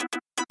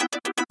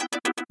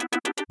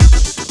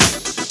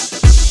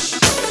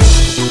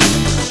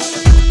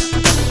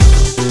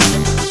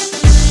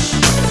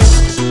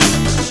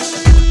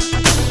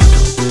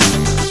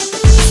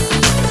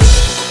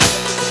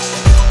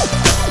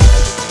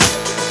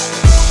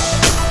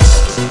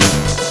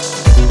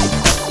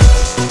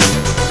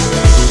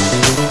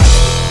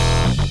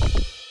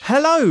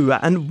Hello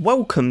and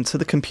welcome to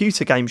the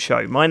Computer Game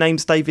Show. My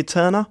name's David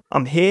Turner.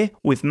 I'm here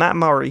with Matt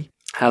Murray.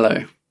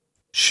 Hello.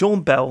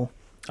 Sean Bell.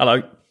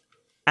 Hello.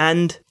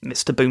 And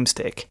Mr.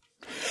 Boomstick.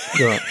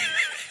 You're right.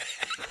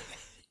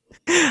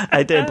 How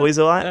you doing, boys?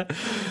 All right?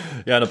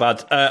 Yeah, not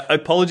bad.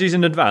 Apologies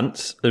in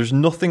advance. There's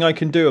nothing I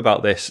can do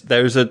about this.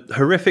 There's a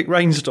horrific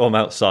rainstorm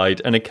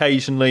outside, and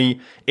occasionally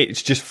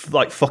it's just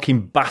like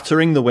fucking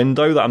battering the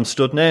window that I'm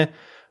stood near.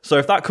 So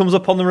if that comes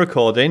up on the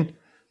recording,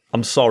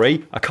 I'm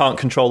sorry. I can't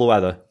control the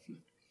weather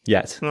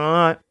yet. All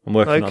right. I'm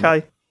working on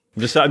it.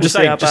 I'm just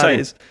saying.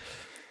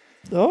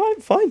 All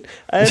right, fine.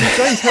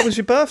 James, how was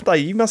your birthday?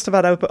 You must have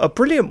had a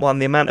brilliant one.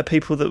 The amount of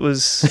people that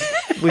was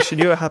wishing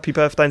you a happy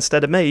birthday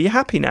instead of me. Are you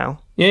happy now?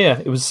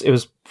 Yeah. It was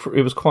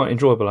quite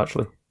enjoyable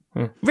actually.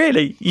 Yeah.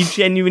 Really? You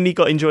genuinely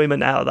got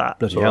enjoyment out of that?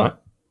 Bloody hell.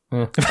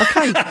 Yeah.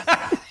 Okay.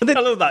 I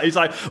love that. He's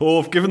like,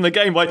 I've given the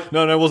game away.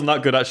 No, it wasn't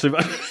that good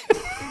actually.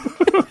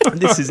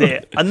 This is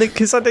it. And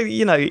because I don't,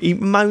 he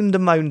moaned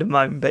and moaned and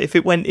moaned, but if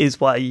it went his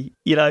way,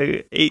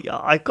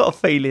 I got a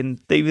feeling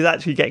that he was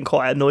actually getting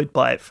quite annoyed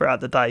by it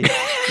throughout the day.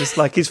 Just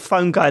like his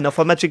phone going off.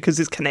 I imagine because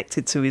it's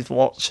connected to his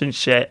watch and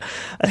shit.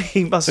 And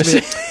he must have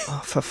been,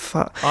 for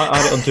fuck. I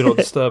had it on Do Not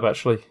Disturb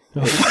actually.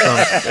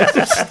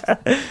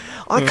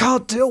 I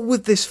can't deal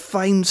with this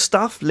fame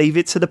stuff. Leave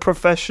it to the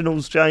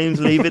professionals, James.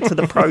 Leave it to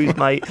the pros,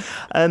 mate.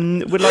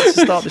 We'd like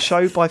to start the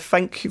show by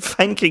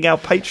thanking our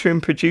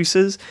Patreon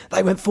producers.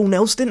 They went full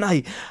Nels, didn't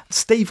they?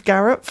 Steve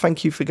Garrett,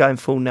 thank you for going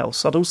full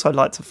Nels. I'd also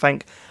like to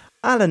thank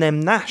Alan M.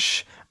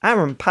 Nash,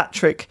 Aaron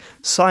Patrick,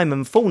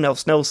 Simon Full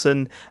Nels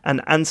Nelson,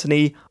 and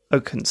Anthony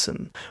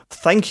Oakenson.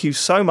 Thank you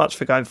so much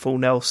for going full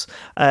Nels.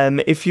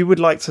 If you would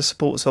like to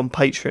support us on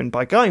Patreon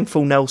by going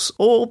full Nels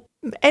or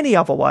any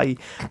other way,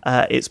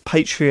 it's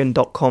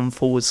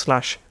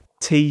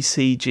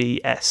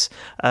patreon.com/TCGS.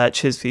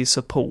 Cheers for your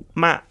support.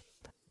 Matt,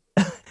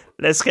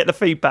 let's get the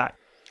feedback.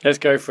 Let's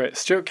go for it.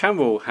 Stuart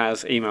Campbell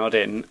has emailed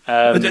in.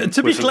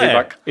 To be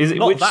clear, is it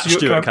not which that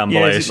Stuart Campbell?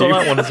 Yeah, I it's not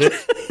assume. that one, is it?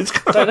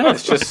 I don't know.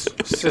 It's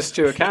just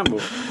Stuart Campbell.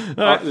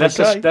 Let's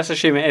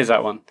assume it is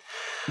that one.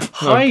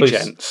 Hi, please.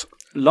 gents.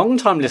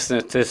 Long-time listener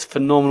to this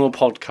phenomenal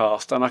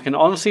podcast, and I can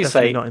honestly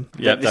say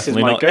that this is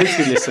my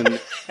go-to listen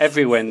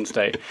every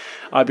Wednesday.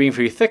 I've been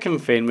through thick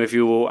and thin with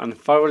you all and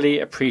thoroughly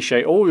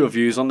appreciate all your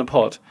views on the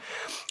pod.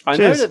 I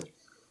know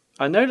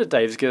that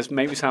Dave's going to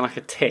make me sound like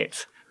a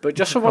tit, but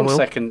just for 1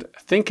 second,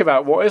 think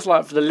about what it's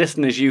like for the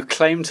listeners you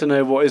claim to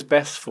know what is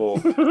best for.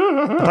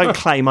 I don't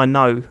claim, I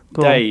know.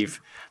 Go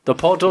Dave, the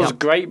pod was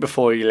great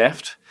before you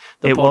left.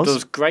 The pod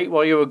was great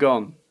while you were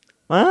gone.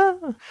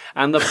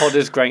 And the pod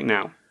is great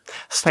now.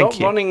 Stop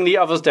running the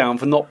others down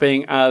for not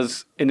being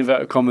as, in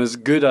inverted commas,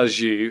 good as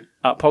you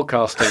at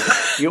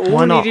podcasting. You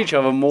all need each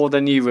other more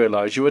than you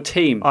realise. You're a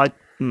team.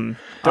 Don't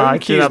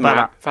accuse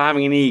Matt for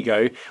having an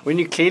ego when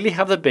you clearly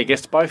have the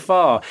biggest by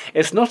far.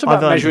 It's not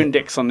about measuring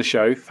dicks on the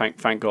show.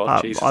 Thank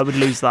God. Jesus. I would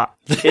lose that.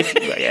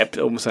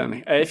 Almost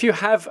certainly. If you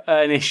have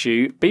an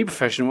issue, be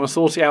professional and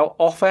sort it out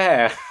off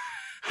air.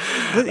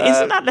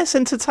 Isn't that less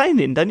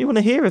entertaining? Don't you want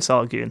to hear us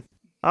arguing?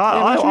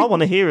 I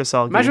want to hear us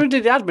arguing. Imagine we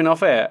did the admin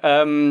off air.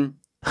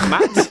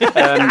 Matt,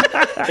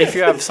 if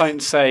you have something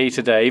to say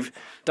to Dave,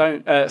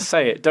 don't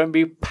say it. Don't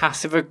be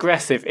passive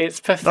aggressive.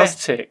 It's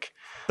pathetic.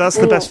 That's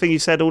the best thing you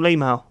said all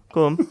email.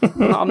 Go on.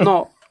 I'm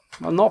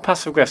not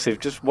passive aggressive.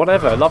 Just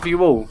whatever. Love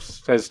you all,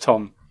 says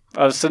Tom.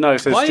 Why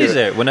is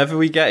it whenever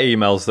we get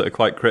emails that are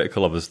quite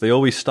critical of us, they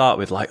always start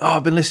with like,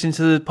 I've been listening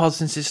to the pod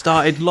since it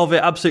started. Love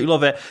it. Absolutely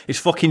love it. It's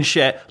fucking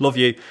shit. Love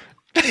you.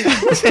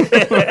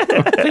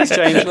 Please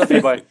change. Love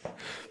you. Bye.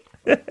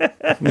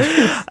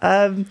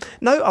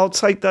 No, I'll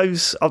take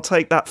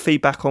that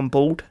feedback on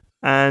board,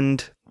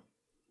 and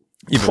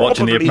you've been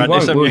watching The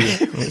Apprentice, haven't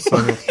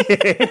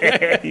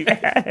you?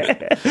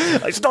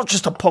 It's not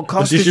just a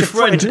podcast. This is your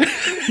friend.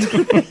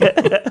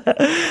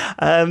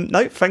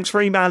 No, thanks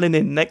for emailing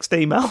in. Next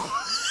email.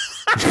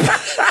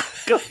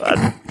 God.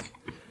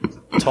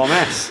 Tom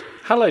S.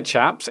 Hello,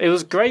 chaps. It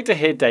was great to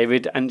hear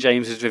David and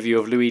James's review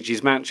of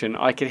Luigi's Mansion.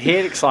 I could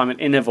hear the excitement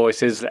in their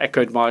voices that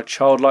echoed my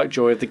childlike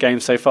joy of the game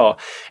so far.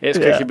 It's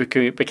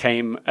quickly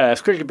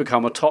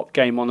become a top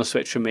game on the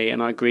Switch for me,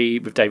 and I agree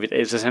with David, it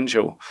is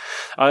essential.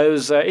 I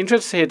was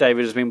interested to hear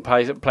David has been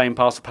playing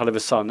past the pal of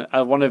his son.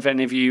 I wonder if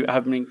any of you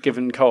have been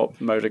given co-op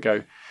mode a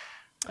go.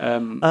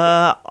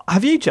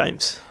 Have you,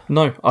 James?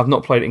 No, I've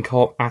not played it in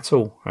co-op at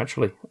all,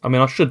 actually. I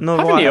mean, I should. No,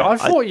 haven't you? I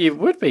thought you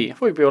would be. I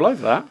thought you'd be all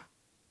over that.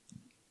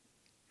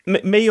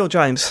 Me or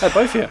James? Oh,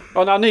 both of you.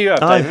 Oh, no, I knew you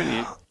have, Dave, haven't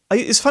you?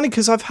 It's funny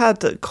because I've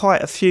had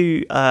quite a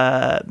few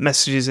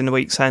messages in the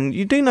week saying,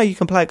 you do know you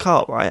can play a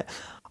co-op, right?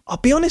 I'll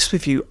be honest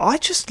with you, I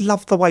just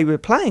love the way we're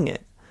playing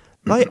it.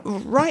 Like,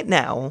 right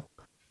now,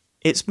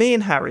 it's me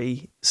and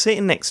Harry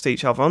sitting next to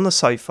each other on the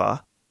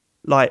sofa,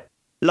 like,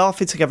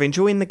 laughing together,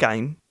 enjoying the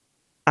game,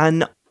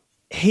 and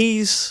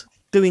he's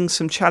doing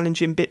some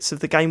challenging bits of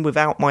the game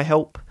without my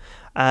help.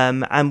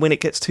 And when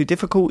it gets too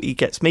difficult, he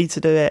gets me to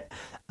do it.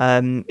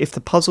 If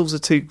the puzzles are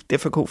too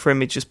difficult for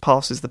him, he just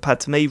passes the pad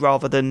to me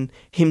rather than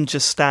him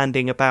just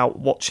standing about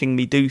watching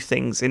me do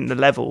things in the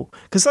level.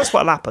 Because that's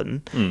what'll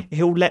happen.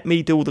 He'll let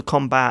me do all the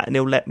combat and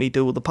he'll let me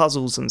do all the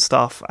puzzles and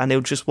stuff, and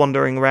he'll just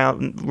wander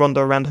around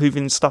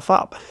hoovering stuff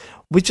up.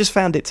 We just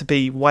found it to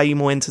be way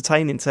more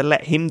entertaining to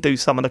let him do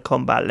some of the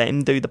combat, let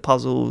him do the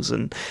puzzles,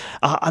 and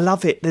I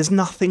love it. There's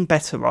nothing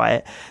better,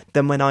 right,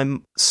 than when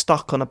I'm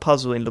stuck on a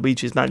puzzle in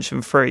Luigi's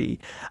Mansion 3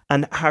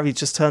 and Harry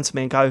just turns to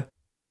me and go,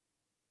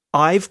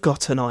 I've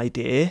got an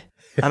idea.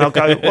 And I'll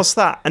go, what's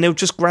that? And he'll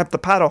just grab the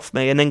pad off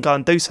me and then go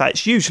and do so.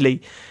 It's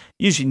usually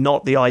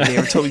not the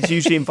idea at all. It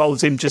usually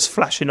involves him just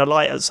flashing a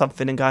light at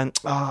something and going,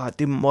 it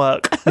didn't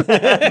work.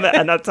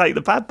 And I take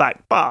the pad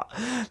back. But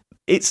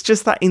it's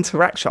just that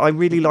interaction. I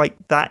really like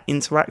that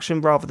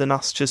interaction rather than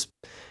us just...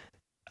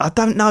 I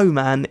don't know,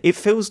 man. It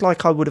feels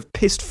like I would have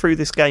pissed through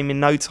this game in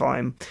no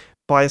time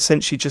by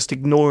essentially just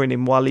ignoring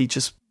him while he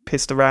just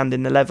pissed around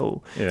in the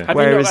level. Yeah.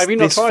 Have you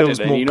not tried it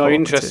then? You're not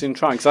interested in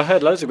trying? Because I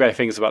heard loads of great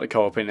things about the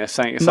co-op in there,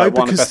 saying it's like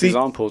one of the best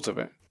examples of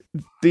it.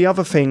 The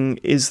other thing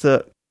is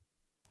that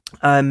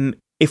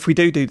if we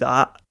do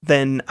that,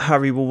 then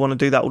Harry will want to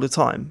do that all the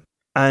time.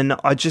 And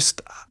I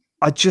just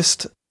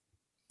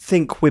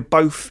think we're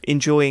both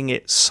enjoying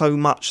it so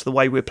much the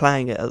way we're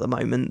playing it at the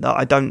moment that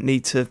I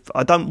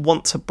don't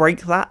want to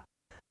break that.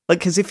 Like,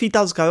 because if he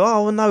does go,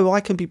 oh no, I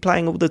can be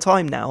playing all the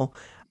time now,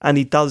 and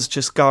he does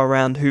just go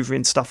around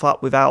hoovering stuff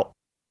up without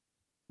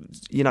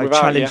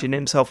challenging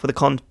himself with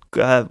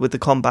the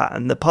combat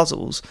and the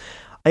puzzles,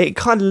 it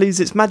kind of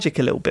loses its magic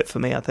a little bit for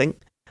me, I think.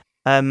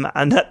 And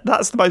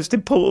that's the most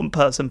important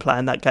person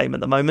playing that game at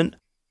the moment,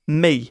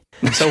 me.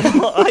 So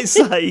what I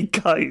say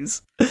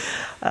goes.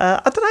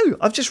 I don't know.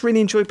 I've just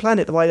really enjoyed playing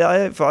it the way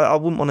that I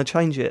wouldn't want to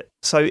change it.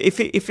 So if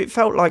it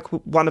felt like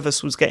one of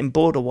us was getting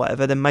bored or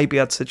whatever, then maybe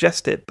I'd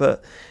suggest it.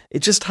 But it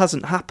just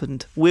hasn't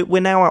happened.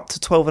 We're now up to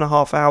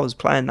 12.5 hours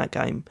playing that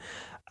game,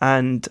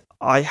 and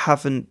I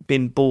haven't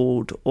been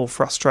bored or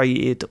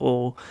frustrated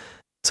or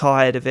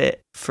tired of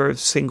it for a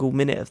single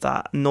minute of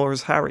that, nor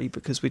has Harry,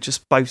 because we're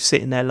just both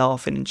sitting there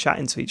laughing and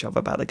chatting to each other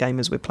about the game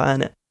as we're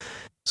playing it.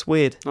 It's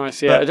weird.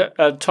 Nice, yeah.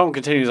 Tom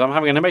continues, I'm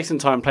having an amazing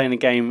time playing a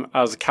game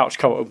as a couch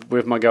co-op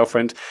with my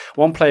girlfriend.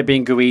 One player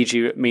being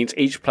Luigi means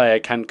each player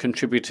can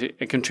contribute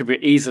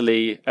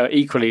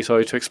equally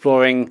to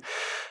exploring,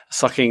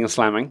 sucking and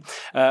slamming.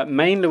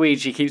 Main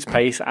Luigi keeps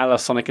pace a la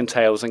Sonic and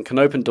Tails and can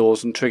open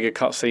doors and trigger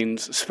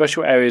cutscenes.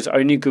 Special areas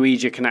only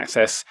Luigi can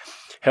access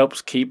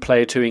helps keep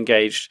player 2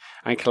 engaged,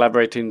 and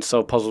collaborating to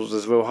solve puzzles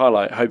is a real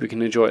highlight. I hope you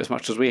can enjoy it as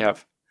much as we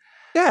have.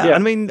 Yeah. I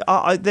mean,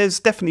 there's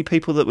definitely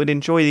people that would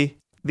enjoy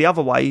the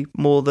other way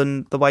more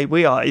than the way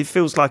we are. It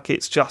feels like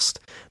it's just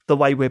the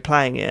way we're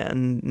playing it,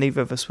 and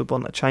neither of us would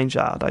want to change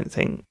that, I don't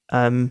think.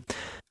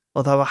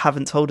 Although I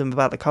haven't told him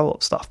about the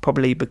co-op stuff,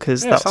 probably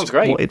because that's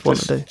what he'd want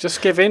to do.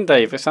 Just give in,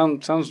 Dave. It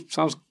sounds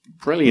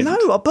brilliant.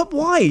 No, but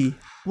why?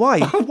 Why?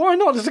 Why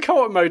not? There's a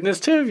co-op mode and there's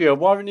two of you.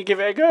 Why wouldn't you give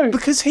it a go?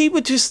 Because he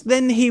would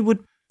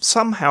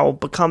somehow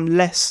become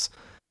less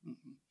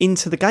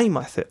into the game,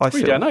 I feel.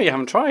 We don't know. You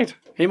haven't tried.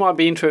 He might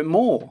be into it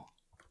more.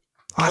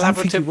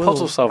 Collaborative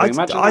puzzle solving.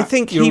 Imagine that. I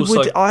think he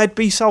would. I'd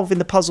be solving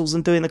the puzzles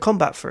and doing the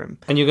combat for him.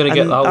 And you're going to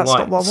get the whole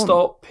like,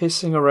 stop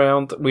pissing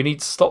around. We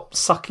need to stop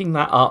sucking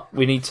that up.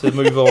 We need to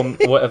move on.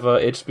 Whatever.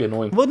 It'd just be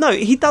annoying. Well, no,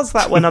 he does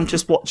that when I'm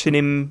just watching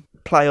him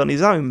play on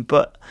his own.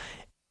 But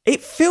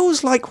it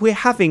feels like we're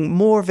having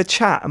more of a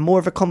chat and more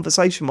of a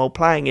conversation while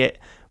playing it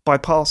by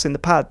passing the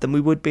pad than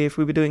we would be if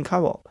we were doing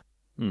co-op.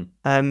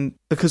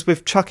 Because we're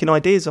chucking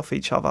ideas off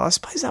each other. I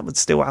suppose that would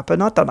still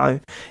happen. I don't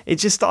know.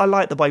 I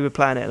like the way we're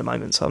playing it at the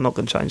moment, so I'm not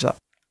going to change that.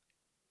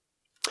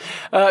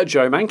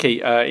 Joe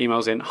Mankey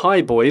emails in,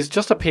 hi boys,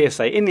 just a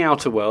PSA, in the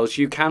Outer Worlds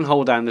you can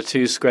hold down the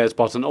 2 squares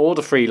button or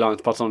the 3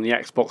 lines button on the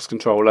Xbox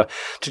controller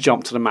to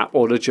jump to the map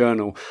or the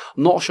journal.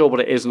 Not sure what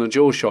it is on a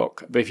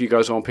DualShock, but if you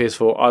guys are on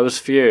PS4, I was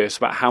furious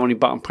about how many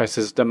button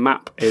presses the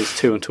map is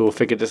to until we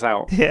figured this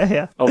out.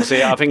 Yeah.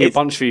 Obviously, I think a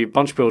bunch of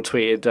people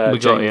tweeted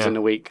James in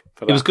the week.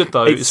 It was good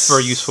though. It's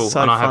very useful,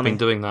 so and I have been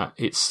doing that.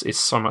 It's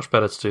so much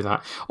better to do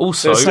that.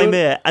 Also, same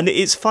here. And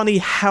it's funny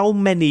how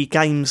many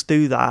games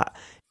do that,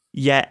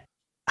 yet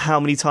how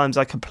many times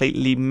I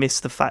completely miss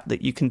the fact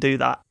that you can do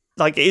that.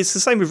 Like, it's the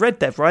same with Red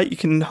Dead, right? You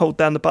can hold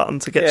down the button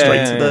to get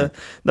straight to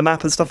the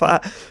map and stuff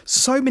like that.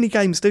 So many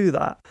games do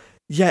that,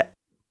 yet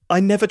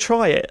I never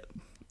try it.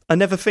 I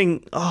never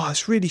think,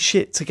 it's really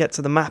shit to get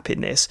to the map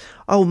in this.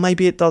 Oh,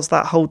 maybe it does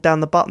that hold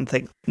down the button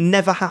thing.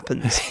 Never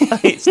happens.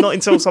 It's not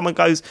until someone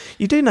goes,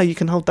 you do know you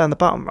can hold down the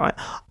button, right?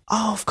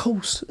 Oh, of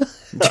course.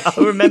 I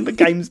remember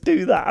games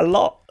do that a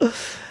lot.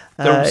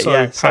 They're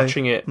also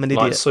patching it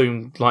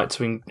soon,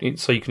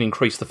 so you can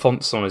increase the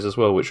font size as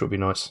well, which would be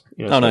nice.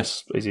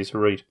 Nice. It's easier to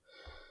read.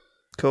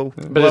 Cool.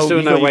 But there's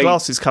still no way. Your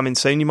glasses coming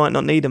soon. You might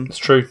not need them. It's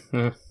true.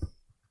 Yeah.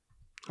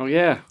 Oh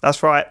yeah,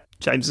 that's right.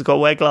 James has got to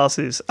wear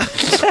glasses.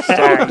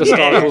 The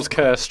Star Wars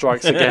curse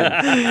strikes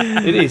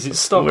again. It is. It's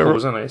Star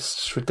Wars, isn't it? It's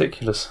just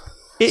ridiculous.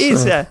 It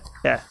is. Yeah.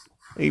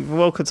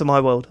 Welcome to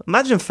my world.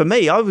 Imagine for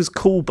me, I was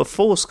cool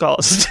before Star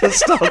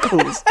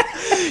Calls.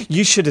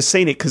 You should have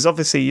seen it because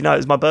obviously, it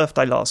was my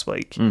birthday last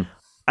week.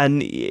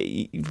 And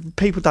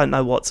people don't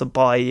know what to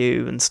buy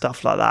you and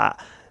stuff like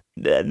that.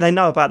 They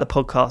know about the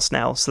podcast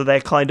now, so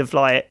they're kind of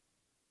like,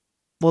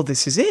 well,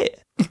 this is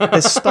it.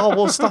 There's Star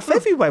Wars stuff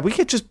everywhere. We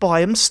could just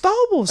buy them Star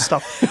Wars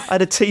stuff. I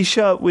had a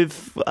T-shirt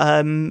with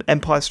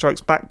Empire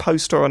Strikes Back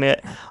poster on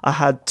it. I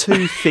had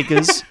 2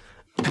 figures,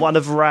 one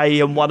of Rey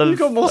and one of Luke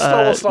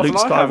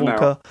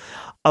Skywalker.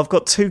 I've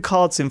got 2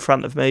 cards in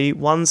front of me.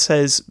 One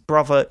says,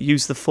 "Brother,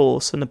 use the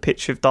Force," and a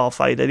picture of Darth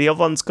Vader. The other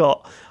one's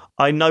got,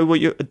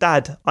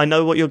 Dad, I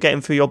know what you're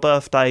getting for your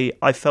birthday.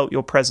 I felt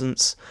your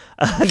presence.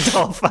 And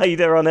Darth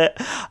Vader on it.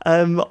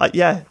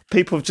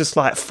 People have just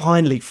like,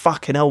 finally,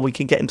 fucking hell, we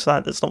can get him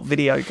something that's not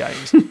video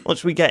games. What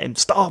should we get him?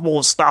 Star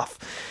Wars stuff.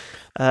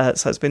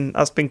 So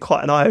that's been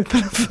quite an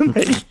eye-opener for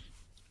me.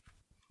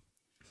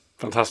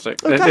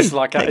 Fantastic. Okay. It's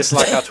like our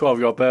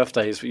 12-year-old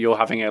birthdays, but you're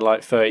having it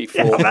like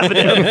 34. Yeah, I'm having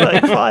it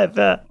at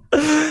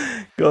 35,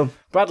 Go on.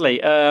 Bradley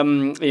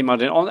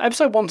emailed in. On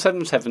episode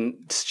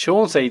 177,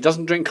 Sean said he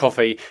doesn't drink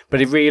coffee, but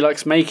he really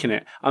likes making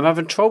it. I'm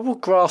having trouble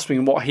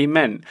grasping what he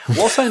meant.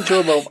 What's so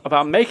enjoyable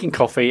about making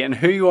coffee, and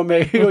who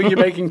are you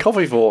making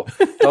coffee for?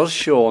 Does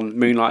Sean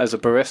moonlight as a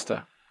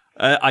barista?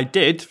 I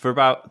did for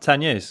about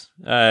 10 years.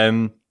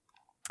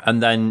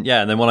 And then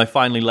when I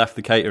finally left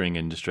the catering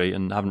industry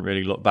and haven't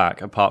really looked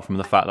back, apart from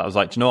the fact that I was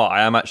like, do you know what?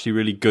 I am actually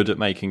really good at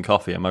making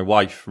coffee, and my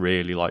wife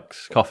really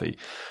likes coffee.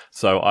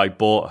 So I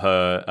bought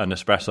her an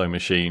espresso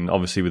machine,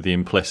 obviously with the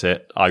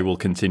implicit, I will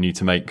continue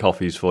to make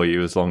coffees for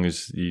you as long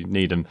as you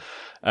need them.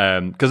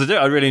 Because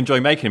I really enjoy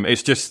making them.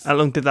 It's just... How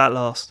long did that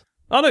last?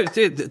 Oh, no,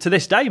 to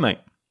this day, mate.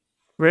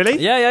 Really?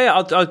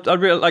 Yeah.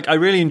 I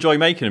really enjoy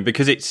making them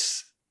because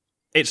it's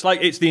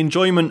the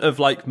enjoyment of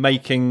like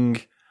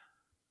making...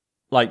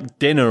 like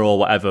dinner or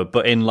whatever,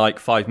 but in like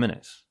 5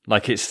 minutes.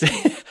 Like it's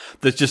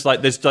there's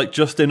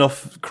just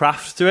enough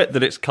craft to it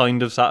that it's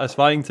kind of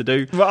satisfying to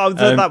do. Well,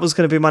 that was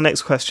going to be my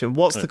next question.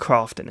 What's the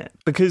craft in it?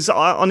 Because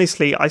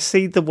I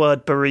see the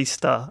word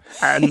barista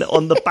and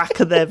on the back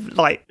of their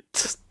like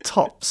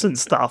tops and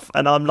stuff,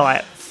 and I'm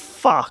like,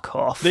 fuck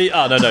off. No.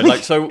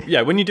 Like, so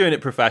yeah, when you're doing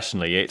it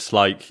professionally, it's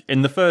like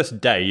in the first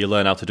day you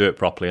learn how to do it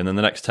properly, and then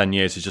the next 10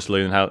 years is just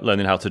learning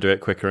how to do it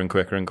quicker and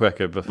quicker and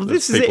quicker. Well,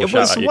 this is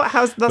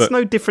it. That's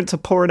no different to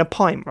pouring a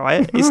pint,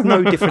 right? It's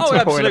no different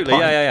to pouring a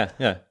pint.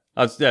 Yeah.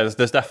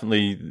 There's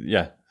definitely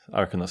I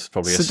reckon that's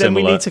probably so then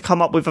we need to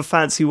come up with a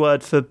fancy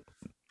word for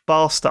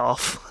bar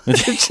staff. Do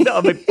you know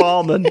what I mean?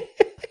 Barman.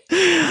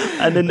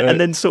 And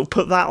then sort of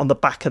put that on the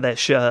back of their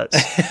shirts.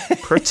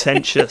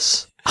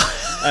 Pretentious.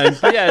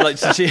 But yeah, like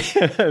so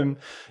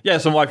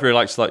my wife really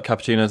likes like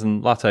cappuccinos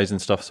and lattes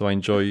and stuff, so I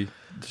enjoy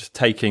just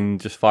taking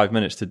 5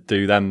 minutes to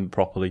do them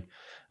properly.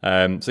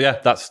 So yeah,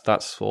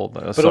 that's all.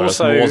 But sorry,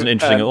 also, it wasn't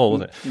interesting at all,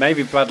 was it?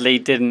 Maybe Bradley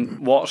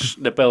didn't watch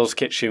the Bill's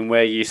Kitchen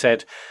where you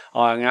said,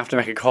 I'm going to have to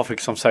make a coffee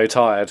because I'm so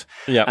tired.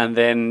 Yeah. And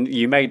then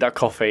you made that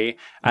coffee,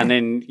 and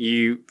then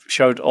you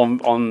showed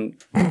on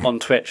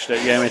Twitch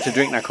that the only way to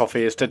drink that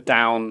coffee is to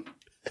down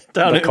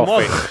the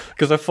coffee.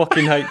 Because I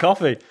fucking hate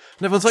coffee.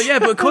 And everyone's like, yeah,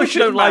 but of course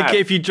you don't like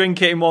it if you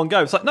drink it in one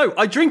go. It's like, no,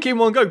 I drink it in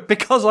one go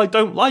because I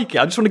don't like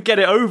it. I just want to get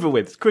it over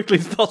with as quickly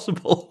as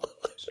possible.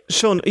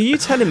 Sean, are you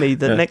telling me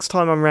that next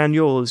time I'm around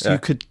yours, you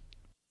could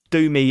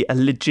do me a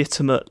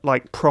legitimate,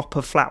 like,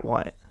 proper flat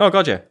white? Oh,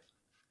 God, yeah.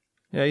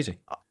 Yeah, easy.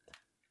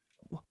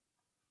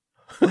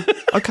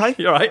 Okay.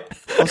 You're right.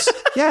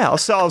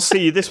 I'll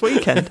see you this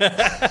weekend.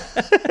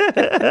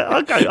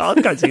 I'll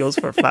go to yours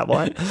for a flat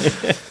white.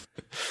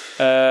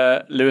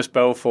 Lewis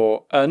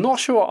Belfort. Not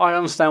sure I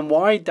understand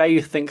why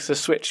Dave thinks the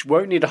Switch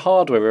won't need a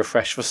hardware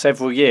refresh for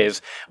several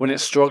years when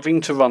it's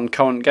struggling to run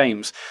current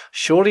games.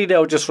 Surely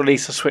they'll just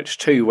release a Switch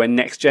 2 when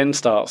next gen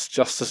starts,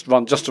 just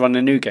to run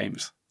the new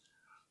games.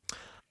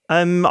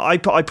 I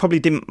probably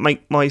didn't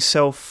make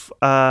myself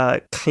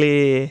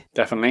clear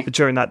definitely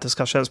during that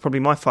discussion. That's probably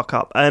my fuck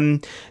up.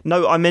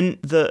 No, I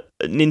meant that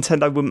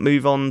Nintendo wouldn't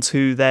move on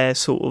to their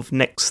sort of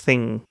next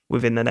thing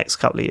within the next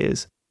couple of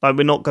years. Like,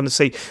 we're not going to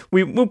see...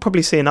 We'll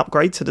probably see an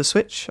upgrade to the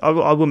Switch. I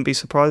wouldn't be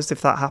surprised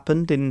if that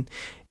happened in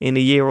a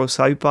year or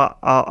so, but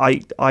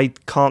I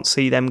can't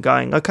see them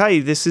going, okay,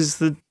 this is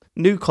the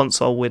new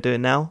console we're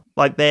doing now.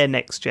 Like, their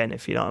next gen,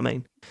 if you know what I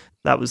mean.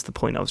 That was the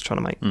point I was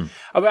trying to make.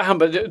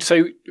 But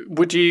so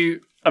would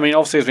you... I mean,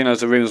 obviously, as we know,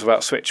 there's rumours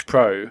about Switch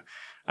Pro,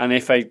 and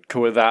if they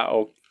call it that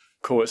or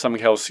call it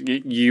something else,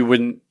 you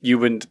wouldn't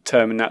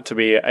determine that to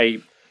be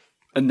a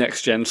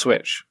next-gen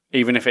Switch,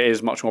 even if it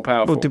is much more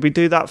powerful. Well, did we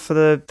do that for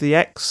the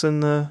X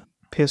and the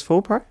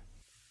PS4 Pro?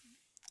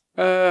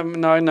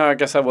 No. I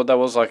guess there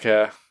was like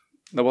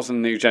there wasn't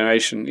a new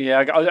generation.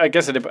 Yeah, I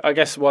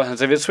guess what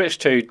happens if it's Switch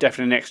 2,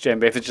 definitely next gen.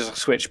 But if it's just a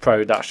Switch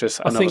Pro, that's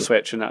just another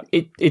Switch. And that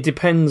it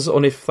depends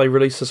on if they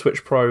release a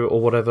Switch Pro or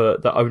whatever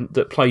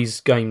that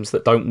plays games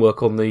that don't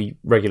work on the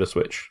regular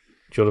Switch.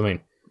 Do you know what I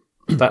mean?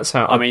 That's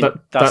how.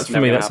 That's for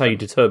me. That's how you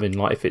determine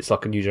like if it's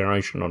like a new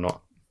generation or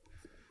not.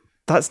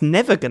 That's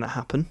never going to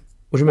happen.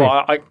 What do you mean?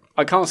 Well,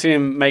 I can't see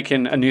him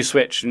making a new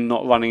Switch and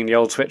not running the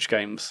old Switch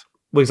games.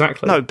 Well,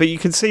 exactly. No, but you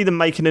can see them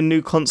making a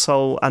new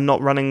console and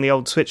not running the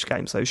old Switch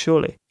games, though,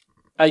 surely.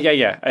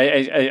 Yeah.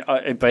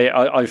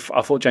 I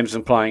thought James was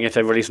implying if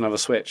they release another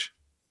Switch.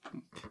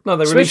 No,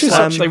 they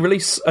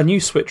release a new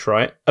Switch,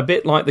 right? A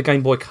bit like the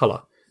Game Boy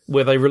Color,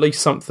 where they release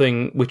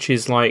something which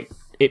is like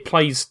it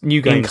plays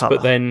new games,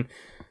 but then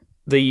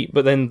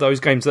those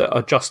games that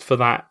are just for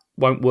that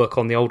won't work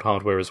on the old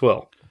hardware as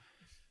well.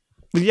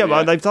 Yeah,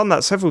 well, they've done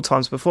that several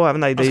times before,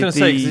 haven't they? I was going to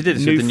say, because they did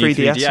this with the new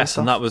 3DS,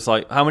 and that was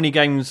like, how many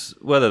games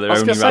were there?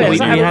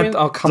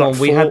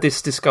 We had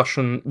this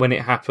discussion when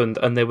it happened,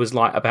 and there was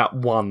like about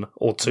 1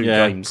 or 2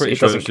 games. Pretty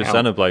sure it was just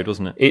Xenoblade,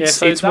 wasn't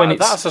it?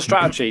 That's a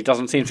strategy. It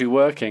doesn't seem to be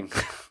working.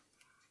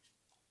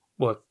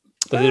 Well,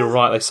 they did all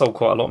right. They sold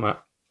quite a lot,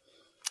 Matt.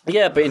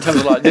 Yeah, but in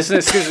terms of like, this is an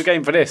exclusive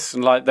game for this,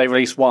 and like they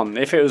released one.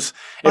 If it was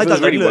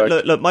really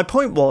look, my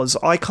point was,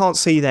 I can't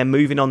see them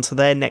moving on to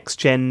their next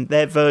gen,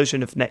 their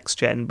version of next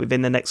gen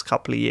within the next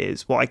couple of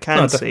years. What I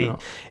can see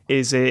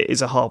is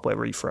a hardware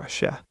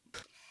refresh. Yeah,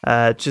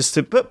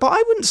 but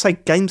I wouldn't say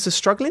games are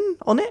struggling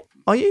on it.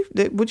 Are you?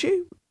 Would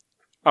you?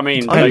 I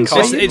mean,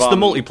 it's the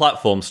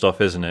multi-platform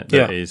stuff, isn't it?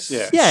 That is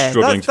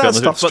struggling that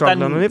stuff's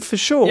struggling on it for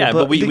sure. Yeah,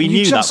 but we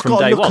knew that from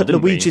day one,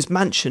 didn't we? Luigi's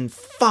Mansion,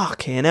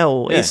 fucking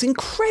hell, it's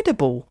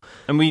incredible.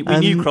 And we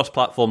knew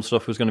cross-platform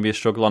stuff was going to be a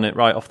struggle on it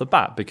right off the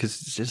bat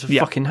because it's a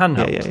fucking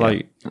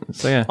handheld.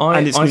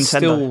 I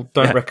still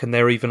don't reckon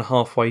they're even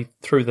halfway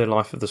through their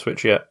life of the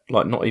Switch yet.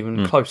 Like, not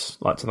even close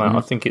to that. Mm-hmm.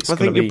 I think it's. I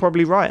think you're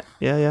probably right.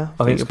 Yeah.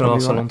 I think it's going to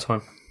last a long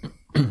time.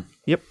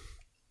 Yep.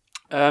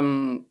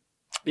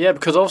 Yeah,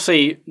 because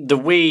obviously the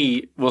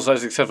Wii was so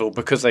successful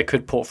because they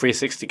could port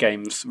 360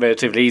 games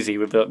relatively easy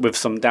with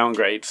some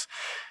downgrades.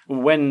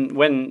 When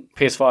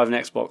PS5 and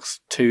Xbox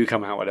 2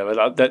 come out, whatever,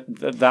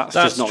 that's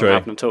just not going to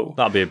happen at all.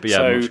 That'd be a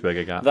much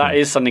bigger gap. That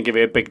is something to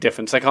be a big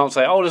difference. They can't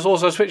say, there's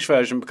also a Switch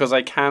version because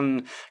they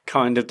can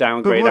kind of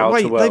downgrade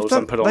Outer Worlds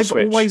and put on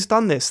Switch. They've always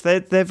done this.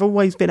 They've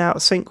always been out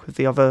of sync with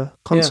the other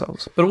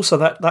consoles. Yeah. But also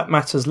that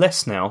matters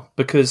less now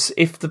because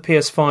if the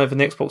PS5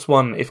 and the Xbox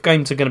One, if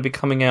games are going to be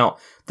coming out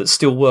that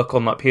still work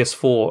on like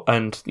PS4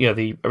 and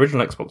the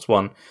original Xbox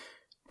One,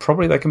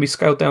 probably they can be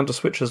scaled down to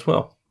Switch as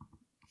well.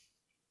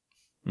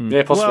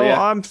 Yeah, possibly.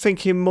 Well, I'm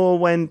thinking more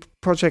when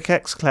Project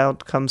X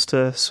Cloud comes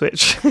to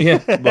Switch.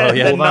 Yeah,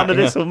 none of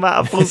this will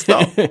matter. Full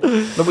stop. But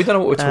we don't know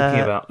what we're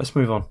talking about. Let's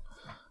move on.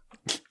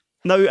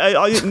 No,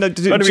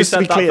 just to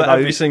be clear, though,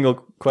 every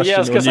single question. Yeah, I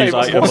was going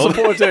to say, what's the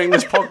point of doing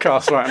this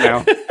podcast right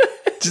now?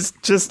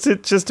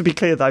 Just to be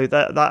clear, though,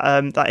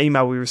 that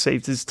email we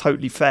received is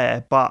totally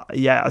fair. But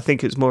yeah, I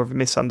think it's more of a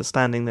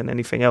misunderstanding than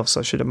anything else.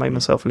 I should have made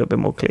myself a little bit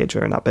more clear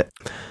during that bit.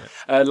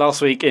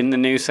 Last week in the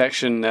news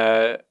section,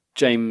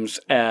 James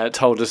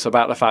told us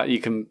about the fact you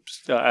can.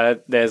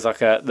 There's like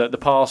the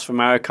pass for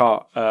Mario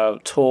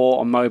Kart Tour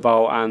on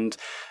mobile, and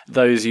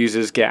those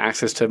users get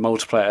access to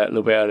multiplayer a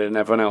little bit earlier than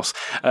everyone else.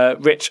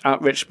 Rich at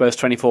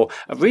RichBurst24,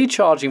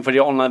 recharging for the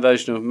online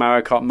version of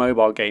Mario Kart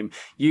mobile game.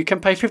 You can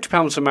pay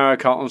 £50 for Mario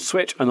Kart on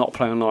Switch and not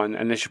play online,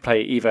 unless you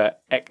play either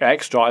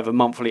extra, either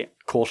monthly,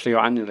 quarterly, or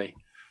annually.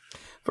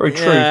 Very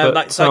true, but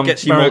that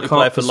gets you Mario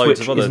multiplayer Kart for loads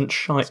Switch of other isn't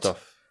shite.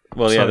 stuff.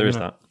 Well, yeah, there is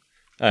that.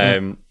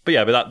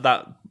 But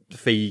that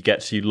fee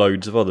gets you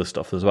loads of other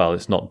stuff as well.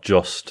 It's not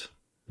just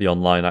the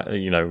online,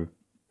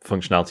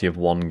 functionality of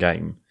one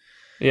game.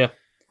 Yeah,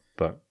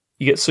 but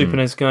you get Super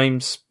NES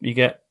games, you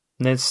get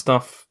NES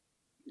stuff,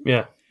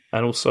 and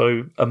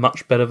also a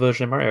much better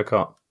version of Mario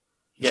Kart.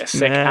 Yeah,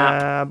 sick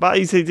app. But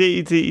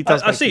he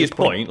does. I see his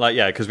point.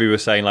 Because we were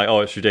saying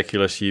it's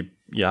ridiculous.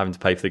 You're having to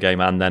pay for the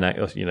game and then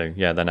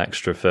then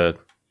extra for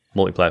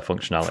multiplayer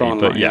functionality.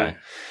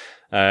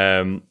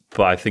 Online,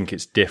 but I think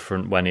it's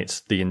different when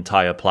it's the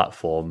entire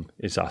platform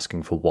is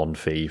asking for one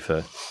fee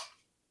for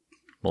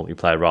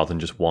multiplayer rather than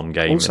just one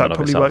game. Also, it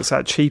probably works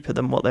out cheaper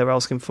than what they're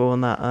asking for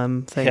on that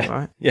thing,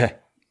 right?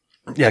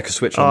 Yeah, because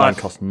Switch Online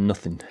costs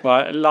nothing.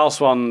 Right, last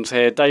one's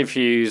here. Dave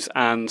Hughes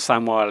and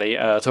Sam Wiley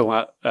talking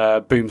about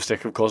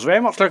Boomstick, of course. Very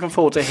much looking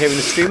forward to hearing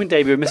the streaming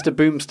debut of Mr.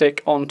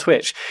 Boomstick on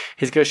Twitch.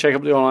 He's going to shake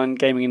up the online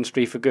gaming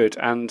industry for good.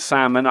 And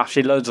Sam and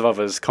actually loads of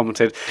others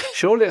commented,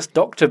 surely it's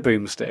Dr.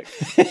 Boomstick.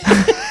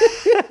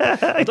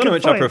 I don't know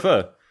which I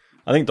prefer.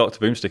 I think Dr.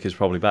 Boomstick is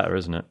probably better,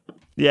 isn't it?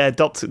 Yeah,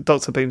 Dr.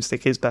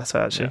 Boomstick is better,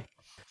 actually. Yeah.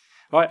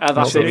 Right,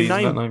 that's it.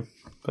 Name.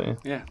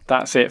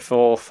 That's it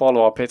for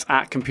follow-up. It's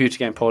at Computer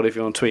Game Pod if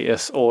you want to tweet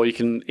us, or you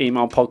can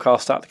email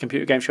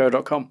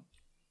podcast@thecomputergameshow.com.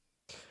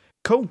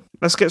 Cool.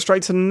 Let's get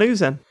straight to the news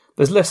then.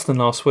 There's less than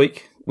last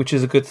week, which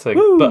is a good thing.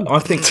 Woo! But I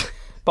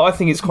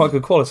think it's quite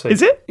good quality.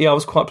 Is it? Yeah, I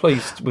was quite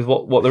pleased with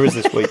what there is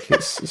this week.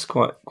 It's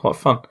quite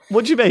fun.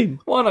 What do you mean?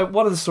 Well, no,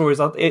 one of the stories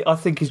I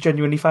think is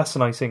genuinely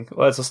fascinating.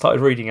 As I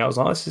started reading it, I was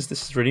like, this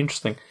is really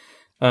interesting.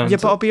 And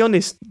but I'll be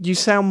honest, you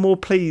sound more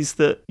pleased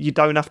that you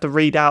don't have to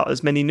read out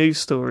as many news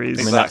stories.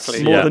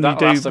 Exactly. More than you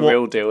do that's the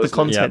real deal, the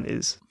content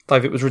is.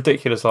 Dave, it was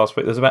ridiculous last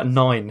week. There was about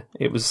 9.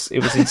 It was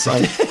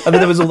insane. And then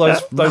there was all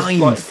those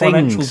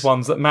financial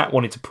ones that Matt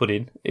wanted to put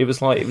in. It was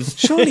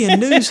surely a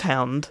news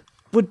hound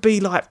would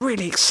be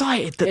really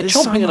excited that there's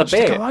so much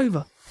to go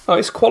over. Oh,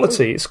 it's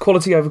quality. It's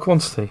quality over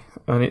quantity.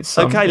 and it's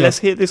okay. Let's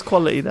hear this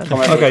quality then.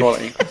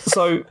 Okay,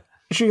 so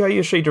Shuhei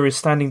Yoshida is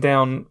standing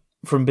down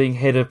from being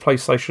head of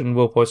PlayStation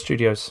Worldwide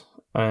Studios,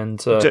 and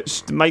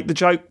just make the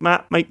joke,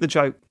 Matt. Make the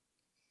joke.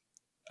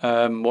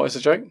 What is the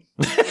joke?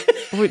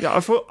 I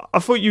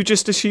thought you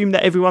just assumed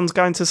that everyone's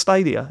going to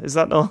Stadia. Is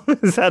that not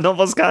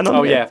what's going on?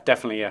 Oh here? yeah,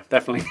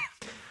 definitely.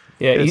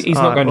 Yeah, he's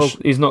not going to.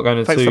 He's not going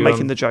to. Thanks for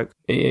making the joke.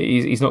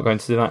 He's not going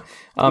to do that.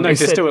 No, he's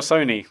still at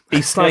Sony.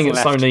 He's staying at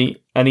Sony,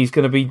 and he's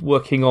going to be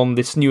working on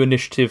this new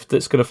initiative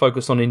that's going to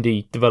focus on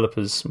indie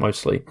developers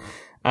mostly.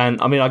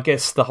 And I mean, I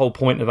guess the whole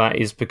point of that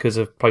is because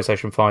of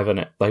PlayStation 5,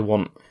 innit? They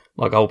want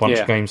like a whole bunch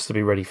of games to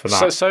be ready for that.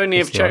 So Sony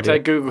have checked their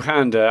Google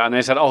Calendar and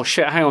they said, "Oh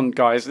shit, hang on,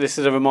 guys, this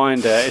is a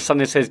reminder. It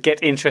suddenly says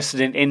get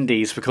interested in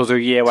indies because we're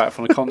a year out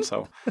from the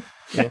console."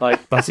 Yeah,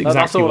 like that's exactly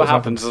that's all what that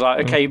happens. It's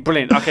like, okay,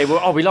 brilliant. Okay,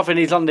 well, we love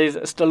indies.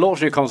 It's the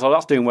launch new console.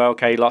 That's doing well.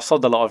 Okay, like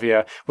sod a lot of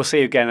you. We'll see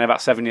you again in about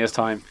 7 years'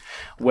 time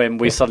when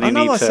we suddenly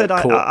need to.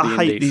 I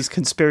hate these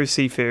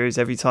conspiracy theories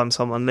every time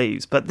someone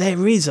leaves, but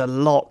there is a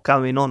lot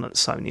going on at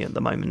Sony at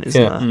the moment,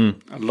 isn't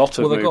there? A lot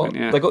of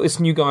movement. They got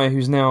this new guy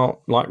who's now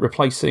like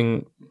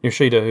replacing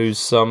Yoshida,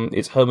 who's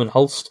it's Herman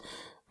Hulst,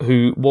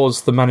 who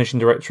was the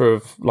managing director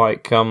of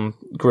like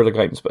Guerrilla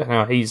Games, but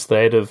now he's the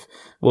head of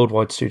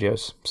Worldwide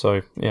Studios.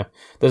 So yeah,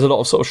 there's a lot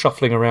of sort of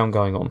shuffling around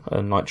going on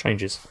and like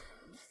changes.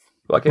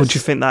 What do you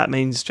think that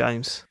means,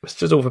 James? It's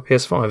just all for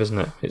PS5, isn't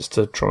it? It's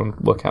to try and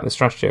work out the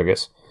strategy, I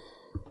guess.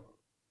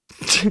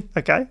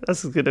 Okay,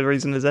 that's as good a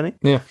reason as any.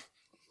 Yeah.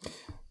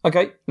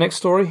 Okay, next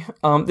story.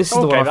 This is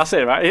the one. That's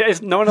it,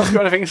 right? No one else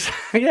got anything.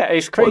 Yeah,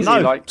 it's crazy.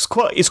 Well, no,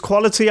 it's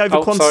quality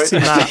over quantity,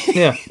 Matt.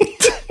 Yeah.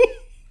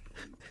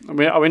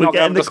 Are we not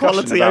getting the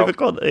quality over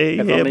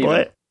quantity here,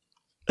 boy?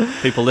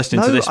 People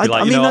listening to this be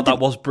like, that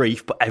was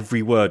brief, but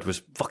every word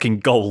was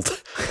fucking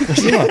gold.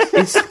 Yeah,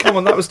 come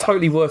on, that was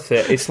totally worth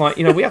it. It's like,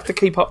 we have to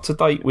keep up to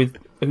date with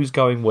who's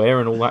going where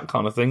and all that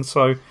kind of thing.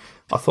 So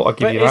I thought I'd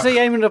give you that. Is the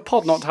aim of the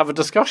pod not to have a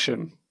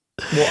discussion?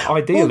 Well,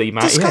 ideally,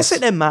 Matt. Discuss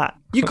it then, Matt.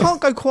 You can't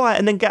go quiet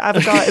and then have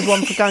a go at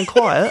everyone for going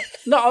quiet.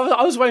 No,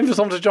 I was waiting for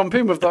someone to jump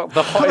in with the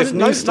hottest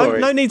news story.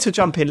 No need to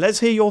jump in. Let's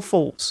hear your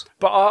thoughts.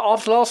 But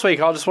after last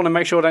week, I just want to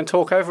make sure I don't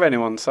talk over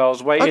anyone, so I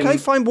was waiting. Okay,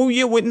 fine. Well,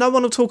 no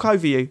one will talk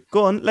over you.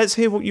 Go on. Let's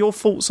hear your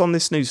thoughts on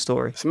this news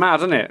story. It's mad,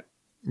 isn't it?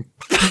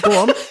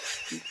 Go on.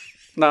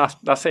 Nah,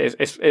 that's it.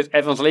 It's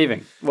everyone's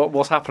leaving.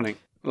 What's happening?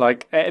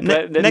 Like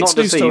next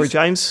news story,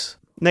 James.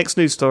 Next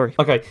news story.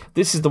 Okay,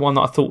 this is the one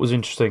that I thought was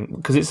interesting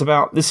because this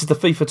is the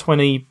FIFA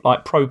 20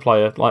 like pro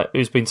player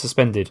who's been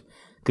suspended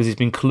because he's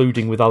been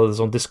colluding with others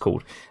on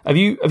Discord. Have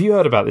you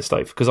heard about this,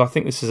 Dave? Because I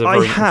think this is a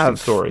very interesting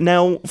story.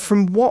 Now,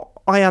 from what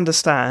I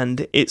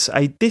understand, it's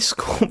a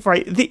Discord.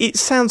 Right? It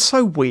sounds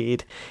so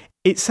weird.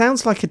 It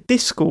sounds like a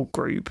Discord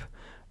group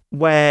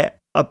where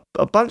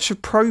a bunch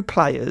of pro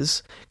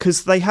players,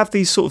 because they have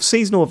these sort of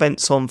seasonal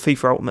events on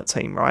FIFA Ultimate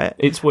Team, right?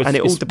 It all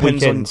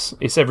depends weekends.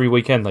 It's every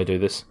weekend they do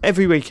this.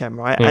 Every weekend,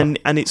 right? Yeah.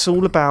 And it's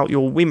all about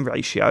your win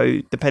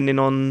ratio, depending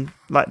on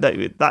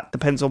that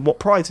depends on what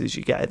prizes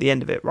you get at the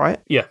end of it, right?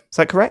 Yeah. Is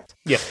that correct?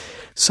 Yeah.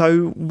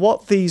 So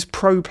what these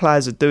pro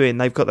players are doing,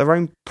 they've got their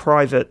own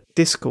private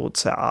Discord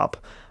set up,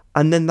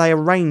 and then they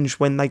arrange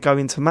when they go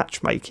into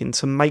matchmaking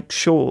to make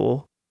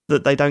sure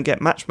that they don't get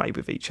matchmade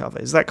with each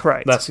other. Is that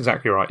correct? That's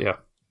exactly right, yeah.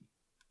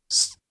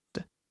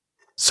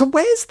 So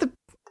where's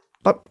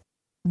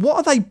what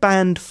are they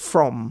banned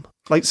from?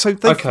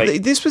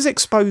 This was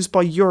exposed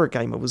by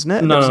Eurogamer, wasn't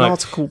it? No, an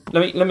article.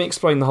 Let me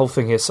explain the whole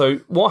thing here. So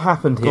what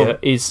happened here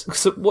is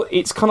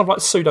it's kind of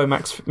like pseudo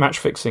match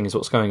fixing is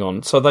what's going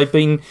on. So they've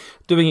been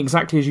doing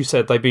exactly as you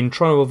said. They've been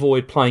trying to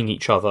avoid playing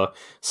each other.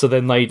 So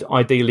then they'd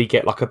ideally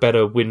get like a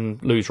better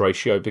win-lose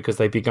ratio because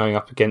they'd be going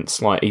up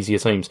against like easier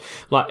teams.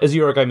 Like as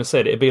Eurogamer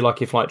said, it'd be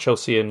like if like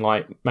Chelsea and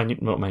like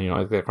not Man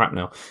United, they're crap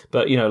now,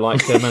 but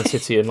like Man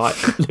City and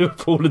like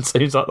Liverpool and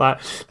teams like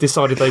that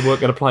decided they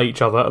weren't going to play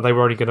each other and they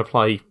were only going to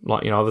play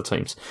like other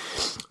teams.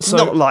 So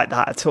not like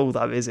that at all,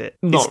 though, is it?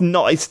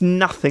 It's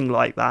nothing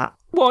like that.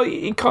 Well,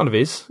 it kind of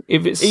is.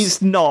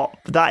 It's not.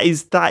 That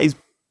is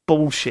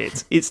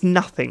bullshit. It's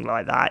nothing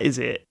like that, is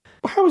it?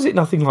 How is it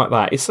nothing like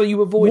that? It's so you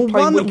avoid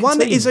playing weaker one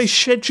teams. Is a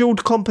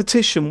scheduled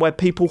competition where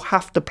people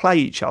have to play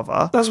each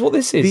other. That's what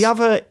this is.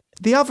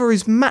 The other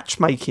is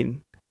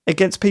matchmaking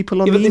against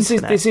people on the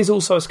internet. This is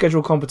also a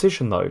scheduled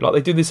competition, though. Like,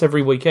 they do this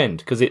every weekend,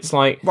 because it's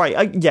like...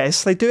 Right,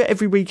 yes, they do it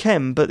every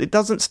weekend, but it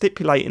doesn't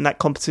stipulate in that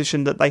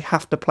competition that they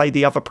have to play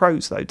the other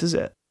pros, though, does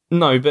it?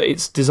 No, but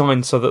it's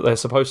designed so that they're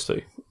supposed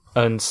to.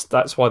 And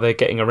that's why they're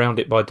getting around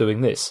it by doing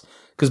this.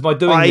 Because by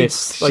doing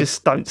this... I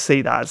just don't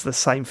see that as the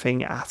same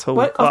thing at all.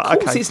 Well, of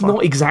course it's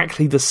not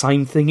exactly the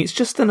same thing. It's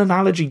just an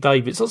analogy,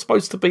 Dave. It's not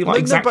supposed to be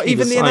exactly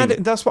the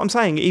same. That's what I'm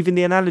saying. Even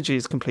the analogy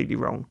is completely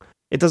wrong.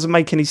 It doesn't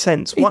make any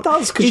sense. It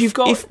does, because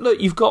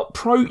you've got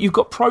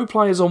pro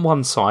players on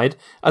one side,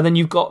 and then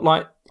you've got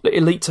like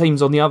elite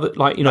teams on the other.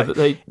 Like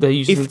that they're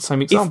using the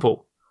same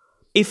example.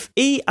 If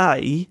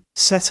EA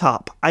set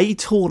up a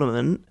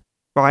tournament,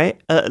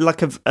 right,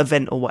 like an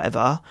event or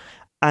whatever,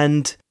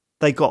 and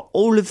they got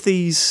all of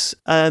these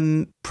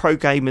pro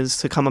gamers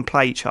to come and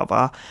play each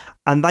other,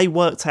 and they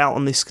worked out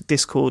on this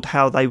Discord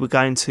how they were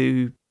going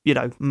to,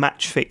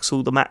 match fix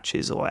all the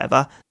matches or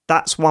whatever.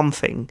 That's one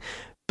thing.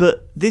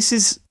 But this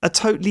is a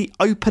totally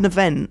open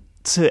event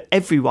to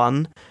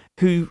everyone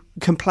who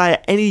can play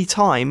at any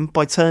time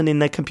by turning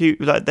their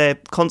computer, like their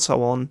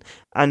console on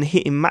and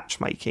hitting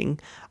matchmaking.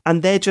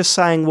 And they're just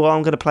saying, well,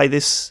 I'm going to play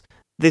this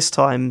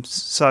time,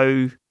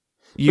 so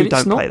you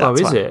don't play that time.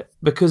 But it's not, though, is it?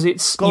 Because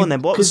it's... Go on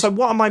then. So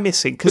what am I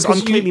missing? Because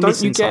I'm clearly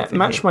missing something. Don't you get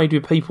match made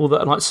with people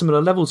that are like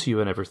similar level to you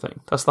and everything?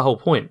 That's the whole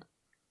point.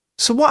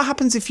 So what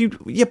happens if you...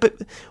 Yeah,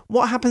 but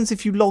what happens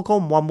if you log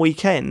on one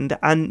weekend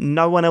and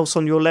no one else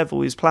on your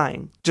level is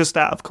playing, just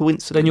out of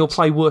coincidence? Then you'll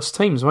play worse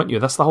teams, won't you?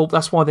 That's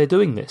why they're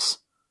doing this.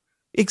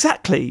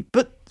 Exactly.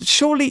 But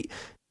surely...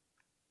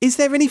 Is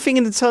there anything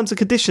in the terms and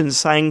conditions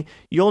saying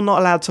you're not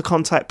allowed to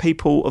contact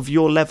people of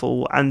your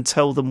level and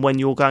tell them when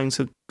you're going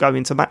to go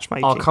into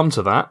matchmaking? I'll come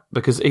to that,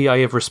 because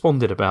EA have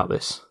responded about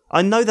this.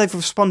 I know they've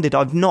responded.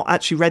 I've not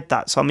actually read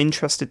that, so I'm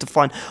interested to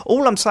find...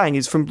 All I'm saying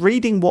is, from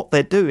reading what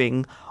they're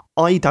doing,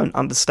 I don't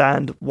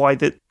understand why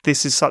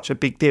this is such a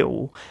big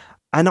deal.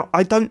 And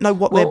I don't know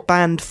what they're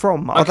banned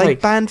from. Are they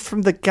banned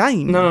from the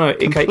game? No.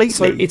 Okay.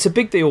 So it's a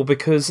big deal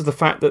because of the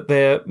fact that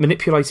they're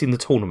manipulating the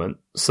tournament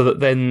so that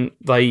then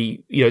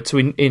they, to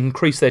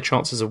increase their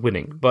chances of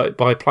winning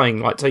by playing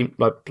like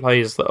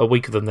players that are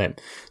weaker than them.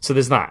 So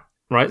there's that,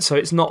 right? So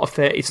it's not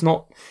fair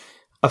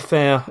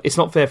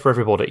for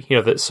everybody,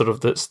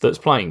 that's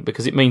playing,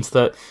 because it means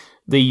that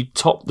the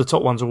top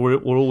ones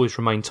will always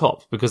remain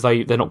top, because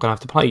they're not going to have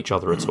to play each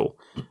other at all,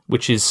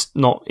 which is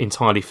not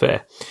entirely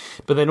fair.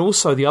 But then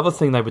also the other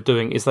thing they were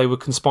doing is they were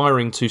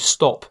conspiring to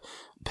stop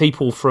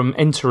people from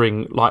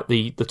entering like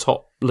the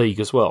top league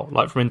as well,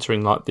 like from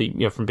entering like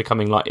from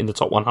becoming like in the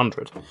top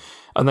 100.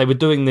 And they were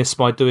doing this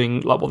by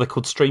doing like what they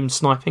called stream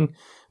sniping,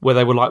 where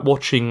they were like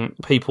watching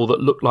people that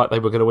looked like they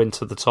were going to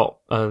enter the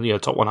top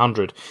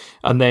 100,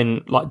 and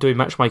then like doing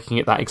matchmaking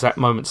at that exact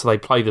moment, so they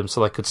play them so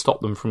they could stop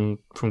them from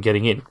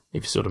getting in,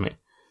 if you see what I mean.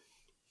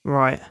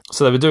 Right.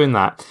 So they were doing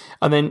that,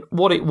 and then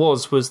what it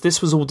was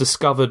this was all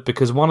discovered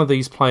because one of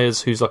these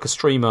players, who's like a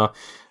streamer,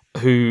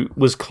 who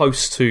was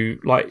close to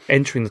like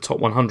entering the top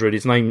 100.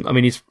 His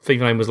FIFA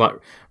name was like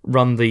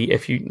Run the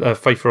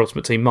FIFA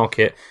Ultimate Team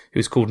Market,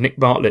 who's called Nick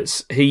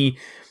Bartlett's. He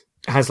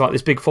has like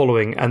this big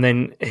following, and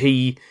then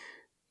he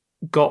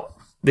got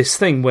this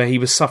thing where he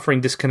was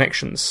suffering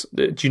disconnections.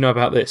 Do you know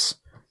about this?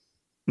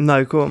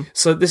 No, go on.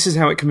 So this is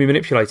how it can be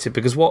manipulated,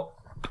 because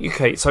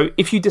so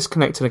if you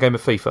disconnect in a game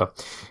of FIFA,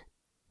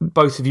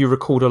 both of you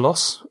record a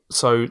loss,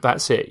 so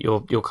that's it,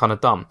 you're kind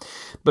of done.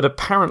 But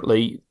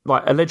apparently,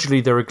 like allegedly,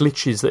 there are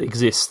glitches that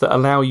exist that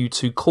allow you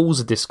to cause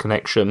a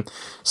disconnection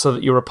so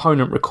that your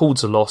opponent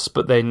records a loss,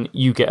 but then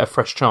you get a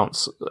fresh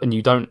chance and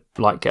you don't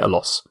like get a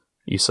loss,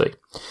 you see.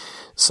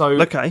 So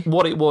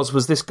what it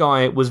was this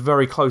guy was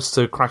very close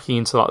to cracking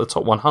into like the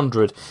top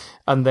 100,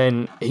 and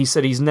then he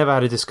said he's never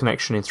had a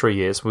disconnection in 3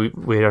 years. We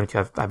don't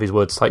have his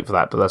words taped for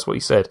that, but that's what he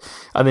said.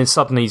 And then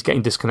suddenly he's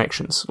getting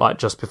disconnections like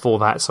just before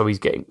that, so he's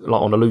getting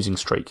like on a losing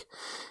streak.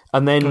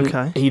 And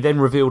then he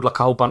then revealed like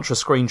a whole bunch of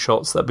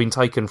screenshots that have been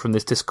taken from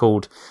this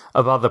Discord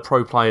of other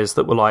pro players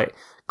that were like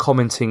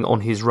commenting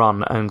on his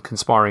run and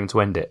conspiring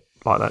to end it.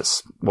 Like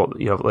that's what what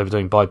they were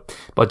doing by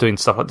doing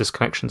stuff like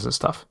disconnections and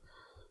stuff.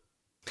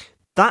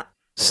 That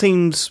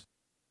seems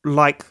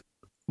like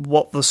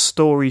what the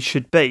story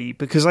should be,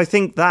 because I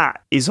think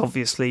that is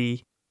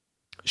obviously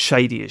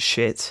shady as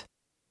shit.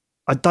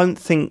 I don't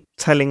think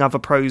telling other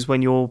pros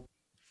when you're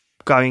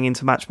going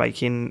into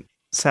matchmaking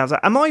sounds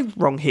like... Am I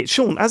wrong here?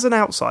 Sean, as an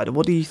outsider,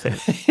 what do you think?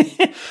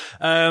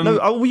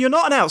 You're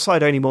not an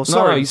outsider anymore.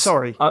 Sorry.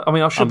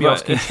 I should be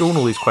asking Sean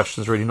all these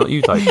questions, really, not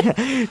you,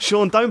 Dave.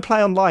 Sean, don't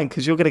play online,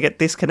 because you're going to get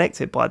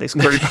disconnected by this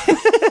group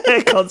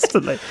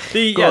constantly.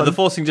 The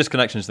forcing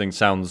disconnections thing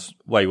sounds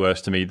way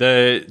worse to me.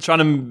 They're trying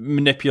to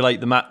manipulate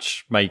the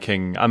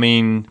matchmaking. I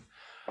mean,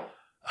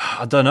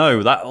 I don't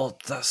know.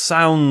 That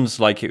sounds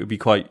like it would be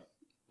quite,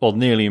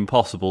 nearly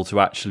impossible to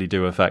actually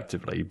do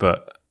effectively,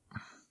 but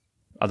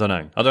I don't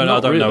know. I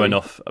don't know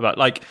enough about,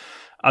 like...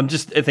 I'm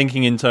just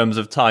thinking in terms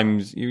of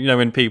times,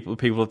 when people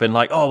have been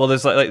like, oh, well,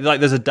 there's like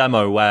there's a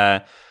demo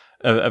where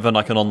of an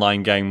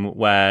online game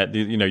where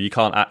you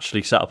can't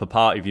actually set up a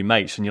party of your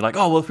mates, and you're like,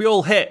 oh, well, if we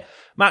all hit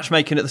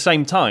matchmaking at the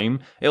same time,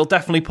 it'll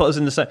definitely put us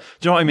in the same. Do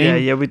you know what I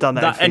mean? Yeah, we've done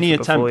that. Any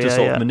attempt to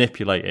sort of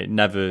manipulate it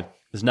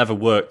has never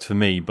worked for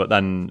me. But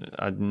then,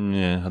 I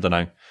don't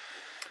know.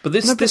 But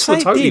this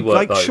would totally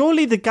work. Like,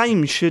 surely the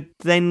game should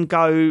then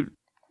go.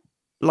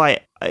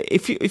 Like,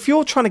 if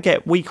you're trying to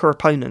get weaker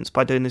opponents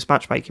by doing this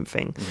matchmaking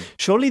thing,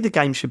 surely the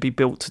game should be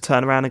built to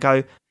turn around and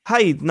go,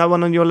 hey, no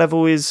one on your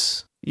level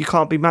you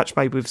can't be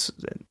matchmade with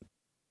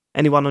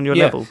anyone on your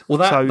level. Well,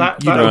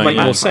 that would make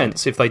more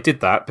sense if they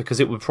did that,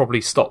 because it would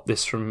probably stop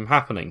this from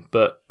happening,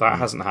 but that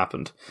hasn't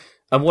happened.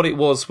 And what it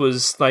was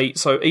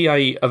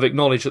EA have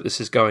acknowledged that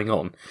this is going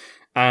on,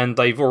 and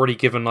they've already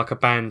given like a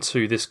ban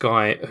to this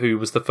guy who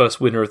was the first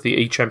winner of the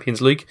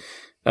E-Champions League.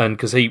 and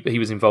because he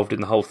was involved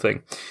in the whole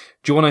thing.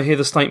 Do you want to hear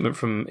the statement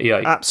from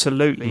EA?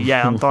 Absolutely,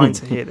 yeah, I'm dying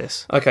to hear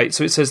this. Okay,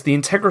 so it says, the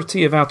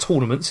integrity of our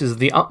tournaments is of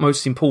the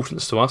utmost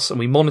importance to us, and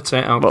we monitor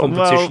our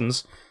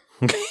competitions...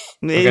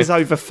 It is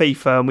over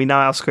FIFA, and we know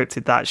how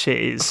scripted that shit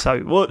is. So,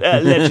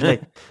 allegedly,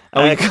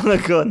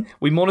 go on.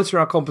 We monitor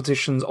our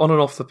competitions on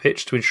and off the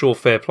pitch to ensure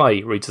fair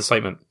play. Reads the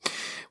statement.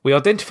 We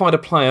identified a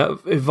player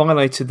who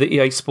violated the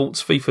EA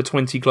Sports FIFA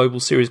 20 Global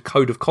Series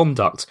Code of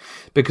Conduct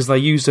because they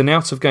used an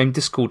out-of-game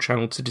Discord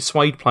channel to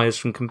dissuade players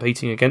from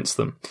competing against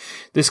them.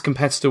 This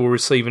competitor will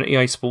receive an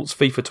EA Sports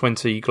FIFA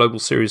 20 Global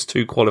Series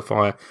 2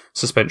 qualifier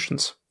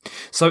suspensions.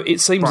 So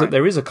it seems that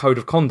there is a code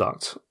of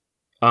conduct.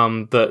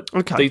 That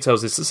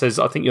details this, that says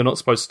I think you're not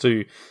supposed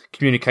to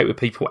communicate with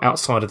people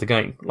outside of the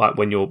game, like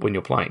when you're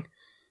playing,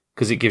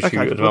 because it gives you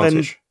an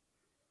advantage.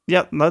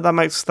 That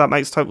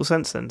makes total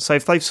sense then. So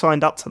if they've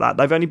signed up to that,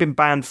 they've only been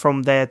banned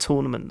from their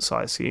tournaments,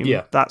 I assume.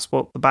 Yeah, that's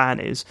what the ban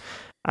is.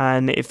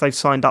 And if they've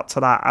signed up to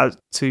that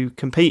to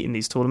compete in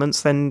these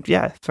tournaments, then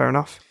yeah, fair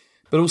enough.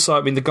 But also,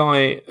 I mean, the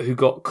guy who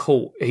got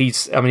caught,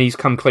 he's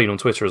come clean on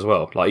Twitter as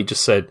well. Like, he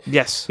just said...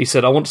 Yes. He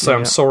said, I want to say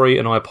I'm sorry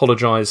and I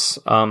apologise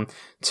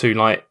to,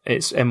 like,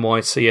 it's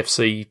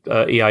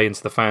NYCFC, EA and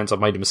to the fans. I've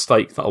made a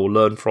mistake that I will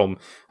learn from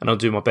and I'll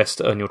do my best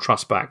to earn your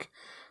trust back.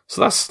 So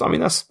that's at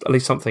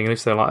least something. At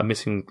least they're, like,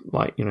 admitting,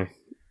 like, you know,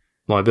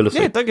 liability.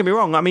 Yeah, don't get me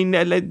wrong. I mean,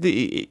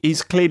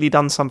 he's clearly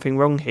done something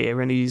wrong here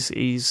and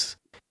he's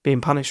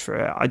being punished for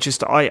it.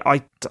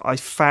 I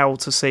fail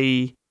to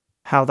see...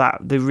 how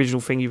the original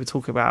thing you were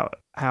talking about,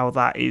 how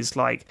that is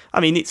like,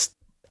 I mean, it's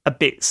a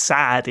bit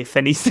sad, if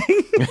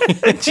anything.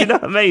 Do you know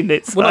what I mean?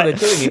 It's they're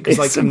doing it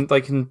because they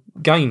can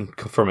gain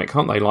from it,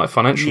 can't they? Like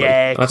financially,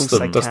 yeah, that's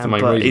the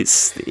main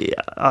reason.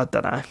 I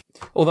don't know.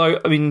 Although,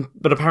 I mean,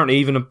 but apparently,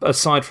 even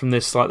aside from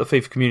this, like the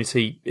FIFA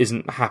community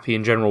isn't happy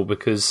in general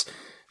because,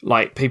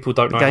 like, people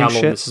don't know how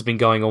long this has been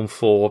going on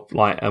for,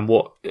 like, and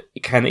what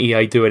can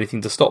EA do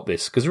anything to stop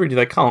this? Because really,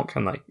 they can't,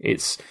 can they?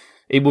 It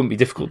wouldn't be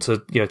difficult to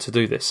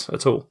do this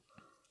at all.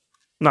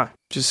 No,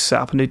 just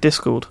set up a new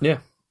Discord. Yeah.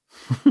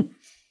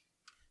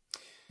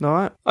 All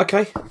right.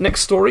 Okay,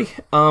 next story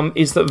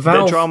is that Valve...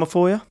 Bit of drama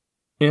for you?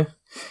 Yeah.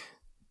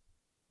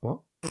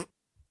 What?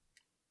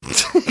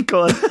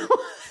 Go on.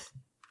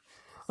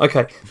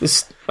 Okay,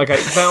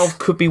 Valve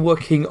could be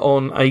working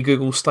on a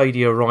Google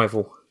Stadia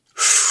rival.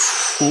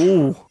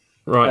 Ooh.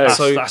 Right,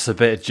 that's a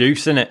bit of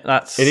juice, isn't it?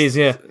 It is,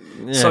 yeah.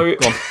 So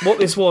what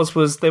this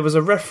was there was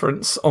a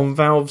reference on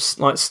Valve's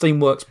like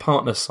Steamworks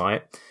partner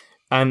site,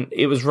 and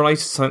it was related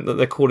to something that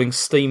they're calling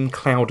Steam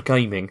Cloud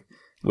Gaming,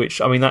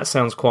 which, I mean, that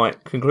sounds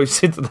quite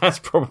conclusive that that's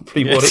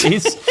probably what it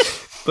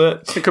is.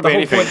 But it could be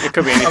anything. It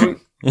could be anything. I mean,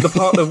 the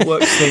partner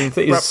works thing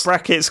that is...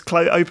 brackets,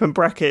 open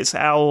brackets,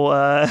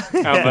 our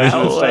version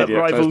of Stadia,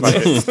 rival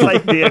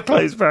Stadia,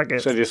 close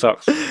brackets. Stadia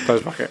sucks,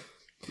 close bracket.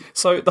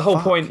 So the whole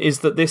point is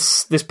that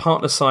this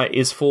partner site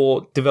is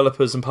for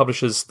developers and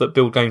publishers that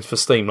build games for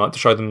Steam, like to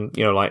show them,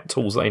 you know, like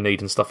tools that they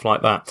need and stuff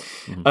like that.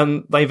 Mm-hmm.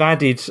 And they've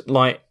added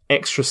like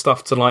extra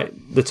stuff to like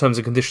the terms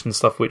and conditions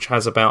stuff, which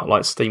has about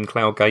like Steam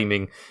Cloud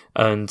Gaming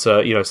and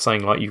you know,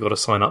 saying like you've got to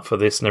sign up for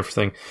this and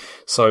everything.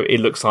 So it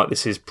looks like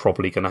this is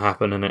probably going to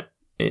happen, and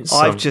it's.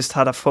 I've just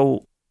had a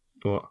thought.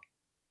 What?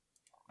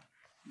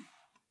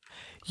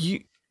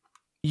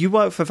 You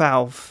work for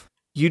Valve.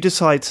 You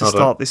decide to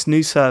start this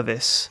new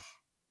service.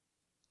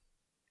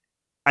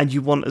 And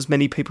you want as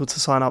many people to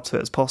sign up to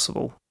it as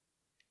possible.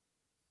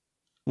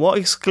 What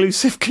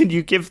exclusive can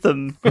you give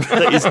them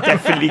that is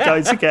definitely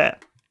going to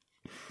get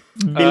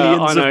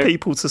millions of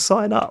people to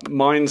sign up?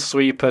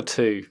 Minesweeper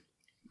 2.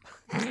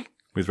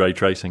 With ray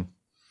tracing.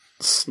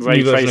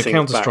 New version of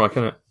Counter-Strike,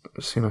 isn't it?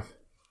 It's, you know.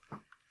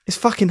 It's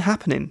fucking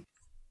happening.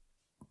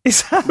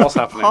 What's happening?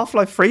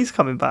 Half-Life 3's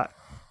coming back.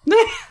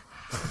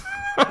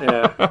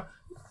 Yeah.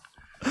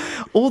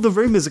 All the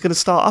rumours are going to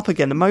start up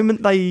again. The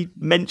moment they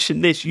mention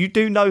this, you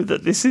do know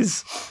that this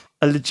is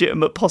a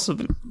legitimate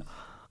possibility.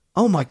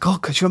 Oh my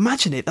God, could you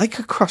imagine it? They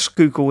could crush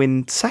Google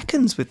in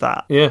seconds with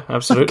that. Yeah,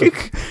 absolutely.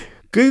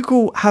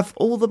 Google have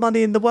all the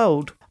money in the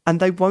world and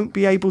they won't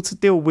be able to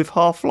deal with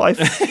Half-Life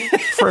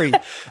 3.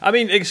 I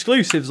mean,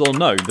 exclusives or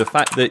no, the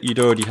fact that you'd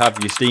already have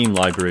your Steam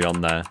library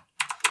on there.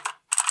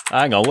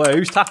 Hang on,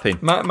 who's tapping?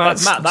 Matt,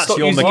 that's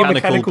your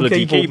mechanical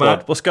bloody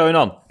keyboard. What's going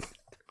on?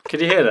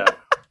 Can you hear that?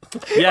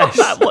 Yes.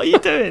 Matt, what are you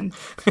doing?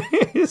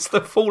 It's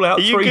the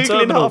Fallout 3 terminal. Are you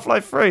Googling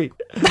Half-Life 3?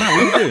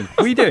 Matt, what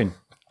are you doing?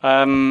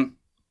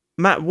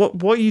 Matt,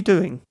 what are you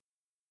doing?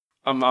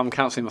 I'm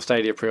cancelling my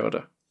Stadia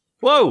pre-order.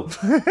 Whoa! Is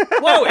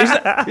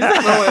that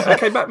no,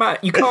 okay,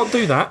 Matt, you can't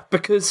do that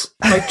because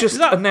they just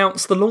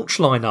announced the launch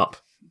lineup.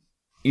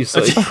 You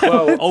see?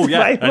 Well,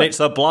 yeah, and it's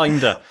a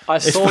blinder. I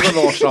saw the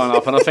launch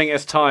lineup, and I think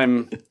it's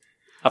time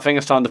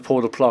to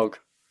pull the plug.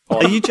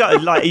 Are you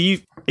joking? Are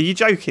you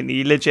joking? Are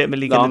you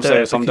legitimately going to do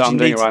it? I'm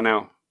doing it right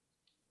now.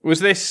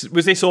 Was this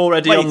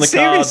already on the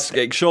cards?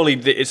 Surely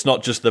it's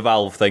not just the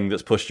Valve thing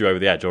that's pushed you over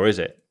the edge, or is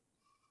it?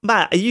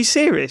 Matt, are you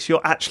serious? You're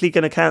actually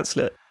going to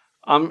cancel it?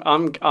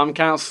 I'm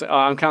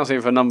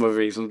cancelling for a number of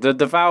reasons.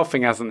 The Valve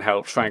thing hasn't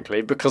helped,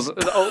 frankly, because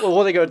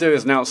all they got to do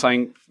is announce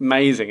something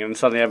amazing, and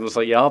suddenly everyone's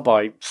like, "Yeah, I'll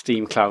buy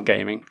Steam Cloud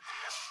Gaming."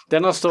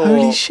 Then I saw,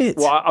 holy shit!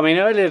 Well, I mean,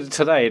 earlier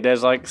today,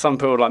 there's like some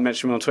people like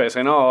mentioned me on Twitter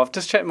saying, "Oh, I've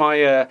just checked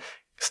my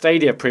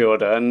Stadia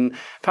pre-order, and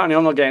apparently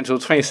I'm not getting until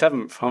the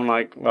 27th." I'm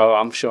like, "Well,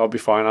 I'm sure I'll be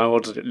fine." I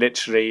ordered it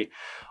literally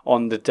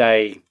on the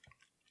day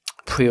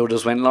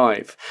pre-orders went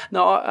live.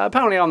 No,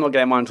 apparently I'm not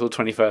getting mine until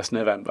 21st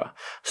November.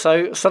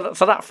 So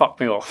that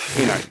fucked me off,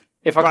 you know.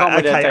 If I can't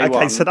be there day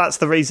one. So that's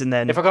the reason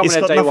then. If I can't it's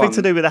be there got day nothing one,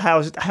 to do with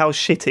how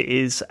shit it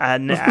is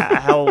and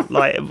how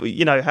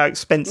how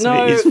expensive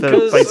it is for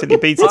basically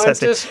beta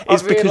testing.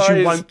 It's because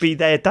you won't be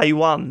there day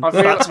one.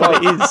 That's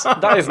what it is.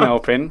 That isn't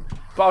helping.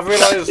 But I've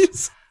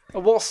realised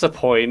what's the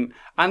point?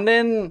 And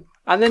then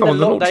they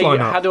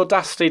had the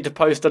audacity to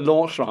post a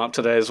launch lineup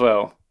today as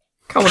well.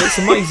 Come on, it's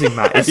amazing,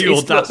 Matt.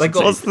 They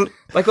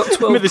got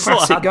 12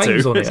 classic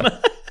games on it.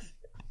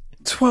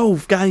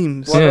 12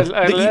 games. Well,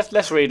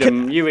 let's read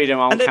them. You read them.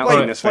 I'll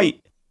count this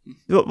week.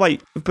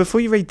 Wait. Before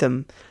you read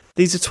them,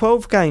 these are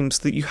 12 games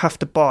that you have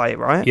to buy,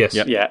 right? Yes.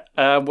 Yeah.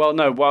 Well,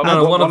 no. Well,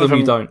 no, one of them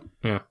you don't.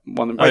 Yeah.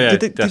 One of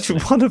them.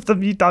 One of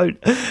them you don't.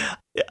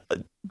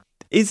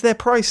 Is there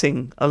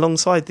pricing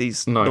alongside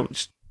these? No.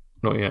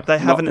 Not yet. They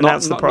haven't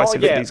announced the pricing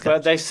of these games.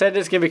 But they said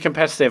it's going to be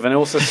competitive, and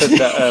also said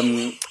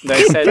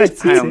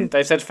that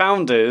they said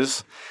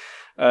founders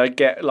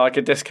get like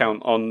a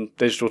discount on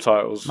digital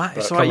titles. Matt,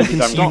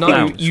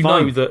 you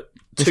know that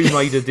Tomb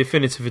Raider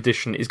Definitive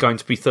Edition is going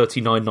to be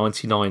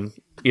 $39.99.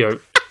 You know,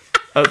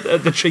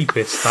 at the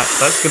cheapest.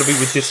 That's going to be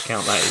with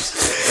discount. That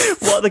is.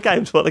 What are the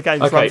games?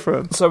 Run through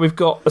them. So we've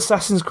got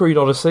Assassin's Creed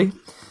Odyssey.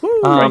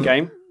 Great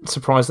game.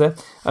 Surprise there.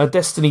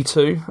 Destiny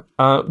 2.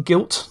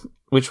 Guilt,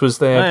 which was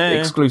their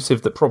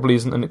exclusive that probably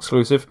isn't an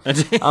exclusive.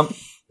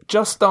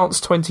 Just Dance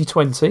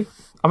 2020.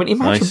 I mean,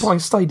 imagine buying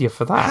Stadia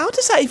for that. How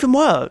does that even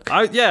work?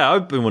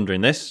 I've been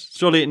wondering this.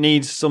 Surely it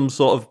needs some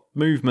sort of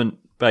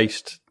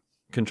movement-based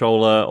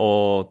controller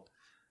or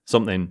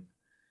something.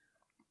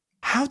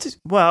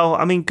 Well,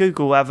 I mean,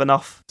 Google have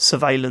enough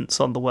surveillance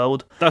on the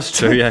world. That's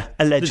true, yeah.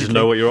 Allegedly. They just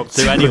know what you're up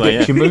to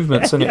anyway. Your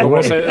movements and it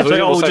already.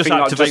 So just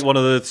activate one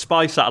of the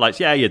spy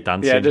satellites. Yeah, you're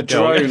dancing. Yeah, the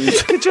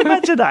drones. Could you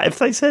imagine that if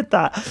they said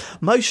that?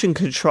 Motion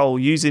control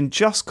using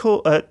Just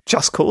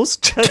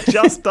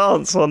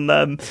Dance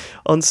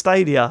on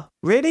Stadia.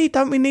 Really?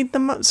 Don't we need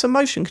some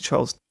motion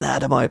controls? Nah,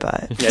 don't worry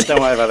about it. Yeah,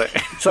 don't worry about it.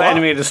 It's the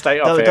enemy of the state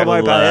up here. Don't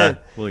worry about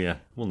it. Well, yeah.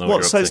 We'll know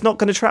what so it's not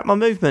going to track my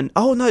movement?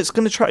 Oh, no, it's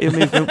going to track your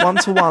movement.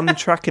 1-to-1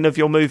 tracking of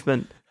your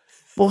movement.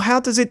 Well, how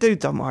does it do?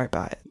 Don't worry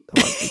about it.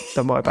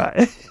 Don't worry about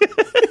it.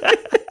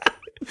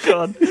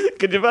 God,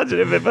 can you imagine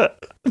if it put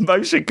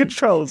motion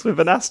controls with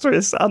an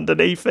asterisk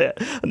underneath it,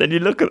 and then you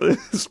look at the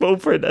small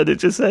print and it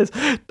just says,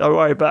 "Don't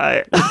worry about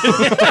it."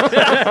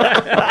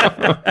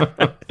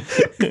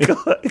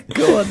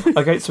 Go on.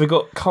 Okay, so we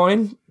got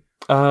Kine.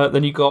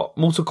 Then you got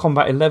Mortal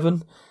Kombat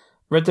 11,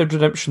 Red Dead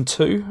Redemption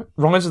 2,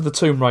 Rise of the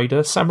Tomb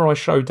Raider, Samurai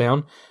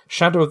Showdown,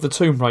 Shadow of the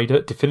Tomb Raider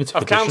Definitive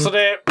Edition. I've cancelled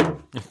it.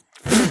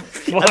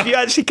 Have you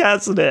actually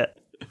cancelled it?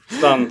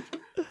 Done.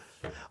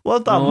 Well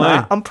done,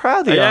 Matt. I'm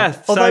proud of you.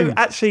 Yeah, although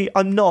actually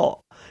I'm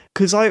not,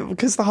 because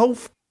the whole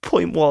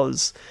point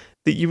was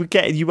that you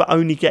were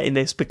only getting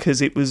this because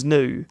it was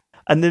new,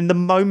 and then the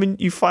moment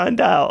you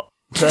find out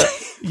that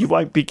you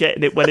won't be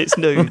getting it when it's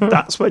new,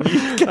 that's when you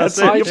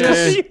cancel your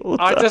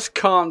pre-order. I just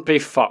can't be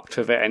fucked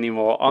with it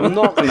anymore. I'm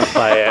not going to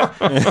play it.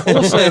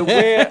 Also,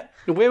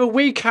 we're a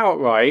week out,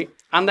 right?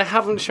 And they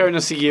haven't shown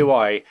us a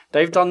UI.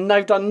 They've done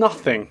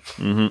nothing.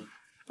 Mm-hmm.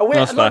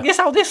 It's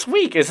out this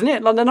week, isn't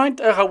it? Like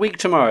a week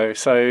tomorrow.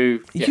 So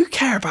yeah. You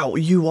care about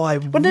UI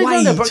but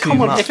way no, but too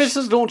come on, much. if this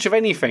is the launch of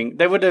anything,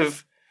 they would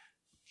have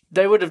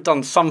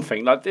done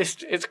something like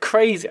this. It's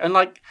crazy, and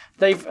like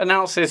they've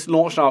announced this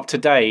launch up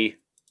today,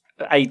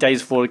 8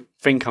 days before the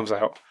thing comes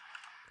out.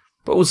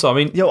 But also, I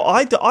mean,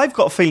 I've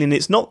got a feeling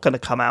it's not going to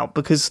come out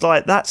because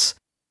like that's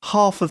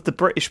half of the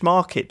British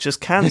market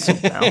just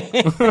cancelled now.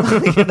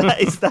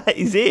 that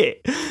is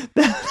it.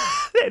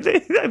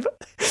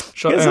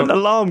 There's an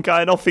alarm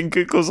going off in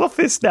Google's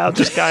office now,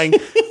 just going,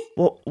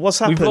 what's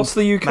happened? We've lost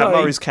the UK. Matt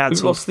Murray's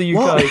cancelled. We've lost the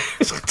UK.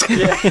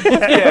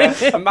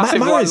 yeah. A massive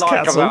white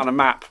line comes out on a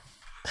map.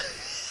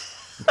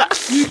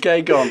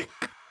 UK gone.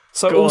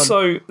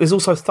 So there's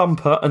also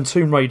Thumper and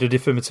Tomb Raider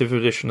Definitive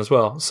Edition as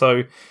well.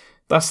 So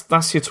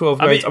that's your 12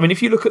 games. I mean,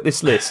 if you look at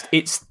this list,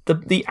 it's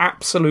the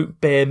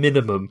absolute bare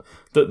minimum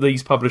that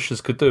these publishers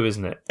could do,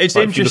 isn't it? It's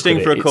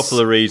interesting for a couple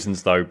of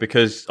reasons, though,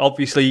 because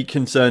obviously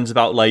concerns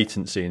about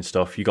latency and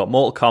stuff. You got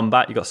Mortal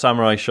Kombat, you got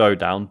Samurai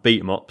Showdown, beat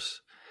 'em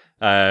ups,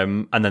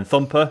 and then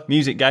Thumper,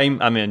 music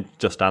game. I mean,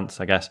 Just Dance,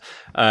 I guess.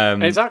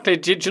 Exactly.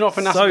 Do you not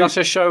think that's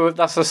a show?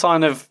 That's a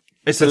sign of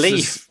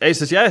belief.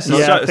 It's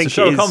a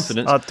show of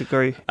confidence. I'd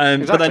agree.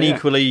 Exactly, but then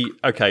equally,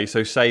 okay,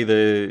 so say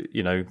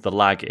the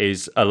lag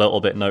is a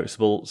little bit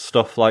noticeable.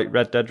 Stuff like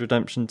Red Dead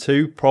Redemption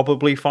 2,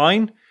 probably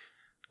fine.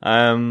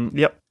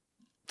 Yep.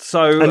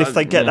 and if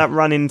they get that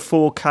running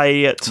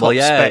 4K at top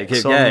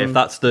specs on if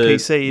that's the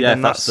PC, then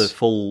if that's the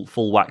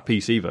full whack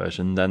PC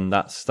version, then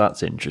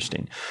that's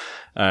interesting.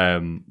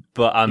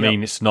 But I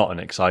mean, it's not an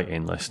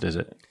exciting list, is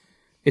it?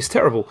 It's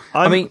terrible.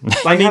 I mean,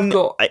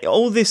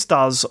 all this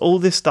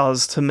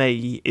does to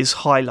me is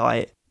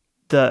highlight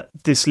that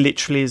this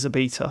literally is a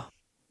beta.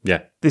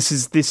 Yeah, this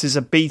is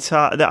a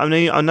beta.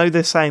 I know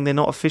they're saying they're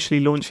not officially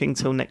launching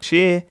till next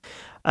year,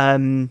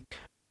 but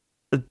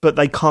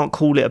they can't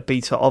call it a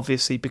beta,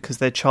 obviously, because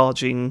they're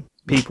charging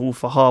people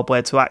for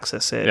hardware to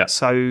access it. Yeah.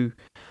 So,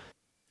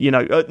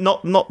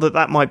 not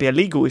that might be a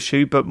legal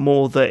issue, but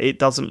more that it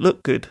doesn't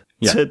look good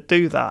to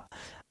do that.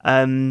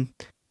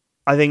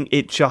 I think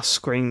it just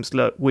screams,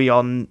 look,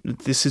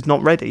 this is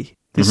not ready.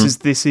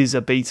 This is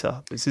a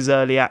beta. This is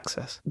early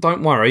access.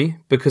 Don't worry,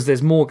 because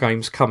there's more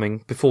games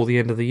coming before the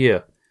end of the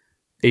year.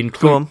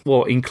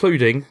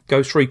 Including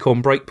Ghost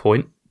Recon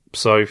Breakpoint.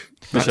 So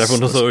which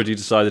everyone has already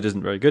decided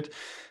isn't very good.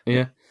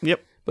 Yeah.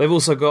 Yep. They've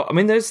also got. I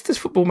mean, there's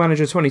Football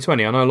Manager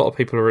 2020. I know a lot of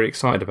people are really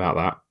excited about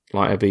that.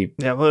 Like, it'd be.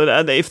 Yeah.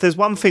 Well, if there's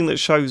one thing that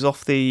shows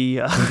off the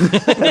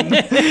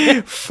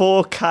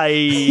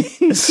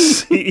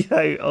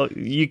 4K,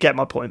 you get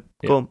my point.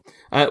 Yeah. Go on.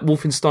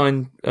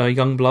 Wolfenstein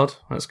Youngblood.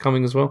 That's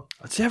coming as well.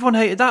 See, everyone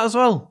hated that as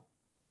well.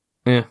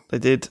 Yeah, they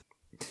did.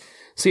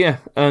 So yeah,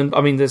 and I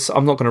mean,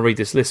 I'm not going to read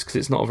this list because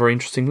it's not a very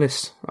interesting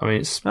list. I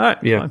mean, it's fine.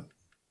 Who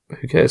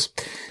cares?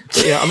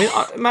 But yeah, I mean,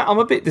 Matt, I'm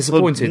a bit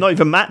disappointed. Well, not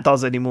even Matt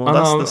does anymore.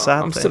 That's the sad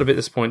thing. I'm still a bit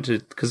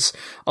disappointed because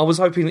I was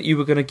hoping that you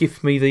were going to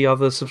give me the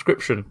other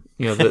subscription.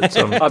 That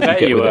I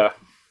bet you were.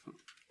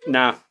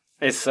 Nah,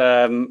 it's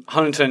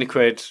 120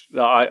 quid.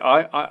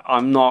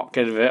 I'm not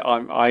good with it.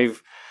 I'm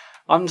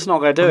just not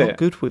going to do it. Not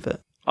good with it.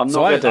 I'm not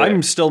going to do it.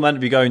 I'm still meant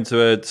to be going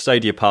to a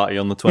Stadia party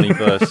on the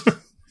 21st.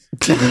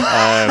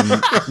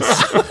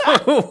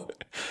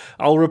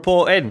 I'll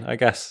report in, I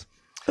guess.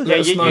 Yeah,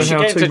 you should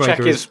get him to check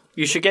his.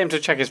 You should get him to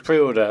check his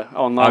pre-order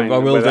online. I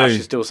will do. It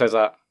actually still says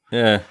that.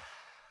 Yeah.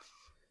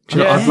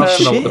 I'd love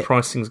to know what the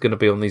pricing's going to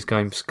be on these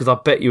games because I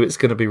bet you it's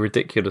going to be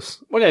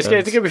ridiculous. Well, yeah, it's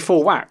going to be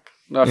full whack,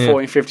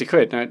 40, 50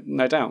 quid,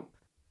 no doubt.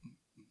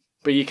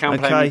 But you can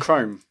play them in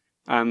Chrome,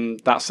 and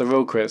that's the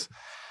real quiz.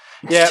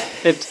 Yeah,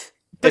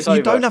 But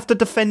you don't have to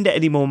defend it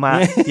anymore,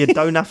 Matt. You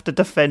don't have to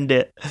defend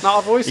it. No,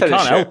 I've always said you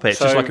can't help it. It's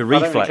just like a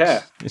reflex. I don't really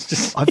care. It's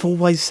just. I've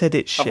always said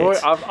it's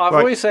shit. I've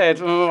always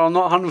said I'm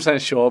not 100%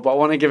 sure, but I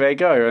want to give it a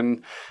go,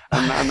 and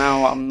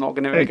now I'm not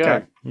going to give it a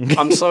go.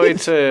 I'm sorry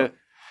to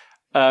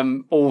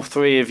all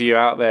three of you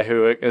out there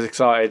who are as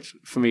excited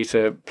for me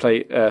to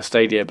play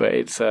Stadia, but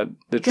it's the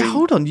dream. Yeah,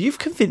 hold on. You've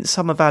convinced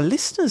some of our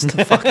listeners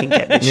to fucking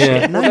get this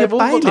shit. Now they've all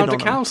got time to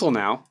cancel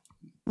now.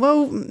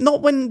 Well,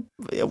 not when.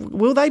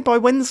 Will they by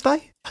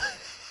Wednesday?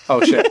 Oh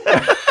shit!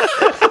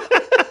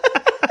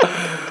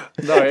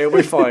 No, it'll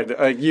be fine.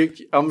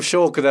 I'm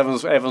sure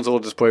because everyone's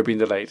order's probably been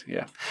delayed.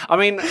 Yeah, I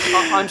mean,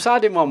 I'm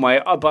sad in one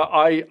way, but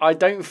I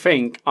don't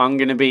think I'm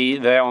going to be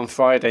there on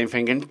Friday and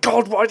thinking,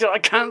 God, why did I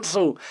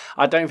cancel?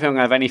 I don't think I'm going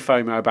to have any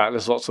FOMO about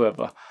this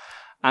whatsoever.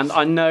 And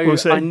I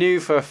knew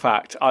for a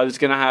fact I was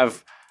going to,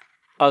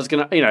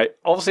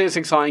 obviously it's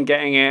exciting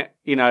getting it,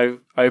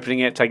 opening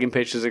it, taking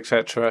pictures,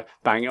 etc.,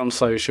 banging it on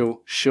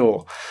social,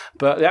 sure.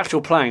 But the actual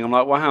playing, I'm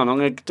like, wow, I'm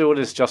going to do all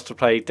this just to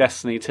play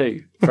Destiny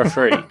 2 for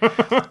free.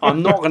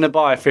 I'm not going to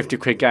buy a 50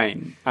 quid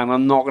game, and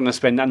I'm not going to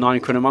spend that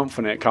 £9 a month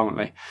on it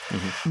currently.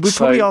 Mm-hmm. We've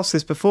probably asked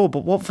this before,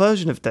 but what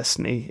version of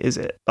Destiny is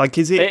it? Like,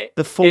 is it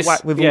the full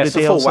whack with all the DLC? Yeah, it's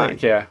the full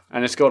whack, yeah.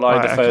 And it's got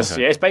the first...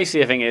 Okay. Yeah, it's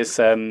basically, I think it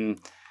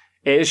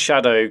is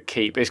Shadow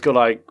Keep. It's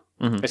got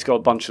it's got a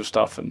bunch of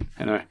stuff, and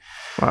Right,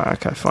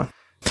 okay, fine.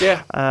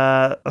 Yeah,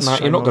 Matt,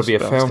 you're not going to be a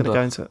founder.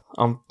 Go into it.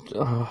 No,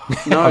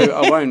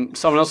 I won't.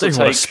 Someone else will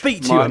take.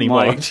 Speak to you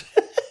anymore.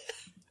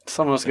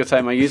 Someone else is going to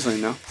take my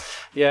username now.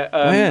 Yeah.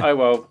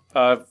 Oh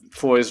well.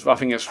 For his, I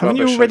think it's. Haven't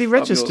you already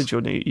registered your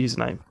new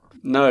username?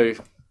 No.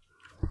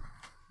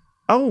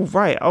 Oh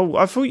right. Oh,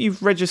 I thought you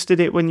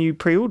registered it when you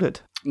pre-ordered.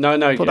 No.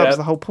 I thought that was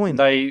the whole point.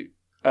 No,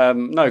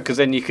 because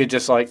then you could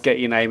just get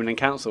your name and then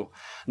cancel.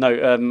 No,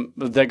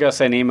 they're going to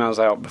send emails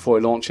out before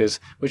it launches,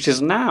 which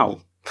is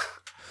now.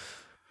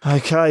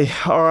 Okay,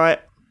 all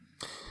right.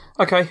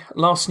 Okay,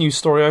 last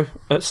news Storio.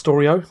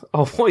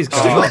 Oh, what is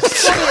going on?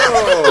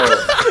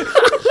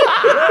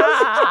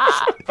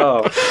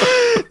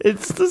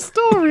 It's the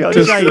Storio.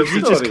 James,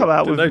 you just come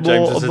out with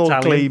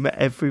more gleam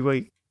every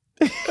week.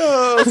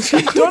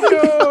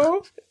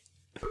 Storio!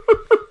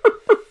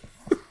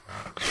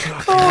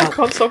 I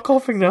can't stop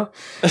coughing now.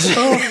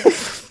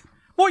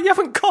 What? You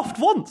haven't coughed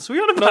once? Were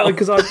you on about? No,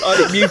 because I had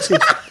it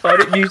muted. I had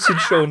it muted,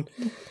 Sean.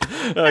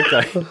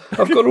 Okay.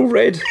 I've got all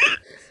red.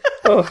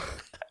 Oh.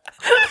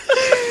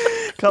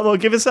 Come on,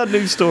 give us that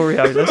new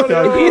Storio. Let's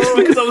go. It's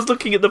because I was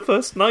looking at the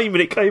first name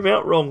and it came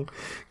out wrong.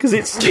 Because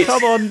it's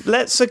come on,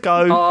 let's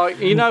go.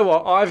 You know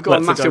what? I've got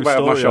a massive weight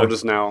on my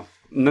shoulders now.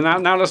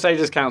 Now the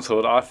stage is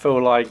cancelled. I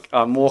feel like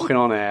I'm walking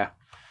on air.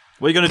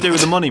 What are you going to do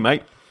with the money,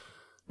 mate?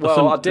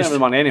 Well, I didn't have the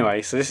money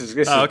anyway, so this is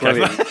okay.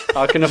 Brilliant.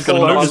 I can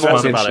afford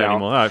about it now.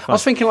 anymore. Right, I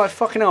was thinking,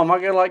 fucking hell, am I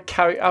going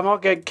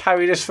to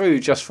carry this through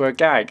just for a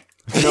gag?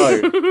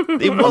 No.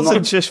 It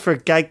wasn't just for a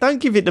gag. Don't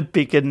give it the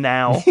bigger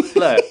now.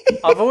 Look,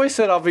 I've always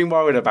said I've been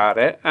worried about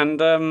it,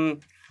 and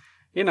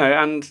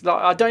and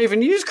I don't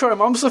even use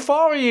Chrome. I'm a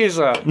Safari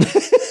user.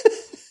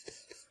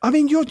 I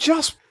mean, you're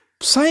just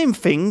saying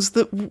things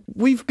that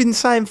we've been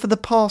saying for the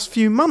past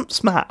few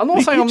months, Matt. I'm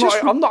not saying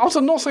I'm not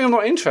saying I'm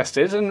not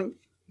interested,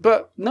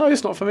 but no,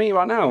 it's not for me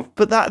right now.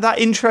 But that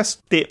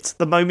interest dipped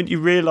the moment you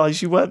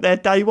realised you weren't there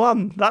day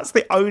one. That's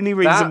the only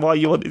reason why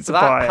you wanted to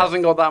buy it. That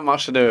hasn't got that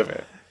much to do with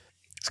it.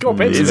 It's got a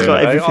bit to do with it.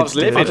 I was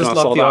livid. I just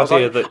love the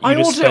idea that I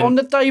ordered it on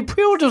the day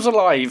pre-orders are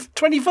live,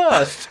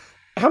 21st.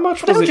 How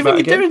much was it? What do you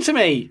think you're doing to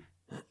me?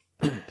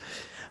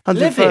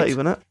 130,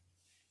 wasn't it?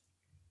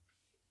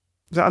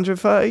 Was that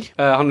 130?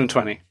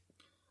 120.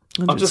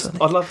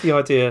 I love the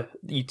idea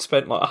that you'd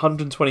spent like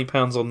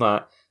 £120 on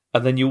that,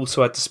 and then you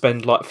also had to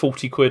spend like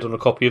 40 quid on a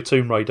copy of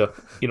Tomb Raider,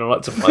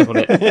 like to play on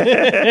it.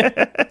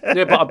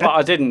 Yeah, but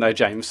I didn't know,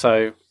 James,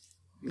 so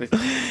Good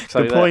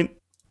point.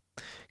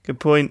 Good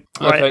point.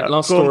 Okay, right,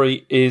 last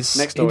story is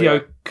next story.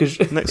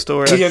 Next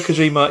story. Hideo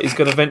Kojima is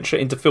going to venture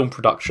into film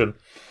production.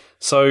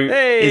 So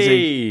is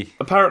he?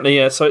 Apparently,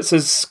 yeah. So it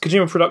says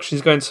Kojima Production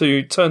is going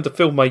to turn to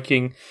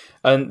filmmaking,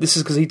 and this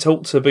is because he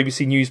talked to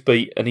BBC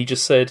Newsbeat, and he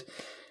said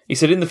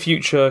in the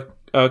future,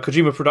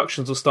 Kojima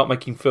Productions will start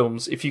making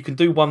films. If you can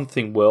do one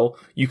thing well,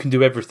 you can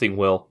do everything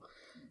well.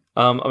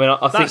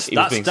 I think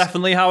that's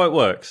definitely how it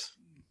works.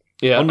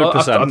 Yeah,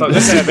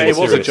 100%. It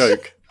was a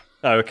joke.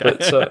 Oh, okay.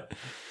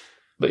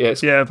 But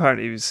yeah,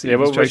 apparently he was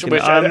which joking.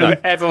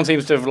 Everyone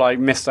seems to have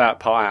missed that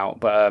part out,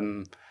 but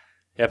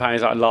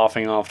apparently he's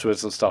laughing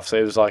afterwards and stuff. So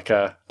it was like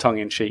a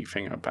tongue-in-cheek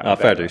thing about.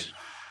 Fair dues.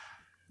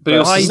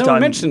 But no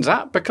one mentions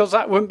that because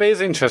that wouldn't be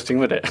as interesting,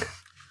 would it?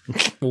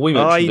 Well, we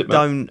mentioned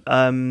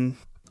it.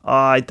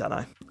 I don't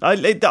know.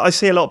 I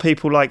see a lot of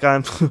people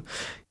going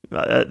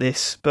at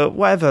this, but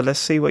whatever. Let's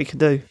see what he can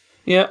do.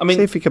 Yeah, I mean,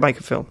 see if he can make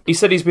a film. He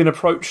said he's been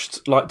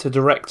approached to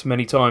direct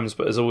many times,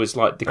 but has always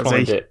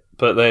declined it.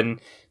 But then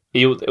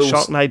he'll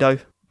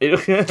Sharknado.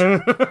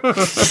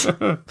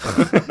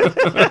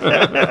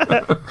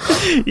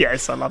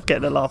 Yes, I love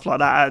getting a laugh like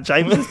that out of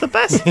James. It's the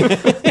best.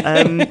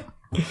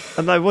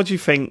 I know. What do you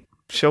think,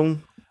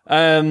 Sean?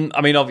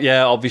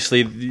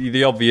 Obviously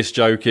the obvious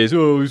joke is,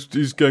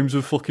 his games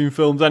are fucking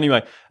films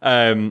anyway.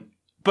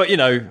 But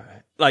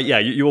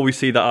you always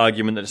see that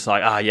argument that it's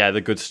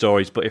they're good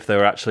stories, but if they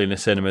were actually in a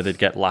cinema, they'd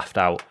get laughed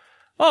out.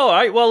 All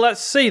right, well,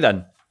 let's see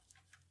then.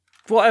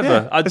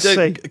 Whatever.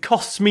 It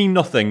costs me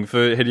nothing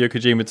for Hideo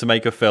Kojima to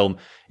make a film,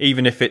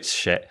 even if it's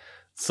shit.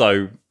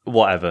 So,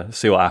 whatever.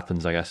 See what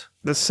happens, I guess.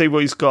 Let's see what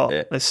he's got.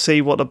 Yeah. Let's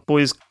see what the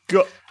boy's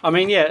got. I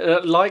mean,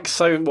 like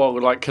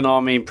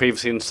Konami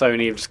previously and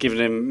Sony have just given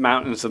him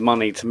mountains of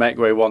money to make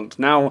what he wants.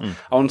 Now,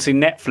 I want to see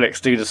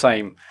Netflix do the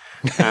same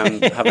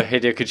and have a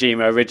Hideo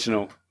Kojima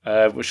original.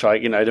 Which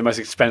the most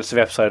expensive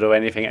episode or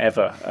anything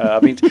ever.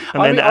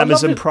 Then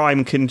Amazon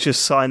Prime can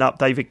just sign up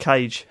David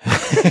Cage.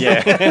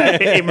 Yeah,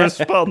 in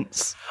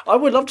response. I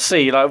would love to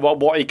see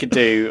what he could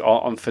do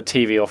for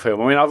TV or film.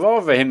 I mean, I'd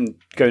rather him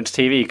go into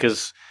TV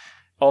because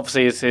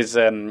obviously his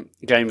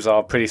games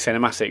are pretty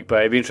cinematic, but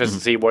it'd be interesting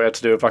to see what he had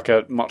to do with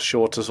a much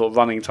shorter sort of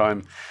running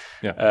time.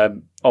 Yeah.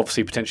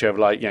 Obviously, potentially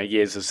over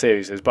years of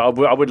series. But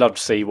I would love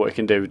to see what he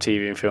can do with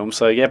TV and film.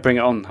 So yeah, bring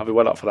it on. I'll be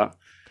well up for that.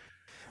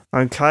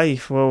 Okay,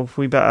 well,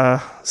 we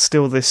better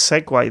steal this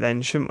segue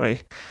then, shouldn't we?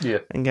 Yeah.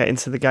 And get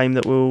into the game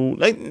that we'll...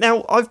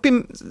 Now, I've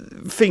been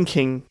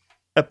thinking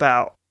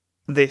about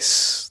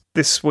this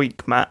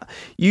week, Matt.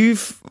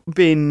 You've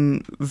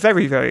been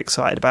very, very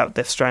excited about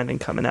Death Stranding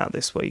coming out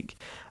this week.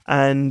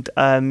 And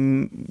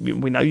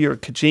we know you're a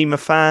Kojima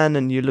fan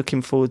and you're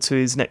looking forward to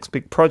his next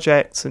big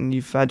project and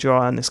you've had your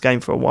eye on this game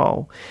for a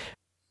while.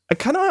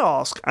 Can I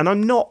ask, and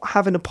I'm not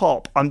having a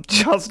pop, I'm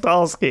just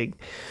asking...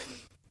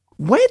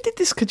 Where did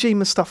this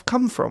Kojima stuff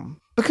come from?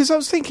 Because I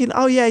was thinking,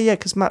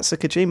 because Matt's a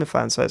Kojima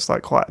fan, so it's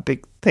quite a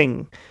big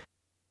thing.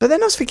 But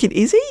then I was thinking,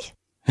 is he?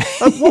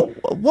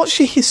 What's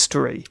your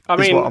history?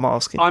 Is what I'm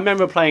asking. I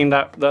remember playing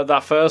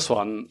that first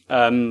one,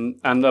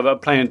 and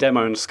playing a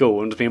demo in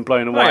school and just being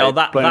blown away.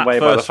 Blown away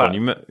by the fact.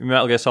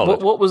 Metal Gear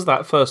Solid. What was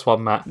that first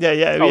one, Matt?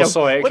 Yeah. Oh,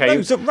 sorry.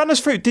 Okay. So run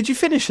us through. Did you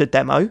finish the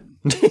demo?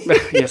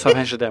 Yes, I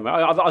finished the demo.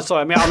 I'm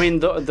sorry.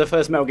 The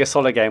first Metal Gear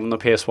Solid game on the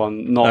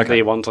PS1, not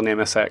the ones on the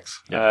MSX.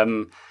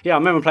 Yeah. I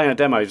remember playing a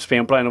demo, just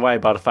being blown away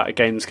by the fact that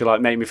games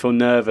could make me feel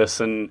nervous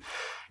and.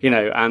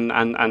 There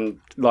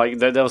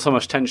was so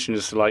much tension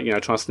just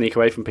trying to sneak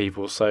away from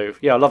people. So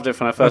yeah, I loved it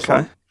from that first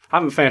one. I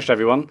haven't finished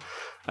everyone.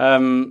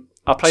 I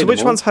played. So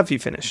which ones have you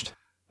finished?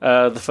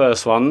 The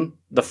first one,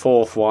 the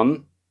fourth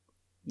one,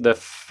 not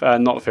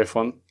the fifth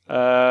one,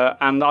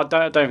 and I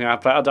don't think I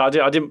played.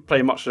 I didn't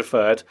play much of the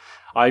third.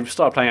 I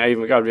started playing it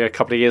even a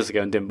couple of years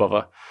ago and didn't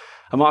bother.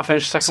 I might have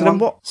finished the second one.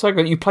 What? So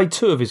you played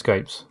 2 of his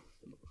games?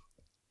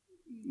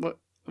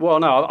 Well,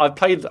 no, I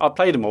played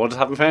them all. I just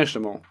haven't finished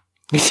them all.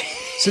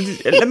 So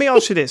let me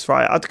ask you this,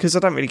 right? Because I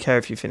don't really care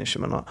if you finish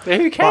them or not. Yeah,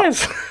 who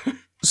cares?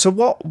 So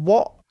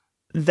what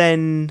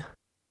then?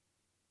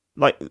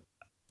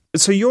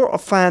 So you're a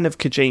fan of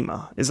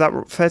Kojima? Is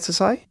that fair to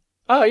say?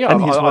 Oh yeah,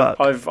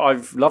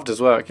 I've loved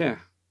his work. Yeah.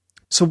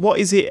 So what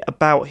is it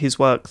about his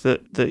work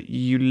that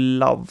you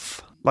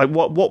love? Like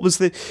what was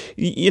the,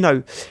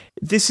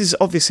 this is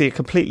obviously a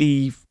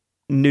completely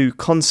new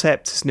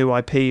concept, it's new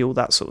IP, all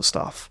that sort of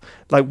stuff.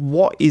 Like,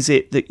 what is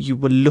it that you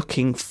were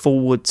looking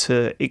forward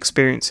to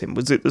experiencing?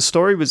 Was it the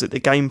story? Was it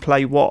the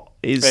gameplay? What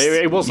is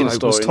it wasn't a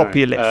story, was top of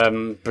your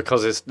list?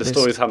 Because the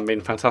stories haven't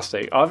been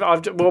fantastic.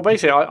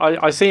 Basically,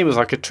 I see him as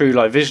like a true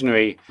like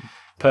visionary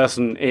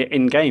person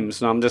in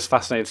games, and I'm just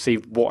fascinated to see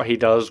what he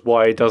does,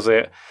 why he does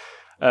it.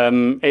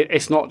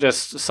 It's not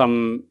just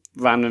some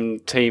random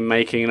team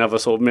making another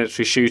sort of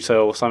military shooter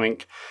or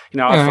something.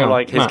 I feel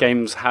like his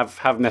games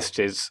have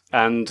messages,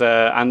 and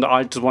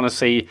I just want to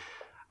see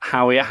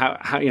how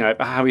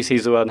he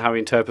sees the world and how he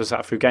interprets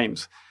that through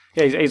games.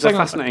 Yeah, he's a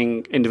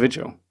fascinating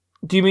individual.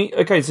 Do you mean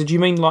do you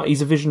mean like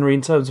he's a visionary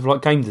in terms of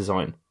like game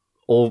design,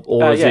 or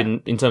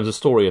in terms of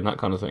story and that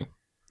kind of thing?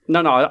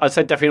 No, I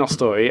said definitely not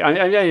story.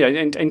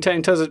 In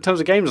terms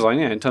of game design,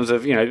 in terms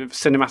of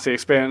cinematic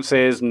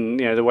experiences and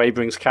the way he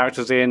brings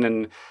characters in,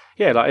 and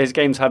like his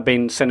games have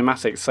been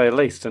cinematic to say the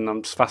least, and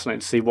I'm just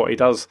fascinated to see what he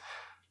does,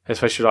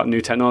 especially like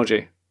new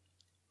technology.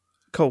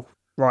 Cool,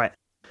 right?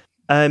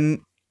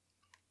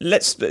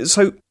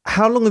 So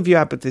how long have you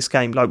had with this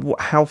game? Like,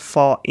 how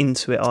far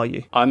into it are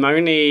you? I'm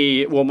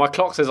only my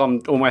clock says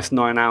I'm almost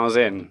 9 hours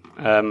in.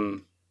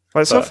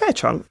 Right, so a fair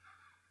chunk.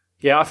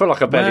 Yeah, I feel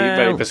like I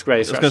barely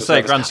persuaded. I was going to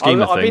say, grand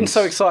scheme of things. I've been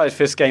so excited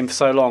for this game for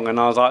so long, and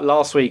I was like,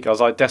 last week I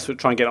was like desperate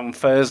to try and get it on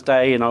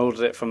Thursday, and I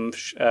ordered it from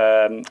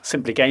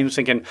Simply Games,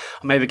 thinking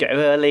I'll maybe get it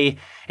early.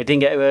 It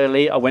didn't get it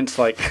early. I went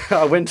to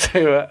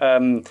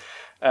an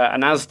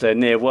Asda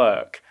near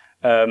work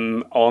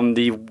on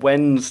the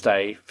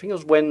Wednesday. I think it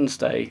was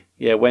Wednesday.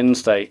 Yeah,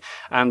 Wednesday.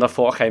 And I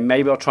thought, okay,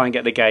 maybe I'll try and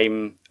get the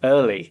game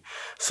early.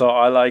 So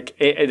I like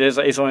it's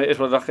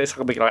like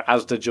a big like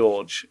Asda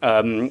George.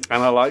 And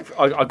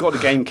I got the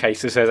game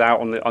case that says out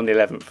on the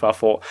 11th. I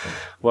thought,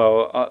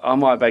 well, I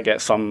might better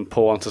get some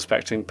poor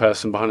unsuspecting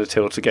person behind the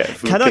till to get it.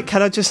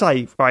 Can I just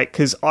say, right,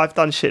 because I've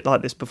done shit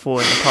like this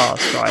before in the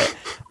past, right?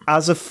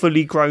 As a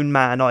fully grown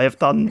man, I have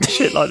done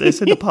shit like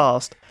this in the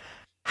past.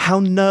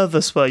 How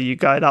nervous were you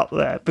going up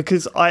there?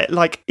 Because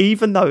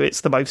even though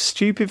it's the most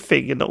stupid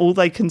thing and all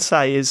they can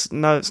say is,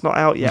 no, it's not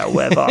out yet or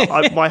whatever,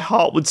 my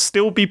heart would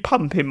still be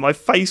pumping, my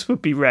face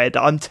would be red.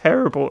 I'm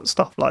terrible at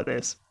stuff like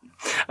this.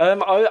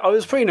 I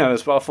was pretty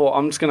nervous, but I thought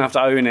I'm just going to have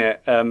to own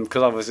it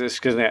because otherwise it's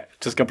just going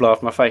to blow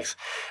off my face.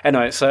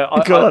 Anyway, so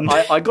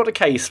I got a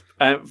case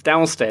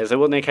downstairs. There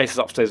wasn't any cases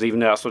upstairs, even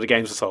though that's what the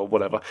games are sold,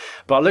 whatever.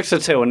 But I looked at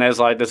the till and there's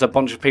a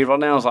bunch of people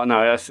on there. I was like,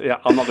 no,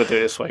 I'm not going to do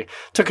it this way.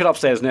 Took it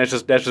upstairs and there's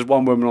just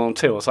one woman on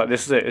the till. I was like,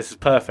 this is it. This is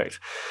perfect.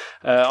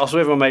 I was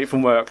with my mate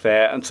from work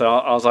there, and so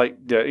I was like,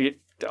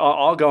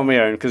 I'll go on my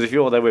own because if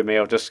you're there with me,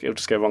 it'll just go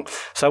wrong.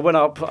 So I went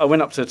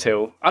up to the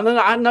till, and then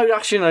I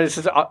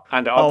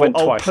went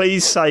twice.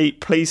 Please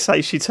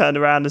say she turned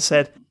around and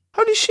said,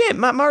 "Holy shit,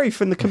 Matt Murray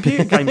from the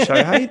computer game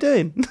show. How you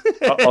doing?"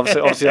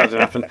 obviously that didn't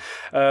happen.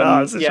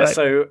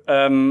 So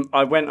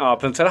I went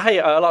up and said, "Hey,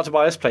 I'd like to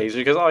buy this, please."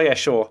 She goes, "Oh yeah,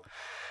 sure."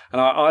 And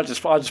I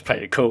just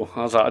played it cool.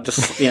 I was like,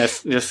 just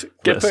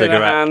get put in a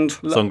hand,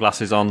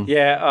 sunglasses on.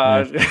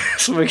 Yeah, like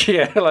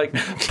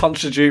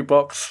punch the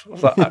jukebox. I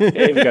was like,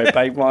 here we go,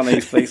 babe, one of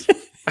these, please,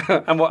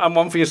 and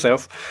one for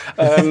yourself.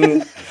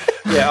 I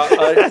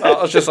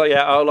was just like,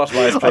 I'd like to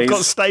buy this, please. I've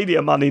got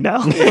Stadia money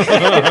now.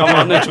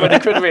 I'm 20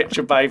 quid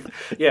richer, babe.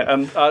 Yeah,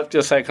 and I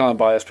just say, can I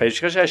buy this, please?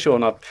 She goes, yeah, sure.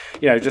 And I,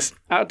 just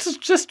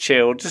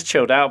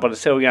chilled out, but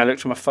still, looked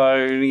at my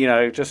phone,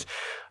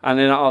 And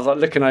then I was like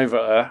looking over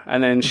at her,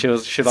 and then she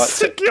like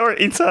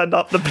security turned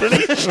up the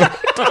police. No,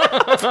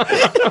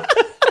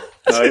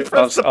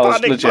 I was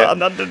legit.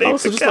 Underneath I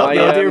was just like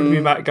the idea of me,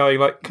 Matt, going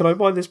like, "Can I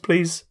buy this,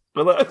 please?"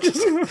 Oh no,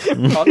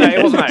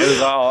 it wasn't that. It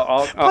was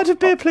I'll a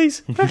beer,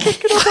 please. Can I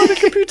buy the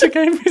computer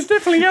game? It's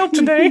definitely out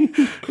today,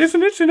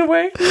 isn't it? In a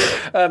way.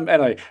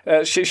 Anyway,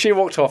 she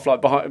walked off like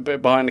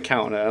behind the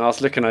counter, and I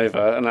was looking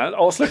over, and I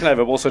was looking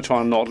over, but also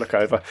trying not to look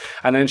over.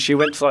 And then she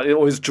went to like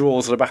all his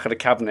drawers at the back of the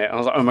cabinet, and I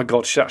was like, oh my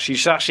god,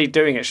 she's actually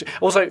doing it.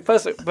 Also,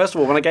 first of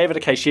all, when I gave her the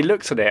case, she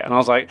looked at it, and I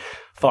was like,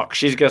 fuck,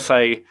 she's gonna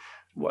say.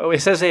 Well,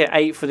 it says here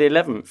 8 for the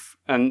 11th,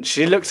 and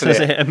she looked at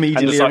it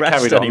immediately and arrest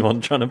carried anyone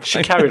on. trying to.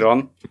 She carried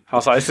on. I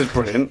was like, "This is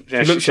brilliant."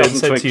 Yeah, she looked at it and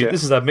said to you,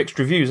 "This is our mixed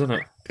reviews, isn't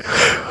it?"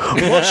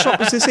 What shop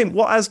was this in?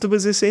 What Asda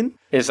was this in?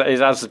 It's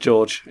Asda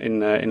George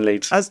in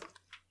Leeds.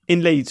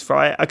 In Leeds,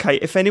 right? Okay.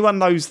 If anyone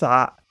knows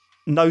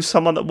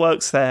someone that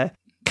works there,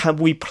 can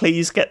we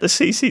please get the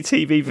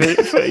CCTV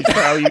footage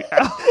for how you?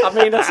 I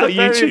mean, that's a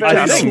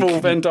very small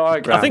Venn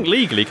diagram. I think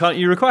legally, can't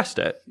you request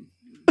it?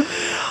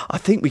 I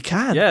think we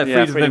can. Yeah,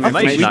 freedom of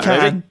information. We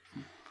can.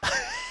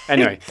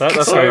 Anyway,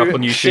 that's going up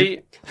on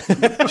YouTube.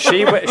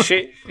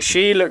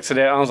 she looked at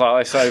it. I was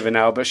like, it's over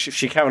now. But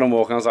she carried on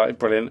walking. I was like,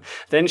 brilliant.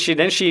 Then she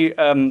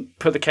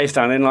put the case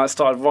down and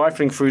started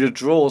rifling through the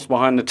drawers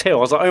behind the till.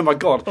 I was like, oh my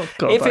god,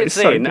 if it's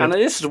in, and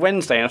this is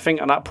Wednesday, and I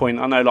think at that point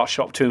I know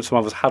Shop 2 and some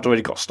others had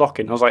already got stock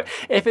in. I was like,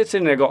 if it's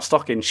in there, got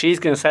stock in, she's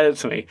going to sell it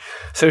to me.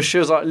 So she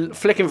was like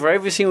flicking for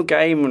every single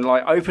game and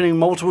like opening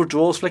multiple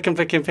drawers, flicking.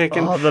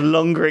 Oh, the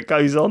longer it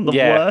goes on, the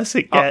worse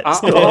it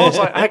gets. I was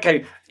like,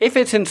 okay, if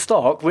it's in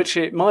stock, which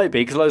it might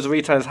be because loads of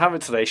retailers have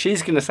it today,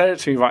 she's going to sell it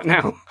to me right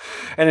now.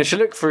 And then she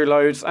looked through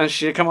loads and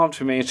she'd come up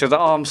to me and she was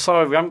like, oh, I'm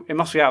sorry, it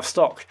must be out of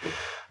stock.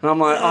 And I'm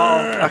like,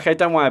 oh, okay,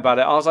 don't worry about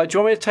it. I was like, do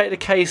you want me to take the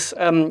case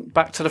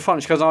back to the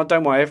front? She goes, oh,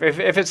 don't worry.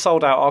 If it's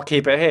sold out, I'll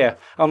keep it here.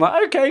 I'm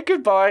like, okay,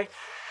 goodbye.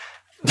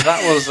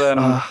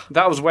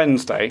 That was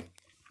Wednesday.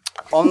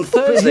 On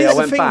Thursday, I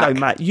went back. Though,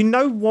 Matt, you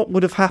know what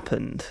would have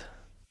happened?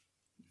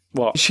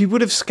 What? She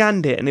would have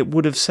scanned it and it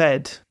would have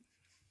said,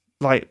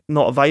 like,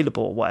 not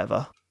available or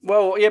whatever.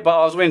 Well, yeah, but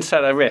I was willing to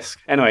take a risk.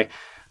 Anyway,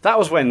 that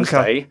was Wednesday.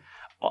 Okay.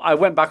 I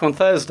went back on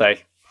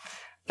Thursday.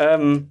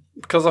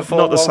 Because I thought...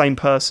 Not the same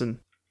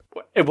person.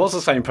 It was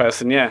the same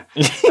person, yeah.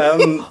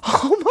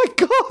 Oh my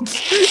God!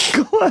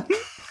 Go on.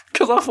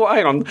 Because I thought,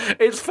 hang on,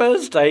 it's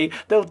Thursday.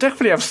 They'll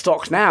definitely have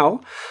stock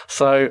now.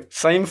 So,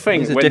 same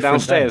thing. Went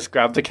downstairs,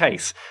 grabbed the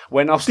case.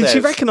 Went upstairs.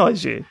 Did she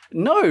recognise you?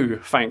 No,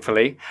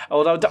 thankfully.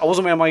 Although I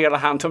wasn't wearing my yellow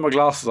hat and took my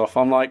glasses off.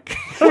 I'm like...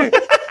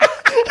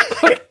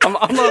 I'm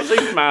not a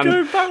Superman.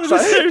 Go back with a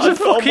series of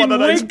fucking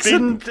wigs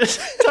and...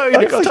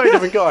 Totally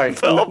different guy.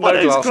 Put on one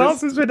of those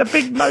glasses with a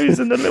big nose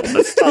and a little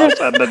moustache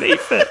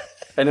underneath it.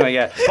 Anyway,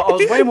 yeah. But I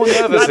was way more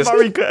nervous. Matt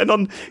Murray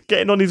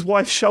getting on his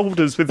wife's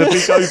shoulders with a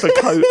big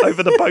overcoat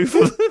over the both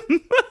of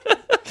them.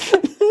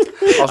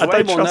 I was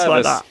way more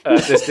nervous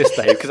this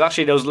day because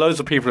actually there was loads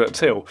of people at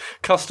till,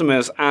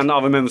 customers and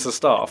other members of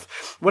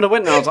staff. When I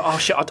went there, I was like, oh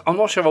shit, I'm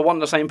not sure if I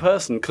want the same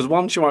person because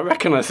one, she might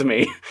recognise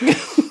me.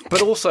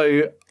 But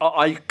also,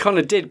 I kind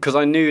of did because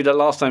I knew that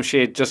last time she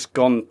had just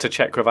gone to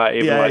check without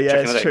even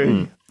checking it's it.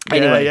 True.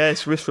 Anyway,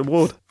 it's risk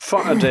reward.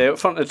 Front of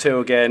the till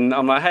again.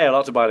 I'm like, hey, I'd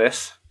like to buy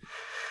this.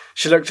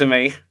 She looked at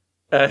me.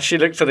 She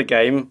looked at the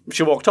game.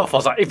 She walked off. I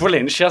was like, hey,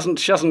 brilliant. She hasn't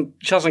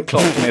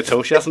clocked me at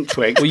all. She hasn't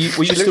twigged. Were you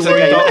still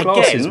wearing dark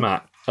glasses,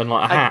 Matt? And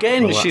like a hat?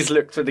 Again, she's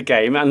looked at the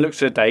game and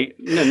looked at the date.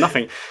 No,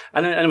 nothing.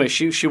 And then anyway,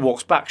 she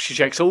walks back. She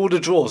checks all the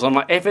drawers. I'm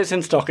like, if it's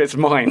in stock, it's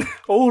mine.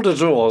 All the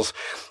drawers.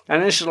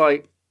 And then she's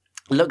like,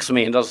 looks at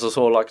me and does the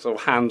sort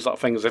of hands up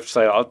thing as if to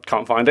say, I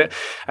can't find it.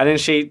 And then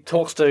she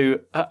talks to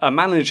a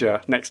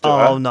manager next to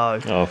her. Oh no!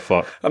 Oh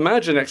fuck! A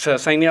manager next to her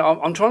saying, "Yeah,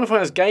 I'm trying to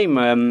find this game.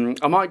 I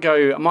might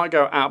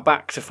go out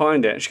back to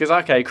find it." And she goes,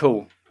 "Okay,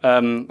 cool."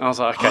 I was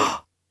like, "Okay,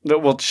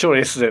 well,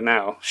 surely this is it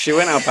now." She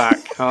went out back.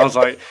 And I was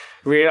like,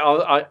 "Really?"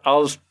 I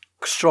was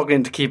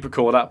struggling to keep it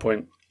cool at that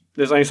point.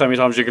 There's only so many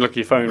times you can look at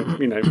your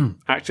phone,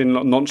 acting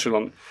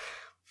nonchalant.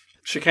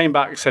 She came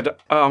back and said,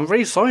 oh, "I'm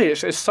really sorry.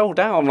 It's sold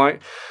out." I'm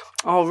like,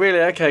 "Oh, really?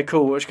 Okay,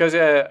 cool." She goes,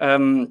 "Yeah, I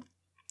don't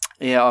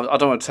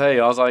want to tell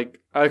you." I was like,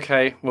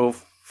 "Okay, well,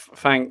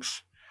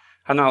 thanks."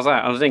 And that was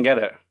that. And I didn't get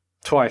it.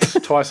 Twice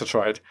I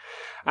tried.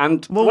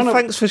 And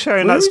thanks for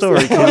sharing that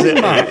story.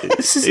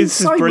 This is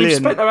insane. Brilliant.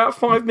 We spent about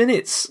 5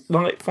 minutes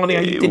finding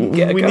out you didn't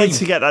get a game. We need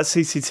to get that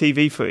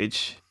CCTV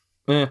footage.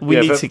 Yeah. We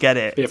need to get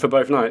it. Yeah, for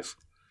both nights.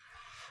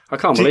 I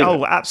can't believe it.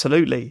 Oh,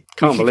 absolutely.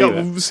 Can't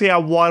believe it. See how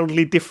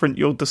wildly different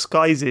your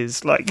disguise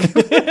is. Like,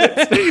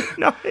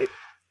 no.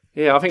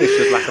 Yeah, I think it's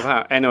just lack of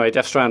hat. Anyway,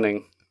 Death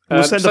Stranding.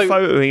 We'll send a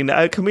photo in.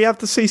 Can we have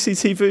the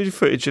CCTV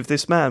footage of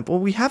this man? Well,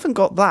 we haven't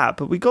got that,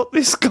 but we got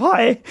this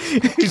guy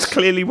who's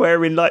clearly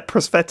wearing like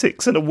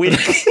prosthetics and a wig.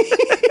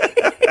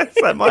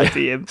 That might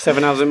be him.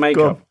 7 hours in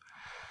makeup.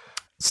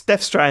 It's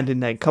Death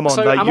Stranding then. Come on,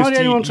 so am I the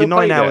only one to you're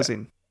 9 play hours it?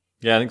 in.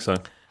 Yeah, I think so.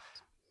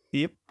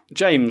 Yep.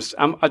 James,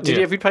 have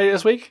you played it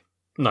this week?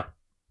 No.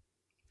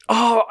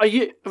 Oh, are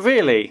you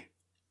really?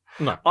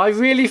 No. I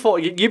really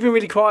thought you've been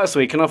really quiet this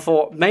week, and I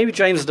thought maybe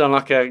James has done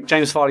like a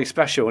James Farley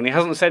special, and he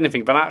hasn't said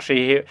anything. But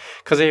actually,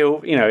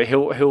 he'll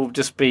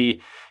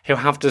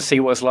have to see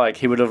what it's like.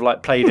 He would have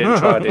like played it and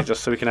tried it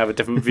just so he can have a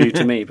different view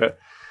to me. But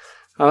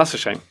that's a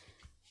shame.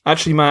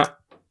 Actually, Matt,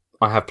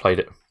 I have played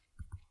it.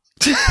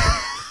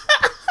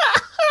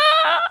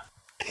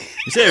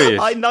 You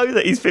serious? I know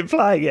that he's been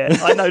playing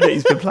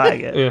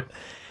it. Yeah.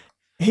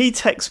 He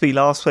texted me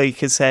last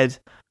week and said,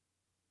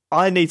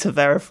 I need to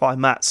verify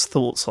Matt's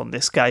thoughts on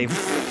this game.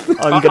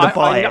 I'm going to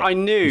buy it. I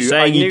knew. You're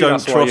saying you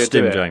don't trust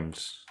him,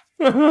 James.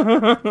 He's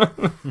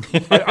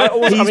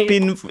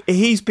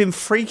been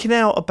freaking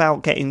out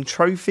about getting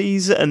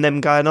trophies and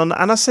them going on,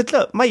 and I said,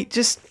 "Look, mate,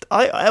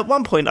 at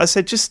one point I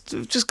said,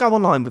 just go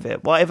online with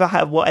it.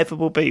 Whatever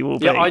will be, will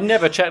be." Yeah, I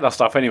never check that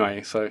stuff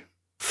anyway. So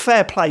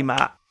fair play,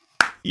 Matt.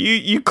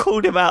 You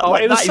called him out.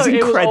 That is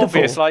incredible. It was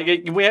obvious. Like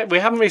we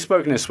haven't really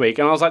spoken this week,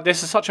 and I was like,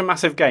 "This is such a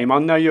massive game. I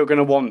know you're going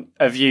to want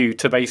a view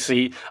to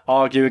basically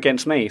argue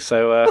against me."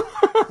 So,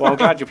 I'm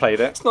glad you played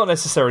it. It's not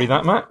necessarily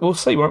that, Matt. We'll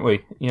see, won't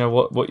we? You know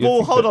what?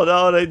 Well, hold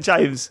on,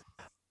 James.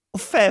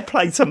 Fair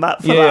play to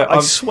Matt for that. I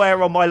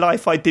swear on my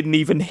life I didn't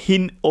even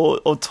hint or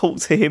talk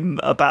to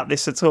him about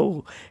this at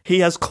all.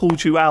 He has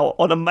called you out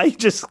on a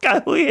major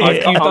scale here.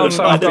 You've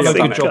done a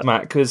good job,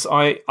 Matt, because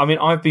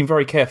I've been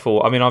very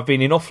careful. I mean, I've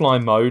been in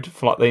offline mode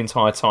for like the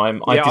entire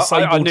time.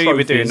 I knew you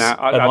were doing that.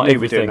 I knew you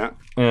were doing that.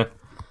 Yeah.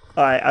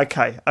 Right,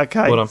 okay.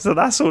 Well, so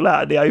that's all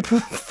out in the open.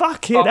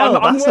 Fucking hell,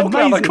 that's amazing. I'm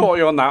glad I caught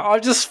you on that. I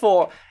just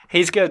thought...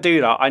 He's going to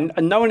do that,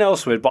 and no one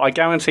else would, but I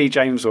guarantee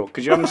James will,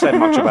 because you haven't said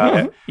much about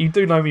it. You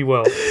do know me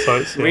well,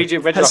 so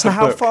it's... So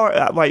how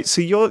far... Wait,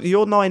 so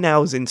you're 9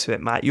 hours into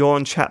it, Matt. You're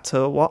on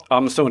chapter what?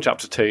 I'm still on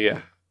chapter 2,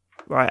 yeah.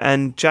 Right,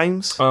 and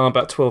James?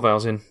 About 12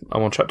 hours in.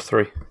 I'm on chapter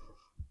 3.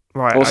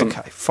 Right, awesome.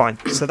 Okay, fine.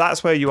 So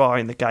that's where you are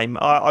in the game.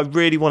 I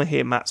really want to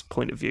hear Matt's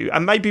point of view.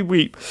 And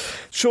maybe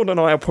Sean and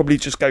I will probably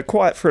just go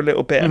quiet for a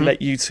little bit and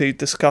let you two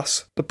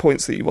discuss the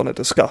points that you want to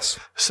discuss.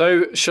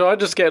 So should I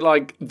just get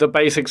like the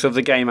basics of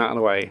the game out of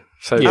the way?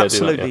 So yeah,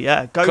 absolutely,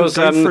 yeah. Go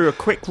through a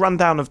quick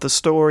rundown of the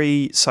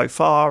story so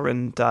far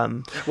and...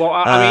 well,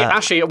 I mean,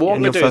 actually, what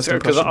I'm going to do is,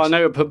 because I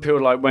know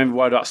people like when we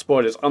worry about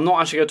spoilers, I'm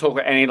not actually going to talk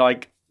about any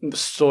like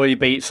story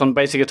beats. I'm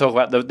basically going to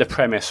talk about the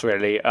premise,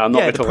 really. I'm not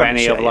going to talk about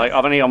any of like...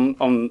 I'm only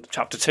on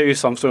chapter 2,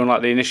 so I'm still in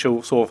like the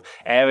initial sort of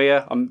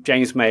area.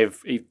 James may have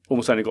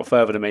almost only got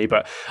further than me,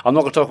 but I'm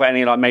not going to talk about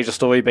any like major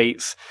story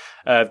beats.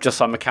 Just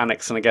like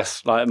mechanics and I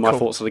guess like my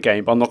thoughts of the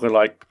game, but I'm not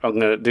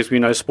gonna there's be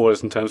no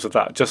spoilers in terms of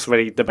that, just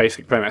really the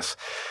basic premise.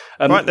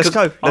 Right, let's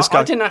go.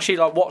 I didn't actually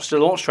like watch the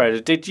launch trailer.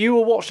 Did you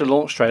all watch the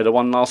launch trailer? The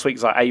one last week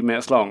was like 8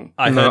 minutes long.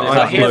 I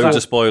heard loads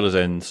of spoilers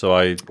in, so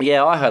I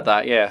heard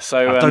that. Yeah,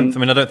 so I don't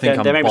think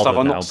I'm bothered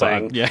I'm now, not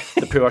saying the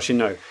people actually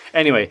know.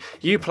 Anyway,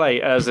 you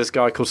play as this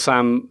guy called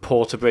Sam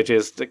Porter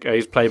Bridges.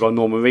 He's played by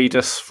Norman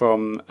Reedus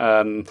from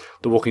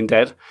The Walking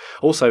Dead.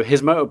 Also,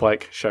 his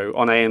motorbike show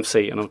on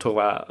AMC, and I'll talk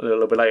about that a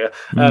little bit later.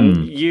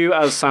 You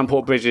as Sam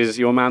Porter Bridges,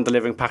 you're a man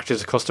delivering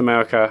packages across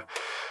America.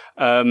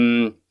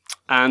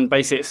 And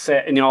basically it's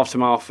set in the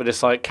aftermath of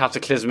this like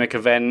cataclysmic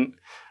event.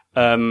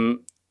 I'm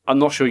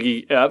not sure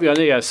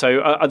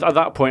so at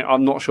that point,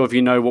 I'm not sure if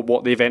you know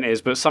what the event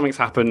is, but something's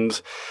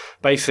happened.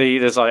 Basically,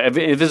 there's like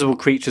invisible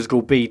creatures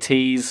called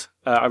BTs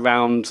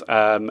around,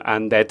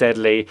 and they're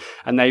deadly,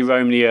 and they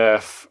roam the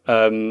earth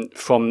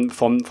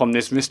from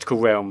this mystical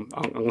realm.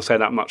 I'm going to say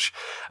that much.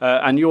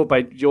 And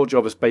your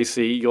job is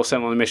basically you're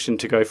sent on a mission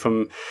to go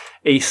from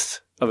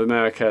east of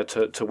America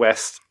to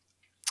west.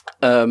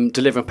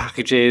 Delivering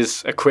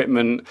packages,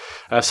 equipment,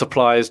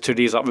 supplies to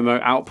these like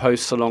remote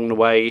outposts along the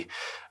way,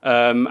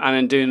 and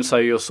in doing so,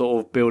 you're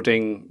sort of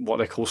building what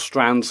they call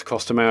strands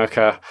across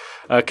America,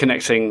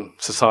 connecting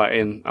society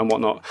and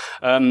whatnot.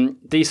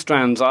 These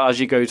strands, as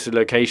you go to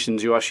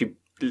locations, you actually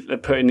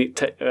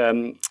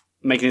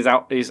making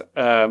these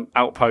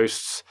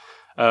outposts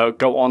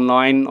go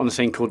online on a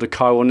thing called the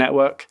chiral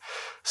network.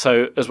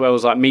 So as well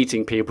as like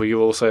meeting people,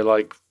 you're also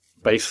like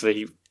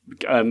basically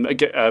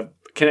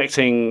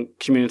connecting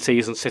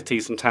communities and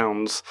cities and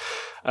towns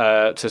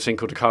to a thing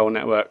called the chiral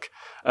network.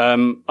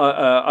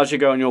 As you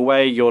go on your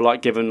way, you're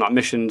like given like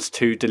missions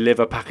to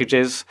deliver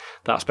packages.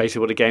 That's basically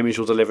what the game is.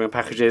 You're delivering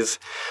packages,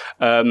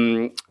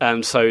 and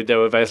so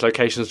there are various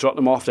locations to drop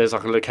them off. There's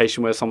like a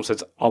location where someone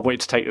says, "I want you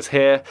to take this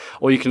here,"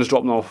 or you can just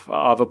drop them off at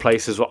other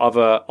places or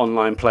other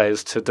online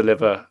players to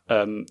deliver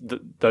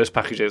those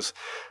packages.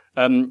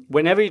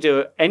 Whenever you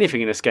do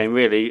anything in this game,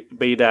 really,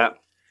 be that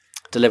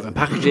delivering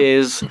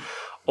packages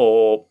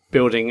or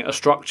building a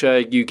structure,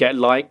 you get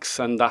likes,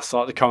 and that's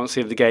like the currency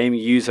of the game.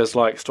 You use those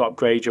likes to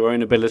upgrade your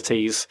own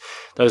abilities.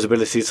 Those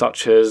abilities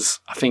such as,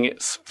 I think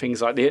it's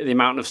things like the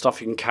amount of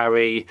stuff you can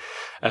carry,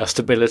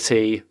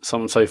 stability, so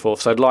on and so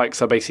forth. So likes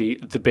are basically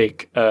the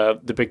big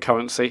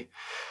currency.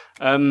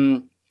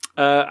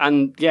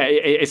 And yeah,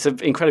 it's an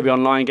incredibly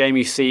online game.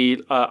 You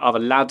see other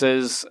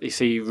ladders, you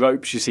see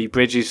ropes, you see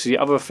bridges, you see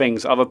other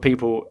things other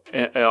people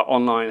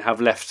online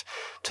have left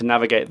to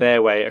navigate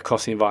their way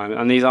across the environment.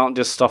 And these aren't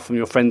just stuff from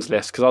your friends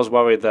list, because I was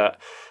worried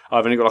that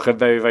I've only got like a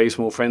very, very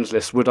small friends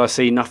list. Would I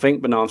see nothing?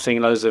 But no, I'm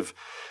seeing loads of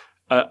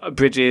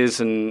bridges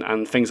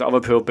and things that other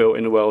people built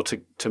in the world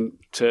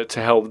to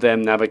help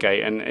them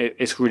navigate. And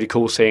it's really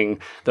cool seeing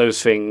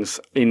those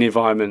things in the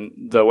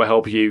environment that will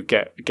help you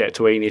get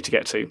to where you need to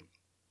get to.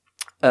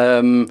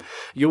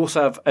 You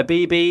also have a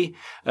BB,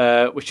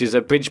 which is a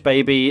bridge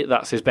baby.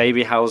 That's his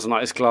baby housed in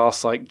like this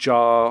glass like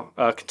jar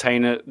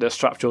container that's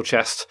strapped to your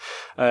chest.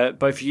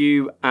 Both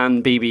you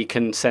and BB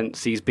can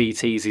sense these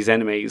BTs, these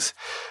enemies.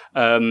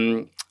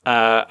 And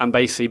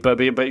basically,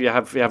 but you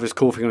have this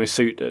cool thing on his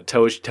suit that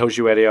tells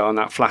you where they are, and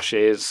that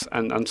flashes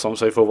and so on and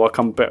so forth. I'll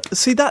come back.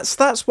 See,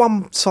 that's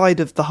one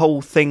side of the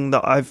whole thing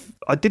that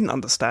I didn't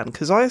understand,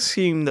 because I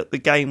assumed that the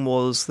game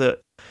was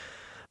that,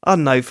 I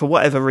don't know, for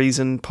whatever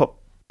reason,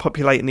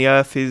 populating the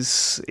Earth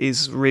is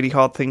a really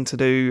hard thing to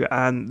do,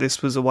 and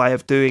this was a way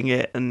of doing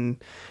it.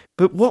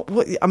 But what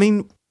I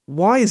mean,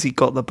 why has he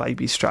got the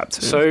baby strapped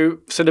to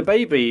him? So the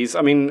babies,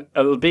 I mean,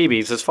 the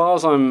BBs, as far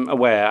as I'm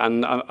aware,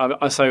 and why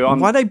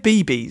are they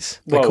BBs?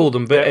 They call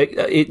them, but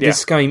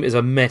this game is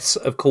a mess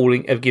of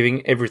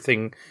giving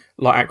everything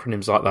like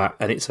acronyms like that,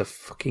 and it's a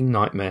fucking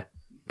nightmare.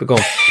 But go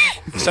on.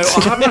 So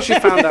I haven't actually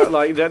found out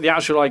like the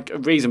actual like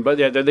reason, but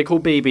yeah, they're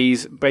called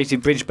BBs, basically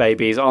bridge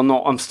babies. I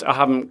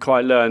haven't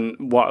quite learned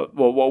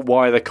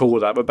why they're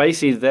called that, but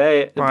basically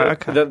they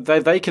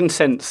can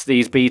sense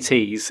these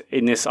BTs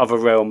in this other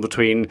realm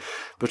between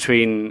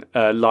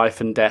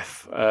life and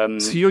death.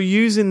 So you're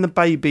using the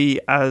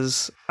baby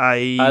as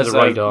a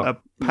radar.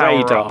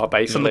 Radar,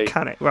 basically. The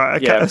mechanic, right?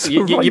 Okay.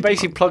 Yeah, you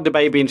basically plug the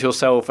baby into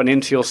yourself and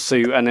into your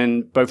suit, and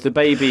then both the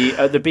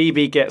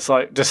BB gets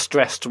like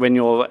distressed when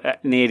you're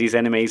near these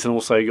enemies, and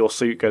also your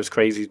suit goes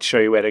crazy to show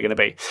you where they're going to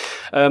be.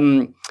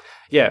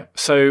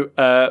 So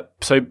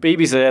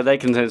BBs are there, they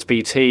can sense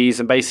BTs,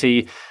 and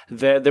basically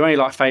they're only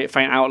like faint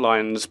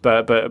outlines,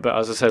 but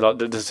as I said, like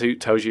the suit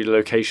tells you the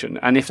location,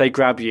 and if they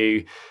grab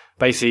you,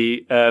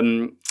 basically.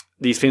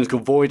 These things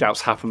called void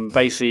outs happen.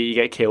 Basically, you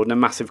get killed and a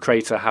massive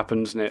crater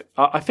happens, and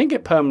I think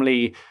it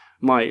permanently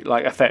might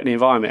like affect the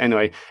environment.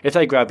 Anyway, if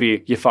they grab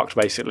you, you're fucked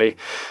basically.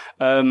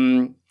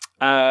 And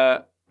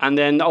then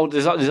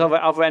there's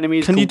other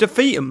enemies. Can you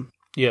defeat them?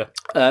 Yeah.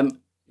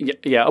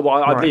 Yeah.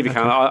 Well, I believe you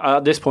can.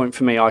 At this point,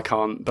 for me, I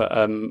can't. But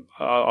I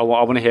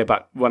want to hear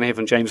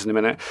from James in a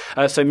minute.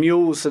 So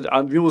mules are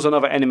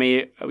another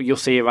enemy you'll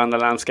see around the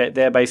landscape.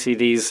 They're basically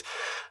these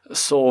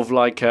sort of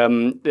like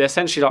they're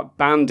essentially like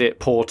bandit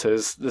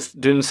porters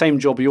doing the same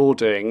job you're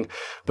doing,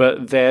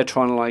 but they're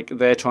trying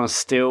to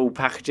steal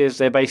packages.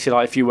 They're basically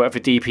like if you work for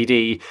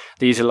DPD,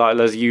 these are like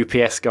those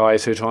UPS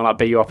guys who are trying to like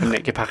beat you up and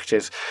nick your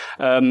packages.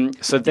 So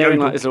they're in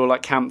like these little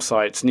like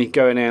campsites, and you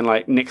go in there and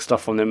like nick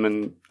stuff on them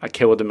and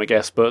kill them, I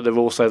guess. But they're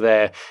also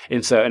there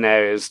in certain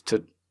areas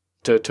to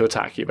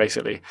attack you,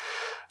 basically.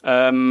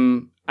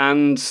 And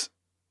there's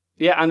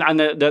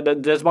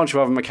a bunch of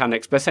other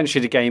mechanics, but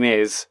essentially the game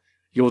is.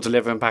 You're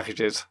delivering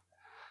packages.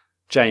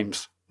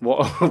 James,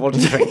 what do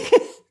you think?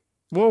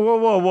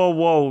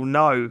 Whoa.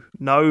 No.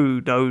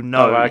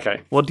 Oh,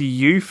 okay. What do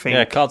you think?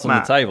 Yeah, cards Matt?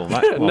 on the table,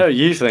 Matt. No,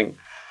 you think.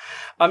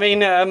 I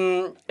mean,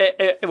 so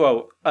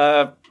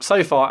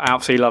far, I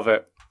absolutely love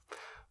it.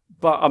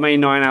 But I'm only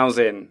 9 hours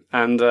in,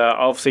 and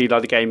obviously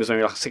like, the game is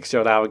only like a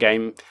 60-odd hour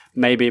game.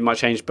 Maybe it might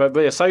change, but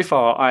yeah, so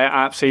far, I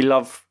absolutely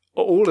love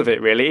all of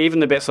it, really. Even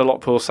the bits a lot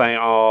of people say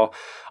are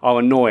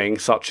annoying,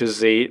 such as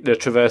the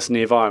traversing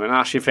the environment. I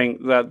actually think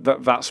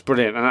that's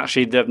brilliant, and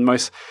actually the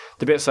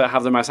bits that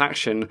have the most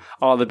action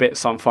are the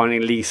bits I'm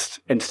finding least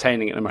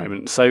entertaining at the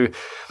moment. So,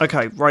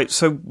 okay, right.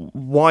 So,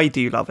 why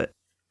do you love it?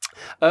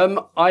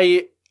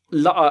 I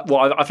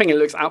think it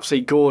looks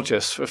absolutely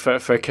gorgeous for a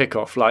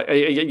kickoff. Like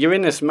you're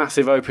in this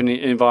massive open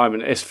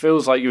environment. It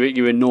feels like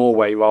you're in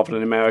Norway rather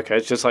than America.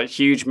 It's just like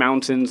huge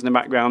mountains in the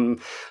background,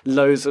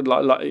 loads of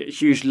like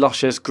huge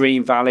luscious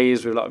green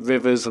valleys with like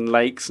rivers and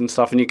lakes and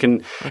stuff. And you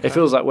can, it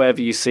feels like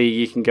wherever you see,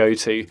 you can go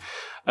to.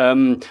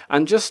 And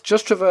just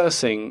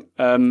traversing.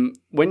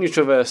 When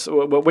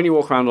you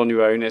walk around on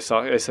your own, it's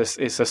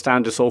a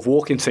standard sort of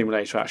walking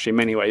simulator actually in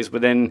many ways.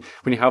 But then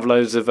when you have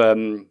loads of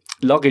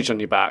luggage on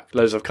your back,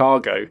 loads of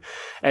cargo,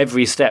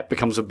 every step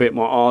becomes a bit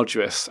more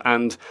arduous.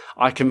 And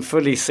I can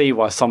fully see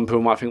why some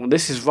people might think, well,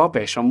 this is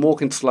rubbish. I'm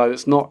walking slow.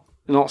 It's not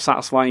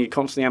satisfying. You're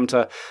constantly having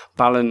to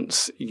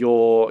balance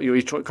you're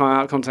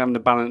constantly having to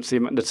balance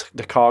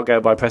the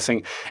cargo by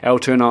pressing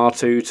L2 and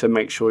R2 to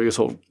make sure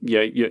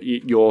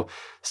your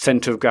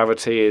center of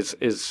gravity is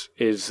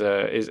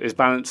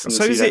balanced.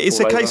 So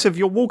it's a case of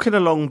you're walking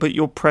along, but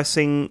you're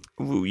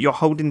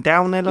holding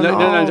down L and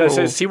R? No.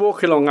 So you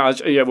walk along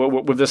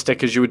with the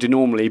stick as you would do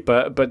normally,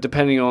 but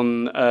depending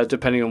on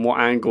what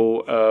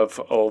angle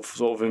of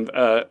sort of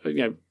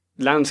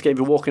landscape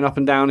you're walking up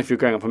and down, if you're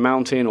going up a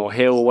mountain or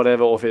hill or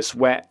whatever, or if it's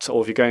wet,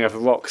 or if you're going over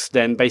rocks,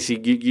 then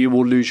basically you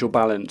will lose your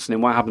balance. And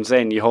then what happens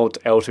then? You hold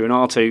L2 and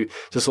R2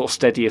 to sort of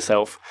steady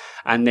yourself,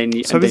 and then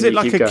you. So is it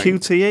like a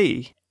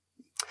QTE?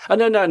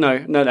 No.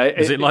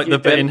 Is it like the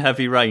bit in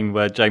Heavy Rain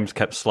where James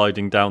kept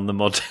sliding down the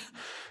mud?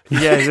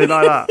 Yeah, is it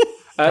like that?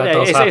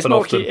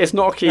 It's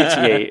not a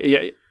QTE.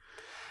 Yeah.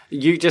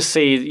 You just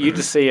see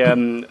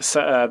Sam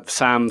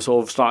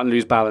sort of starting to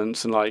lose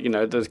balance, and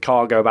the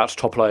cargo about to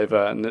topple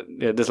over, and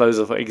there's loads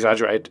of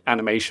exaggerated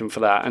animation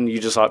for that, and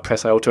you just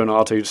press L2 and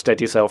R2 to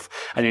steady yourself,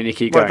 and then you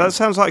keep going. That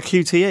sounds like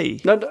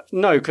QTE.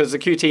 No, because the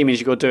QTE means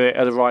you've got to do it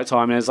at the right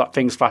time, and there's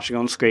things flashing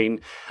on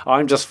screen.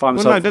 I'm just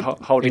finding myself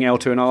holding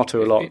L2 and R2 a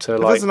lot. It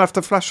doesn't have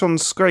to flash on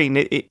screen.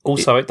 It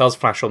does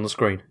flash on the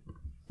screen.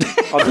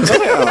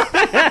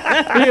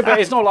 Yeah, but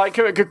it's not like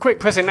a quick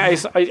pressing.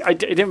 It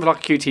didn't feel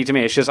like a QT to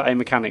me. It's just a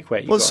mechanic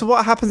where you. So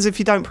what happens if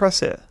you don't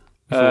press it?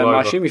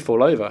 I assume you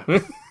fall over.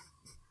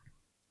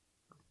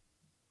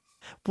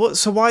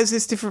 So why is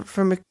this different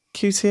from a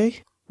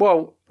QTE?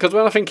 Well, because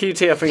when I think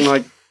QT, I think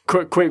like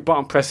quick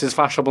button presses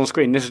flash up on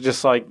screen. This is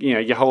just like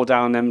you hold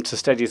down them to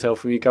steady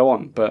yourself when you go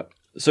on. But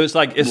so it's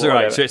like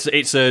right. So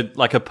it's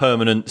a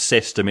permanent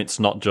system. It's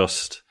not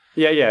just.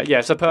 Yeah.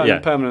 It's a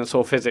permanent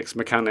sort of physics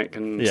mechanic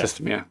and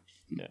system. Yeah.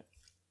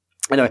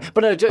 Anyway,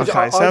 but no,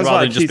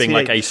 rather than just being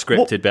like a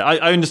scripted bit.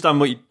 I understand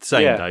what you're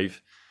saying,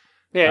 Dave.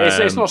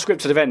 Yeah, it's not a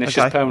scripted event. It's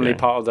just permanently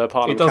part of the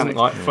It doesn't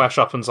flash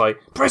up and say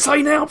press A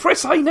now,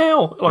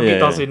 like it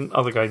does in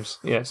other games.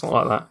 Yeah, it's not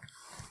like that.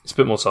 It's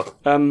a bit more subtle.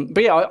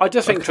 But yeah, I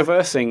just think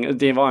traversing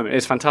the environment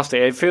is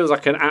fantastic. It feels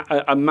like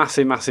a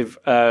massive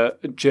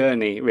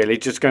journey, really,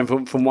 just going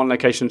from one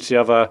location to the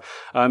other.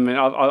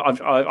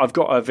 I've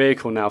got a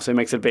vehicle now, so it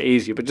makes it a bit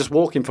easier. But just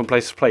walking from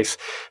place to place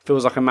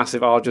feels like a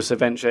massive, arduous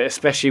adventure,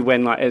 especially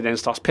when it then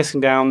starts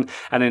pissing down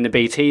and then the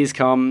BTs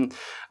come.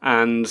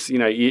 And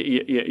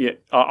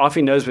I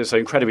think those bits are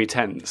incredibly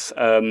tense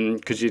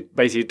because you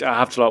basically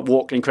have to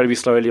walk incredibly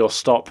slowly or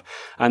stop,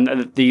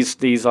 and these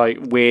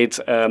weird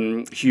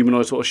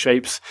humanoid sort of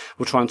shapes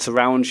will try and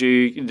surround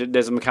you.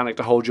 There's a mechanic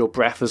to hold your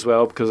breath as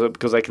well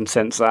because they can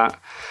sense that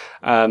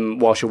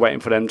whilst you're waiting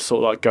for them to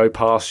sort of go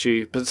past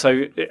you. But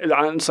so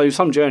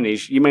some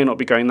journeys you may not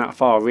be going that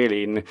far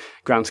really in the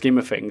grand scheme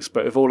of things,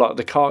 but with all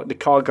the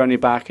car going your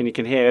back and you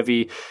can hear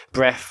every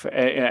breath,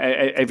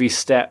 every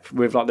step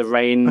with the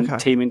rain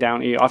teaming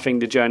down at you. I think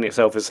the journey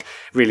itself is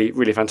really,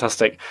 really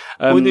fantastic.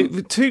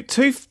 Two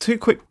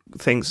quick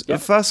things. Yep.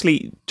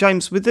 Firstly,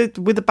 James, with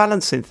the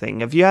balancing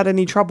thing, have you had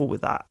any trouble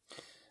with that?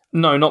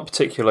 No, not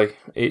particularly.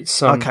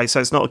 It's okay, so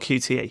it's not a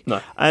QTE.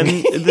 No.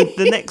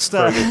 The next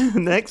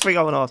thing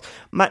I want to ask,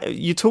 Matt,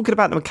 you're talking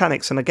about the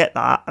mechanics, and I get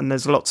that, and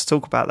there's a lot to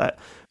talk about that,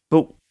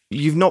 but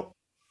you've not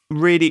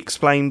really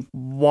explained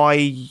why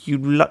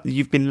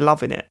you've been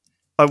loving it.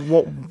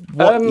 What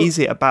is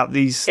it about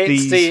these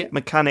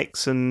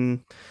mechanics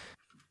and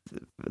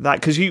that?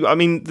 Because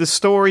the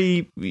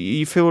story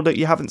you feel that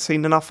you haven't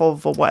seen enough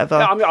of, or whatever.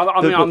 Yeah,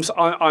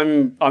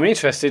 I'm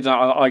interested.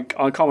 I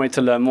can't wait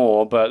to learn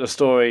more. But the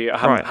story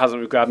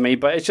hasn't grabbed me.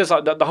 But it's just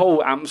the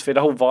whole atmosphere,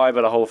 the whole vibe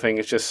of the whole thing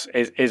is just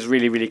is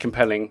really, really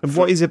compelling. And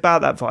what is it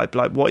about that vibe?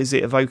 Like, what is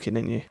it evoking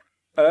in you?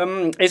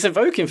 It's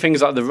evoking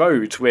things like The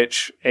Road,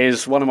 which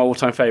is one of my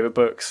all-time favourite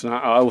books. And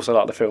I also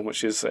like the film,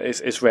 which is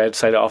it's rare to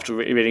say that after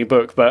reading a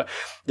book. But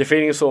the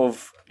feeling of sort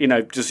of,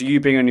 just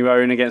you being on your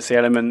own against the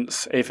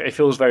elements, it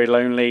feels very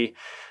lonely.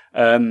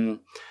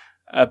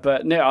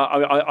 But no,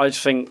 I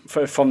just think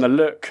from the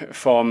look,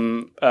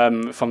 from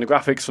the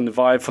graphics, from the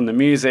vibe, from the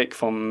music,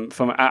 from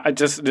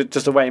just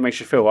the way it makes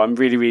you feel, I'm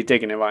really, really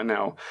digging it right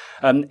now.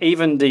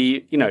 Even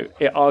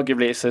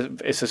arguably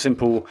it's a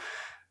simple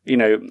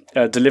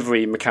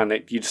delivery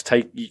mechanic. You just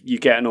you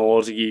get an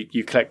order,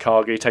 you collect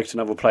cargo, you take it to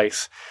another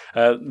place.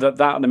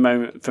 That at the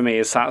moment for me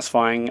is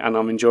satisfying, and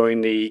I'm enjoying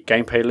the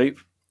gameplay loop.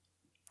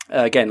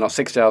 Again,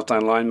 60 hours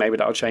down the line, maybe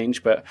that'll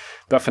change, but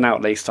for now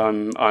at least,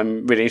 I'm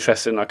really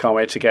interested, and I can't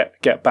wait to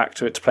get back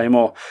to it to play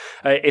more.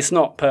 It's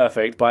not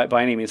perfect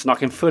by any means, and I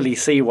can fully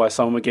see why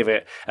someone would give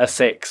it a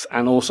 6,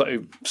 and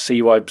also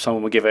see why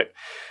someone would give it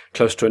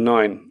close to a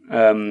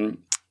 9.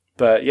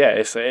 But yeah,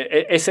 it's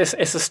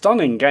a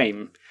stunning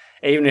game.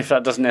 Even if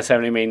that doesn't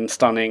necessarily mean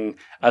stunning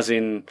as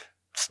in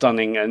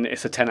stunning and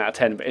it's a 10 out of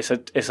 10, but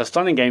it's a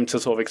stunning game to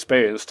sort of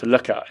experience, to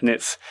look at, and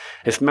it's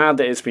mad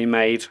that it's been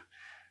made.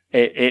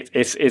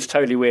 It's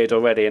totally weird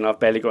already, and I've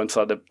barely got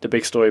into the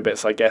big story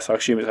bits, I guess. I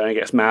assume it only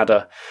gets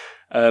madder.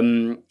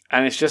 And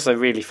it's just a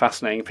really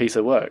fascinating piece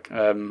of work.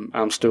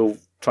 I'm still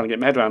trying to get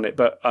my head around it,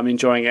 but I'm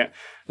enjoying it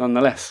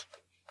nonetheless.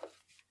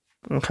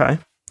 Okay.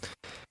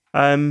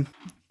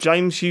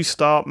 James, you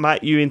start.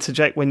 Matt, you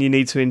interject when you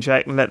need to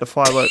inject, and let the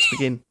fireworks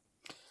begin.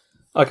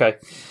 Okay,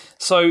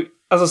 so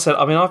as I said,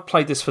 I've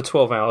played this for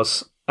 12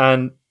 hours,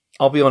 and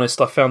I'll be honest,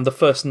 I found the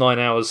first 9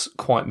 hours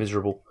quite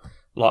miserable.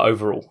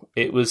 Overall,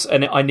 it was,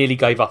 and I nearly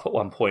gave up at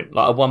one point.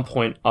 At one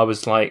point, I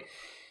was like,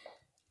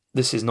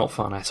 "This is not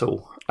fun at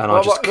all," and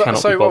I just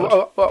cannot be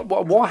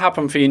bothered. What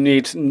happened for you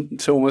need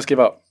to almost give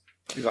up?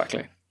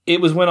 Exactly. It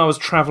was when I was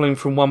travelling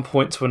from one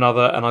point to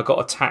another, and I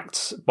got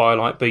attacked by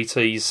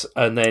BTs,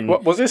 and then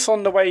was this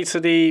on the way to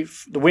the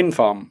wind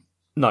farm?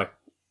 No.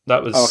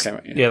 That was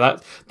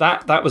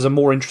that was a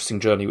more interesting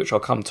journey, which I'll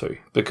come to,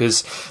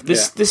 because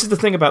this is the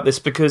thing about this,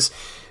 because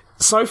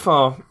so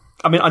far,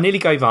 I nearly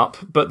gave up,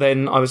 but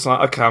then I was like,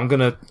 okay,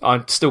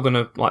 I'm still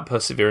gonna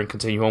persevere and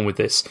continue on with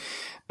this,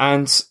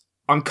 and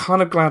I'm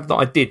kind of glad that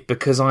I did,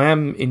 because I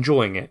am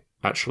enjoying it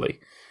actually,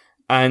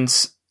 and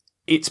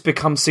it's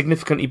become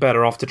significantly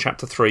better after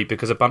Chapter 3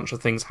 because a bunch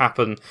of things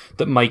happen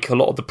that make a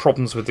lot of the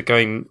problems with the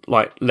game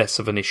less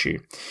of an issue.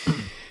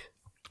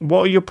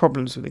 What are your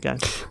problems with the game?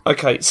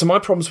 Okay, so my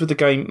problems with the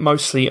game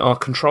mostly are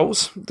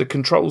controls. The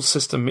controls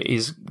system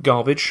is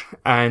garbage,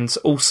 and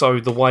also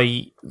the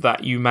way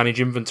that you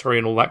manage inventory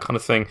and all that kind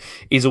of thing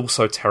is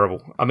also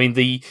terrible.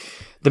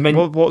 The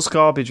menu. What's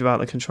garbage about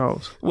the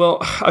controls?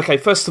 Well, okay,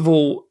 first of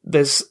all,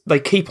 they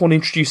keep on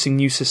introducing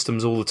new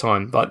systems all the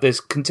time. There's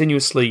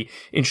continuously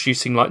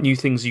introducing new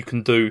things you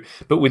can do,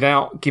 but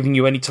without giving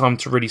you any time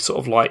to really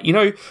sort of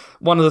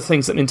one of the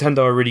things that Nintendo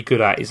are really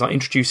good at is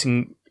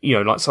introducing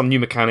some new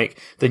mechanic,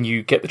 then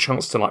you get the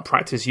chance to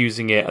practice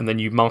using it, and then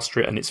you master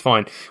it, and it's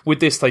fine. With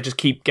this, they just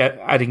keep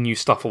adding new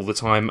stuff all the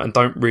time, and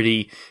don't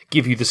really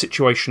give you the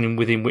situation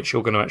within which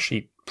you're going to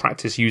actually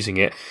practice using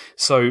it.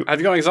 So,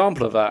 have you got an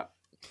example of that?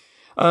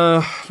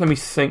 Let me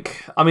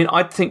think.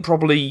 I'd think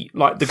probably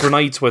the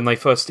grenades when they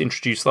first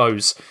introduced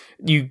those.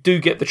 You do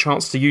get the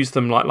chance to use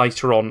them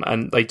later on,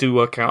 and they do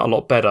work out a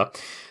lot better.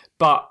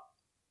 But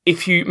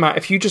if you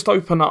just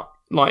open up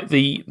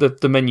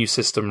the menu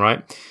system,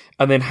 right?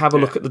 and then have a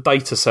look at the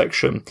data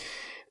section.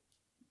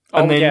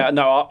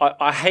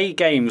 I hate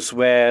games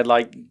where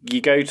like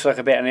you go to like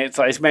a bit and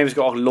it's maybe it's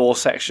got a lore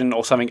section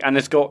or something, and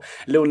it's got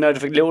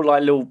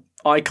little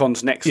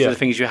icons next to the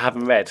things you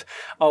haven't read.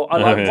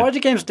 Why do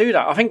games do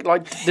that? I think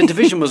like the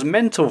Division was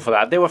mental for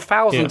that. There were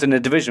thousands in the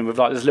Division with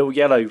like this little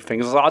yellow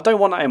things. I was like, I don't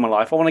want that in my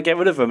life. I want to get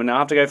rid of them, and I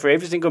have to go through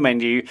every single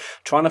menu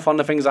trying to find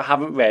the things I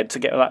haven't read to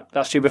get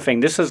that stupid thing.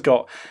 This has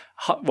got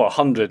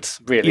hundreds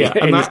really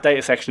in this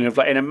data section of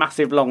like in a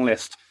massive long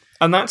list.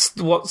 And that's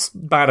what's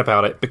bad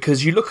about it,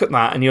 because you look at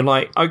that and you're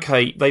like,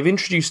 okay, they've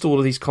introduced all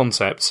of these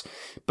concepts,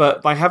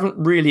 but they haven't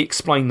really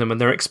explained them,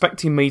 and they're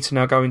expecting me to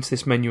now go into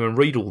this menu and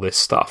read all this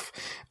stuff.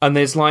 And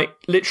there's like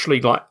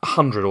literally like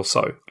 100 or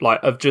so,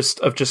 like of just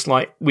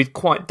like with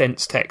quite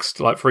dense text,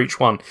 like for each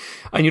one.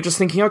 And you're just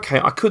thinking, okay,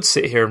 I could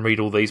sit here and read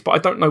all these, but I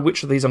don't know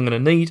which of these I'm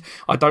going to need.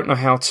 I don't know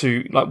how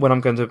to, like, when I'm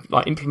going to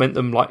like implement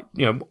them, like,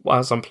 you know,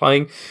 as I'm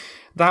playing.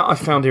 That I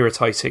found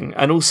irritating.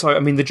 And also,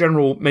 I mean, the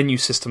general menu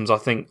systems, I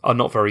think, are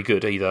not very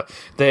good either.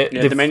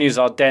 The menus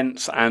are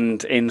dense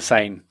and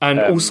insane. And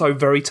also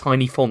very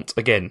tiny font,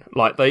 again.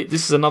 Like,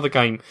 this is another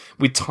game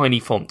with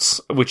tiny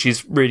fonts, which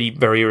is really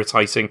very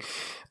irritating.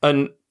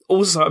 And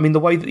also, I mean, the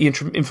way that the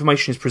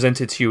information is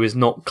presented to you is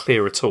not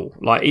clear at all.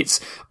 Like, it's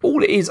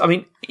all it is. I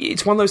mean,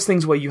 it's one of those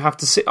things where you have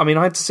to sit. I mean,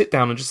 I had to sit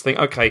down and just think,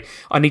 okay,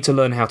 I need to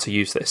learn how to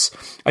use this.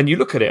 And you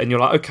look at it and you're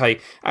like, okay,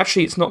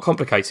 actually, it's not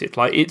complicated.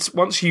 Like, it's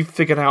once you've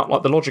figured out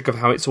like the logic of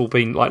how it's all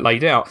been like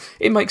laid out,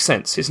 it makes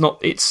sense. It's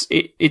not.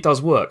 It does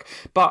work,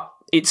 but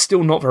it's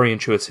still not very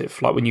intuitive,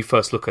 like when you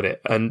first look at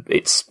it, and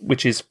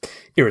which is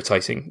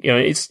irritating. You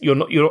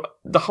know, you're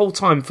the whole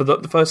time for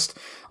the first,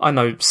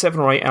 7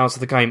 or 8 hours of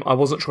the game, I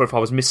wasn't sure if I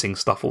was missing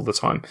stuff all the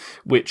time,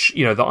 which,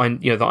 that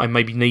I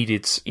maybe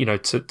needed,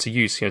 to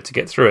use, to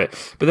get through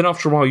it. But then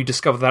after a while, you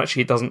discover that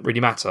actually it doesn't really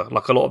matter.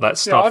 Like a lot of that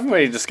stuff. I haven't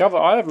really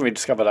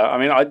discovered that. I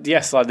mean, like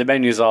the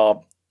menus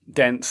are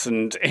dense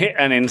and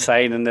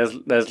insane, and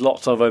there's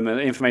lots of them and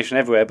information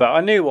everywhere. But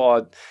I knew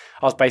what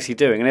I was basically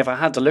doing, and if I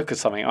had to look at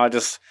something, I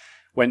just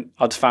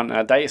found it in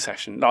a data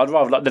section. I'd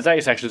rather, like, the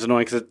data section is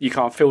annoying because you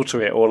can't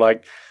filter it or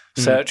like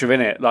search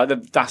within it. Like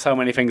that's how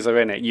many things are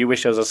in it. You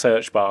wish there was a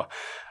search bar.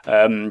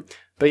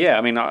 But yeah,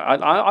 I mean,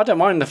 I don't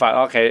mind the fact,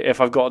 okay,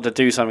 if I've got to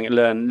do something,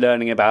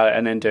 learning about it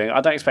and then doing it.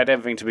 I don't expect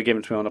everything to be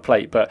given to me on a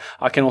plate, but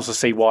I can also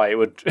see why it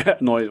would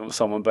annoy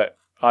someone. But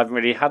I haven't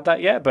really had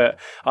that yet, but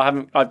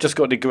I've just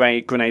got the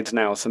grenades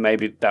now, so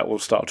maybe that will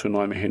start to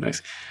annoy me. Who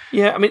knows?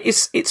 Yeah, I mean,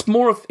 it's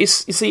more of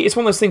it's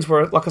one of those things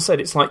where, like I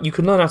said, it's like you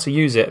can learn how to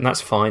use it, and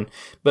that's fine,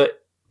 but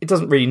it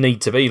doesn't really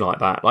need to be like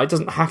that. Like, it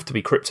doesn't have to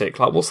be cryptic.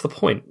 Like, what's the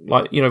point?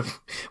 Like,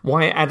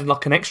 why add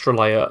like an extra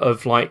layer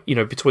of like,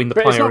 between the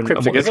player and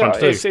what you're trying to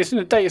do? It's in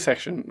a data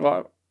section.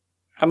 Like,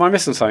 am I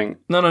missing something?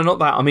 No, not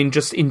that. I mean,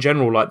 just in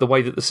general, like the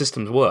way that the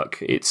systems work.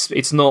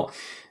 It's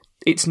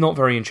not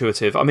very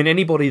intuitive. I mean,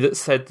 anybody that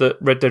said that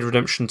Red Dead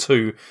Redemption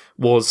 2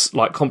 was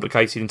like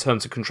complicated in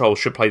terms of controls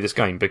should play this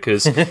game,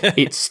 because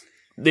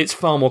it's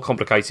far more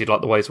complicated,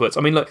 like the way it works.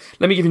 I mean, look,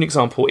 let me give you an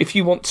example. If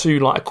you want to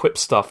like equip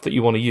stuff that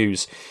you want to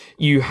use,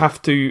 you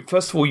have to,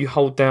 first of all, you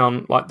hold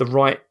down like the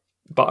right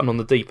button on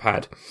the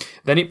D-pad.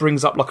 Then it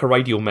brings up like a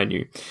radial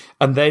menu.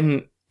 And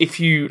then if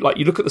you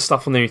look at the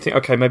stuff on there and you think,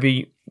 okay,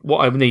 maybe what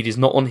I need is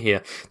not on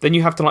here, then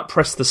you have to like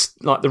press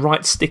the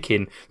right stick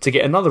in to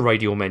get another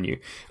radial menu,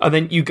 and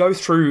then you go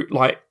through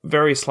like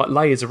various like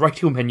layers of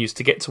radial menus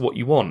to get to what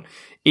you want.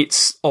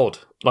 It's odd.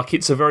 Like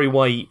it's a very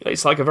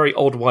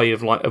odd way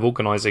of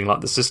organising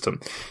like the system,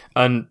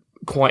 and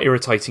quite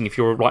irritating if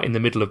you're right in the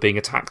middle of being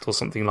attacked or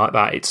something like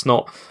that. It's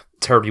not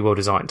terribly well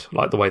designed,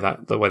 like the way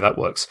that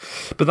works.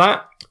 But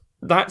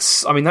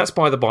that's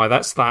by the by,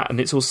 that's that,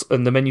 and it's also,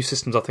 and the menu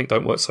systems I think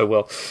don't work so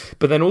well.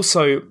 But then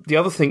also the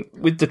other thing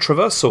with the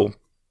traversal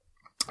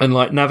and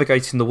like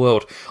navigating the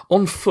world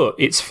on foot,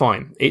 it's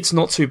fine. It's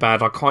not too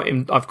bad. I've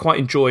quite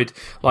enjoyed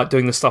like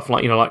doing the stuff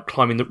like like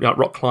climbing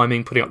rock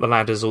climbing, putting up the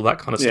ladders, all that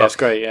kind of stuff. That's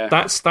great. Yeah,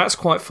 that's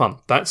quite fun.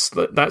 That's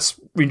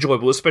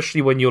enjoyable,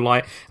 especially when you're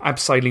like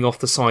abseiling off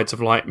the sides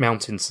of like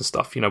mountains and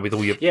stuff. With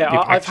all your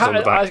I've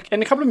had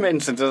in a couple of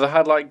instances I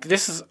had like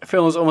this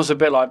feels almost a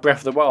bit like Breath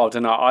of the Wild,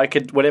 and I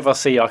could whatever I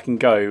see I can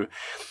go,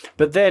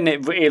 but then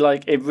it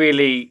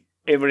really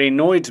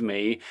annoyed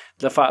me,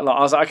 the fact that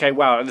I was like, okay,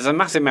 wow, there's a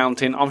massive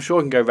mountain, I'm sure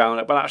I can go around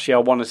it, but actually I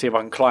want to see if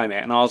I can climb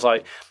it. And I was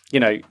like,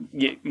 I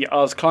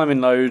was climbing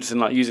loads and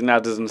like using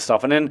ladders and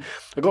stuff, and then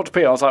I got to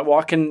Peter, I was like,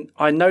 well,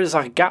 I know there's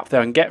like a gap there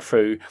I can get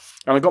through,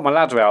 and I got my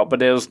ladder out,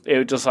 but it was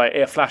just like,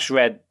 it flashed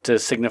red to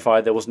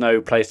signify there was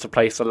no place to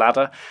place the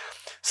ladder.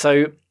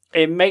 So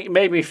it made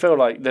me feel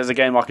like there's a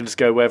game I can just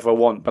go wherever I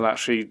want, but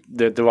actually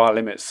there are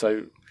limits,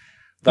 so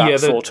that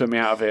sort of took me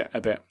out of it a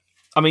bit.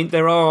 I mean,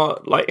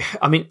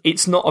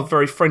 it's not a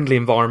very friendly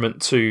environment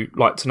to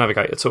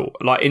navigate at all.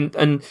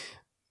 And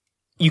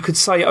you could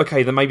say,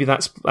 okay, then maybe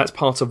that's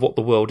part of what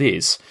the world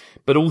is.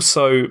 But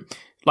also,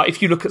 like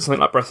if you look at something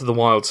like Breath of the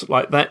Wild,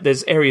 like that,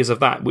 there's areas of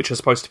that which are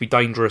supposed to be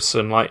dangerous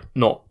and like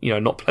not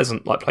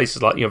pleasant, like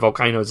places like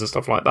volcanoes and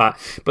stuff like that.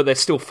 But they're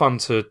still fun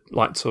to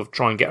like sort of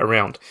try and get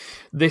around.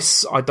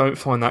 This I don't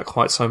find that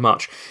quite so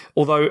much.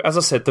 Although, as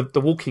I said,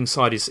 the walking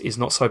side is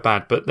not so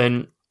bad. But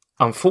then,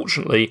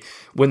 unfortunately,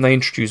 when they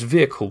introduce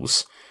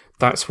vehicles,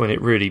 that's when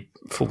it really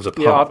falls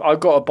apart. Yeah, I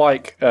got a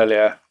bike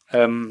earlier.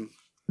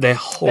 They're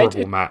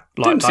horrible, Matt.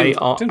 Like they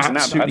are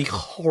absolutely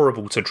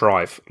horrible to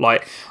drive.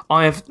 Like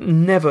I have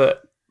never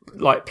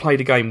like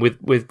played a game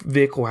with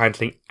vehicle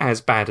handling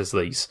as bad as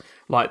these.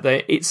 Like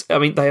they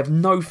have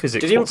no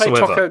physics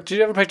whatsoever. Did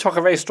you ever play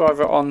Toca Race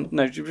Driver on?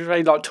 No, did you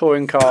play like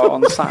touring car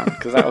on sand?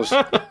 Because that was.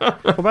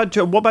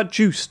 What about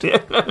Juiced?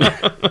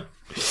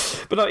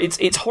 But no,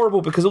 it's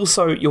horrible because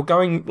also you're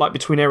going like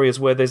between areas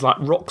where there's like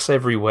rocks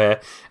everywhere,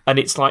 and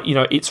it's like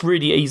it's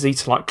really easy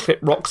to like clip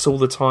rocks all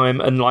the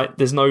time, and like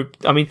there's no.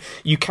 I mean,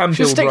 you can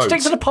build roads.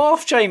 Stick to the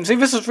path, James. If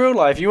this was real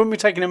life, you wouldn't be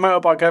taking a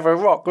motorbike over a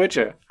rock, would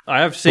you? I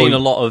have seen a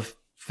lot of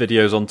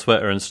videos on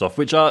Twitter and stuff,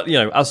 which are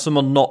as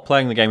someone not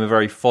playing the game, are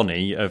very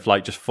funny of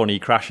like just funny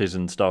crashes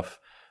and stuff.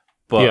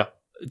 But yeah.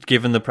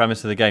 Given the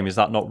premise of the game, is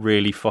that not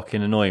really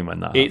fucking annoying when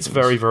that happens? It's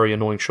very, very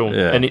annoying, Sean.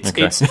 Yeah, and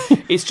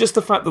it's just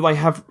the fact that they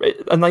have,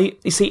 and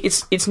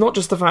it's not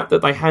just the fact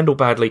that they handle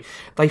badly;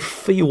 they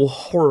feel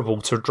horrible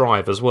to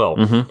drive as well.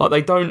 Mm-hmm. Like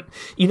they don't,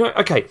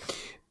 okay.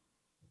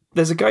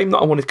 There's a game that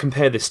I want to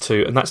compare this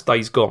to, and that's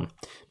Days Gone,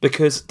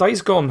 because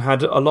Days Gone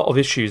had a lot of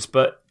issues,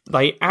 but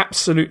they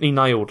absolutely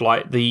nailed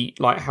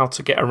like how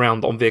to get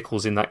around on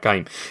vehicles in that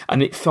game,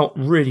 and it felt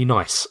really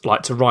nice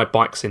like to ride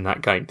bikes in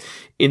that game.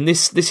 In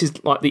this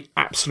is like the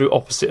absolute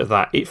opposite of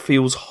that. It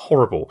feels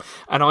horrible,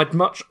 and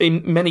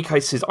in many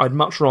cases I'd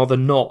much rather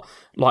not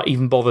like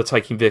even bother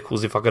taking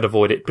vehicles if I could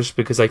avoid it, just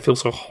because they feel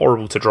so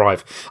horrible to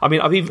drive. I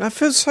mean, that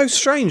feels so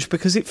strange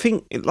because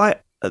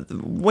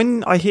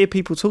when I hear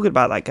people talking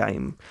about that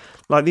game,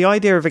 like the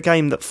idea of a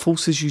game that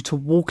forces you to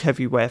walk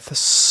everywhere for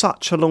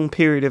such a long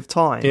period of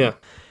time,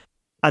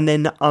 and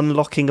then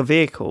unlocking a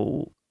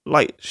vehicle,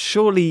 like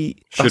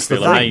surely that's the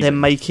thing they're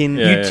making.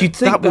 You'd think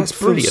that that's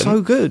brilliant,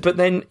 so good. But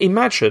then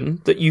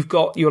imagine that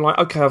you're like,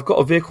 okay, I've got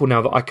a vehicle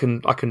now that I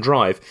can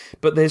drive,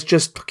 but there's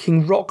just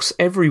fucking rocks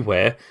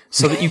everywhere,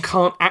 so that you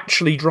can't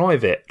actually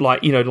drive it.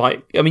 Like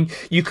I mean,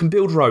 you can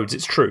build roads.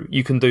 It's true,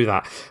 you can do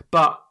that,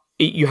 but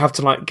you have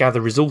to like gather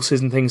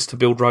resources and things to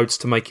build roads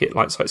to make it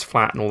like so it's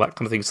flat and all that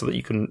kind of thing, so that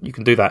you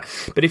can do that.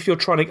 But if you're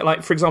trying to,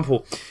 like, for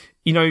example,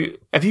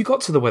 have you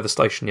got to the weather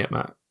station yet,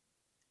 Matt?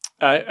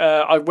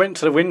 I went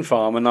to the wind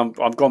farm and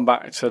I've gone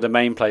back to the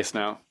main place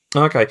now.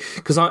 Okay,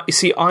 because I'm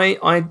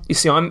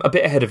a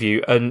bit ahead of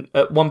you, and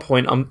at one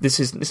point,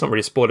 it's not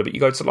really a spoiler, but you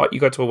go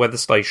to a weather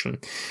station,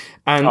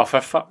 and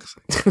for fuck's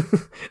sake.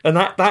 And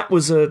that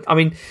was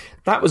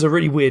a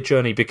really weird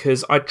journey,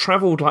 because I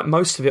travelled like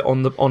most of it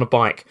on a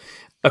bike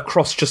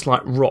across just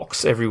like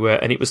rocks everywhere,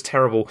 and it was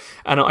terrible.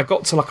 And I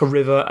got to like a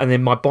river, and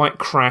then my bike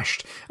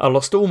crashed. I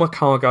lost all my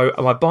cargo,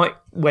 and my bike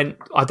went,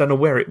 I don't know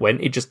where it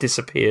went, it just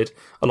disappeared,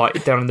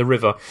 like down in the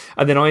river.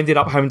 And then I ended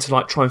up having to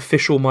like try and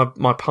fish all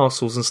my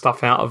parcels and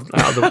stuff out of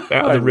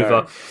the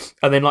river,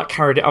 and then like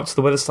carried it up to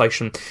the weather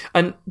station.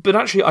 But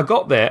actually I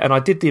got there and I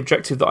did the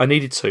objective that I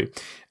needed to.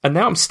 And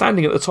now I'm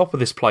standing at the top of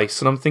this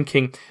place, and I'm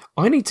thinking,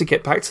 I need to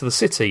get back to the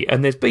city,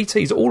 and there's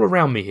BTs all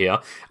around me here,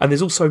 and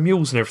there's also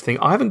mules and everything.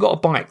 I haven't got a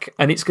bike,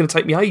 and it's going to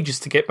take me ages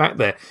to get back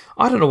there.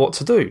 I don't know what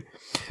to do.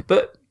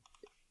 But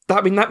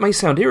that may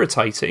sound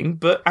irritating,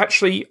 but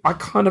actually I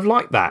kind of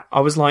like that. I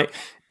was like,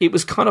 it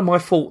was kind of my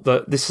fault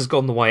that this has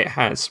gone the way it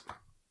has.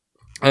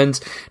 And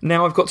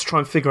now I've got to try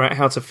and figure out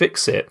how to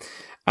fix it.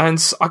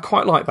 And I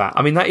quite like that.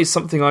 I mean, that is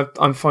something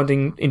I'm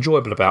finding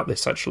enjoyable about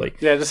this, actually.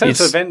 Yeah, the sense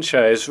of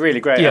adventure is really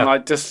great. Yeah. And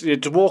like just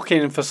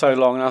walking for so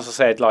long, and as I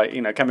said, like,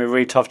 it can be a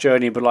really tough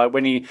journey, but like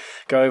when you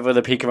go over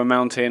the peak of a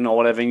mountain or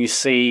whatever, and you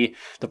see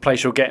the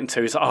place you're getting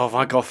to, it's like, oh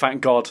my God, thank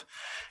God.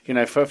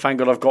 Thank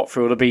God I've got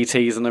through all the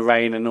BTs and the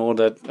rain and all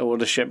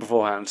the shit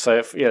beforehand.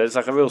 So it's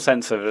like a real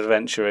sense of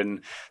adventure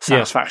and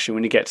satisfaction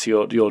when you get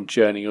to your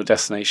journey, your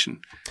destination.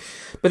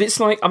 But it's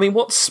like, I mean,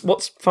 what's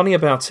funny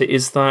about it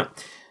is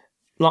that,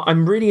 like,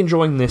 I'm really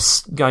enjoying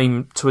this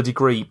game to a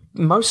degree,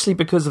 mostly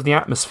because of the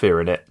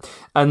atmosphere in it.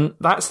 And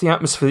that's the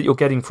atmosphere that you're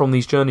getting from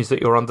these journeys that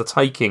you're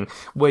undertaking,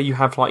 where you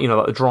have, like,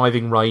 like the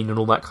driving rain and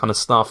all that kind of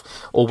stuff,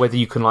 or whether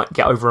you can, like,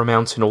 get over a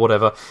mountain or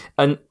whatever.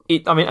 And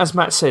as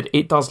Matt said,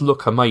 it does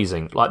look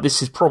amazing. Like,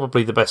 this is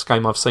probably the best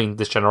game I've seen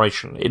this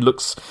generation. It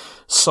looks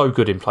so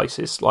good in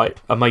places, like,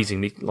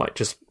 amazingly, like,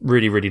 just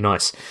really, really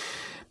nice.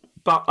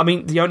 But I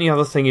mean, the only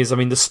other thing is, I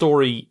mean, the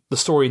story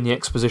and the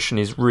exposition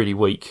is really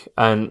weak,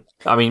 and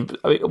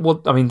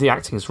the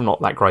acting is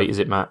not that great, is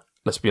it, Matt?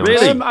 Let's be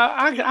honest. Really?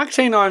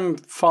 Acting, I'm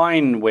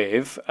fine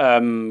with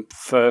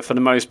for the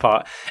most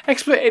part.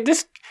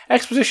 This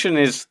exposition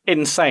is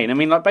insane. I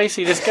mean, like,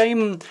 basically, this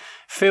game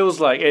feels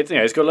like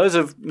it's got loads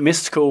of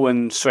mystical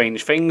and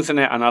strange things in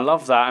it, and I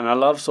love that, and I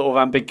love sort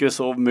of ambiguous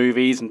sort of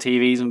movies and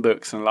TVs and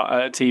books and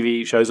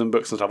TV shows and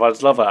books and stuff. I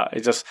just love that.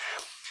 It just.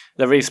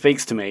 that really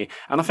speaks to me.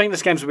 And I think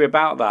this game's will be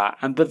about that.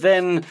 But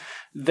then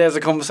there's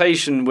a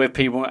conversation with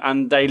people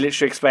and they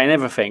literally explain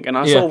everything. And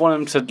I sort of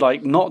want them to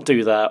like not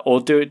do that or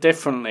do it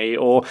differently.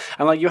 And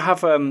like you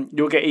have,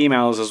 you'll get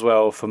emails as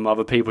well from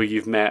other people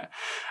you've met,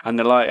 and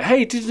they're like,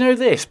 "Hey, did you know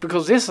this?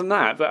 Because this and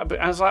that." But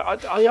I was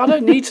like, I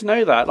don't need to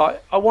know that.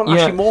 Like, I want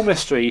actually more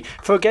mystery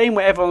for a game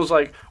where everyone's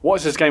like, "What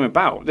is this game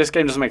about? This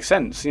game doesn't make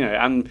sense,"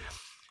 And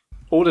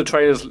all the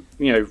trailers,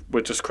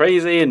 were just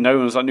crazy, and no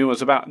one's like knew what it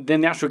was about. Then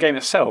the actual game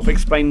itself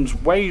explains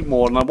way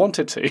more than I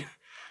wanted to.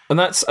 And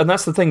that's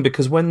the thing,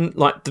 because when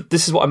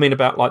this is what I mean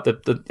about like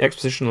the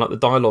exposition, like the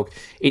dialogue,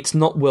 it's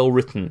not well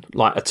written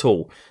like at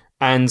all,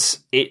 and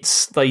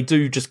they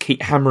do just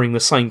keep hammering the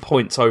same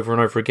points over and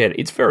over again.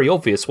 It's very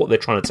obvious what they're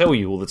trying to tell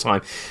you all the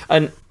time,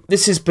 and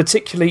this is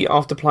particularly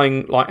after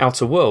playing like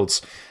Outer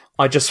Worlds.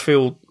 I just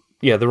feel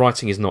the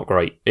writing is not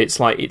great. It's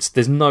like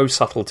there's no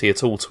subtlety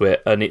at all to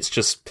it, and it's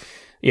just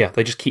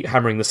they just keep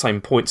hammering the same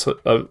points like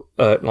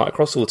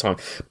across all the time.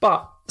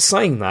 But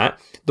saying that,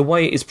 the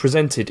way it is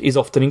presented is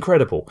often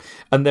incredible,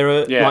 and there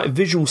are like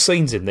visual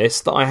scenes in this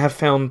that I have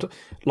found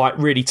like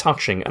really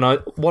touching. And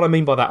what I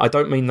mean by that, I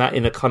don't mean that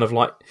in a kind of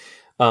like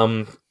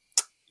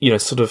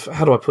sort of,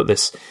 how do I put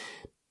this?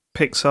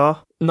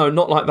 Pixar? No,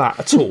 not like that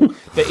at all.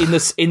 But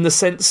in the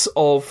sense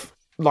of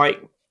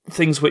like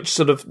things which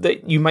sort of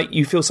that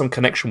you feel some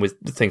connection with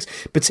the things,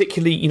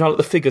 particularly like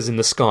the figures in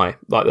the sky,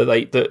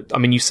 like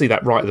you see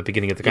that right at the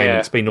beginning of the game. Yeah,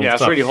 it's been all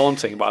it's really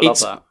haunting, but I love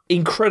that.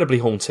 Incredibly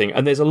haunting,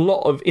 and there's a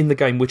lot of in the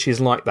game which is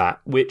like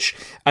that,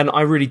 and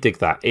I really dig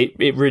that.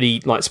 It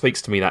really like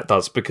speaks to me, that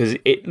does, because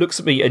it looks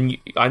at me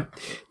and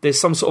there's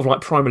some sort of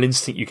like primal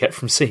instinct you get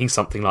from seeing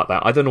something like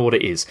that. I don't know what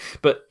it is,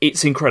 but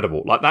it's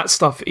incredible. Like, that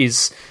stuff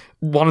is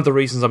one of the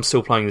reasons I'm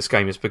still playing this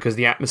game, is because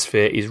the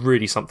atmosphere is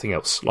really something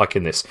else, like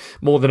in this,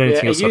 more than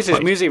anything else. It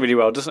uses music really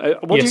well, doesn't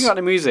it? What do you think about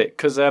the music?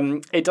 Because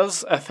it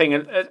does a thing,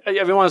 it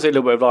reminds me a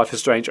little bit of Life is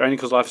Strange, only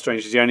because Life is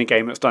Strange is the only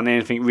game that's done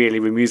anything really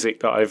with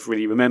music that I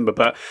really remember.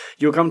 But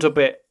you'll come to a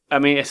bit,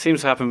 it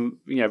seems to happen,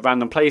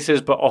 random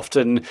places, but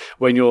often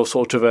when you're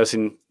sort of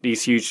traversing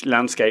these huge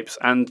landscapes,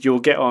 and you'll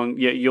get on,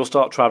 you'll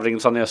start traveling,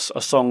 and suddenly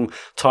a song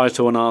tied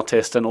to an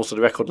artist and also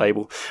the record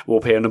label will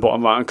appear in the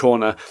bottom right hand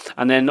corner,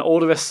 and then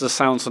all the rest of the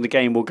sounds from the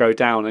game will go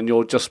down, and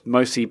you'll just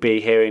mostly be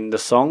hearing the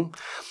song.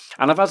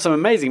 And I've had some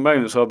amazing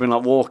moments where I've been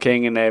like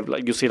walking, and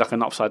like you'll see like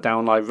an upside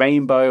down like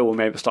rainbow, or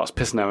maybe it starts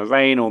pissing down with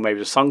rain, or maybe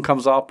the sun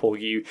comes up, or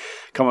you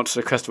come up to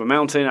the crest of a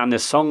mountain and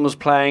this song is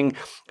playing.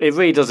 It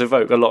really does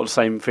evoke a lot of the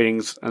same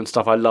feelings and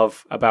stuff I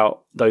love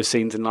about those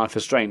scenes in Life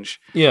is Strange.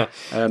 Yeah,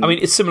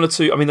 it's similar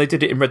to. They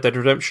did it in Red Dead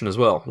Redemption as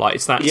well. Like,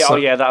 it's that.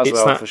 Yeah, that as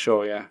well, for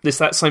sure. Yeah, it's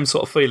that same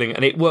sort of feeling,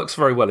 and it works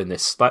very well in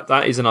this.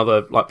 That is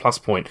another like plus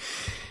point.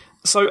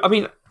 So,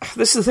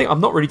 this is the thing.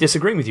 I'm not really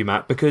disagreeing with you,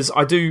 Matt, because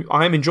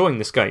I am enjoying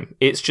this game.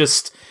 It's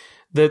just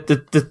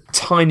the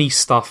tiny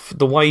stuff,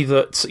 the way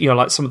that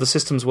like some of the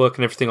systems work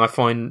and everything, I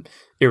find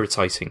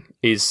irritating.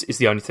 Is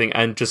the only thing,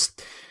 and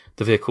just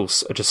the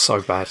vehicles are just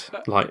so bad.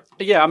 Like,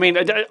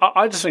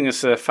 I just think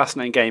it's a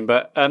fascinating game.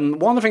 But one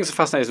of the things that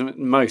fascinates me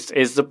most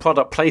is the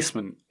product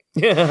placement.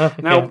 Yeah.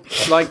 Now,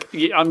 like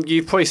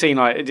you've probably seen,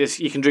 like,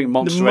 you can drink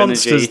Monster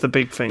Monster's Energy. the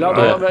big thing.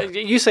 Right?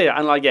 You say that,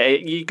 and like,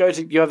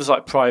 you have this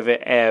like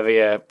private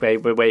area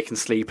where you can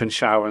sleep and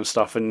shower and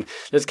stuff, and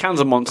there's cans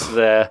of Monster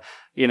there.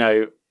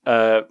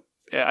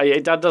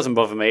 That doesn't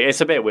bother me.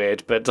 It's a bit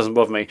weird, but it doesn't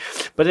bother me.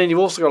 But then you've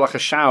also got like a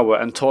shower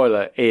and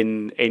toilet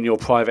in your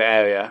private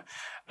area.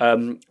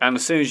 And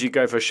as soon as you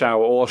go for a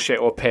shower or shit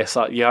or piss,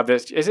 like, you have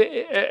this. Is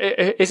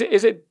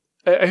it?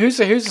 Who's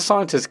the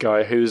scientist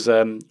guy who's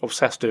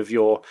obsessed with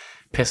your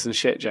piss and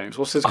shit, James?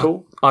 What's his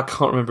called? I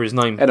can't remember his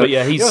name. But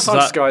yeah, he's the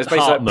scientist guy. Is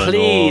basically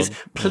like,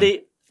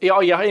 please.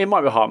 Oh yeah, it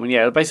might be Hartman.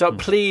 Yeah, basically, like,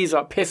 please,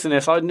 like, piss in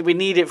this. We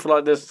need it for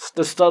like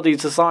the study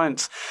to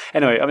science.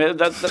 Anyway,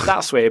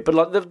 that's weird. But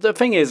like the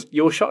thing is,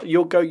 you'll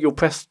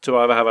press to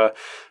either have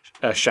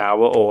a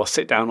shower or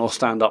sit down or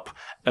stand up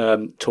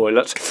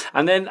toilet,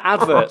 and then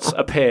adverts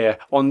appear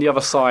on the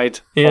other side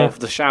of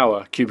the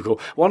shower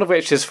cubicle. One of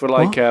which is for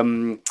like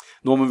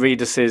Norman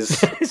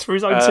Reedus's. It's for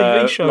his own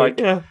TV show.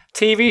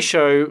 TV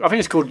show. I think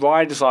it's called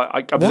Ride. It's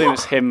like I presume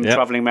it's him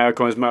traveling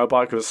America on his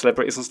motorbike with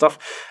celebrities and stuff.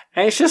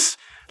 And it's just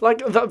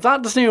like that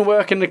doesn't even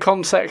work in the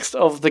context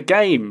of the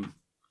game.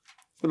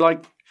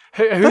 Like,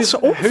 who's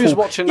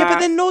watching that? Yeah, but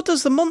then nor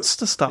does the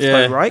Monster stuff,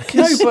 though, right?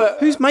 No, but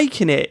who's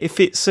making it if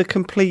it's a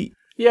complete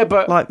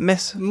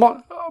mess?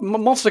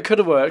 Monster could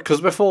have worked, because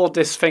before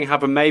this thing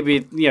happened, maybe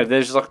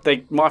there's like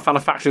they might have found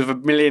a factory with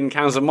 1 million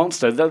cans of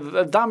Monster.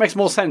 That makes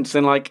more sense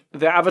than like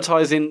they're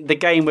advertising the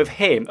game with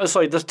him. Oh,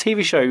 sorry, the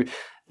TV show.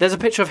 There's a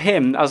picture of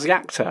him as the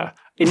actor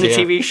in the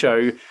TV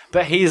show,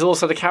 but he's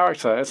also the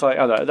character. It's like,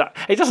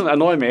 it doesn't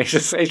annoy me.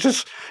 It's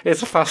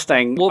a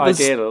fascinating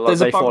idea that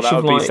they thought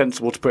that would be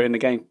sensible to put in the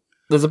game.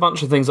 There's a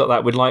bunch of things like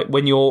that with, like,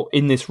 when you're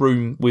in this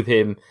room with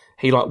him,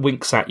 he like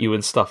winks at you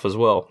and stuff as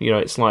well.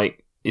 It's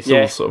like, it's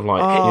all sort of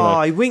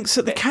like, he winks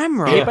at the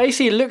camera. He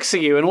basically looks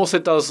at you and also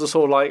does the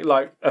sort of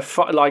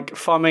like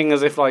thumbing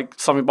as if like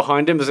something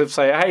behind him, as if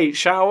say, hey,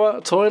 shower,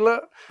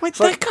 toilet. Wait,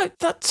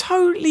 that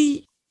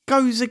totally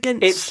goes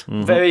against it's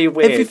very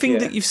weird. Everything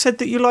that you've said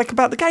that you like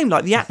about the game,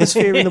 like the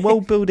atmosphere and the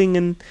world building,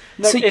 and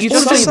you'd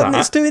say that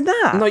it's doing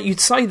that. No, you'd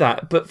say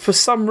that, but for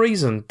some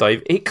reason,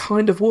 Dave, it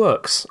kind of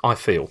works. I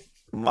feel.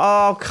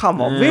 Oh, come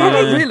on, really?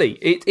 No, really,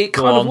 it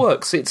kind of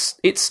works. It's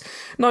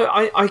no,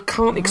 I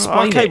can't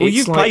explain it. Okay, well,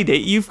 you've played it.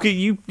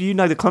 You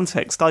know the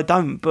context. I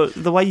don't, but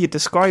the way you're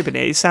describing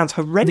it sounds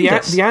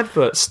horrendous. The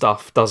advert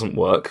stuff doesn't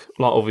work.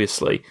 Like,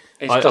 obviously,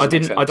 I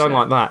don't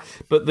like that.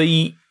 But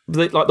the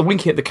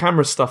winking at the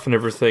camera stuff and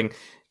everything,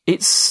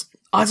 it's,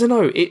 I don't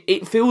know.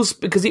 It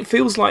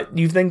feels like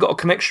you've then got a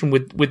connection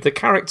with the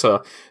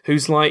character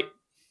who's like,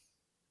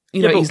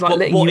 he's like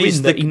letting you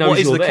in that he knows you're there. What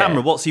is the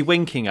camera? What's he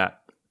winking at?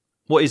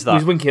 What is that?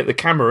 He's winking at the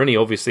camera, and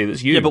obviously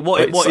that's you. Yeah, but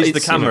what is the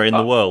camera in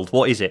the world?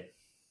 What is it?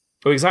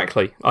 Well,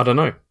 exactly. I don't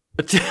know.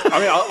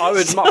 I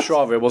would much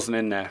rather it wasn't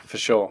in there for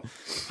sure.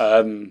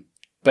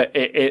 But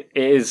it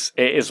is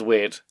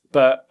weird.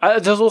 But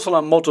there's also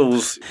like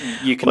models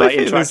you can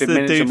interact with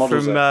miniature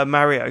models. From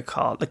Mario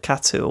Kart,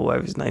 Lakitu or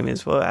whatever his name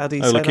is. Well, how do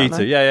you say Lakitu.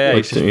 that? Yeah.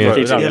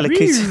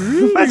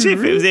 Lakitu. Imagine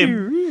if it was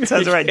him.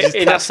 Turns around, just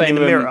in that same in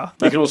the mirror.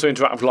 You can also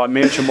interact with like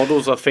miniature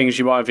models or things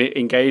you might have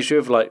engaged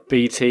with, like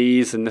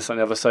BTs and this and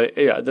the other. So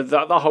yeah,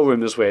 that whole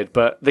room is weird.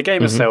 But the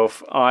game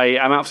itself, I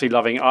am absolutely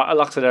loving.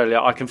 Like I said earlier,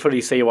 I can fully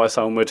see why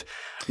someone would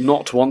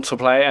not want to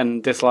play it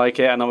and dislike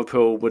it, and other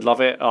people would love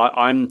it.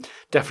 I'm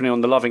definitely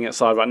on the loving it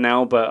side right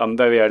now, but I'm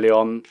very early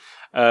on.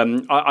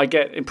 I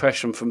get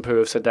impression from people who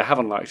have said they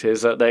haven't liked it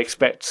is that they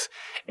expect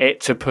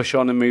it to push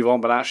on and move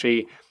on, but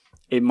actually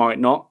it might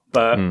not.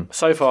 But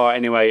so far,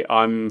 anyway,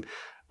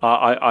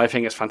 I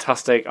think it's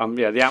fantastic.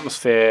 The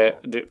atmosphere,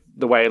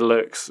 the way it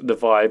looks, the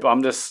vibe.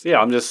 I'm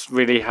just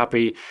really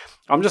happy.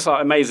 I'm just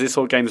like amazed this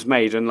sort of game's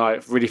made, and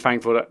like really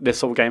thankful that this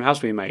sort of game has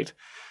been made.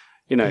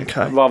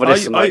 Rather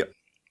this than like.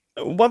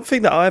 One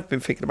thing that I've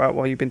been thinking about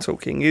while you've been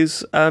talking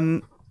is,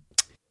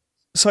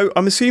 so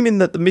I'm assuming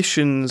that the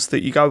missions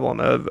that you go on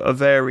are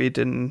varied,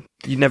 and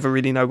you never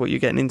really know what you're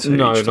getting into.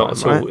 No, each time, not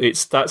at right? all.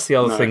 That's the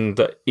other thing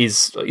that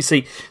is. You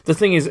see, the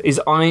thing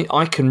is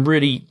I can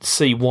really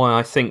see why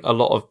I think a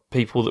lot of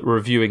people that were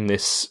reviewing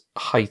this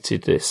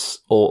hated this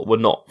or were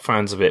not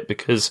fans of it,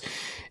 because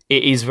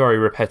it is very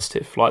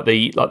repetitive. Like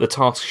the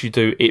tasks you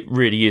do, it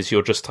really is.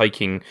 You're just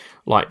taking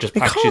like just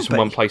packages from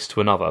one place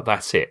to another.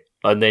 That's it,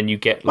 and then you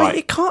get like. Wait,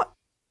 it can't.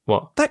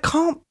 What? That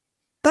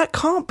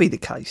can't be the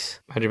case.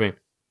 How do you mean?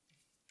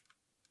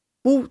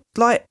 Well,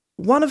 like,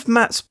 one of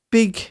Matt's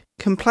big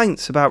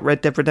complaints about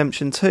Red Dead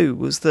Redemption 2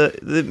 was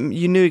that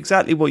you knew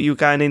exactly what you were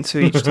going into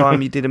each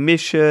time you did a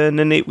mission,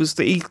 and it was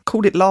that he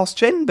called it last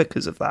gen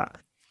because of that.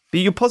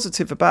 But you're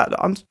positive about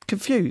that. I'm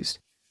confused.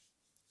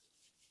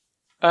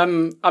 Like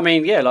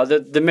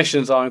the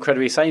missions are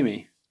incredibly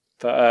samey.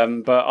 But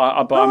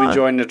I'm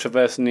enjoying the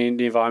traversing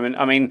the environment.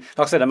 I mean,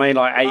 like I said, I'm only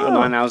like 8 or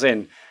 9 hours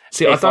in.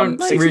 See, I don't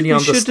really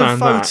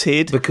understand that.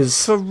 Should have voted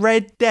for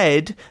Red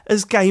Dead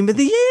as Game of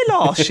the Year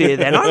last year.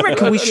 Then I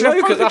reckon we should have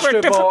voted for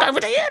Red Dead for Game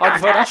of the Year. I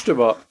preferred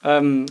Astrobot.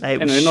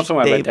 Not talking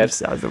about Red Dead. It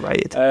was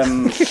overrated.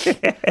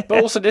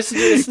 But also, this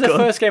is the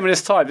first game of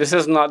this type. This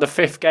isn't like the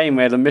 5th game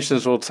where the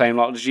missions are all the same,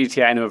 like the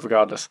GTA anyway,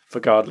 regardless.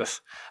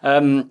 James,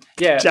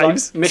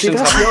 like, missions.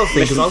 That's the other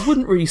thing, because I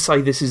wouldn't really say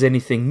this is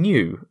anything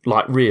new.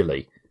 Like,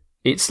 really,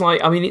 it's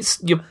like, I mean,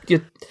 it's you're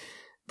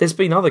there's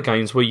been other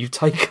games where you've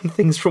taken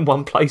things from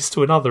one place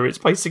to another. It's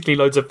basically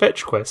loads of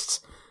fetch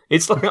quests.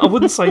 It's like, I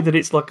wouldn't say that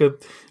it's like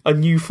a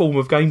new form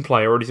of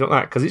gameplay or anything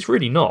like that, because it's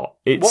really not.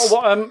 It's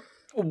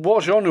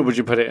what genre would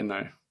you put it in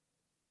though?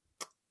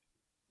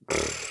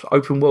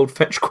 Open world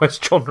fetch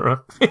quest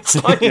genre. It's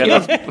like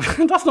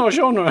that's not a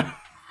genre.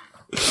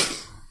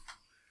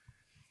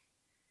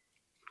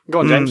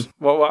 Go on, James.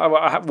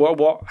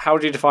 What? How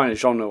do you define it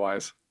genre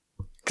wise?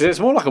 Because it's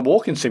more like a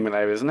walking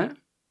simulator, isn't it?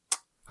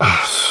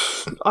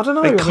 I don't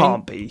know. It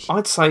can't be.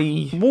 I'd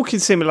say walking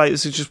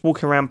simulators are just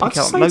walking around,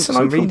 picking up notes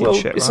and reading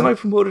shit. It's an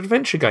open world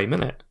adventure game,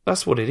 isn't it?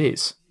 That's what it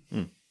is.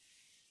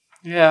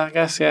 Yeah, I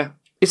guess. Yeah.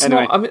 It's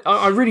not. I mean,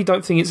 I really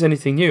don't think it's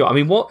anything new. I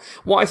mean, what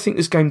I think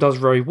this game does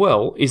very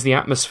well is the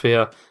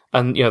atmosphere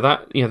and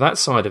that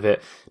side of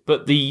it.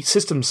 But the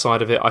systems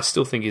side of it, I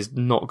still think is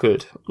not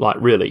good. Like,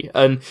 really,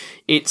 and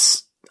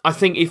it's. I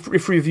think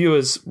if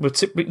reviewers were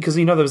because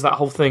there was that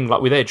whole thing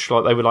like with Edge,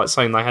 like they were like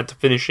saying they had to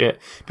finish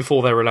it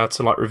before they were allowed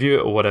to like review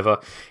it or whatever.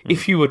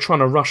 If you were trying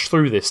to rush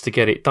through this to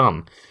get it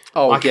done,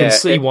 I can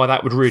see why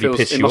that would really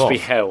piss you off. It must be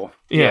hell.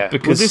 Yeah,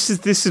 because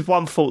this is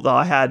one thought that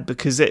I had,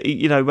 because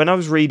when I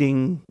was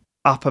reading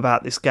up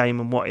about this game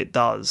and what it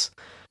does,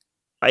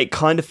 it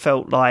kind of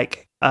felt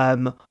like,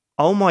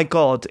 oh my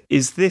god,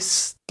 is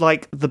this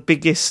like the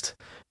biggest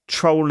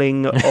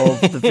trolling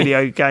of the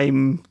video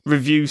game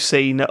review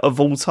scene of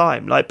all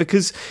time? Like,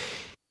 because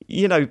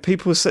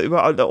people say,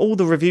 all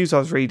the reviews I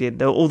was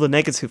reading, all the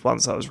negative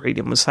ones I was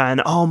reading, were saying,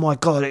 oh my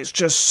god, it's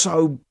just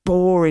so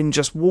boring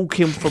just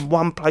walking from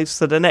one place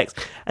to the next.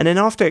 And then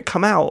after it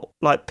come out,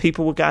 like,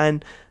 people were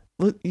going,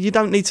 well, you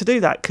don't need to do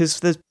that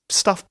because there's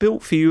stuff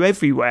built for you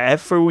everywhere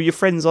for all your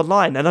friends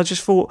online. And I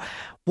just thought,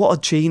 what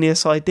a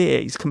genius idea.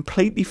 He's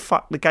completely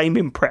fucked the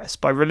gaming press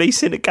by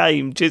releasing a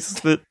game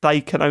just that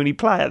they can only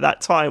play at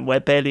that time where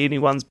barely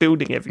anyone's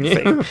building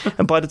everything. Yeah.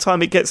 And by the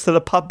time it gets to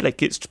the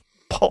public, it's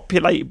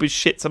populated with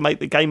shit to make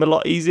the game a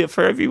lot easier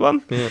for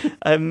everyone. Yeah.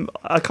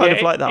 I kind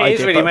of like that idea.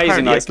 It's really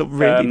amazing. It's not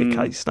really the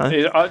case, no?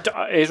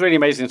 It's really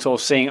amazing sort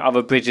of seeing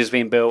other bridges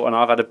being built, and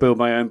I've had to build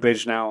my own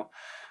bridge now.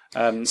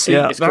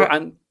 It's cool.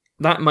 And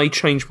that may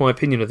change my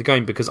opinion of the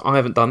game because I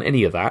haven't done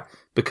any of that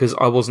because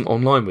I wasn't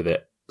online with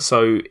it.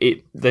 So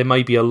there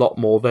may be a lot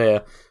more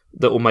there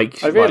that will make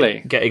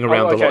getting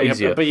around a lot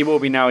easier. But you will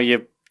be now.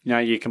 You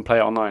can play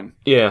it online.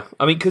 Yeah,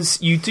 I mean, because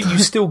you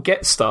still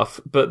get stuff,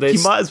 but there's...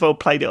 You might as well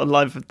played it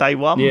online from day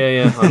one.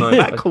 Yeah, I know.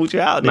 That called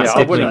you out.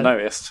 I wouldn't have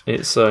noticed.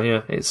 It's I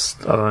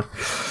don't know.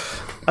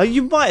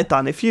 You might have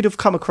done if you'd have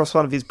come across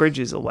one of his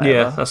bridges or whatever.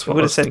 Yeah, that's what I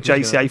would have said.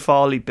 JCA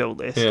Farley built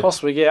this. Yeah.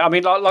 Possibly, yeah. I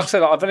mean, like I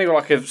said, I've only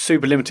got a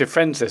super limited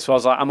friends list, so I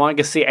was like, am I going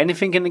to see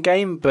anything in the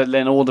game? But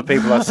then all the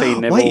people I've seen,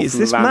 they're all is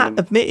this random...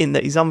 Matt admitting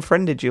that he's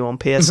unfriended you on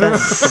PSN?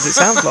 Because it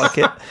sounds like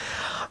it.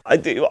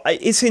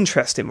 It's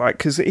interesting, right?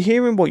 Because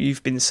hearing what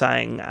you've been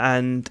saying,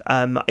 and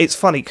it's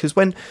funny because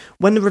when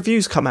the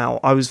reviews come out,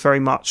 I was very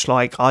much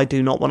like, I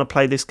do not want to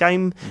play this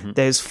game. Mm-hmm.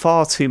 There's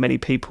far too many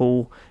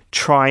people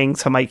trying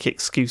to make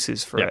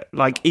excuses for it.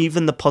 Like,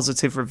 even the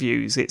positive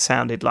reviews, it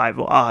sounded like,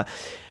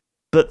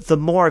 but the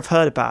more I've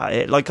heard about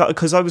it, like,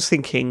 because I was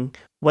thinking,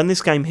 when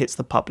this game hits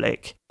the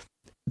public,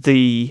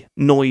 the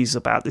noise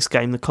about this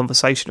game, the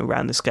conversation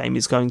around this game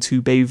is going to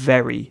be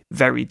very,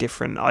 very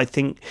different. I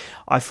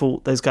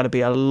thought there's going to be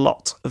a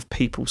lot of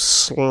people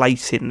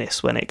slating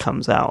this when it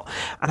comes out,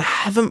 and I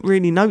haven't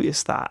really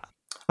noticed that.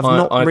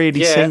 I've not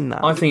really seen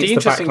that. I think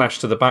it's the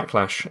backlash to the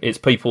backlash. It's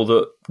people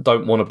that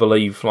don't want to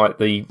believe like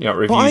the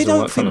reviews. But I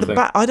don't think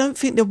I don't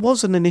think there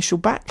was an initial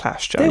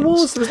backlash, James. There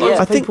was lots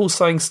of people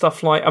saying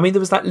stuff like. I mean, there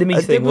was that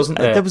Limmy thing, wasn't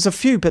there? There was a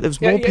few, but there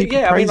was more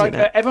people praising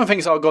it. Everyone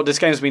thinks, "Oh God, this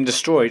game's been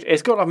destroyed."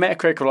 It's got a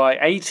Metacritic of like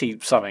 80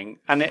 something,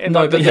 and there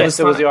was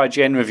the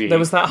IGN review. There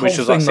was that whole which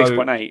was like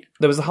 6.8.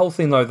 There was the whole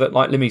thing though that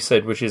like Limmy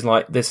said, which is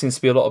like there seems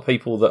to be a lot of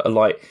people that are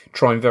like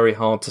trying very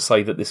hard to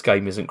say that this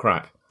game isn't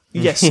crap.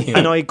 Yes,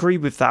 and I agree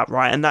with that,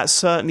 right? And that's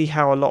certainly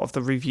how a lot of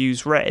the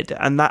reviews read,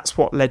 and that's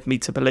what led me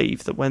to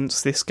believe that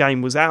once this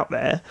game was out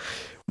there,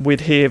 we'd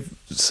hear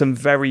some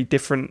very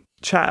different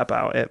chat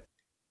about it.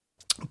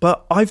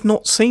 But I've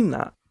not seen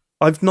that.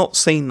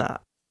 Not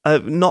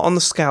on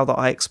the scale that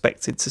I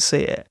expected to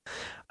see it.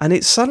 And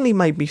it suddenly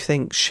made me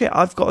think, shit,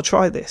 I've got to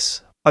try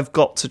this.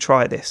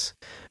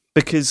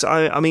 Because,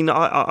 I'm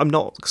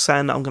not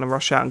saying that I'm going to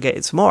rush out and get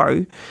it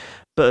tomorrow,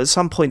 but at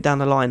some point down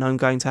the line, I'm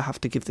going to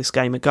have to give this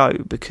game a go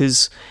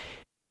because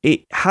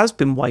it has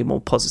been way more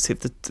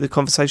positive. The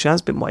conversation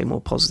has been way more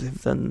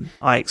positive than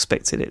I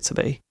expected it to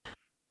be.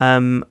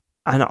 And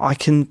I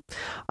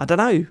don't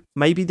know,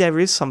 maybe there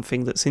is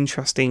something that's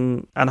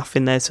interesting enough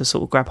in there to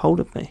sort of grab hold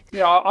of me.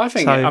 Yeah, I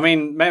think,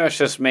 maybe it's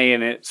just me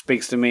and it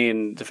speaks to me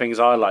and the things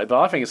I like, but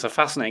I think it's a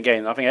fascinating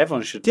game. I think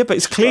everyone should. Yeah, but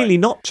it's clearly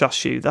not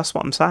just you. That's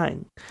what I'm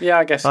saying. Yeah,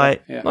 I guess so.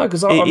 Yeah. No,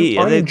 because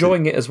I'm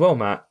enjoying it as well,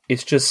 Matt.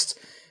 It's just...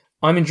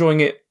 I'm enjoying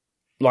it,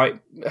 like,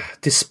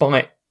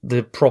 despite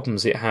the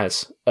problems it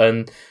has.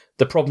 And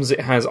the problems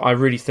it has, I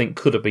really think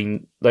could have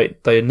been, they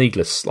are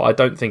needless. Like, I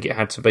don't think it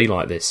had to be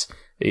like this.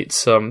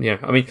 It's,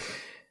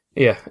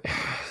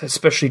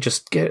 especially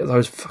just get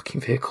those fucking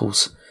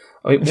vehicles.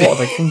 I mean, what are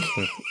they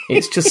thinking?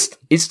 It's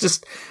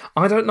just,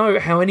 I don't know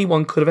how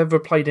anyone could have ever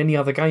played any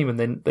other game and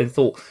then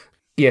thought,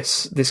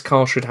 yes, this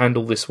car should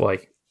handle this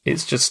way.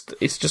 It's just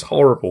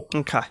horrible.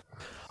 Okay.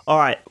 All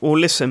right. Well,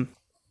 listen.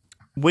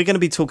 We're going to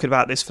be talking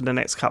about this for the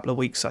next couple of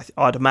weeks,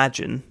 I'd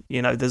imagine.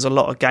 You know, there's a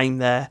lot of game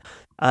there.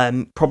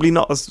 Probably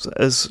not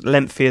as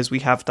lengthy as we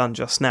have done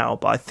just now,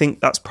 but I think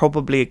that's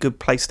probably a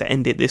good place to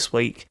end it this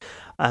week,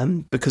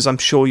 because I'm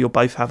sure you'll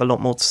both have a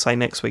lot more to say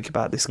next week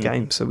about this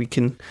game, so we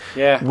can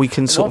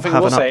sort of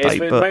have an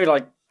update. But maybe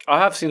like I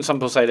have seen some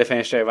people say they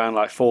finished it around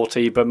like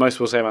 40, but most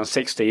people say around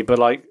 60. But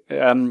like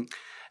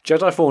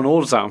Jedi Fallen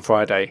Order's out on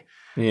Friday.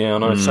 Yeah, I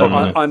know. So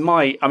I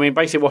might. I mean,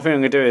 basically, what I'm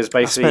going to do is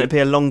basically. It's meant to be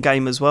a long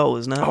game as well,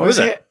 isn't it? Oh, is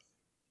it?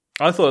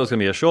 I thought it was going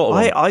to be a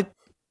shorter one.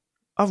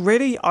 Oh,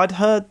 really? I'd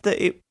heard that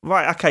it.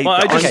 Right, okay.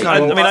 Well,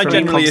 I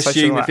generally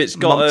assume if it's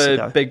got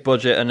a big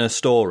budget and a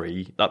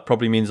story, that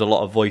probably means a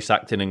lot of voice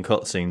acting and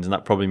cutscenes, and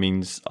that probably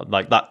means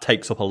like that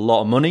takes up a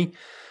lot of money.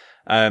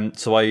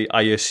 So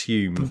I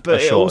assume but a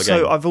shorter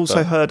game. I've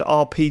also heard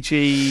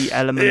RPG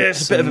elements. Yeah,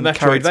 it's a bit of a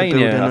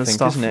Metroidvania, I think,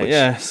 stuff, isn't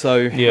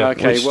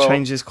it? Which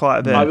changes quite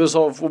a bit. I was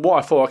what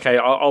I thought. Okay,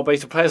 I'll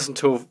basically play this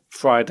until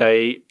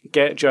Friday,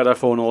 get Jedi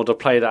Fallen Order,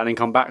 play that, and then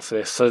come back to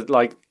this. So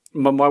like.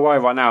 My worry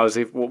right now is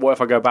what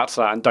if I go back to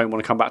that and don't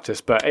want to come back to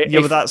this? But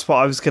but that's what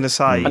I was going to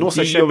say. And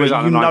also, you know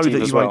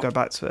that you won't go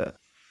back to it.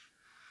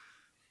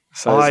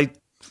 So I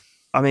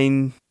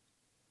mean,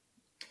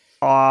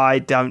 I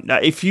don't know.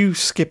 If you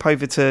skip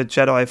over to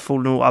Jedi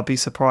Fallen Order, I'd be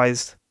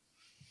surprised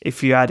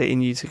if you had it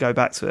in you to go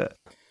back to it.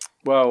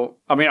 Well,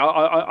 I mean,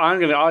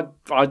 I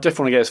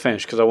definitely want to get this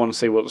finished because I want to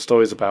see what the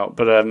story's about.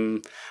 But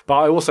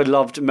I also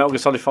loved Metal Gear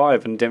Solid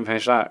 5 and didn't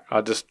finish that.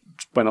 I just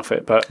went off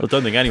it. But I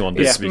don't think anyone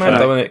did. It's mad,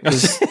 though, isn't it?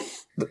 'Cause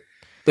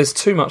there's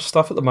too much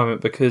stuff at the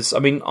moment. Because I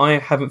mean, I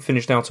haven't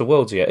finished Outer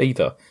Worlds yet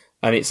either,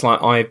 and it's like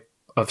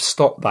I've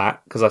stopped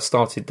that because I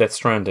started Death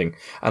Stranding,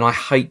 and I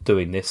hate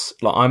doing this.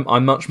 Like I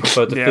much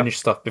prefer to finish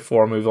stuff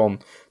before I move on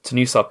to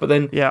new stuff. But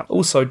then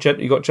also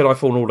you got Jedi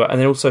Fallen Order, and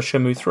then also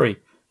Shenmue 3.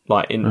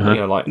 Like in I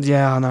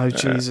know,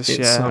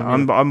 Jesus,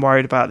 I'm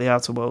worried about the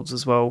Outer Worlds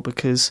as well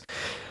because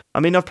I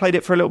mean I've played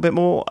it for a little bit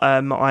more.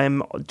 I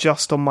am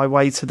just on my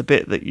way to the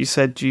bit that you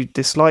said you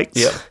disliked.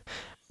 Yeah.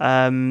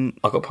 I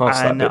got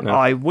past that bit now.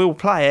 I will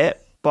play it,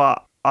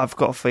 but I've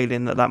got a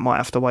feeling that might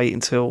have to wait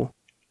until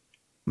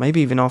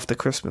maybe even after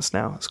Christmas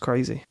now. It's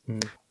crazy.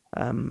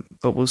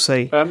 But we'll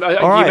see. You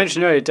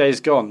mentioned earlier Days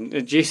Gone.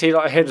 Do you see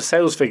like ahead of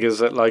sales figures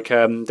that like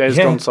Days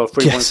Gone sold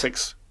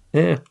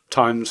 3.6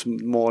 times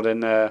more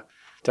than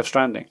Death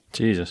Stranding?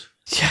 Jesus.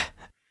 Yeah.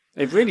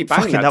 It really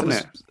banged that, didn't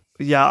it?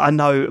 Yeah, I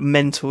know.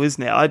 Mental,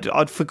 isn't it?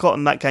 I'd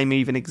forgotten that game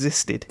even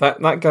existed.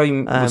 That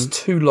game was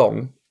too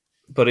long,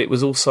 but it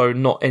was also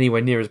not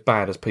anywhere near as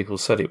bad as people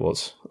said it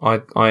was.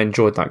 I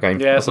enjoyed that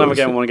game. Yeah, it's another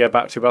game I want to go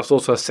back to, but it's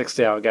also a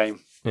 60-hour game.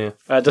 Yeah.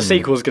 The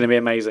sequel is going to be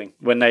amazing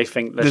when they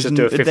think, let's just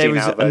do a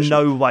 15-hour version. There is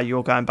no way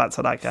you're going back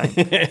to that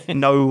game.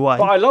 No way.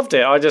 But I loved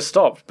it. I just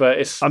stopped.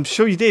 But I'm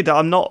sure you did.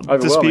 I'm not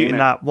disputing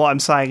that. What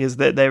I'm saying is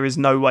that there is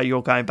no way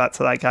you're going back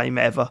to that game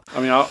ever. I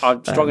mean,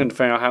 I'm struggling to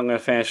figure out how I'm going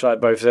to finish like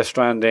both Death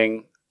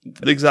Stranding,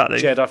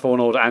 Jedi Fallen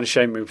Order, and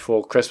Shenmue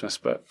before Christmas.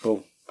 But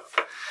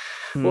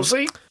we'll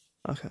see.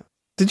 Okay.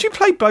 Did you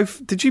play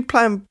both? Did you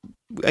play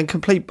and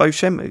complete both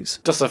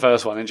Shenmues? Just the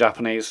first one in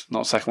Japanese,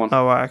 not the second one.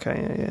 Oh, right,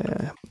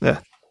 okay, yeah.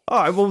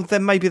 All right, well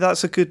then maybe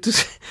that's a good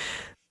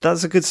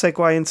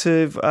segue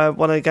into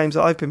one of the games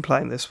that I've been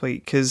playing this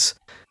week because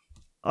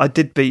I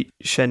did beat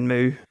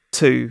Shenmue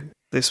 2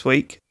 this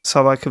week,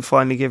 so I can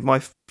finally give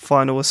my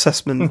final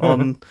assessment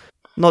on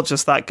not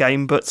just that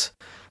game but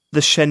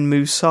the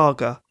Shenmue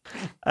saga.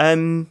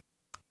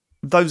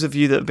 Those of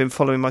you that have been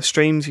following my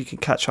streams, you can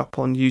catch up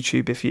on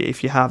YouTube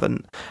if you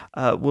haven't.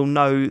 Will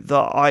know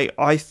that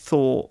I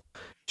thought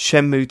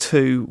Shenmue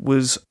 2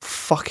 was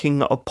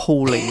fucking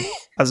appalling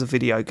as a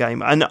video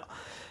game, and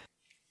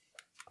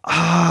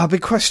I've been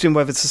questioning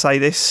whether to say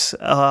this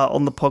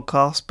on the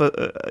podcast, but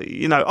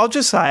I'll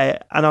just say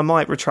it, and I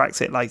might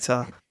retract it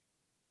later.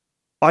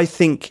 I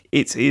think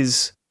it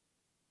is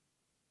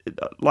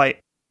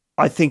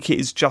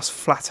just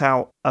flat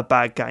out a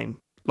bad game.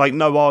 Like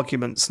no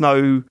arguments,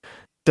 no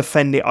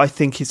defend it. I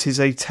think it is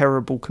a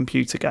terrible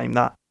computer game.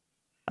 That,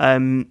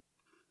 and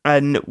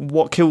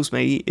what kills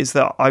me is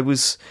that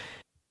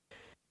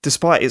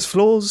despite its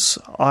flaws,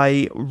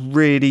 I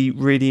really,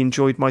 really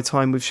enjoyed my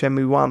time with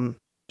Shenmue 1.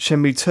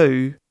 Shenmue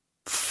 2,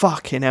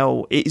 fucking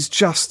hell, it is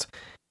just...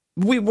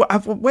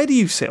 Where do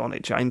you sit on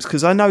it, James?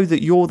 Because I know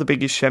that you're the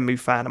biggest Shenmue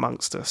fan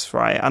amongst us,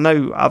 right? I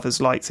know others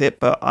liked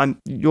it, but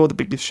you're the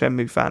biggest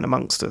Shenmue fan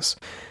amongst us.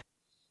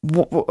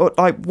 What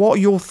are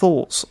your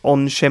thoughts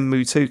on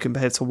Shenmue 2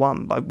 compared to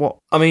 1? Like, what?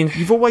 I mean,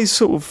 you've always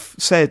sort of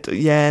said,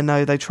 yeah,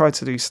 no, they tried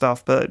to do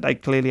stuff, but they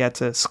clearly had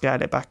to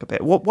scale it back a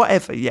bit.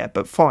 Whatever, yeah,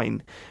 but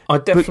fine.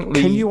 But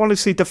can you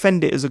honestly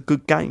defend it as a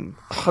good game?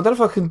 I don't know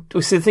if I can.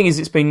 See, the thing is,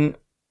 it's been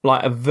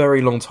like a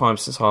very long time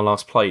since I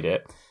last played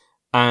it,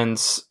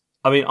 and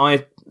I mean,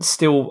 I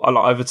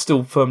would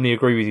still firmly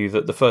agree with you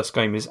that the first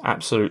game is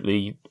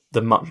absolutely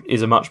a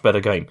much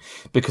better game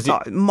because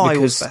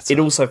it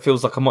also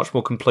feels like a much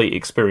more complete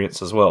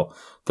experience as well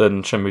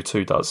than Shenmue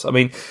 2 does. I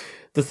mean,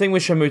 the thing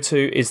with Shenmue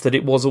 2 is that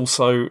it was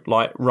also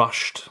like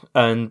rushed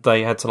and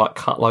they had to like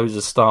cut loads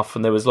of stuff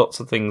and there was lots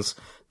of things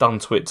done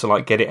to it to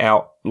like get it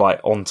out like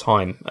on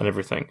time and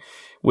everything,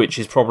 which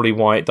is probably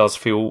why it does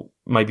feel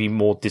maybe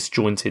more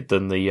disjointed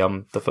than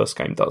the first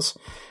game does.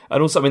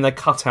 And also, I mean, they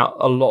cut out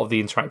a lot of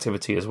the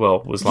interactivity as well.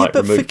 But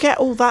removed. Forget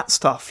all that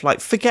stuff. Like,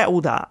 forget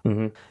all that.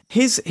 Mm-hmm.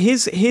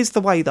 Here's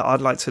the way that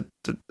I'd like to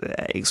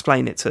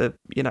explain it to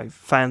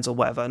fans or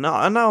whatever. Now,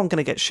 I know I'm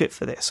going to get shit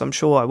for this. I'm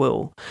sure I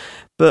will.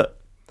 But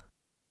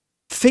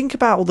think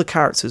about all the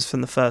characters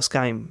from the first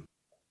game.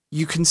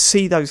 You can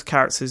see those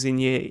characters in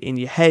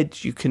your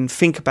head. You can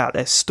think about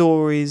their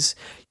stories.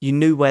 You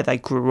knew where they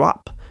grew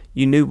up.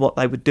 You knew what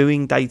they were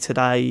doing day to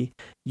day.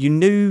 You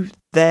knew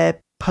their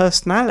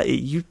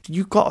personality.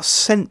 You got a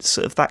sense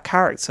of that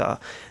character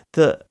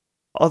that,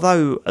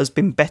 although has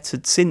been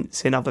bettered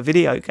since in other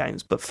video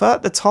games, but for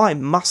at the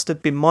time must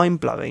have been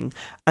mind-blowing,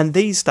 and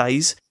these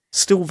days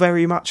still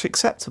very much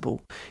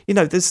acceptable.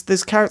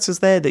 There's characters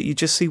there that you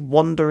just see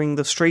wandering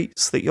the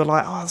streets that you're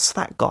like, oh, that's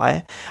that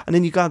guy. And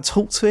then you go and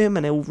talk to him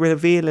and he'll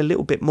reveal a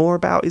little bit more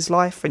about his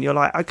life and you're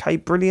like, okay,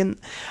 brilliant.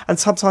 And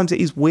sometimes it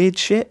is weird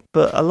shit,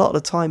 but a lot of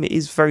the time it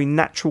is very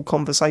natural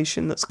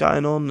conversation that's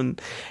going on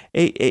and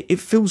it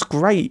feels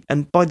great.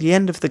 And by the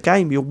end of the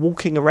game, you're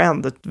walking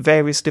around the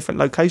various different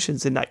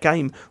locations in that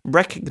game,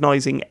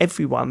 recognising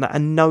everyone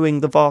and knowing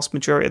the vast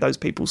majority of those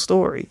people's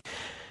story.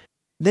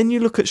 Then you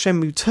look at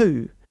Shenmue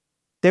 2,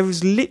 there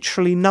is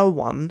literally no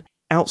one,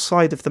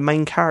 outside of the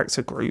main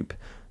character group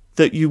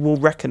that you will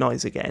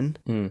recognise again.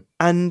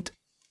 And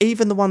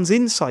even the ones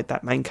inside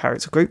that main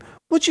character group,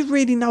 what do you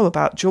really know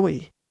about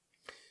Joy?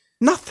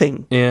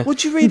 Nothing. Yeah. What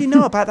do you really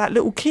know about that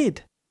little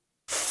kid?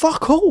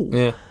 Fuck all.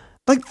 Yeah.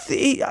 Like,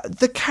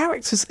 the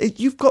characters,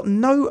 you've got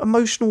no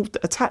emotional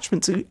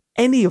attachment to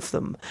any of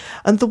them.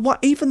 And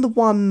even the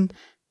one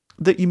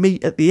that you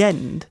meet at the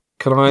end,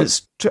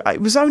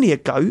 it was only a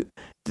goat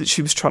that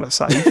she was trying to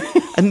save.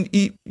 And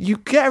you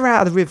get her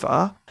out of the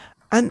river,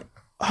 and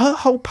her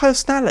whole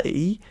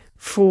personality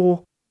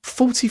for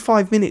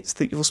 45 minutes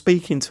that you're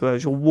speaking to her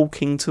as you're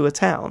walking to a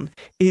town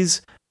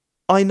is,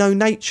 I know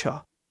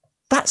nature.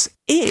 That's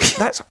it.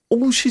 That's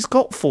all she's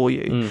got for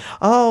you.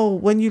 Oh,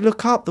 when you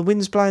look up, the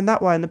wind's blowing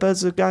that way and the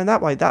birds are going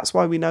that way. That's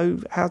why we know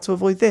how to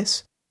avoid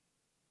this.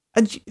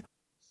 And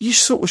you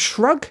sort of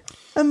shrug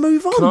and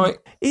move on.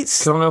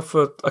 Can I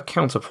offer a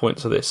counterpoint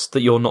to this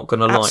that you're not going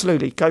to like?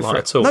 Absolutely, go for it.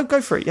 At all? No,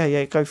 go for it.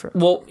 Yeah, go for it.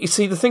 Well, you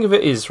see, the thing of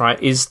it is,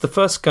 right, is the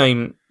first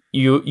game,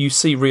 you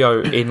see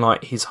Rio in,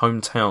 like, his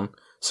hometown,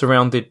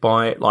 surrounded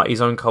by, like,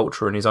 his own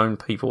culture and his own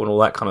people and all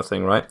that kind of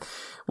thing, right?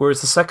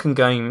 Whereas the second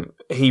game,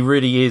 he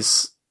really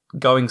is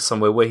going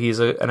somewhere where he is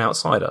an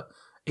outsider.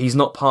 He's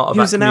not part of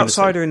that community. He was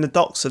an outsider in the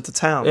docks of the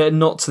town.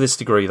 Not to this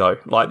degree, though.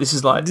 Like, this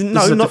is like...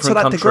 No, not to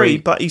that degree,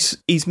 but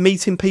he's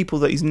meeting people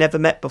that he's never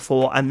met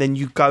before, and then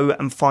you go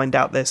and find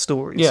out their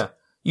stories. Yeah.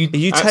 Are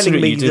you telling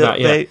me that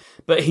yeah.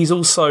 But he's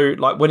also,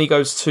 like, when he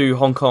goes to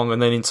Hong Kong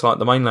and then into, like,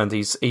 the mainland,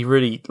 he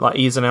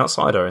is an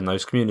outsider in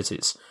those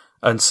communities.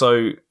 And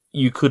so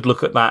you could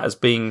look at that as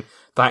being...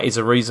 That is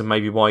a reason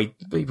maybe why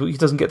he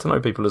doesn't get to know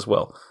people as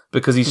well,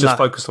 because he's just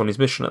focused on his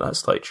mission at that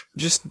stage.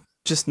 Just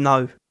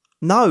no.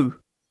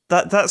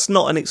 That's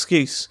not an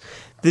excuse.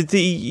 That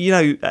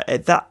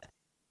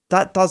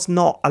does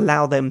not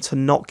allow them to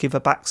not give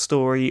a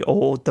backstory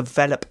or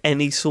develop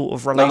any sort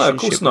of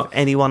relationship with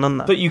anyone on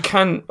that. But you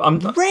can.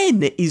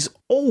 Ren is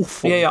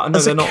awful. Yeah, I know,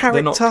 as a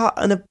character,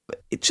 and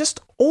it's just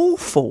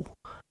awful.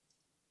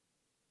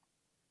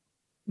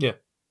 Yeah.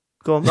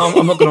 Go on. No,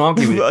 I'm not going to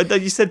argue with you.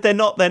 You said they're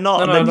not. No,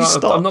 and then you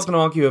stopped. I'm not going to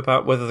argue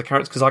about whether the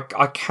characters, because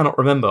I cannot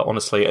remember,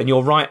 honestly. And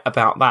you're right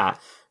about that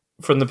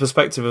from the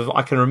perspective of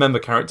I can remember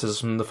characters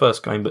from the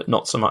first game, but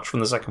not so much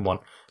from the second one,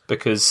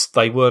 because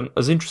they weren't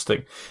as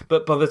interesting.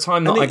 But by the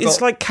time that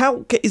it's like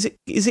is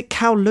it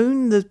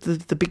Kowloon,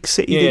 the big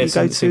city that you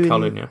go to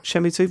Kowloon, in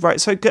Shenmue 2? Right,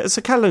 so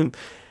Kowloon,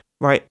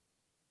 right.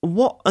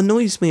 What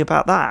annoys me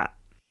about that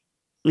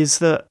is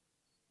that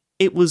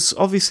it was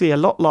obviously a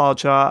lot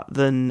larger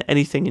than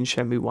anything in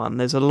Shenmue 1.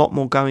 There's a lot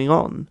more going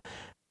on.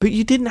 But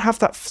you didn't have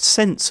that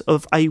sense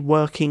of a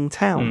working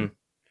town.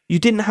 You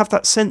didn't have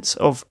that sense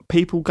of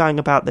people going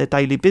about their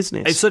daily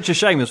business. It's such a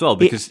shame as well,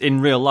 because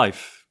in real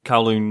life,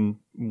 Kowloon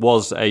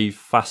was a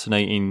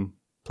fascinating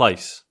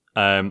place.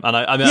 And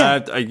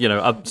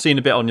I've seen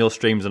a bit on your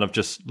streams, and I've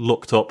just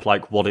looked up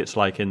like what it's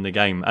like in the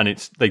game,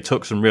 and they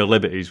took some real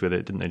liberties with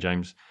it, didn't they,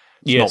 James?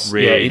 It's not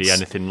really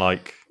anything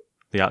like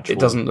the actual. It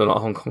doesn't look like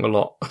Hong Kong a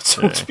lot,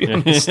 to be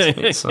honest.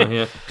 So,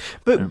 yeah.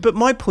 But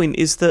my point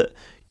is that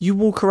you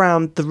walk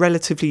around the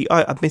relatively,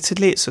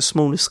 admittedly, it's a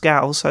smaller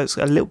scale, so it's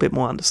a little bit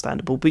more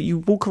understandable. But you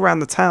walk around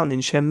the town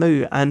in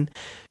Shenmue, and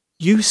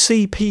you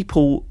see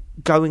people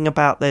going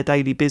about their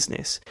daily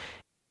business.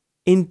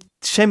 In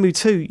Shenmue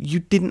 2, you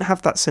didn't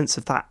have that sense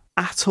of that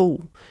at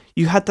all.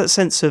 You had that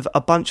sense of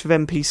a bunch of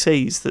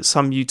NPCs that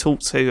some you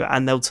talk to,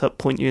 and they'll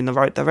point you in the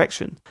right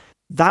direction.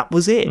 That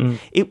was it.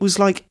 It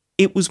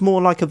was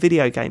more like a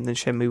video game than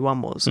Shenmue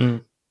 1 was,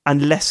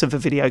 and less of a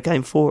video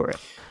game for it,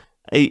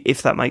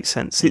 if that makes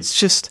sense. It's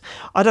just,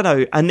 I don't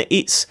know, and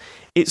it's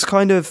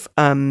kind of,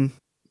 I'm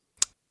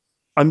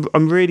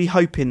really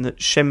hoping that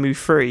Shenmue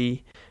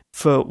 3,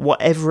 for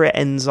whatever it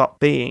ends up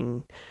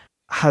being,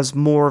 has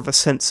more of a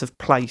sense of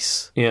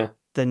place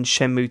than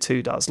Shenmue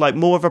 2 does. Like,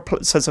 more of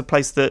a sense of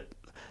place that,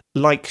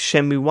 like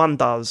Shenmue 1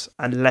 does,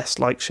 and less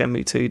like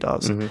Shenmue 2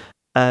 does.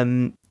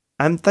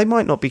 And they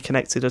might not be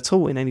connected at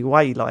all in any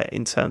way, like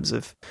in terms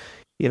of,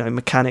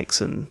 mechanics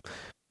and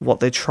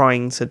what they're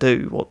trying to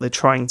do, what they're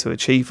trying to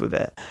achieve with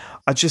it.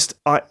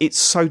 It's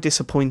so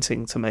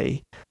disappointing to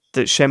me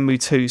that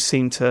Shenmue 2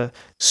 seemed to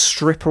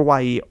strip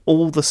away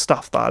all the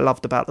stuff that I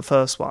loved about the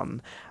first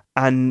one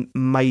and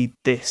made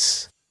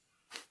this.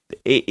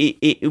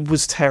 It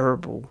was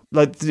terrible.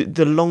 Like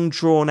the long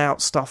drawn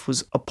out stuff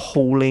was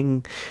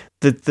appalling.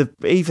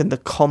 Even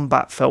the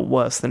combat felt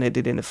worse than it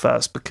did in the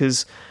first,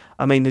 because,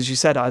 I mean, as you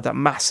said, I had that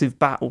massive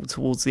battle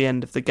towards the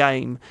end of the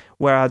game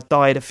where I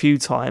died a few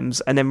times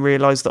and then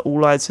realised that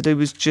all I had to do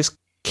was just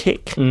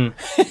kick.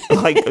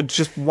 Like,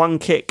 just one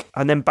kick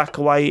and then back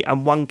away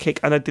and one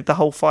kick, and I did the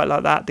whole fight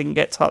like that, didn't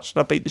get touched,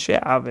 and I beat the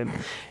shit out of him.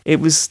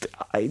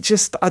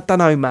 I don't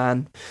know,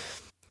 man.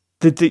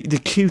 The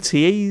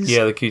QTEs.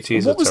 Yeah, the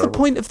QTEs What was terrible. The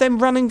point of them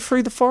running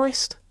through the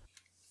forest?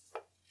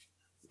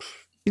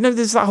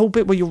 There's that whole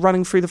bit where you're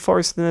running through the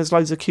forest and there's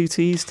loads of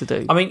QTEs to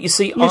do. I mean, you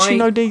see,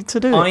 no need to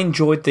do I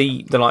enjoyed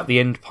the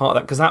end part of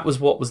that, because that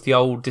was what was the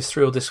old Disc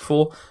 3 or Disc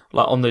 4,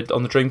 like on the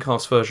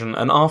Dreamcast version.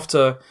 And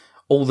after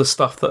all the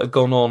stuff that had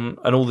gone on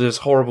and all those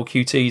horrible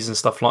QTEs and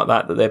stuff like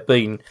that there'd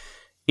been,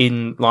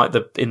 in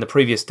the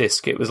previous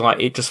disc, it was like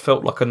it just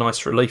felt like a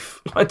nice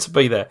relief to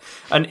be there.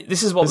 And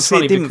this is what was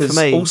funny because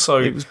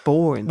also it was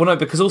boring. Well, no,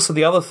 because also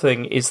the other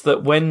thing is that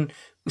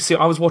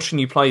I was watching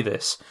you play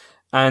this,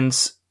 and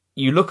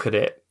you look at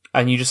it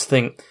and you just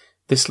think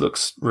this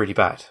looks really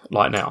bad.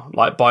 Like now,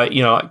 like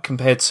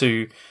compared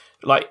to.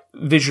 Like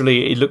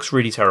visually, it looks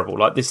really terrible.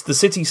 Like the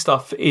city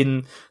stuff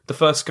in the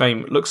first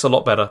game looks a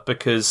lot better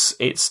because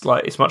it's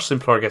much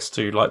simpler, I guess,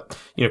 to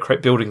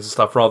create buildings and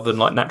stuff rather than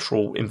like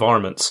natural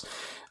environments.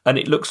 And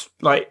it looks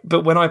like,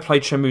 but when I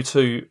played Shenmue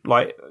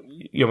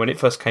 2, when it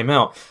first came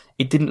out,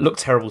 it didn't look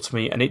terrible to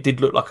me, and it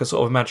did look like a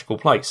sort of magical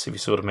place, if you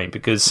see what I mean,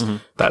 because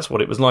that's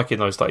what it was like in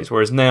those days.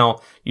 Whereas now,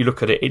 you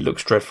look at it, it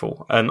looks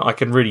dreadful, and I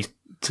can really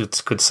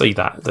could see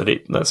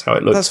that's how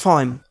it looks. That's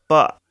fine,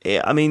 but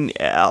I mean,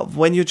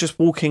 when you're just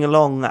walking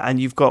along and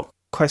you've got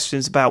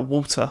questions about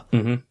water.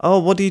 Oh,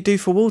 what do you do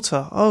for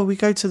water? Oh, we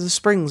go to the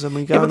springs and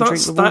we go and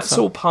drink the water. That's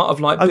all part of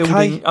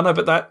building. I know,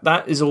 but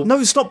that is all. No,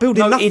 it's not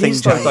building nothing. It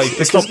is, Dave,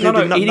 it's not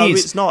building. No,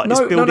 it's not. It's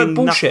building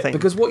bullshit. Nothing.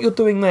 Because what you're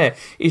doing there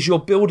is you're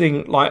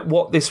building like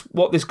what this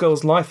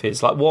girl's life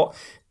is like. What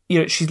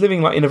she's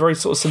living like in a very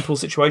sort of simple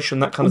situation,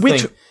 that kind of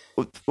thing.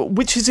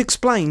 Which is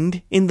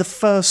explained in the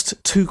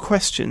first 2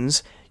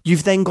 questions.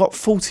 You've then got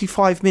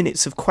 45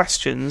 minutes of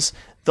questions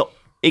that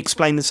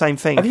explain the same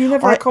thing. Have you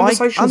never had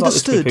conversations like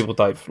this with people,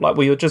 Dave? Like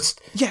where you're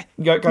just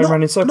going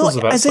around in circles about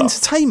stuff? Not as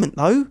entertainment,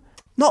 though.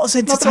 Not as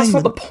entertainment. No, that's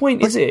not the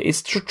point, is it?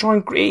 It's to try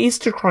and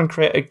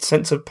create a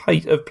sense of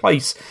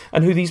place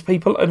and who these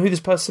people and who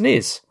this person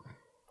is.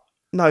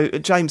 No,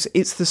 James,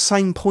 it's the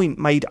same point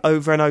made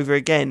over and over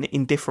again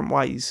in different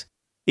ways.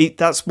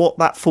 That's what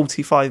that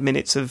 45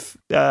 minutes of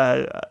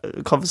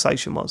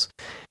conversation was.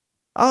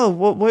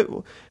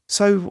 Oh,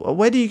 so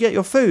where do you get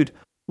your food?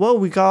 Well,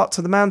 we go up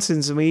to the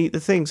mountains and we eat the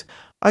things.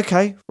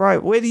 Okay,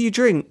 right. Where do you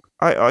drink?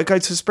 I go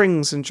to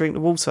springs and drink the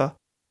water.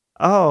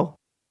 Oh,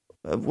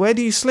 where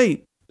do you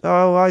sleep?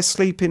 Oh, I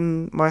sleep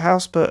in my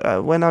house,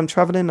 but when I'm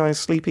travelling, I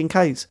sleep in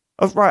caves.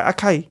 Oh, right,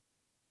 okay.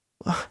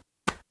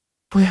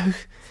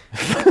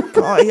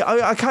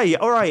 Okay,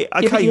 all right,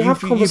 okay. You have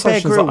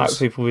conversations like that with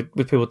people,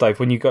 with people, Dave.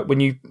 When you go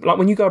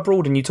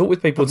abroad and you talk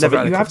with people, you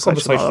have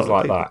conversations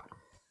like that.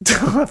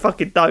 I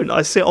fucking don't.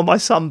 I sit on my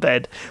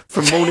sunbed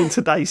from morning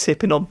to day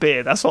sipping on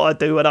beer. That's what I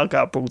do when I go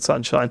out broad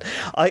sunshine.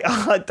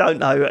 I don't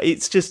know.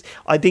 It's just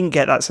I didn't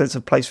get that sense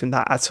of place from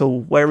that at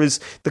all.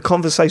 Whereas the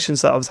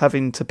conversations that I was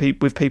having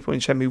with people in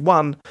Shenmue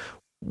 1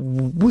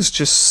 was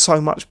just so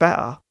much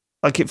better.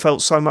 Like it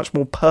felt so much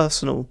more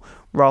personal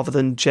rather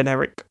than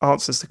generic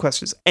answers to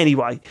questions.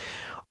 Anyway,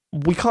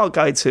 we can't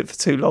go into it for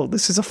too long.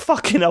 This is a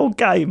fucking old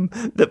game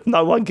that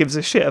no one gives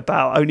a shit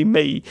about, only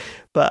me.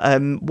 But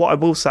what I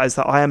will say is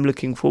that I am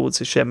looking forward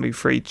to Shenmue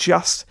 3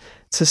 just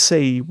to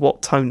see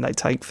what tone they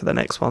take for the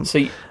next one.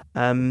 See,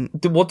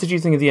 what did you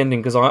think of the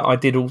ending? Because I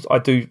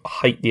do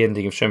hate the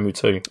ending of Shenmue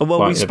 2.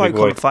 Well, we spoke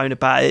on the phone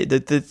about it.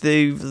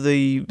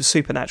 The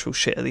supernatural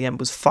shit at the end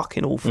was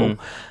fucking awful.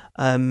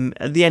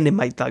 The ending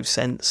made no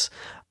sense.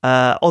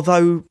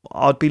 Although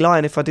I'd be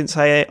lying if I didn't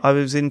say I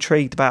was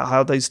intrigued about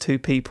how those two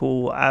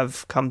people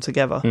have come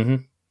together.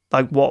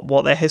 Like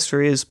what their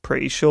history is.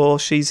 Pretty sure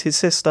she's his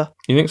sister.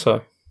 You think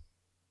so?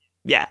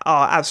 Yeah,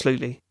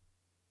 absolutely.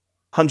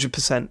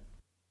 100%.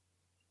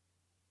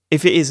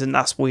 If it isn't,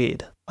 that's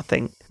weird, I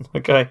think.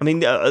 Okay. I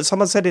mean,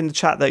 someone said in the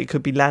chat that it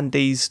could be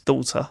Landy's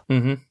daughter.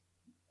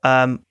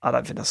 I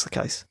don't think that's the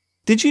case.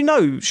 Did you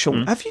know,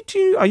 Sean?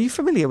 Are you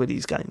familiar with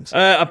these games?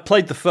 I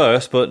played the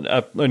first, but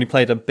I only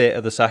played a bit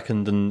of the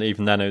second, and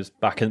even then it was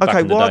back in the day.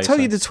 Okay, well, I'll tell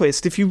you the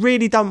twist. If you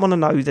really don't want to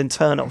know, then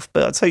turn off.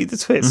 But I'll tell you the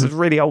twist. It's a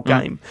really old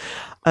game.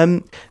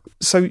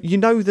 So you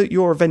know that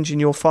you're avenging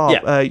your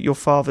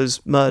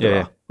father's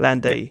murderer,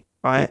 Landy,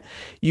 right?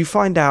 You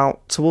find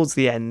out towards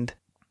the end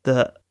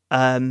that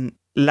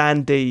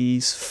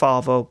Landy's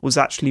father was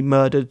actually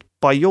murdered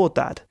by your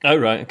dad. Oh,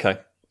 right, okay.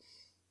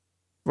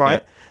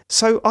 Right? Yeah.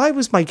 So I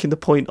was making the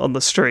point on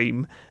the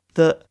stream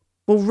that,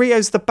 well,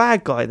 Rio's the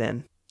bad guy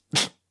then.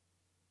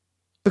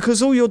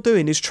 Because all you're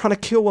doing is trying to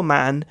kill a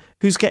man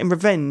who's getting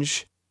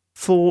revenge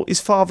for his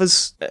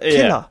father's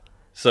killer.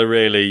 So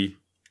really,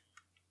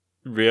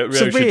 Rio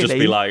should just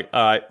be like,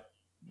 all right,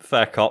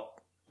 fair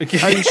cop. Oh,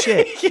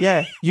 shit,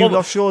 yeah. You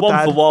lost your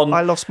dad, for one.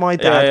 I lost my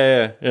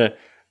dad. Yeah.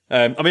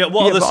 I mean,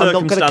 what are the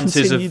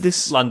circumstances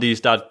of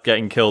Landy's dad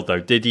getting killed, though?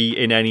 Did he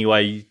in any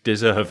way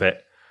deserve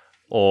it?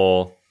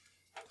 Or...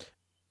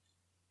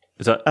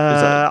 Is that...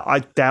 I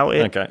doubt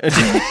it. Okay.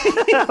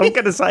 I'm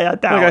going to say I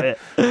doubt it.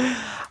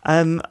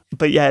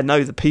 But yeah,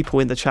 no, the people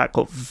in the chat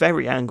got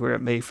very angry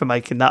at me for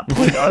making that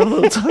point. I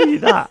will tell you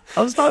that.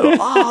 I was like,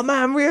 oh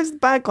man, Rio's the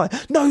bad guy.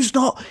 No, he's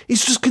not.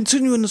 He's just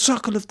continuing the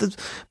circle of the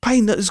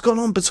pain that has gone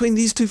on between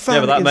these two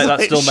families. Yeah, but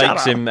that still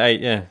makes him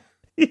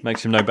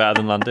makes him no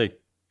better than Landy.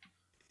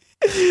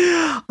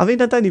 I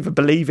mean, I don't even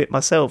believe it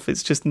myself.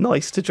 It's just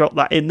nice to drop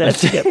that in there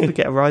to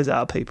get a rise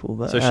out of people.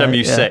 But, so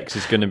Shenmue 6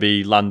 is going to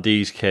be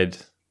Landy's kid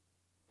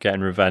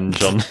getting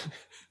revenge on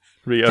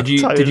Rio. Did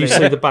you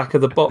see the back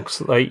of the box?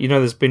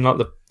 There's been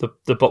like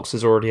the box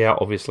is already out,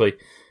 obviously,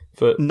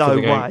 For no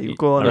the way. game.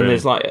 Go on. And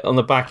there's like on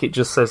the back it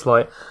just says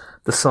like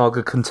the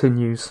saga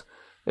continues.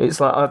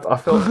 It's like I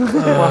felt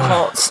my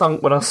heart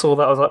sunk when I saw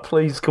that. I was like,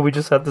 please, can we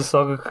just have the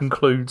saga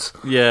concludes?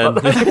 Yeah.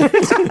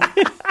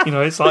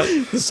 It's like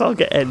the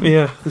saga end.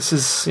 Yeah, this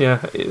is I'm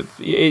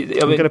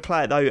going to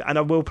play it though, and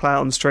I will play it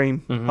on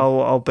stream. Mm-hmm.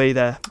 I'll be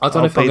there. I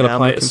don't know if I'm going to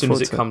play it as soon as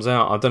it comes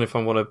out. I don't know if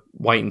I want to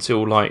wait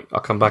until like I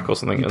come back or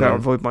something. You better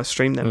avoid my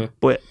stream then. Yeah.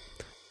 But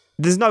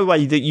there's no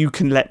way that you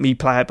can let me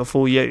play it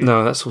before you.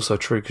 No, that's also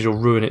true because you'll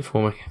ruin it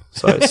for me.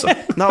 So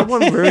no, I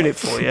won't ruin it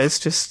for you. It's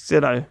just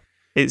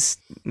it's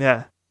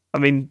I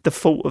mean, the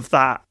fault of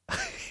that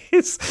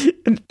is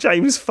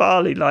James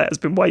Farley has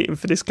been waiting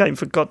for this game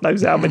for God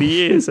knows how many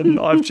years, and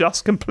I've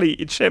just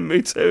completed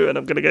Shenmue 2, and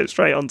I'm going to go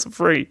straight on to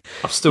 3.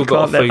 I've still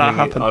got a feeling.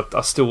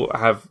 I still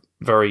have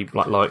very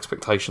low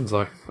expectations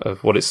though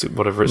of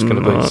whatever it's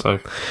going to be. So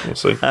we'll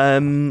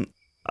see.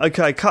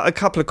 Okay, a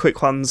couple of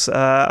quick ones to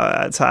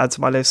add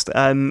to my list.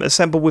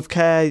 Assemble with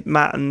Care.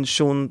 Matt and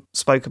Sean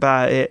spoke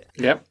about it.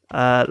 Yep.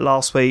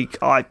 Last week,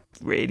 I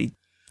really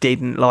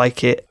didn't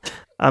like it.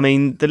 I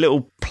mean, the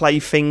little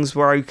playthings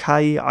were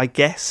okay, I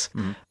guess.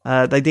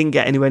 They didn't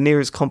get anywhere near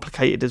as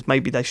complicated as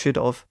maybe they should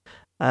have.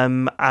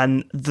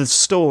 And the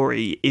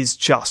story is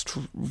just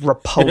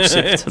repulsive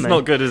to me. It's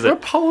not good, is it?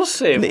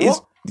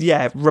 Repulsive?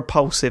 Yeah,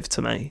 repulsive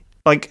to me.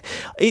 Like,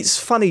 it's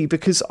funny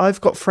because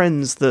I've got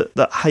friends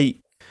that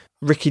hate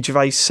Ricky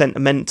Gervais'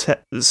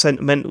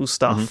 sentimental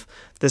stuff.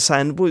 They're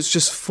saying, well, it's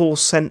just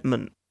forced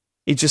sentiment.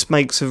 It just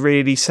makes a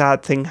really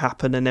sad thing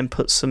happen and then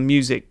puts some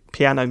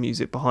piano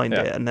music behind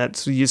it, and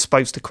you're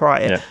supposed to cry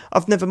it. Yeah.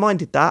 I've never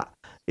minded that.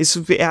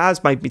 It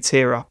has made me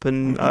tear up,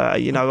 and I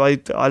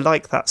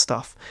like that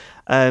stuff.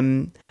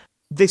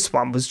 This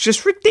one was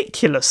just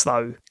ridiculous,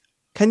 though.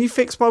 Can you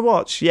fix my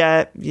watch?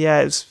 Yeah.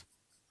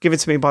 Give it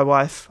to me, my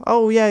wife.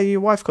 Oh yeah,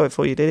 your wife got it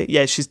for you, did it?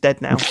 Yeah, she's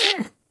dead now.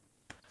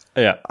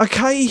 Yeah.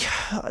 Okay,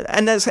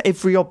 and that's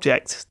every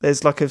object.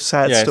 There's like a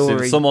sad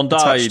story. So someone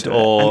died,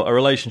 or a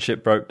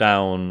relationship broke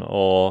down,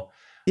 or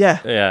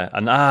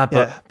and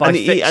by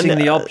fixing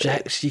the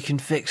objects, you can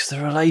fix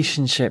the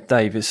relationship,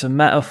 Dave. It's a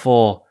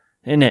metaphor,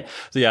 isn't it?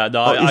 So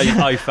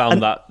I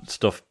found that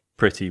stuff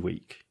pretty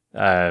weak.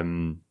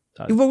 Well,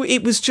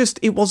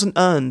 it wasn't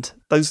earned.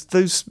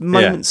 Those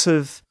moments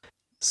of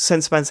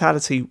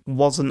sentimentality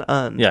wasn't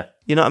earned. Yeah.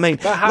 You know what I mean?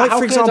 But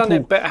for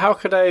example, how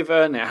could they have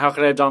earned it? How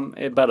could they have done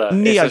it better?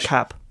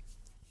 Neocab.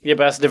 Yeah,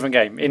 but that's a different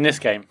game. In this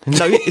game.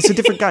 No, it's a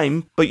different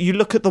game, but you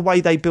look at the way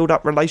they build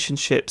up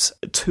relationships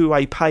to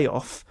a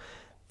payoff,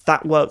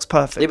 that works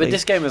perfectly. Yeah, but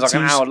this game is like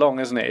an hour long,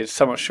 isn't it? It's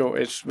so much short.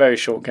 It's a very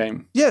short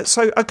game. Yeah,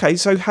 so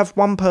have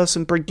one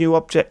person bring new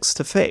objects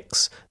to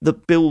fix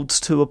that builds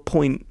to a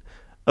point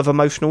of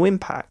emotional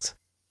impact.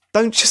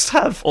 Don't just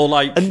have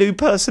a new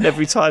person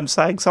every time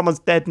saying someone's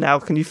dead now,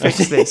 can you fix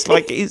this?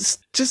 It's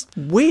just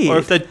weird. Or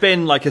if there'd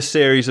been a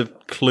series of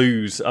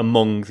clues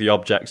among the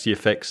objects you're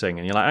fixing,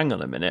 and you're like, hang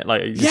on a minute,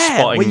 you're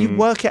spotting... when you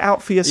work it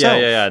out for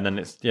yourself. Yeah, and then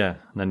and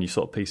then you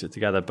sort of piece it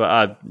together.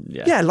 But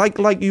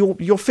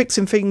you're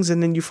fixing things,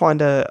 and then you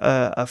find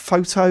a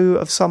photo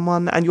of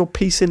someone, and you're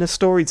piecing a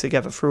story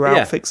together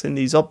throughout fixing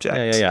these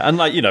objects. Yeah, and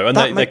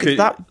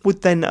that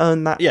would then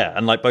earn that. Yeah,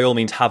 and by all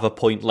means, have a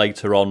point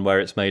later on where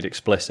it's made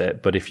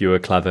explicit. But if you were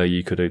clever,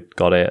 you could have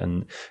got it.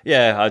 And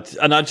I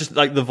just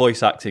the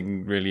voice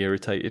acting really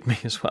irritated me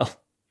as well.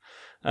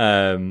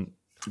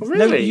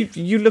 Really? No,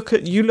 you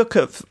look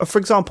at, for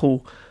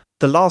example,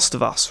 The Last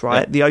of Us,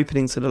 right? Yeah. The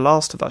opening to The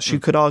Last of Us. You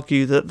could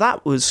argue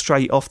that was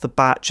straight off the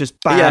bat,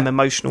 just bam,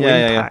 emotional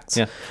impact.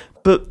 Yeah.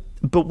 But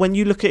when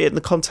you look at it in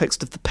the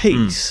context of the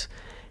piece,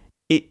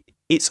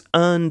 it's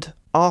earned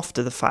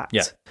after the fact.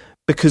 Yeah.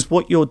 Because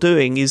what you're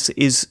doing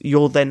is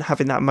you're then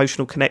having that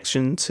emotional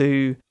connection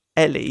to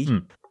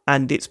Ellie,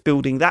 and it's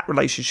building that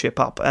relationship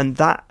up, and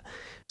that.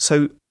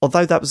 So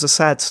although that was a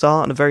sad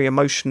start and a very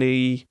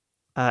emotionally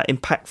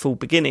impactful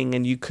beginning,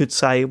 and you could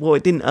say, well,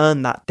 it didn't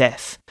earn that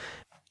death.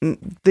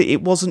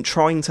 It wasn't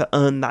trying to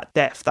earn that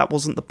death. That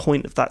wasn't the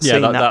point of that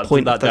scene. That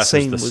point of that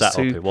scene was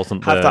to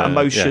have that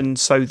emotion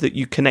so that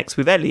you connect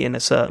with Ellie in a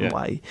certain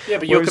way. Yeah,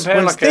 but you're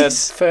comparing a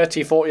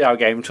 30, 40-hour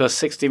game to a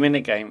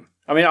 60-minute game.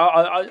 I mean,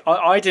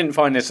 I didn't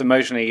find this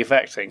emotionally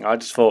affecting. I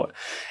just thought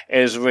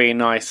it was a really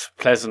nice,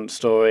 pleasant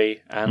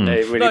story, and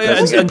it really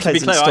and to be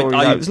clear,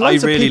 I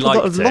really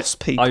liked it. Lost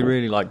people. I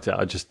really liked it.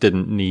 I just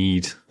didn't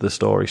need the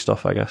story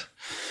stuff, I guess.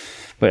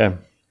 But yeah.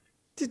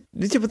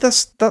 Yeah, but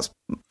that's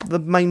the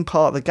main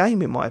part of the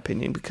game, in my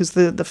opinion, because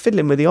the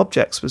fiddling with the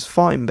objects was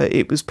fine, but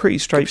it was pretty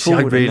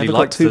straightforward. I really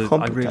liked too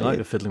complicated. I really like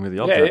the fiddling with the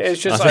objects. Yeah,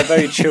 it's just a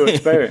very chill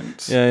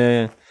experience.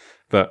 Yeah.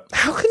 But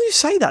how can you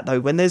say that though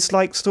when there's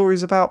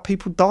stories about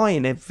people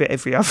dying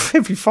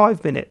every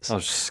 5 minutes? I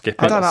was just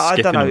skipping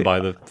them by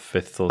the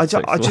fifth or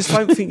sixth. I just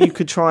don't think you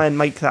could try and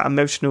make that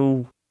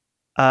emotional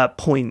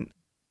point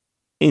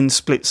in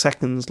split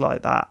seconds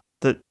like that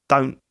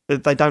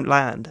they don't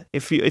land.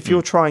 If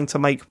you're trying to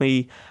make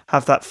me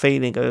have that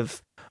feeling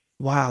of,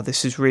 wow,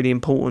 this is really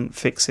important,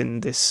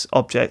 fixing this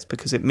object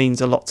because it means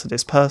a lot to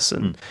this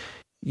person,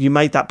 you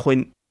made that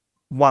point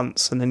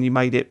once and then you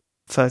made it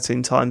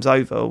 13 times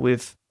over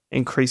with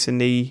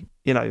increasingly,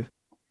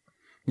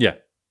 yeah,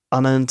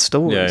 unearned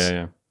stories.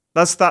 Yeah.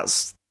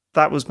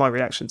 That was my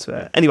reaction to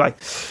it. Anyway,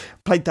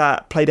 played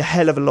a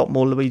hell of a lot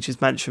more Luigi's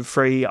Mansion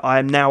 3. I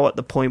am now at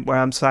the point where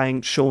I'm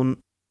saying, Sean,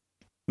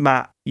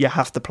 Matt, you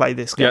have to play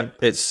this game.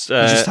 Yeah, it's you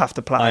just have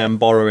to play it. I am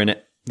borrowing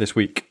it this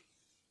week.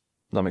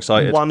 I'm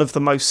excited. One of the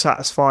most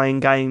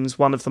satisfying games,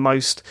 one of the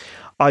most...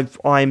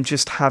 I'm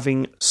just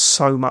having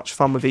so much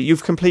fun with it.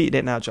 You've completed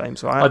it now,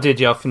 James, right? I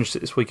did, yeah. I finished it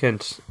this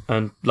weekend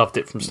and loved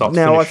it from start to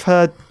finish.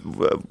 Now,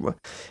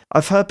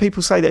 I've heard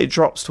people say that it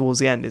drops towards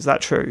the end. Is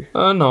that true?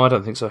 No, I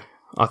don't think so.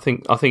 I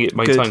think it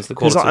maintains the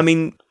quality. Because, I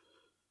mean,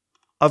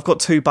 I've got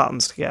 2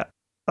 buttons to get.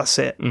 That's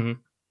it. Mm-hmm.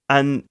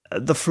 And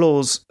the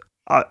floors...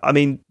 I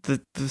mean,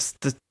 the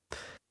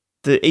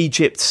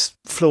Egypt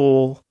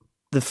floor,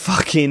 the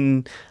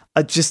fucking...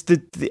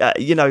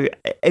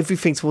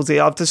 everything towards it.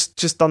 I've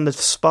just done the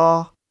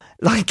spa.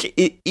 Like,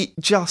 it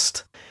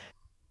just...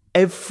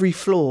 Every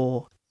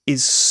floor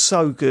is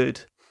so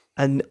good.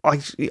 And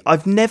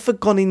I've never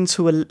gone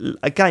into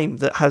a game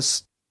that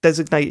has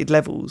designated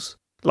levels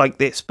like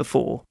this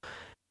before,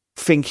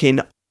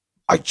 thinking,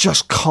 I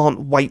just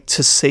can't wait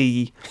to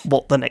see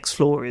what the next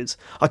floor is.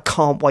 I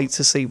can't wait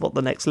to see what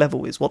the next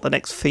level is, what the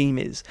next theme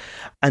is.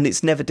 And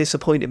it's never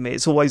disappointed me.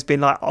 It's always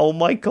been like, oh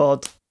my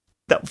God,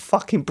 that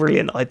fucking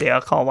brilliant idea.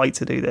 I can't wait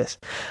to do this.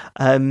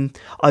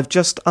 I've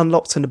just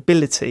unlocked an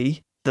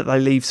ability that they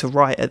leave to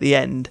right at the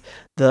end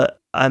that,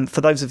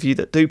 for those of you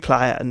that do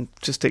play it, and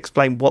just to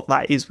explain what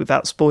that is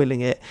without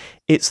spoiling it,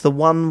 it's the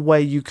one where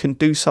you can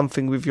do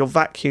something with your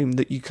vacuum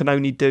that you can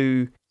only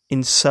do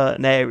in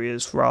certain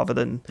areas rather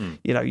than,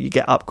 you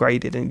get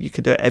upgraded and you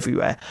can do it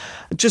everywhere.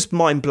 Just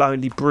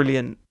mind-blowingly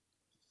brilliant.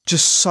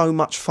 Just so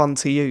much fun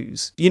to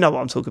use. You know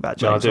what I'm talking about,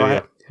 James, no, I do,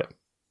 right?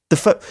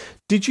 Yeah.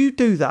 Did you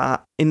do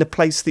that in the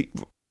place that...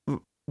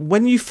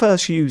 When you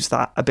first used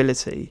that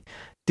ability,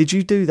 did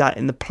you do that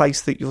in the place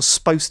that you're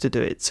supposed to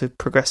do it to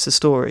progress the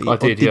story? I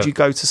did, or did you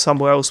go to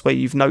somewhere else where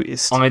you've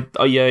noticed?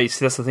 Yeah,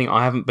 see, that's the thing.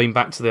 I haven't been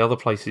back to the other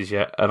places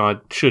yet, and I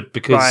should,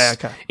 because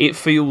it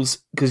feels...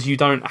 Because you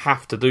don't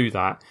have to do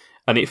that,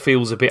 and it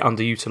feels a bit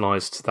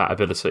underutilised, that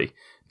ability.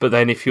 But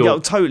then if you're... Yeah,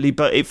 totally,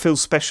 but it feels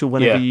special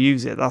whenever you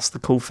use it. That's the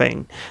cool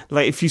thing.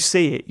 Like, if you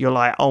see it, you're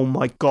like, oh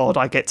my God,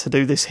 I get to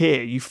do this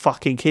here. You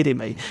fucking kidding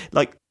me?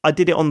 Like, I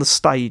did it on the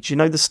stage. You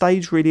know the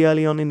stage really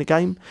early on in the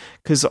game?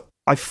 Because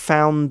I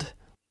found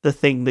the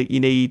thing that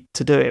you need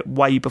to do it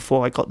way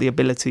before I got the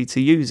ability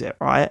to use it,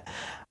 right?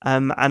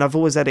 And I've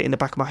always had it in the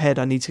back of my head,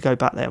 I need to go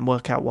back there and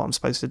work out what I'm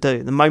supposed to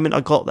do. The moment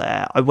I got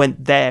there, I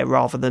went there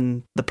rather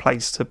than the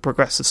place to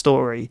progress the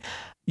story,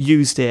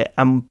 used it,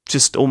 and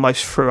just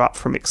almost threw up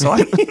from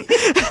excitement.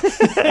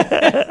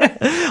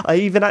 I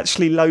even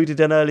actually loaded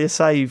an earlier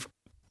save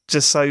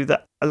just so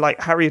that,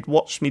 like, Harry had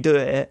watched me do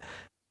it,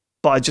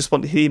 but I just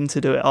wanted him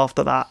to do it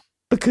after that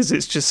because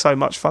it's just so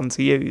much fun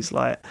to use.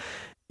 Like,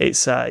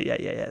 it's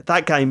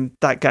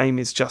That game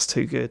is just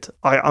too good.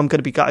 I'm going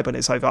to be gutted when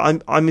it's over.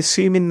 I'm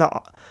assuming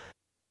that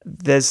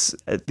there's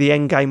the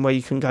end game where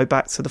you can go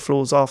back to the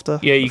floors after.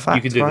 Yeah, you can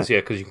do this,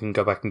 because you can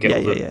go back and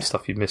get all the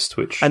stuff you missed.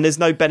 And there's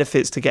no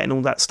benefits to getting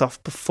all that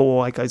stuff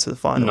before I go to the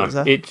final. No, is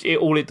there?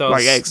 All it does.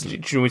 Right, do you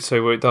want me to say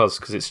what it does?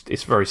 Because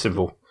it's very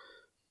simple.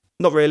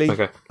 Not really.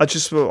 Okay. I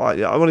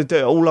want to do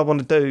it. All I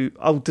want to do.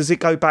 Oh, does it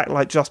go back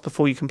like just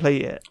before you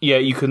complete it? Yeah,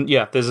 you can.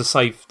 Yeah, there's a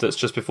save that's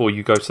just before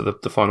you go to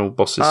the final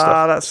boss's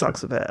stuff. That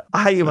sucks a bit.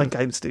 I hate when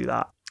games do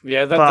that.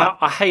 Yeah,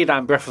 I hate that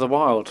in Breath of the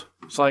Wild.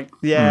 It's like,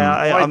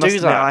 I must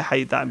admit, I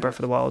hate that in Breath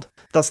of the Wild.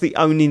 That's the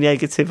only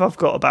negative I've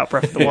got about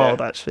Breath of the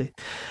Wild, actually.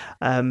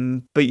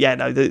 But yeah,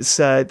 no, that's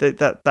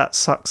that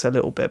sucks a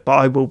little bit. But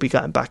I will be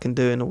going back and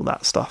doing all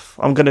that stuff.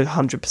 I'm going to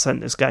 100%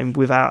 this game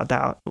without a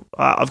doubt.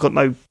 I've got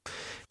no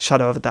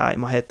shadow of a doubt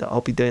in my head that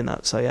I'll be doing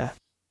that. So yeah,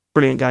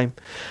 brilliant game.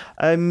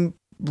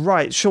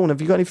 Right, Sean,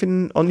 have you got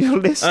anything on your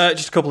list?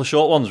 Just a couple of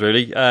short ones,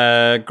 really.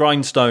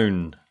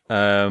 Grindstone.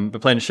 Been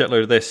playing a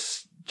shitload of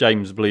this.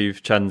 James, I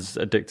believe Chan's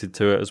addicted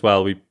to it as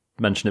well. We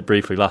mentioned it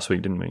briefly last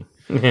week, didn't we?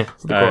 Yeah,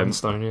 the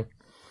Grindstone, yeah.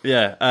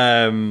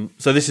 Yeah.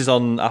 So this is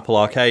on Apple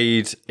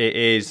Arcade.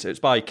 It's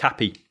by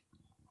Cappy,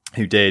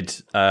 who did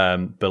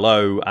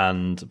Below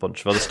and a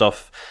bunch of other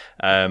stuff.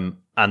 And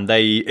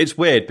it's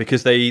weird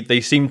because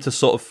they seem to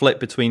sort of flip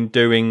between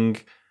doing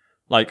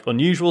like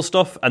unusual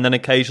stuff, and then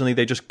occasionally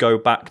they just go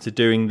back to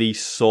doing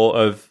these sort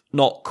of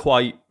not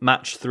quite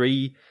match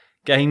 3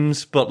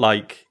 games, but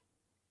like,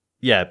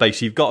 yeah,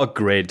 basically you've got a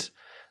grid,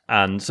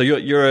 and so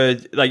you're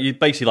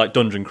basically like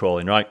dungeon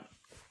crawling, right?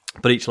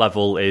 But each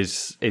level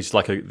is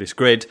like this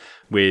grid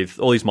with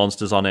all these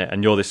monsters on it,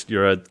 and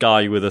you're a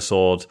guy with a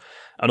sword,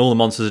 and all the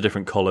monsters are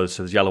different colours.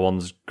 So there's yellow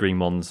ones, green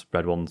ones,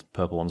 red ones,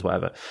 purple ones,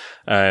 whatever.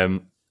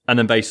 And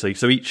then basically,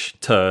 so each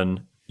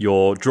turn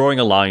you're drawing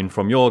a line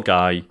from your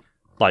guy,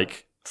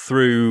 like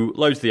through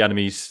loads of the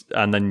enemies,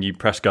 and then you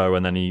press go,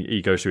 and then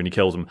he goes through and he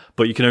kills them.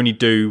 But you can only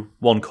do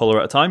one colour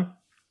at a time.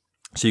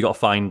 So you got to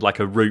find like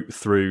a route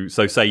through.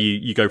 So say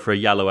you go for a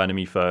yellow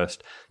enemy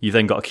first, you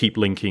then got to keep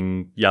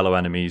linking yellow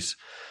enemies.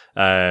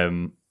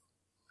 And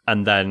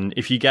and then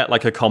if you get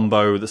like a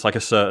combo that's like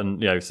a certain,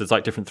 so there's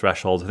like different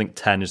thresholds. I think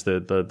 10 is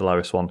the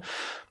lowest one.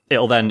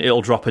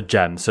 It'll drop a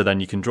gem, so then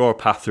you can draw a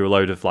path through a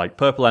load of like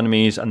purple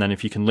enemies, and then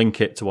if you can link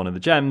it to one of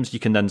the gems, you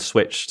can then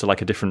switch to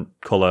like a different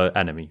color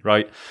enemy,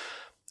 right?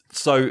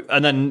 So,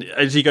 and then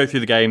as you go through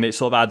the game, it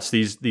sort of adds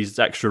these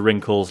extra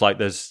wrinkles, like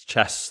there's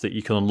chests that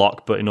you can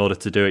unlock, but in order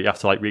to do it, you have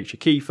to like reach a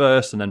key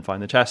first and then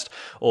find the chest,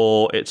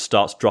 or it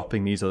starts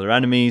dropping these other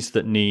enemies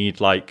that need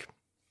like,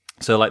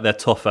 so like they're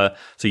tougher,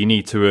 so you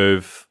need to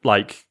have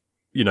like,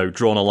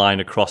 drawn a line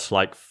across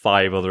like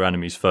 5 other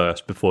enemies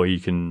first before you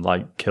can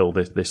like kill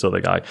this other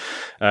guy.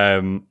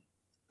 And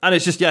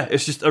it's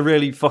just a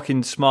really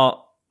fucking smart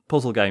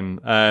puzzle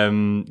game.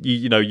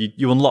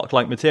 You unlock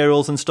like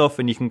materials and stuff,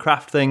 and you can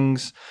craft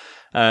things.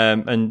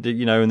 And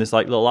there's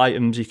like little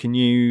items you can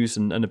use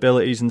and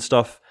abilities and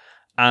stuff.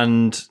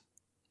 And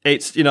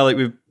it's, like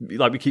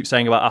we keep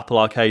saying about Apple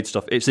Arcade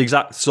stuff. It's the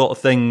exact sort of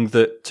thing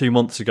that 2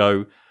 months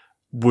ago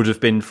would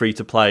have been free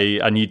to play,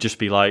 and you'd just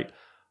be like,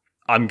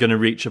 I'm going to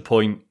reach a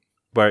point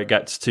where it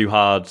gets too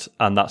hard,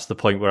 and that's the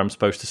point where I'm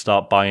supposed to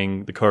start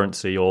buying the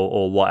currency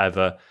or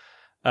whatever.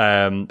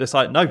 It's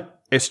like, no,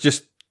 it's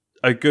just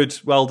a good,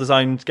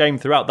 well-designed game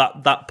throughout.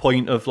 That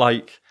point of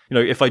like,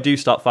 if I do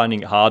start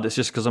finding it hard, it's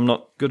just because I'm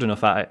not good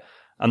enough at it.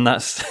 And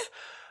it's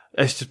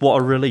just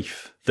what a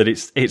relief that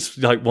it's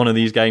like one of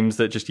these games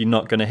that just you're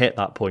not going to hit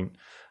that point.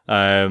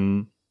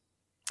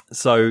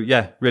 So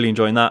yeah, really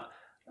enjoying that.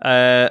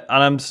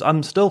 And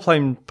I'm still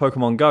playing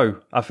Pokemon Go.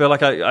 I feel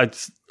like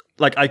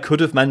I could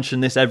have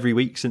mentioned this every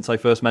week since I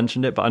first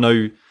mentioned it, but I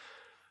know,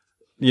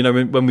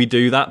 when we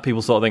do that,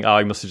 people sort of think,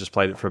 I must have just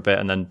played it for a bit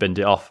and then binned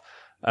it off.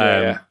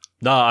 No,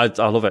 I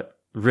love it.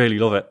 Really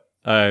love it.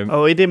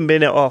 We didn't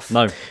bin it off.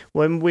 No.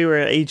 When we were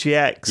at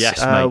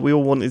EGX, we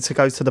all wanted to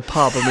go to the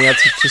pub, and we had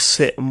to just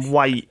sit and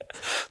wait.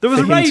 There was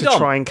a raid to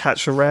try and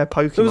catch a rare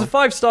Pokemon. There was a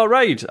 5-star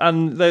raid,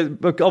 and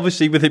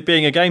obviously with it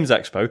being a games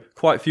expo,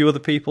 quite a few other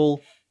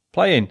people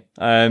playing.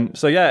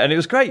 So yeah, and it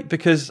was great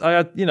because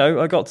I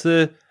got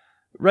to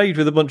raid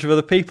with a bunch of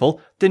other people.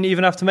 Didn't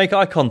even have to make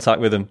eye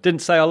contact with them.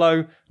 Didn't say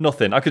hello.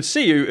 Nothing. I could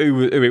see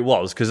who it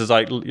was because there's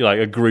like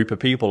a group of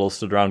people all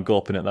stood around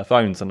gawping at their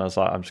phones, and I was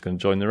like, I'm just going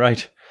to join the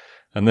raid.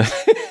 And then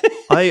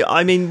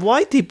I mean,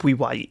 why did we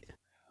wait?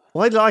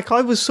 Why? Like,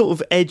 I was sort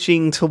of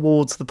edging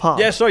towards the pub.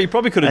 Yeah, sorry, you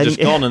probably could have just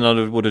gone, and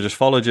I would have just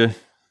followed you.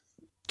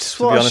 Just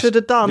what I should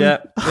have done.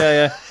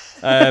 Yeah.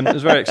 It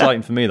was very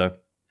exciting for me though.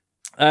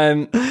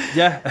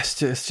 Yeah, it's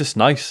just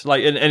nice.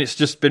 Like, and it's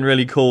just been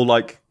really cool.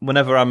 Like,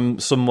 whenever I'm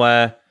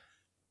somewhere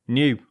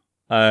new,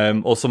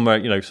 or somewhere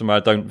I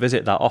don't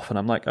visit that often,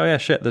 I'm like, oh yeah,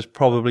 shit. There's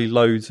probably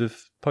loads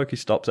of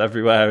Pokestops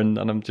everywhere, and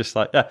I'm just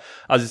like,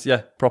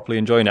 properly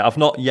enjoying it. I've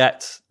not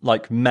yet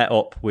like met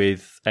up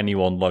with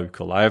anyone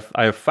local. I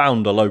have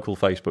found a local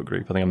Facebook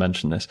group. I think I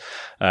mentioned this,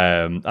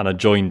 and I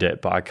joined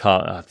it, but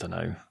I don't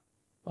know.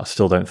 I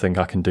still don't think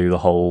I can do the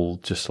whole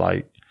just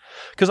like.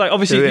 Because like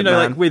obviously,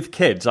 like with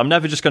kids, I'm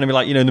never just going to be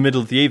like, in the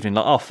middle of the evening,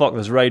 like, oh fuck,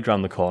 there's a raid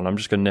around the corner. I'm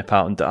just going to nip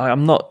out and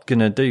I'm not going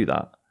to do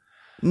that.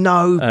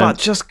 No, but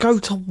just go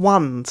to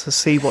one to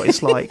see what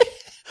it's like.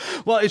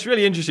 Well, it's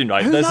really interesting,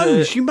 right? Who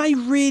knows? You may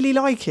really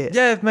like it.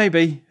 Yeah,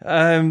 maybe.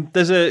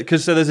 There's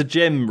a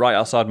gym right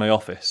outside my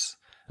office,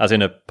 as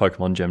in a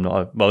Pokemon gym.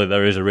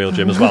 There is a real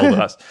gym as well, but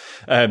that's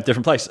a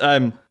different place.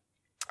 And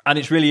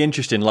it's really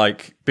interesting,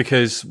 like,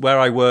 because where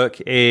I work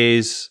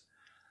is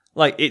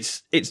like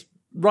it's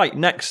right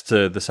next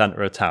to the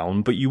centre of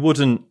town, but you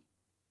wouldn't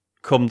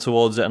come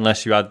towards it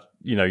unless you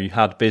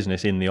had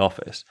business in the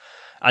office.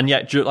 And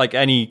yet, like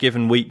any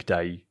given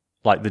weekday,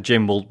 like the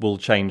gym will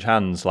change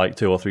hands like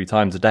 2 or 3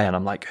 times a day, and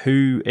I'm like,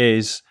 who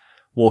is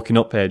walking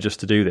up here just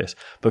to do this?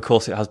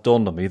 Because it has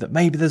dawned on me that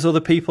maybe there's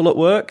other people at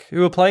work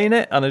who are playing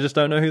it, and I just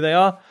don't know who they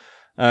are.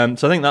 So I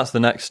think that's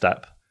the next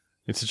step,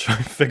 is to try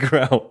and figure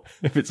out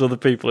if it's other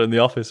people in the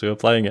office who are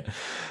playing it.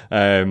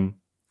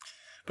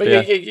 But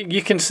yeah.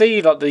 you can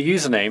see like the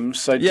usernames.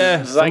 So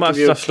does that give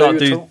you a clue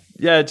at all?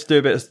 Yeah, just do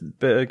a bit of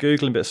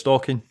Googling, a bit of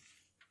stalking.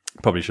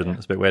 Probably shouldn't.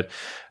 It's a bit weird.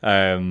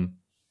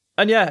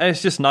 And yeah,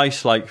 it's just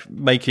nice, like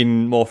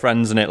making more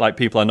friends in it, like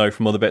people I know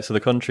from other bits of the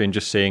country, and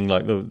just seeing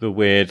like the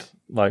weird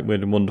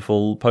and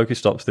wonderful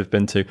Pokestops they've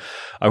been to.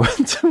 I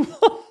went to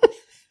one.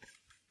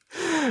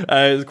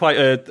 It's quite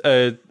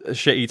a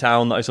shitty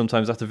town that I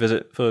sometimes have to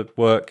visit for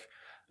work,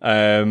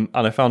 and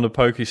I found a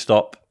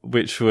Pokestop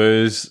which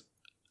was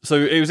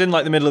it was in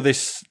like the middle of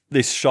this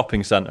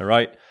shopping centre,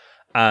 right?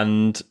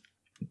 And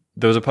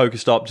there was a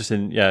Pokestop just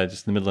in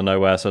the middle of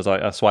nowhere. So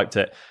I swiped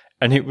it,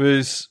 and it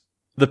was.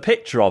 The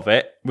picture of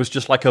it was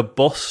just like a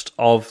bust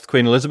of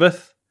Queen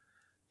Elizabeth,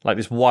 like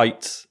this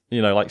white,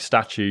 like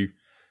statue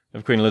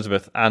of Queen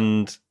Elizabeth,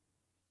 and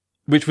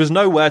which was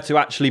nowhere to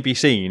actually be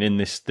seen in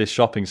this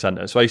shopping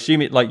centre. So I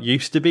assume it like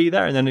used to be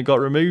there and then it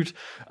got removed,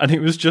 and it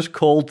was just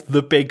called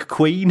the Big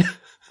Queen.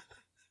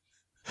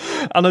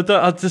 And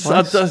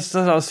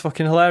that was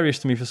fucking hilarious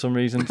to me for some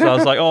reason. So I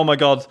was like, oh my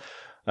god.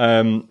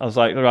 I was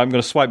like, all right, I'm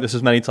going to swipe this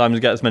as many times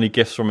and get as many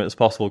gifts from it as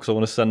possible because I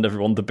want to send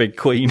everyone the Big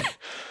Queen.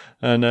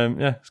 And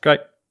it's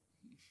great.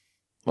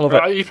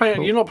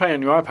 You're not playing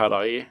on your iPad,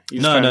 are you?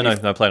 No,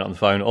 I'm playing it on the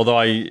phone.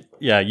 Although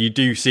you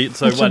do see it.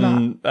 So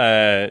when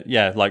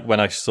when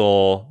I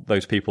saw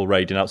those people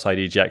raiding outside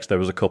EGX, there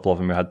was a couple of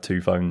them who had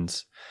 2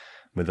 phones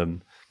with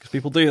them. Because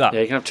people do that.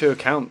 Yeah, you can have 2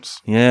 accounts.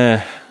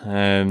 Yeah.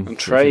 And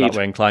trade. That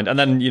way inclined. And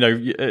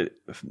then,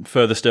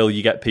 further still,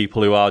 you get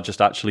people who are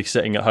just actually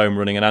sitting at home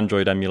running an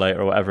Android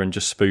emulator or whatever and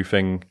just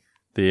spoofing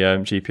the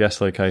GPS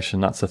location.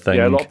 That's a thing.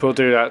 Yeah, a lot of people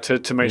do that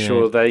to make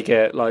sure they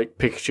get, like,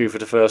 Pikachu for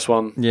the first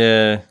one.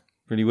 Yeah,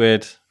 really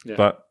weird. Yeah.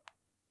 But,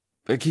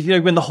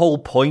 when the whole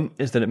point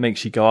is that it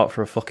makes you go out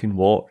for a fucking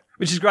walk,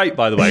 which is great,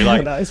 by the way.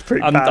 Like, that is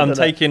pretty I'm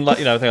taking, I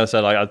think I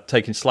said, I'm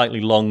taking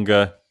slightly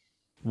longer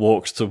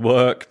walks to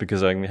work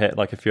because I can hit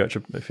like a few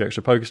extra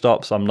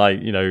Pokestops. I'm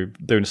like,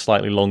 doing a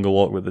slightly longer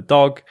walk with the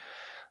dog.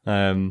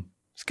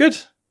 It's good.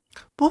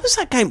 What was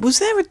that game? Was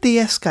there a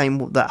DS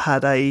game that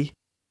had a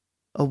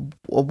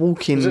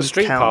walking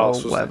Street tower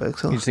Pass, or whatever?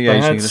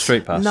 The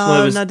Street Pass.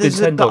 No,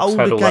 there's an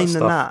older game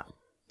than that.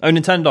 Oh,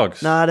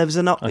 Nintendogs. No, there was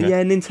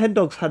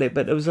Nintendogs had it,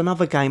 but there was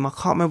another game. I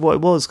can't remember what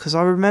it was because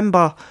I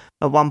remember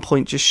at one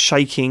point just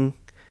shaking.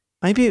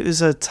 Maybe it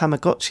was a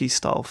Tamagotchi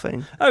style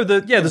thing. Oh,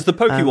 there's the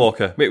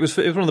Pokewalker. It was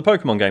one of the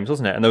Pokemon games,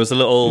 wasn't it? And there was a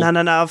little. No.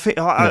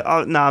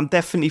 I'm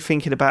definitely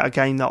thinking about a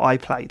game that I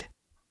played,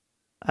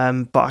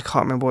 but I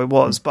can't remember what it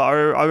was. But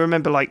I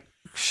remember like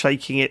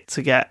shaking it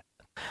to get.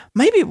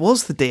 Maybe it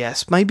was the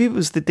DS. Maybe it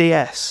was the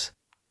DS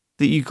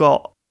that you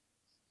got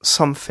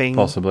something.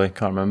 Possibly,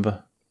 can't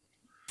remember.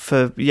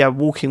 For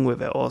walking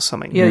with it or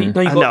something. Yeah, you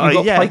got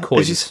play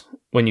coins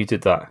when you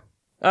did that.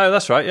 Oh,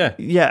 that's right. Yeah.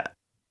 Yeah.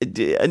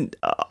 And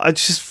I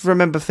just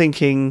remember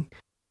thinking,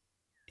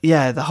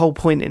 the whole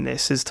point in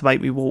this is to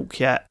make me walk,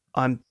 yet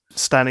I'm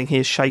standing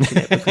here shaking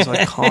it because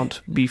I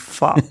can't be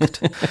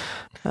fucked.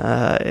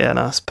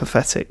 It's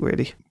pathetic,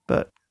 really.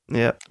 But,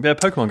 yeah. Yeah,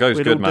 Pokemon Go is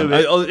good, man.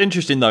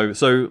 Interesting, though.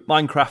 So,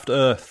 Minecraft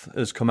Earth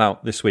has come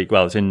out this week.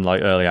 Well, it's in,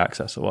 like, early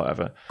access or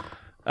whatever.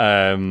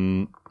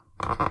 And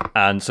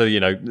so,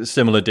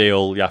 similar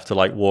deal. You have to,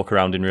 like, walk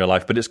around in real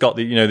life. But it's got,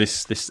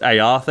 this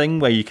AR thing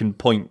where you can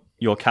point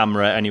your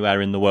camera anywhere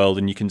in the world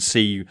and you can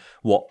see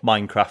what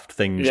Minecraft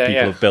things people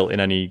have built in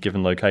any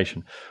given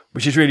location,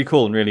 which is really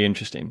cool and really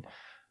interesting.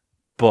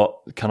 But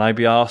can I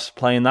be arsed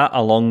playing that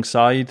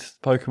alongside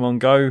Pokemon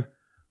Go?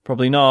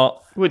 Probably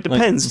not. Well, it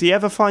depends. Do you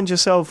ever find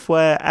yourself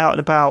out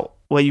and about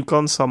where you've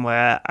gone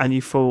somewhere and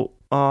you thought,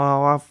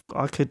 I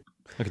could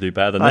do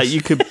better than this.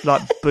 You could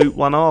boot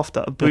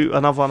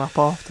another one up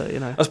after,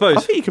 I suppose.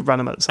 I think you could run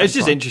them at the same time. It's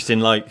just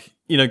interesting,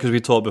 because we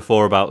talked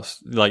before about,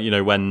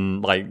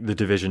 when, The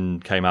Division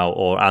came out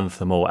or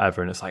Anthem or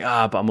whatever, and it's like,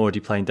 but I'm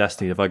already playing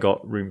Destiny. Have I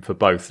got room for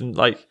both? And,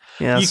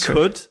 you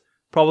could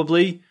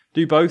probably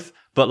do both,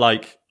 but,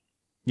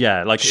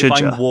 if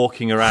I'm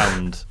walking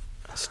around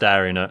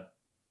staring at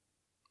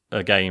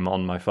a game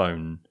on my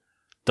phone,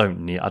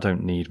 I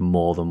don't need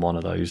more than one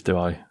of those, do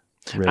I?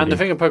 Really. And the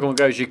thing of Pokemon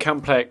Go is you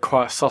can play it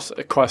quite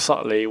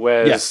subtly,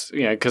 whereas,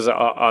 because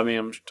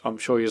I'm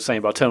sure you're saying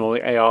about turning all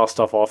the AR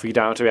stuff off, you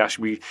don't have to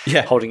actually be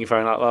holding your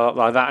phone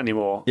like that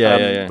anymore.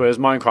 Whereas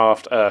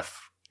Minecraft Earth,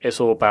 it's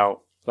all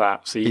about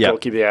that, so you've got to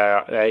keep the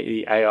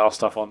AR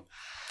stuff on.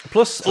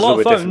 Plus, a lot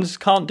of phones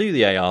can't do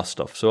the AR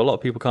stuff, so a lot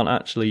of people can't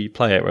actually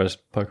play it, whereas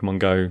Pokemon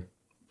Go,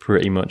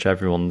 pretty much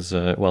everyone's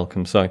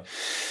welcome, so...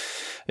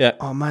 Yeah.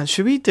 Oh, man,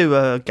 should we do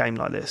a game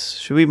like this?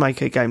 Should we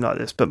make a game like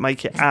this, but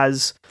make it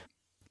as...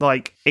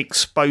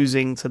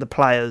 exposing to the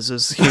players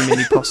as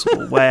humanly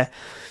possible, where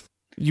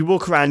you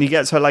walk around, you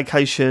get to a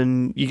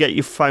location, you get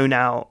your phone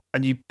out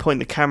and you point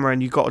the camera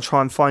and you've got to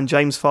try and find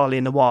James Farley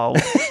in the wild.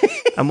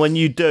 And when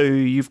you do,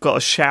 you've got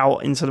to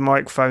shout into the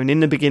microphone, in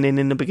the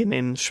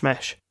beginning,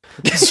 smash,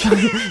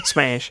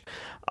 smash,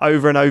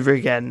 over and over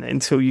again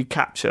until you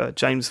capture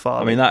James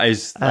Farley. I mean, that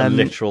is a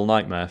literal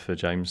nightmare for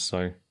James,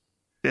 so...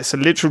 It's a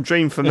literal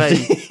dream for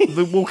me.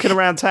 Walking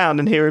around town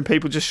and hearing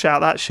people just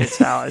shout that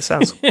shit out. It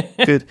sounds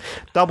good.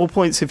 Double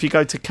points if you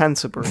go to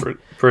Canterbury.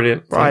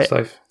 Brilliant. Right.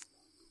 Thanks,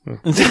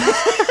 Dave.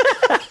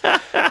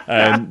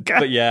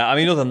 But yeah, I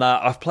mean, other than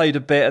that, I've played a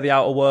bit of the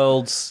Outer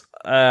Worlds,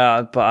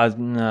 but I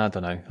don't know. I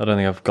don't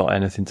think I've got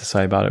anything to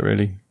say about it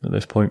really at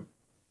this point.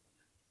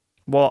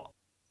 What?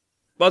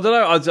 I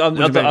don't know.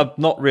 I'm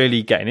not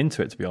really getting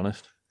into it, to be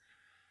honest.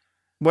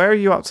 Where are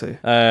you up to?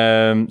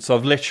 So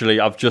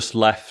I've just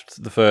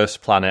left the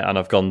first planet and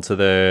I've gone to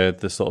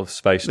the sort of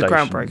space station. The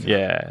groundbreaker?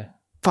 Yeah.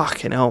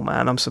 Fucking hell,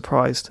 man. I'm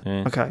surprised.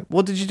 Yeah. Okay.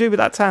 What did you do with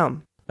that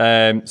town?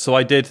 So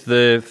I did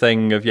the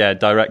thing of,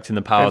 directing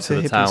the power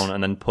to the town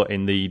and then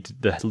putting the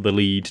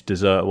lead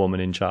dessert woman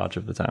in charge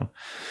of the town.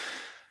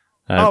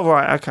 Oh,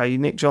 right. Okay. You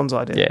Nick John's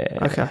idea. Yeah.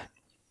 Okay.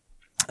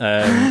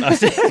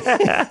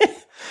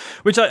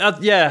 Which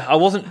I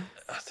wasn't...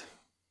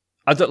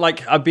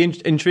 I'd be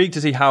intrigued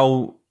to see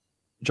how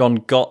John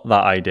got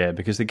that idea,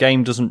 because the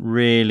game doesn't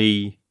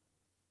really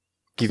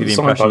give you the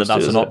impression that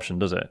that's an option,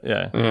 does it?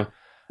 Yeah.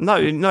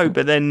 No,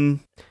 but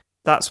then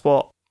that's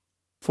what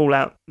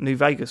Fallout New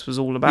Vegas was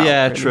all about.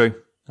 Yeah, really. True.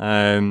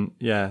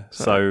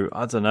 So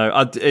I don't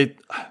know.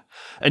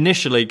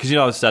 Initially, because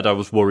I said I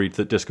was worried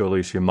that Disco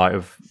Elysium might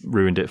have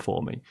ruined it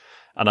for me.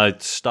 and I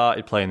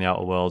started playing the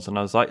Outer Worlds, and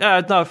I was like,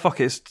 yeah, no, fuck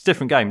it, it's a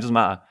different game, doesn't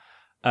matter.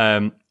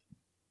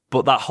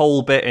 But that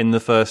whole bit in the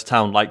first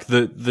town, like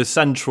the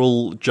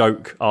central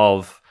joke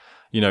of,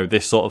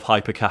 this sort of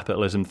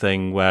hyper-capitalism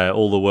thing where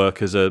all the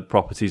workers are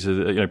property of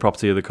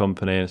the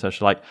company, and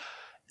essentially, like,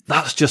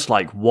 that's just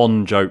like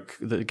one joke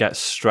that gets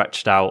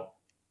stretched out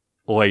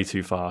way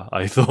too far,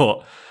 I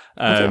thought.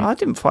 I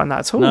didn't find that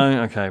at all.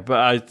 No, okay. But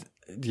I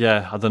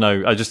don't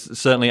know. I just,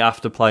 certainly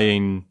after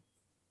playing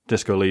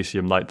Disco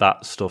Elysium, like,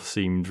 that stuff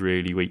seemed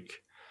really weak.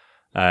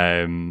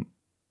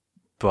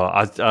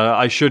 But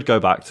I should go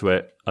back to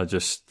it. I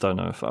just don't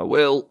know if I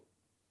will.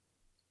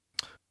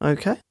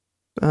 Okay.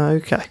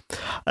 Matt,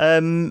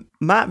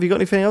 have you got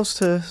anything else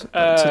to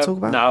talk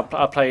about? No,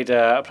 I played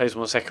some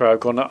more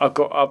Sekiro. I've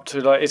got up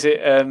to, like, is it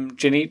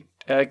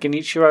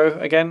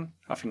Genichiro again?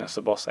 I think that's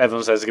the boss.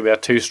 Everyone says it's going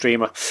to be a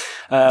 2-streamer.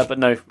 But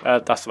no,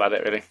 that's about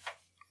it, really.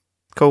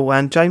 Cool.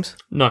 And James?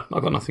 No,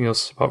 I've got nothing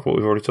else apart from what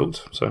we've already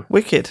talked. So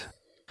wicked.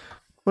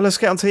 Well, let's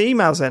get on to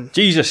emails then.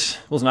 Jesus,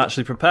 wasn't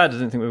actually prepared. I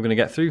didn't think we were going to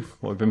get through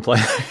what we've been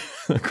playing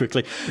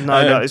quickly.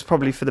 No, it's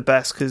probably for the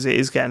best because it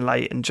is getting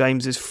late and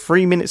James is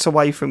 3 minutes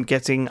away from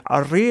getting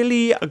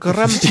really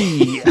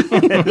grumpy.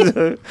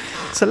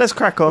 So let's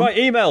crack on. Right,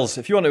 emails.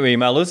 If you want to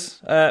email us,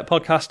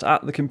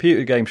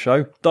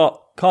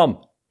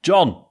 podcast@thecomputergameshow.com.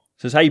 John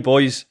says, hey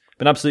boys,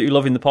 been absolutely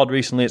loving the pod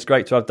recently. It's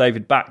great to have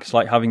David back. It's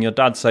like having your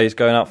dad say he's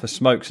going out for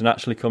smokes and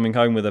actually coming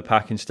home with a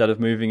pack instead of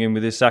moving in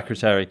with his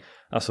secretary.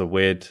 That's a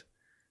weird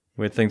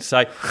thing to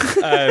say.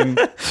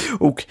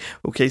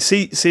 Okay.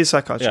 See a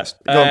psychiatrist.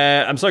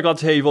 Yeah. I'm so glad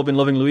to hear you've all been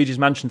loving Luigi's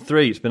Mansion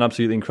 3. It's been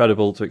absolutely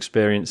incredible to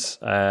experience,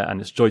 and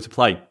it's a joy to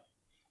play.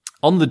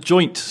 On the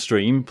joint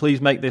stream,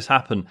 please make this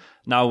happen.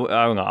 Now,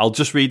 I'll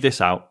just read this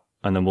out,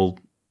 and then we'll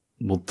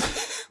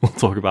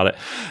talk about it.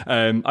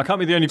 I can't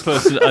be the only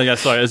person.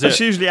 That's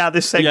usually how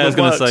this segment works. I was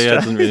going to say, it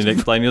doesn't really need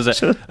explaining, does it?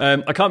 Sure.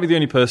 I can't be the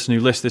only person who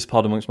lists this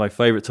pod amongst my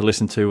favourite to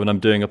listen to when I'm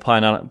doing a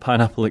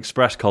Pineapple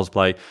Express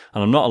cosplay,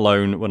 and I'm not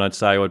alone when I'd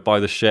say I would buy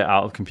the shit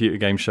out of Computer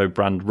Game Show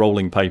brand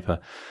rolling paper.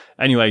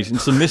 Anyways, in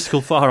some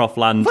mystical far-off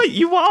land... Wait,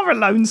 you are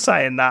alone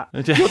saying that.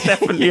 You're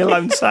definitely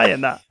alone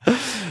saying that.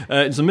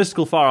 In some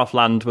mystical far-off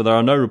land where there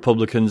are no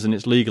Republicans and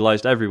it's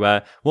legalised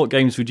everywhere, what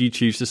games would you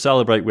choose to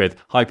celebrate with?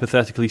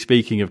 Hypothetically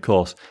speaking, of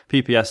course.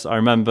 PPS, I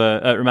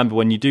remember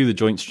when you do the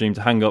joint stream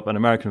to hang up an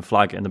American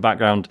flag in the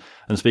background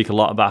and speak a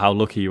lot about how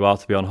lucky you are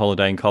to be on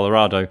holiday in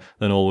Colorado,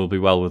 then all will be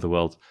well with the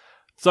world.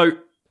 So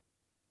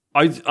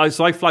I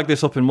flagged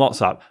this up in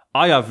WhatsApp.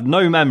 I have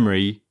no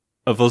memory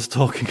of us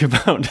talking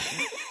about...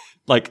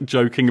 like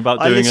joking about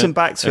doing it. I listened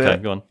back to it.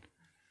 Okay, go on.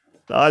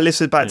 I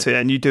listened back to it,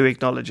 and you do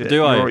acknowledge it.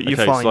 Do I? You're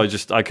okay, fine.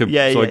 So I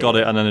got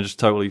it, and then I just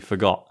totally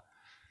forgot.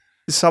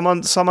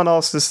 Someone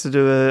asked us to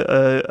do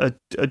a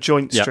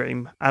joint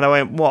stream, and I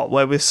went, "What?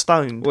 Where we're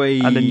stoned?"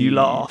 And then you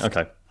laughed.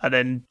 Okay. And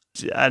then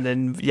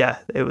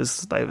it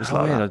was like that.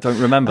 I don't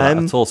remember that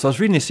at all. So I was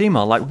reading this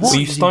email, like, what are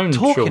you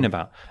talking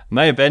about?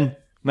 May have been.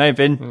 What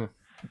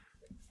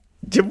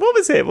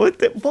was it?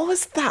 What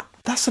was that?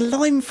 That's a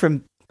line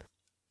from.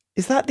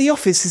 Is that The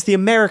Office? Is the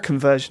American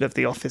version of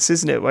The Office,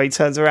 isn't it? Where he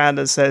turns around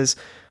and says,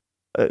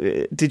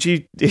 "Did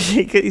you?"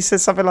 He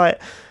says something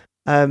like,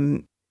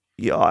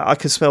 I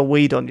can smell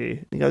weed on you.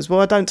 And he goes, "Well,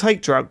 I don't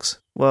take drugs."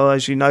 Well,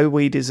 as you know,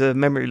 weed is a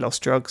memory loss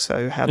drug.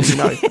 So how do you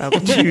know? How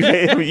could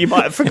you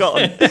might have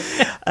forgotten.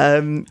 I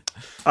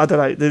don't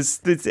know.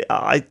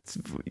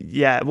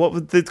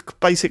 What the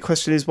basic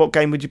question is? What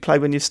game would you play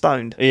when you're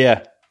stoned?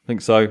 Yeah, I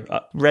think so.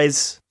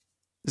 Res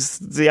is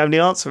the only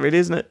answer, really,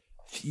 isn't it?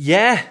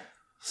 Yeah.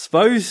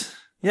 Suppose,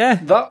 yeah.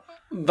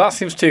 That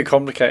seems too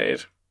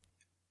complicated.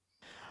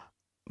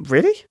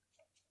 Really?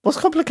 What's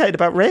complicated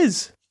about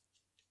Res?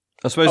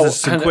 I suppose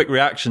there's some quick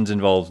reactions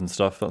involved and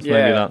stuff. Maybe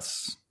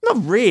that's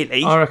not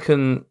really. I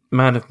reckon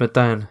Man of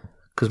Medan,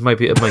 because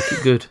maybe it'll make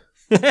it good.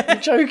 You're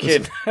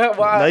joking.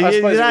 Well,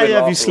 you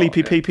have your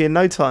sleepy peepee in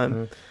no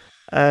time.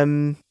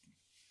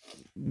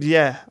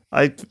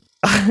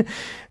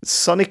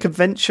 Sonic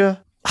Adventure.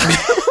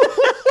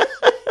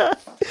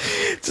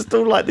 Just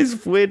all like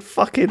these weird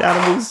fucking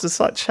animals just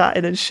like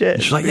chatting and shit.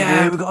 It's like,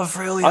 yeah, we've got to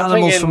free all the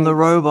animals from the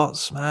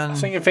robots, man. I'm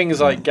thinking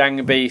things like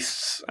Gang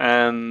Beasts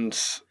and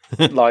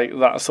like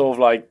that sort of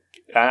like,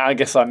 I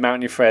guess like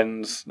Mount Your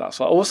Friends. That's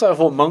like, also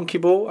for Monkey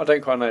Ball. I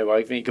don't quite know. I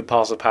think you could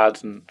pass a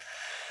pad and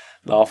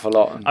laugh a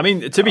lot. And, I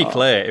mean, to be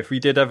clear, if we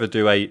did ever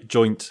do a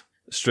joint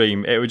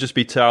stream, it would just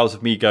be 2 hours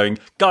of me going,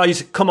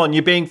 guys, come on,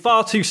 you're being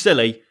far too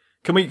silly.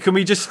 Can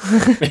we just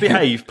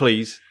behave,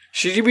 please?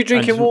 Should you be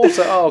drinking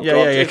water? Oh, God.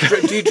 Yeah.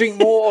 Do you drink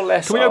more or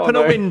less? Can we open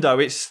a window?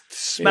 It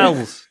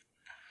smells.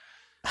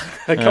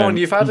 Come on,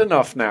 you've had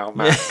enough now,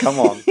 Matt. Come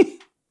on.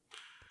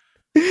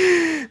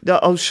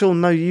 No,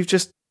 Sean, no, you've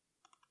just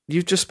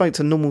smoked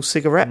a normal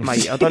cigarette,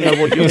 mate. I don't know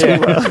what you're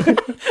talking about.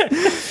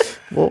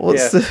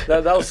 What's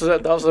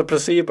that was a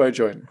placebo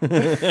joint.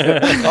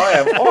 I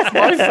am off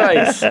my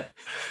face.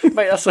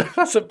 Mate,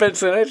 that's a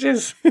Benson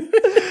Hedges.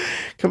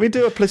 Can we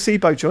do a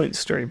placebo joint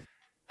stream?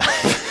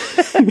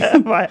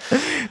 Right.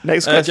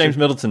 Next question. James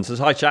Middleton says,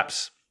 hi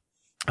chaps.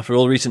 After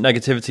all recent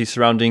negativity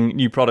surrounding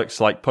new products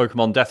like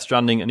Pokemon Death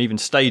Stranding and even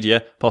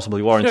Stadia,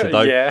 possibly warranted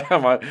though. Yeah.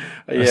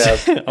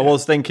 I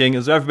was thinking,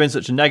 has there ever been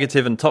such a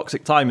negative and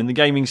toxic time in the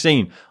gaming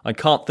scene? I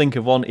can't think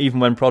of one, even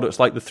when products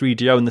like the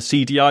 3DO and the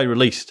CDI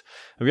released.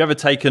 Have you ever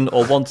taken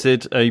or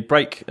wanted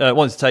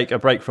to take a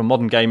break from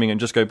modern gaming and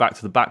just go back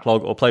to the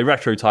backlog or play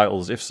retro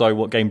titles? If so,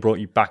 what game brought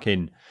you back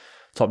in?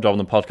 Top job on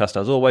the podcast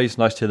as always.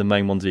 Nice to hear the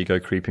main one's ego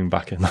creeping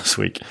back in last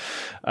week.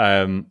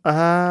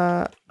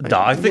 I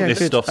think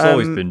this stuff's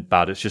always been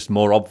bad. It's just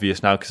more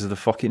obvious now because of the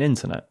fucking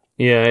internet.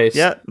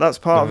 Yeah, that's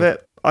part of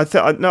it.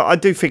 I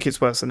do think it's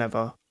worse than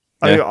ever.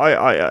 Yeah.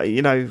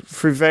 I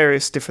through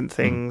various different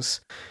things,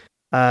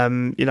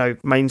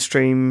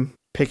 mainstream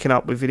picking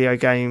up with video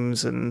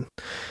games and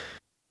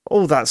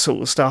all that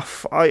sort of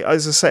stuff.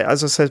 As I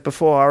said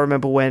before, I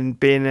remember when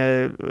being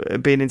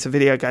into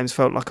video games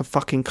felt like a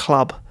fucking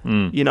club.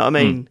 You know what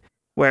I mean?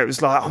 Where it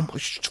was like, oh my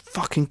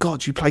fucking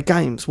god, you play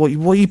games? What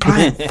are you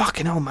playing?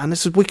 Fucking hell, man,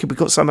 this is wicked. We've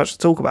got so much to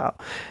talk about.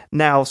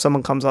 Now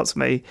someone comes up to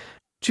me,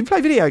 do you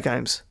play video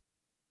games?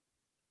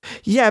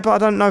 Yeah, but I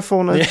don't know if I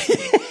want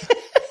to.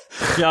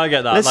 Yeah, I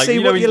get that. Let's see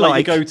what you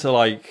like. You go to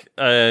like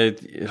a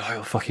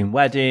fucking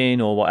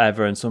wedding or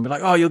whatever, and someone be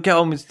like, "Oh, you'll get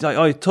on with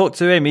talk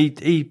to him.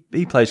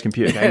 He plays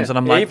computer games," and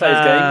I'm like, "He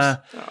plays games."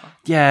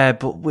 Yeah,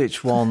 but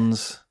which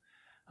ones?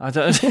 I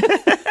don't.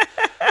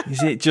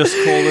 Is it just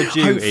Call of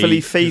Duty?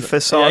 Hopefully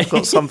FIFA, so I've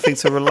got something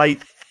to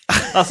relate.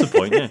 That's the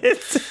point.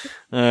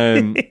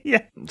 Yeah.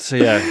 Yeah. So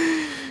yeah.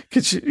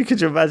 Could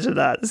you imagine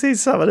that? See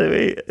someone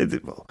who.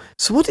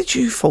 So, what did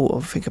you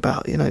think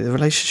about the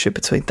relationship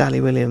between Dally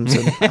Williams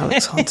and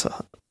Alex Hunter?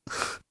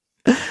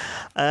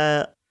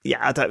 I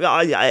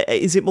don't.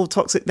 Is it more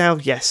toxic now?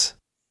 Yes,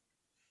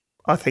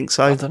 I think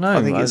so. I don't know.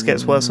 I think it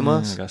gets worse and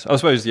worse. I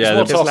suppose.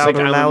 Yeah, it's more toxic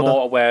and louder. we're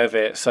more aware of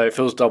it, so it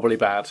feels doubly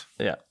bad.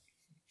 Yeah.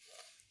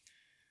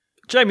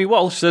 Jamie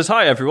Walsh says,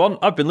 "Hi everyone,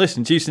 I've been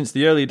listening to you since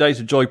the early days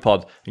of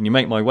JoyPod, and you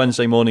make my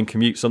Wednesday morning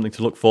commute something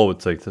to look forward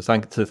to.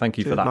 Thank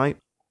you for that. Mate.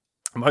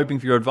 I'm hoping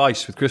for your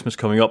advice. With Christmas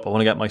coming up, I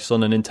want to get my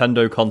son a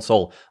Nintendo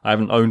console. I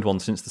haven't owned one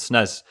since the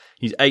SNES.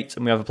 He's 8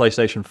 and we have a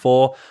PlayStation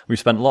 4. We've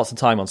spent lots of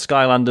time on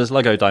Skylanders,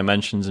 Lego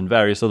Dimensions and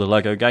various other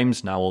Lego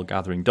games, now all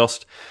gathering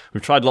dust.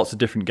 We've tried lots of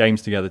different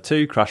games together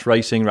too, Crash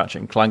Racing,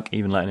 Ratchet & Clank,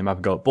 even letting him have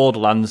a go at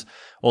Borderlands,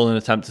 all in an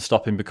attempt to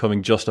stop him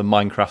becoming just a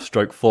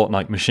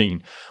Minecraft/Fortnite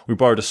machine. We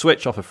borrowed a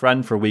Switch off a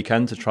friend for a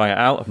weekend to try it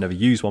out. I've never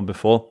used one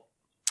before.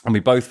 And we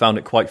both found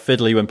it quite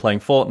fiddly when playing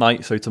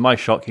Fortnite, so to my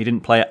shock, he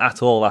didn't play it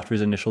at all after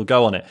his initial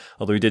go on it,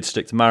 although he did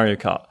stick to Mario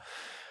Kart.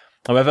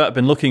 However, I've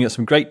been looking at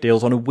some great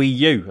deals on a Wii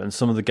U, and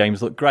some of the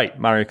games look great.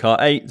 Mario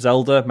Kart 8,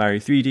 Zelda, Mario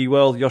 3D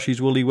World,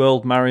 Yoshi's Woolly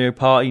World, Mario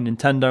Party,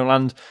 Nintendo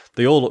Land,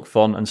 they all look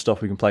fun and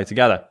stuff we can play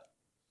together.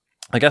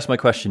 I guess my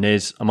question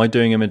is, am I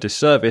doing him a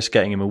disservice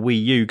getting him a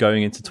Wii U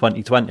going into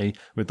 2020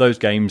 with those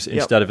games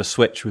instead of a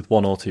Switch with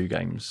 1 or 2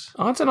 games?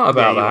 I don't know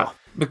about that.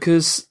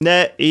 Because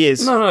he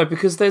is. No,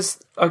 because there's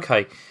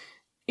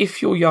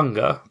if you're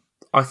younger,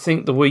 I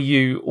think the Wii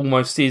U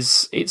almost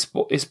is. It's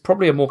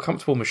probably a more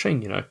comfortable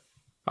machine.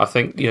 I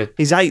think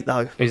he's 8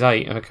 though. He's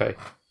 8. Okay.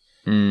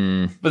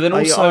 But then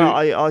also,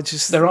 I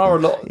just there are a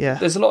lot. Yeah.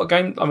 There's a lot of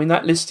games. I mean,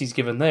 that list he's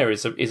given there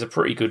is a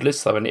pretty good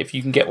list though, and if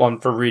you can get one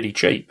for really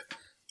cheap,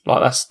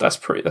 that's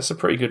a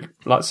pretty good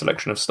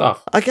selection of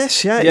stuff. I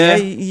guess yeah,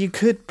 you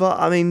could, but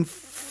I mean,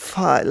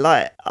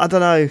 I don't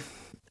know.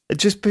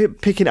 Just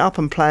picking it up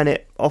and playing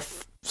it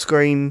off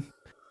screen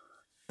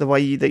the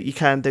way that you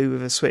can do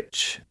with a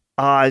Switch.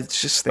 I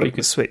just think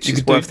the Switch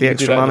is worth the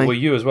extra money.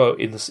 Wii U as well,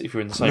 if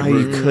you're in the same room. No,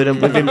 you couldn't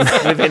within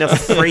a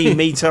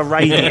 3-meter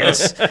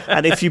radius.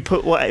 And if you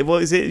put what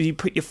is it? You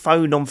put your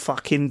phone on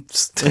fucking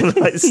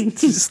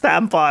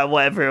standby or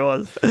whatever it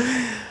was,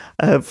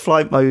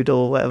 flight mode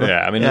or whatever.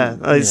 Yeah, I mean,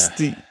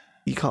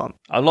 you can't.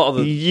 A lot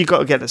of you got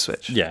to get a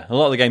Switch. Yeah, a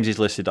lot of the games he's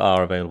listed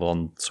are available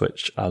on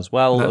Switch as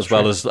well, as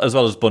well as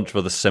a bunch of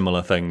other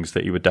similar things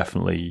that you would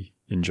definitely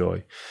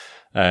enjoy.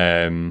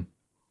 I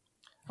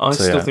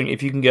still think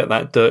if you can get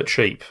that dirt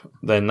cheap,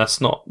 then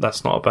that's not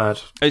a bad.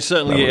 It's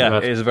certainly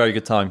it is a very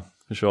good time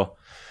for sure.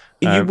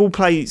 You will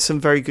play some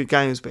very good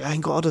games, but it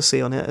ain't got Odyssey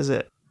on it, has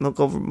it? Not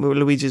got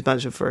Luigi's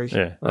Mansion 3.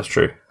 Yeah, that's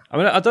true. I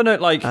mean, I don't know.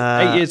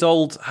 8 years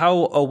old,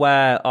 how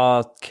aware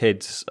are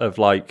kids of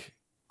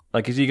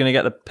is he going to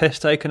get the piss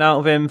taken out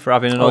of him for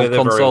having an old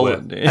console?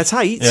 That's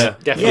 8. Yeah,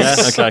 definitely.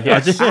 Yes. Okay.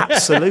 Yeah.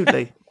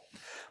 Absolutely.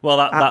 Well,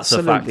 that's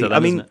a factor.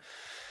 Then, isn't it?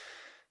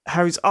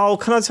 Harry's. Oh,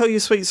 can I tell you a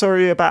sweet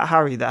story about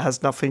Harry that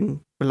has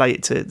nothing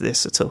related to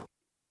this at all?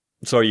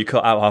 Sorry, you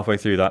cut out halfway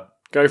through that.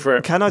 Go for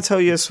it. Can I tell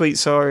you a sweet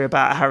story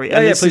about Harry?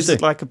 And this is do.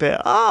 like a bit,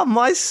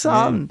 my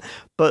son. Yeah.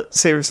 But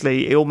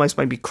seriously, it almost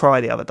made me cry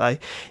the other day.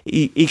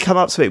 He come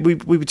up to me.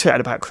 We were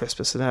chatting about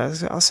Christmas, and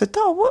I said,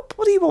 "Oh,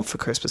 what do you want for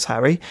Christmas,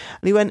 Harry?"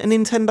 And he went, "A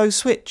Nintendo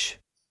Switch."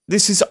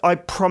 I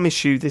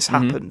promise you, this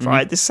happened,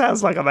 right? This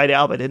sounds like I made it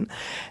up. I didn't.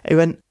 He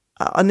went,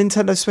 "A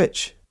Nintendo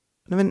Switch."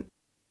 And I went,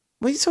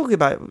 "What are you talking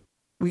about?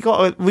 we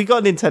got a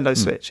Nintendo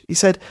Switch. He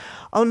said,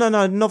 oh, no,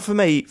 not for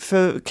me,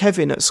 for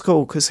Kevin at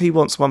school, because he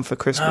wants one for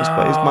Christmas,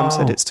 but his mum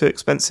said it's too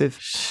expensive.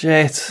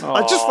 Shit.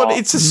 I just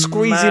wanted to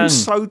squeeze him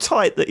so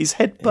tight that his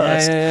head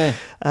burst.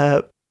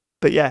 Yeah.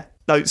 But yeah.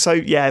 No, so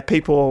yeah,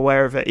 people are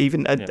aware of it.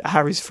 Even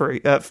Harry's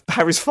 5.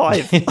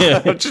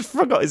 I just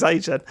forgot his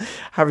age then.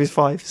 Harry's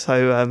 5.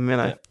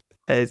 So,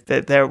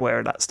 they're aware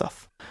of that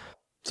stuff.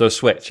 So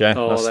Switch, yeah?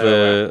 Oh,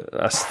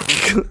 that's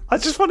I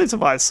just wanted to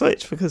buy a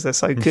Switch because they're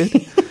so good.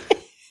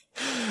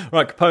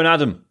 Right, Capone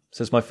Adam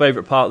says, my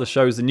favourite part of the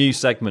show is the news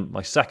segment.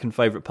 My second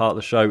favourite part of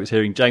the show is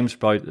hearing James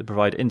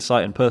provide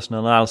insight and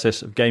personal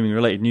analysis of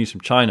gaming-related news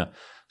from China.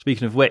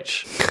 Speaking of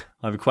which,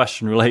 I have a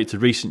question related to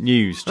recent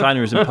news.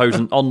 China has imposed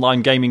an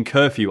online gaming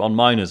curfew on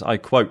minors. I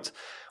quote,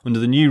 under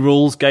the new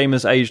rules,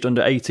 gamers aged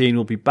under 18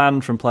 will be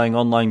banned from playing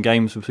online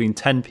games between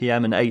 10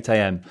 p.m. and 8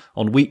 a.m.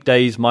 On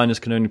weekdays, minors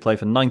can only play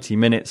for 90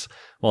 minutes,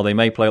 while they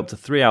may play up to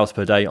 3 hours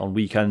per day on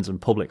weekends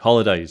and public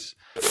holidays.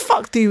 The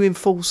fuck do you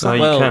enforce that?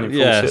 No, you can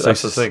enforce it,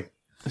 that's the thing.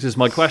 This is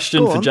my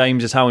question for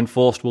James, is how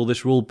enforced will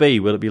this rule be?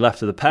 Will it be left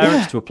to the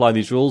parents to apply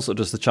these rules, or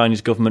does the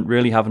Chinese government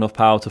really have enough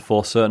power to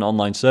force certain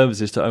online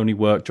services to only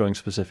work during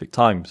specific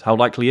times? How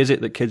likely is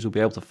it that kids will be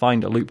able to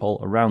find a loophole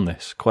around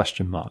this? ?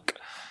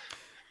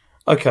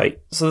 Okay,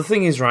 so the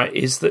thing is, right,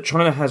 is that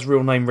China has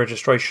real name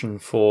registration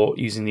for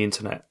using the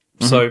internet.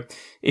 Mm-hmm. So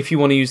if you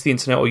want to use the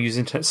internet or use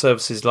internet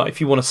services, like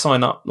if you want to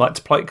sign up, like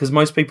to play, because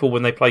most people,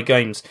 when they play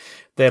games,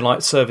 they're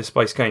like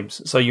service-based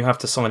games. So you have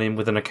to sign in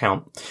with an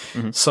account.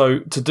 Mm-hmm. So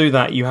to do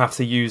that, you have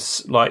to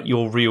use like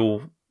your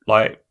real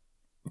like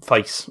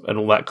face and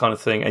all that kind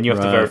of thing, and you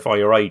have to verify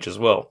your age as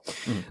well.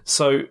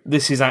 So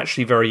this is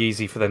actually very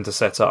easy for them to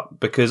set up,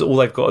 because all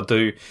they've got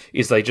to do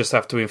is they just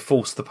have to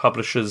enforce the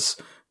publishers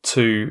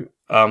to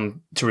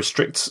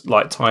restrict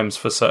like times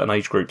for certain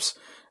age groups,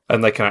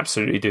 and they can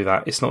absolutely do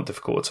that. It's not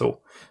difficult at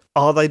all.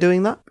 Are they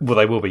doing that? Well,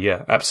 they will be,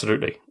 yeah,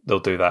 absolutely. They'll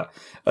do that.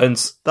 And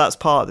that's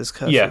part of this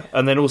curfew. Yeah,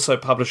 and then also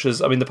publishers,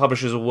 the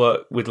publishers will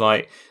work with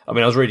I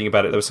was reading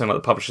about it, they were saying like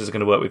the publishers are going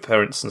to work with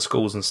parents and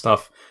schools and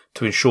stuff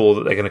to ensure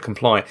that they're going to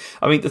comply.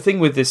 The thing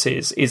with this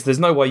is there's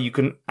no way you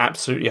can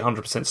absolutely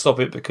 100% stop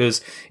it,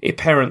 because if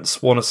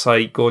parents want to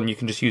say, go on, you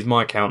can just use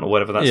my account or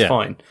whatever, that's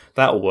fine.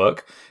 That'll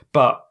work.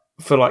 But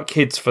for like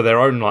kids, for their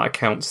own like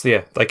accounts,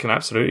 yeah, they can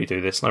absolutely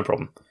do this, no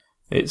problem.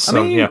 It's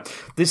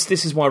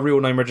This is why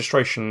real name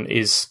registration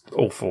is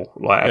awful.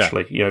 Like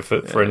actually,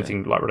 for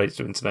anything like related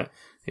to internet,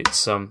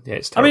 it's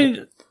it's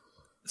terrible.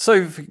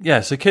 So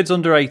kids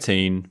under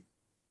 18,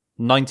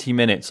 90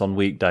 minutes on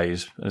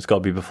weekdays, and it's got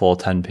to be before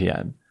 10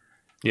 p.m.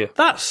 Yeah,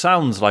 that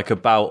sounds like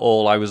about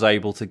all I was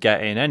able to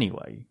get in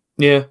anyway.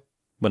 Yeah,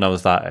 when I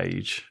was that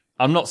age.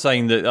 I'm not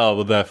saying that. Oh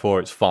well, therefore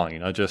it's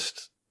fine.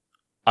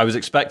 I was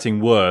expecting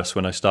worse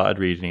when I started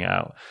reading it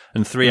out,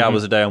 and 3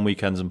 hours a day on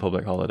weekends and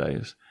public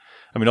holidays.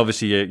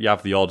 Obviously you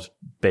have the odd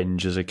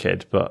binge as a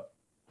kid, but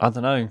I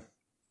don't know.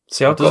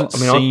 See, I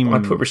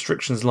put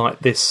restrictions like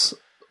this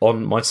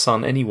on my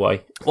son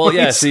anyway. Well,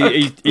 yeah, so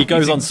he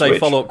goes on to say,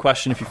 follow-up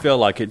question, if you feel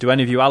like it, do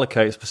any of you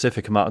allocate a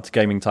specific amount of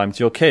gaming time to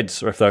your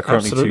kids, or if they're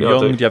currently too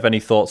young, do you have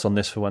any thoughts on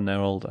this for when they're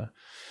older?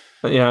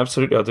 Yeah,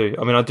 absolutely I do.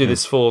 I do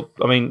this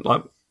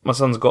like my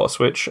son's got a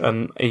Switch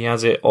and he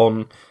has it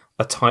on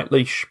a tight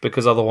leash,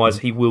 because otherwise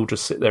he will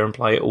just sit there and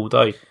play it all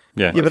day.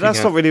 Yeah, but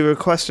that's not really a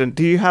question.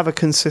 Do you have a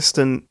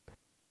consistent,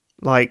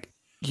 like,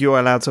 you're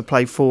allowed to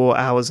play 4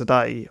 hours a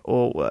day,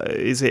 or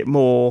is it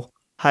more,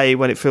 hey,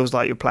 when it feels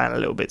like you're playing a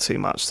little bit too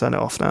much, turn it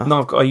off now?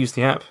 No, I use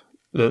the app.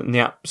 The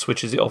app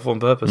switches it off on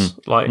purpose.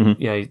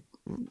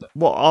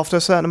 What, after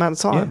a certain amount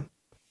of time? Yeah.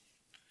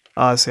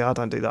 I see. I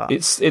don't do that.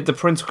 It's the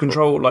parental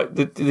control, like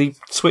the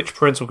Switch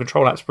parental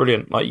control app's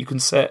brilliant. Like you can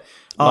set.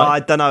 I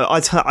don't know. I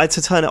had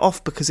to turn it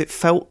off because it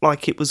felt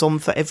like it was on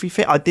for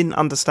everything. I didn't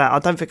understand. I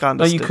don't think I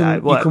understood how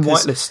it worked. You can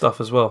whitelist stuff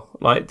as well.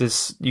 Like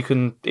this, you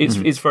can.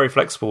 It's very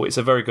flexible. It's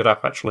a very good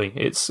app actually.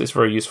 It's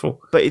very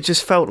useful. But it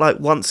just felt like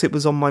once it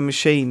was on my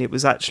machine, it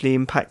was actually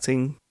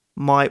impacting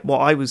what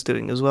I was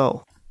doing as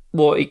well.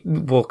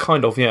 Well,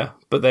 kind of, yeah.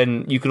 But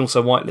then you can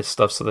also whitelist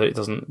stuff so that it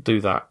doesn't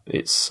do that.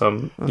 It's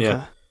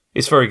yeah.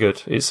 It's very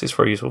good. It's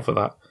very useful for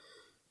that.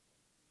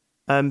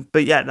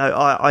 But yeah, no,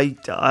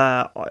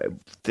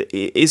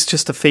 it's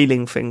just a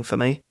feeling thing for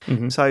me.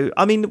 Mm-hmm. So,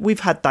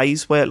 we've had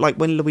days where, like,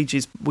 when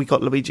we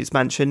got Luigi's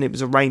Mansion, it was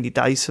a rainy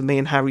day, so me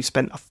and Harry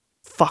spent a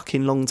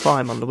fucking long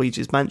time on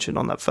Luigi's Mansion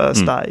on that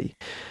first day.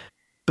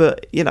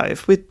 But,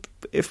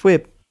 if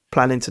we're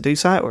planning to do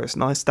so, or it's a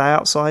nice day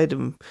outside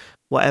and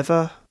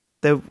whatever,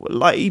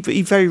 he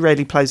very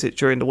rarely plays it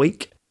during the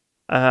week.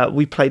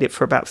 We played it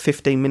for about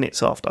 15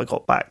 minutes after I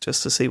got back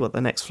just to see what the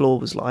next floor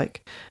was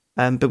like.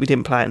 But we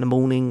didn't play it in the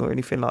morning or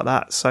anything like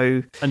that.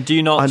 So and do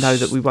you not? I know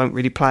that we won't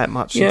really play it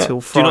much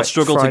until Friday. Do you not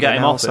struggle to get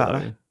him off it,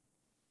 though?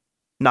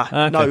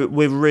 No,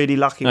 we're really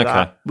lucky with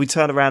that. We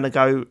turn around and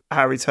go,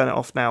 Harry, turn it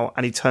off now,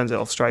 and he turns it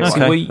off straight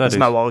away. There's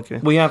no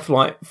arguing. We have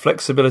like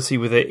flexibility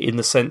with it in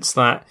the sense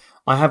that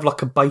I have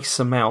like a base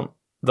amount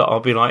that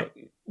I'll be like,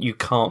 you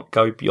can't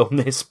go beyond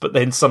this. But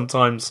then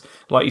sometimes,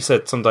 like you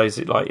said, some days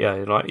it's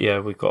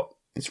we've got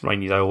this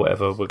rainy day or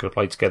whatever, we're going to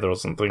play together or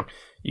something.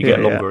 you get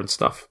longer and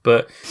stuff.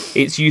 But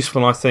it's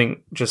useful, I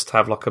think, just to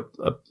have like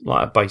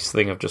a base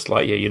thing of just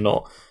like,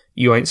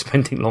 you ain't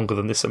spending longer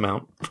than this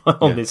amount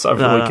on this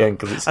over the weekend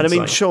because it's insane. And I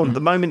mean, Sean, the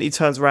moment he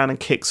turns around and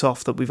kicks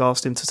off that we've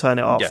asked him to turn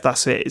it off,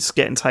 that's it. It's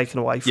getting taken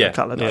away for a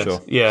couple of days.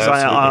 Sure. Yeah,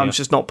 I'm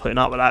just not putting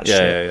up with that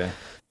shit. Yeah.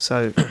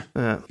 So,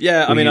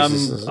 I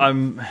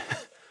mean,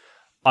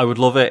 I would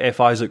love it if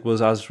Isaac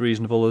was as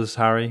reasonable as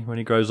Harry when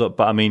he grows up,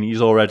 but I mean,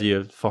 he's already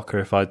a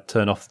fucker if I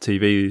turn off the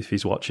TV if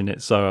he's watching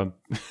it, so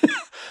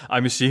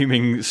I'm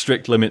assuming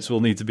strict limits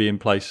will need to be in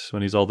place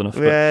when he's old enough.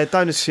 Yeah,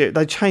 don't assume.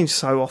 They change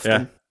so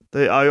often. Yeah.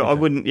 I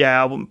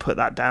wouldn't put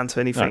that down to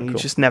anything. Cool. You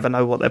just never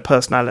know what their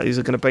personalities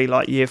are going to be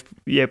like year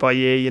by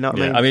year, you know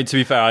what I mean? I mean, to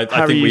be fair, I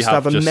Harry think we used to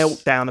have a just...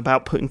 meltdown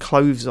about putting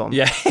clothes on.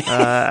 Yeah.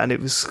 And it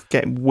was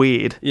getting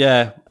weird.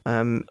 Yeah.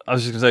 I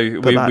was just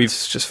going to say, we've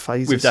just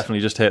phases. We've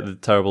definitely just hit the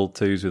terrible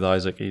twos with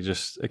Isaac. He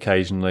just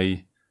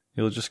occasionally,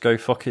 he'll just go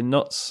fucking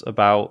nuts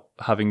about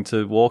having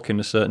to walk in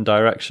a certain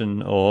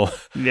direction or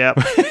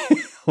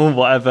or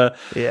whatever.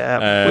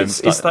 Yeah.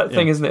 It's that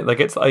thing, isn't it? They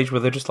get to the age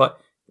where they're just like,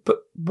 but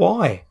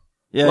why?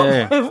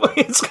 Yeah.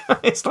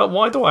 It's like,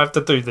 why do I have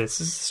to do this?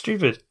 This is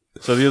stupid.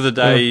 So the other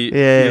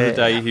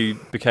day, he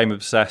became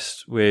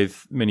obsessed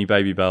with mini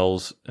Baby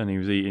Bells, and he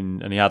was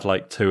eating, and he had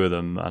like 2 of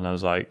them, and I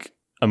was like,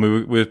 and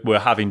we were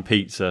having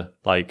pizza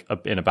like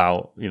in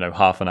about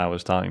half an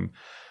hour's time,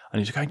 and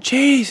he was going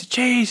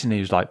cheese, and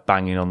he was like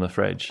banging on the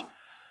fridge,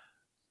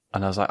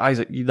 and I was like,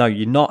 Isaac,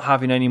 you're not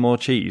having any more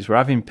cheese. We're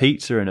having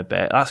pizza in a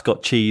bit. That's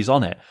got cheese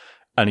on it,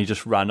 and he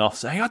just ran off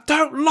saying, I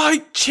don't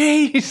like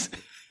cheese.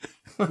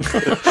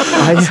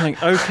 I was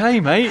like, okay,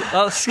 mate,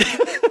 that's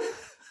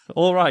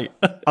all right.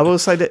 I will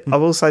say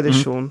this,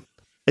 Sean.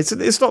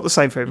 It's not the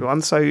same for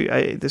everyone. So,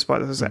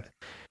 despite as I said,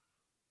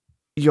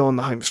 you're on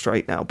the home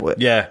straight now, boy.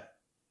 Yeah,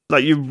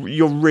 like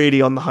you're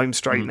really on the home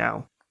straight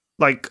now.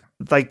 Like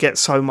they get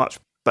so much,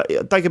 but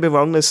don't get me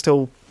wrong, there's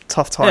still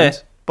tough times.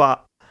 Yeah.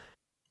 But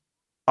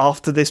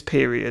after this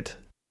period,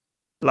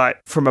 like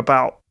from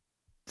about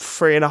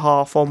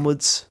 3.5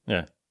 onwards,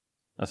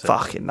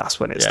 that's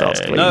when it starts.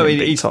 Yeah. No,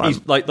 he's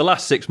like the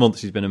last 6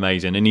 months he's been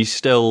amazing, and he's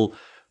still,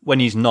 when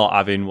he's not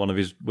having one of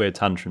his weird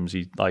tantrums,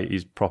 he's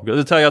proper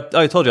good.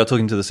 I told you I took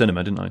him to the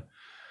cinema, didn't I?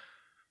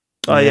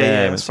 Oh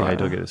yeah. That's right.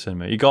 Doug at the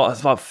cinema. He got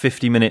about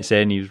 50 minutes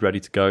in, he was ready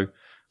to go,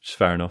 which is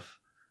fair enough.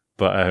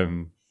 But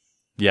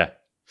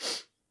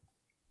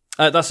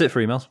that's it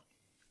for emails.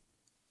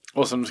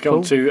 Awesome. Let's go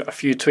on to a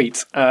few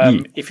tweets.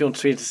 If you want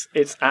to tweet us,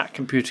 it's at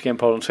Computer Game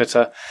Pod on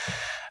Twitter.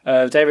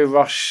 David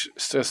Rush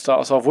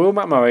starts off. Will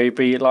Matt Murray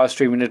be live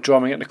streaming the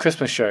drumming at the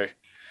Christmas show?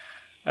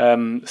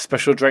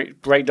 Special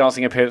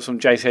breakdancing appearance from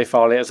JCA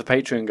Farley as a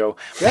Patreon goal.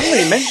 We haven't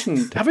really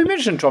mentioned. Have we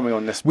mentioned drumming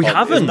on this? We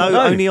haven't. No,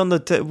 only on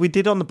we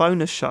did on the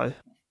bonus show.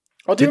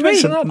 Oh, did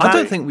we? I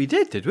don't think we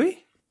did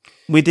we?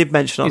 We did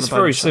mention on the bonus show.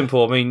 It's very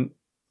simple. I mean,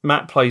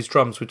 Matt plays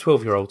drums with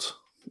 12-year-olds.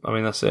 I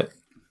mean, that's it.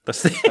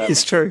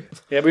 It's true.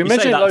 Yeah, we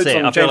mentioned loads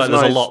on I feel like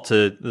there's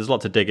a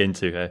lot to dig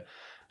into here.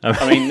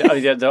 I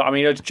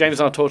mean, James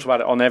and I talked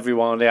about it on every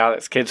one of the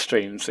Alex Kidd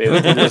streams. It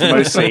was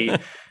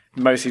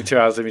mostly 2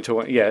 hours of me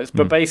talking. Yes,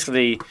 but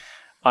basically,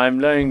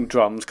 I'm learning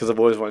drums because I've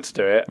always wanted to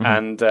do it,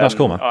 and that's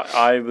cool, man.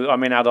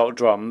 I'm in adult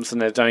drums,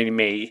 and there's only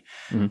me,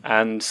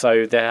 and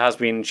so there has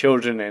been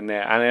children in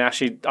there. And then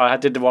actually, I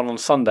did the one on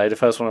Sunday, the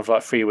first one of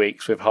like 3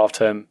 weeks with half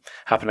term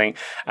happening,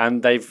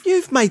 and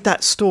you've made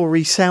that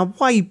story sound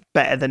way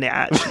better than it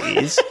actually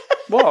is.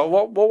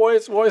 What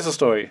is the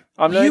story?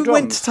 I'm learning drums. You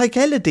went to take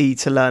Elodie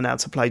to learn how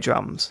to play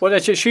drums. Well,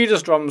 she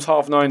does drums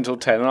 9:30 till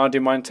 10, and I do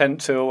mine 10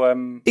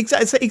 till.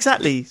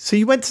 Exactly. So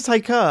you went to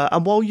take her,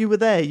 and while you were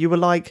there, you were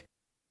like,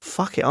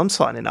 "Fuck it, I'm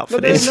signing up for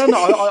this." No.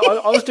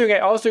 I was doing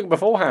it. I was doing it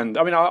beforehand.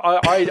 I mean, I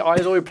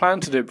had already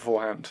planned to do it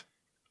beforehand.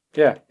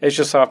 Yeah, it's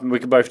just so happened we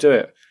could both do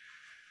it.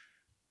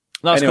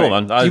 That's cool,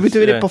 man. You were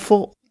doing it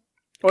before.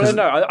 Well,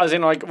 no, as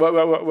in like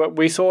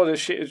we saw that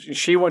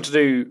she wanted to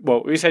do.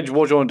 Well, we said,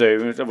 "What do you want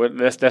to do?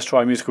 Let's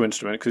try a musical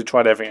instrument," because we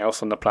tried everything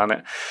else on the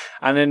planet.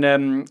 And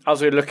then as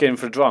we were looking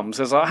for drums,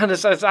 there's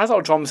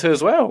adult drums here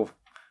as well.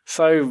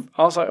 So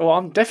I was like, "Well,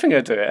 I'm definitely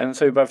going to do it." And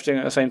so we're both doing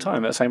it at the same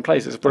time, at the same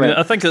place. It's brilliant.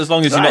 I think as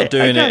long as you're not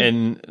doing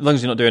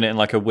it in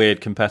like a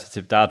weird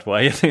competitive dad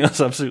way, I think that's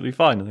absolutely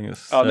fine. I think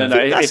it's. Oh no,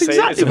 that's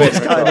exactly what's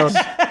going on.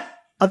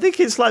 I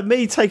think it's like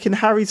me taking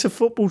Harry to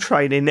football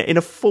training in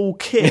a full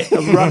kit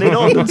and running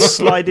on and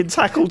sliding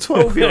tackle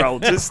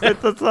 12-year-olds.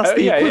 If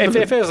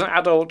it was an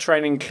adult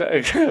training,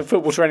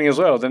 football training as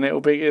well, then it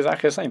will be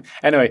exactly the same.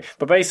 Anyway,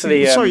 but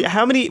basically, sorry,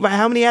 how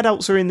many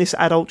adults are in this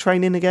adult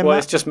training again? Well,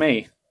 Matt? it's just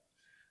me.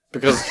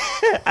 Because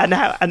and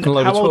how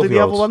old are the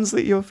other ones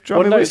that you're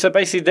drumming with? So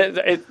basically,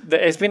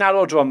 it's been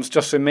adult drums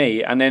just for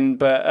me, and then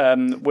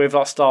with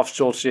like staff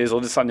shortages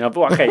or this and the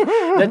other. Okay,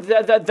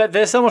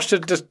 there's so much to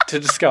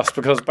discuss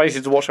because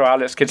basically to watch our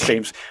Alex Kids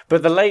streams.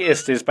 But the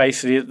latest is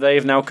basically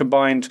they've now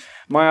combined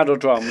my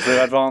adult drums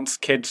with advanced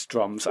kids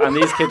drums, and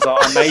these kids are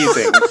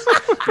amazing.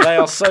 They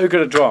are so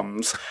good at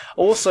drums.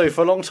 Also,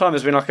 for a long time,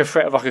 there's been like a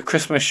threat of like a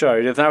Christmas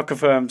show. They've now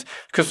confirmed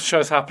Christmas show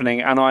is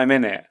happening, and I'm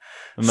in it.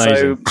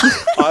 Amazing. So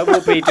I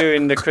will be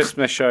doing the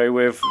Christmas show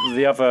with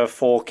the other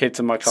 4 kids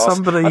in my class.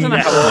 Somebody I don't know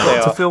how old they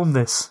are to film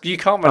this. You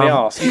can't really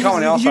ask. You can't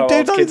really ask how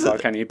old kids are,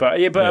 can you?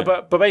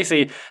 But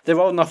basically, they're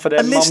old enough for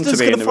their mum to be in the room. A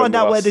listener's going to find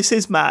out where this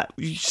is, Matt.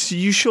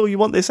 You sure you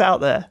want this out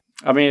there?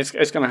 I mean,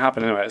 it's going to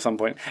happen anyway at some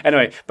point.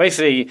 Anyway,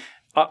 basically,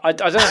 I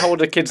don't know how old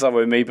the kids are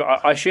with me,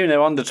 but I assume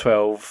they're under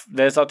 12.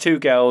 There's our 2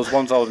 girls,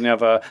 one's older than the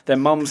other. Their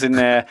mum's in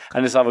there,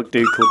 and this other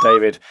dude called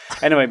David.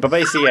 Anyway, but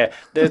basically,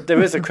 yeah,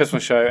 there is a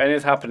Christmas show, and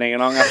it's happening,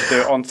 and I'm going to have to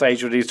do it on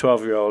stage with these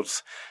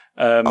 12-year-olds.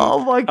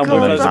 Oh my god! And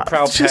with loads of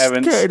proud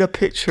parents, getting a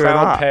picture proud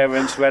of that.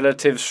 parents,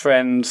 relatives,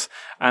 friends,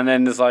 and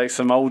then there's like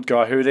some old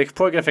guy who they're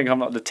probably gonna think I'm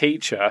not the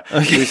teacher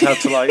who's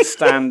had to like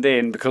stand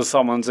in because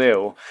someone's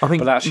ill.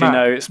 But actually, Matt,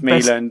 no, it's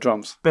me learning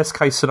drums. Best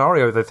case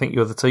scenario, they think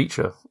you're the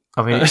teacher.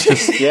 I mean, it's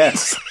just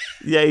yes.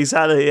 Yeah,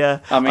 exactly. Yeah,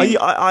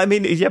 I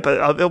mean, yeah,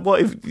 but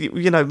what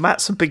if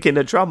Matt's a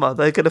beginner drummer?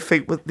 They're going to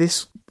think, well,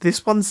 this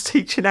one's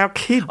teaching our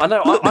kid. I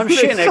know. I'm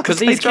shitting it because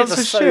these kids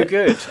are so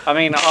good. I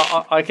mean,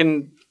 I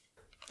can.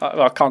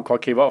 I can't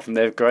quite keep up with them.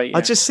 They're great. Yeah.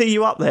 I just see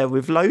you up there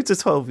with loads of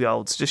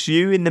 12-year-olds, just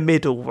you in the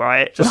middle,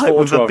 right? Just like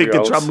with a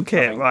bigger drum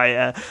kit, right?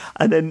 Yeah.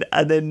 And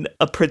then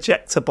a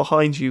projector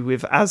behind you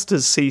with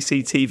Asda's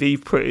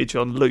CCTV footage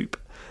on loop.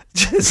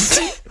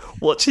 Just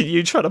watching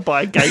you trying to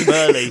buy a game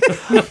early.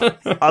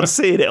 I'm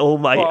seeing it all,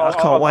 mate. I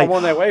can't wait. I'm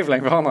on their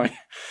wavelength, aren't I?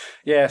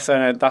 Yeah, so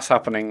no, that's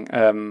happening.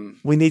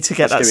 We need to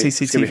get that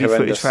CCTV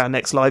footage for our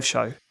next live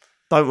show,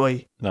 don't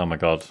we? Oh my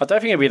god! I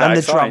don't think it'd be that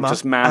exciting.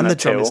 Just man and the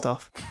drummer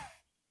stuff.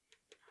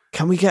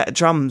 Can we get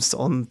drums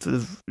on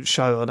the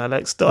show on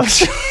Alex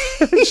Dodge?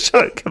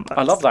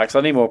 I love that because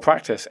I need more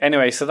practice.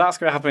 Anyway, so that's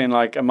going to happen in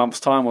like a month's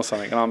time or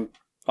something, and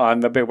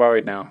I'm a bit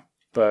worried now.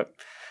 But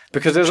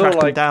because there's Track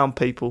all like them down,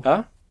 people.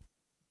 Huh?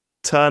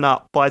 Turn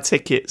up, buy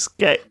tickets,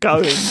 get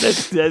going.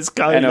 Let's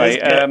go. Anyway,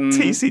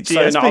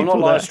 TCGS. So no, I'm not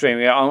live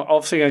streaming. I'm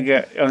obviously going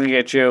to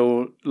get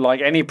Jill,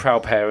 like any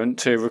proud parent,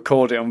 to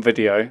record it on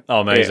video. Oh,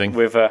 amazing!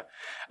 With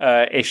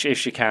if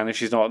she can, if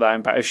she's not that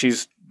embarrassed,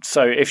 if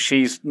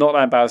she's not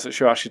that embarrassed,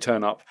 she'll actually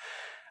turn up.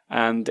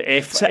 And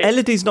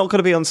Elodie's not going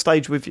to be on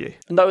stage with you.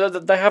 No,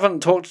 they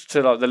haven't talked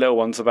to like the little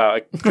ones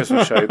about a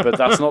Christmas show, but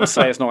that's not to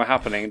say it's not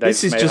happening.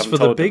 This is just for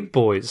the big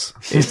boys.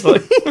 It's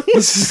like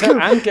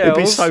and girls. It'd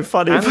be so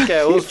funny. And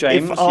girls,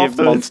 James,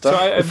 you monster.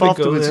 If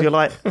afterwards you're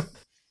like,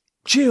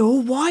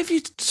 Jill, why have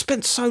you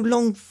spent so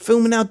long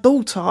filming our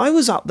daughter? I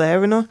was up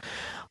there and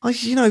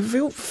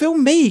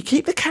film me.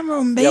 Keep the camera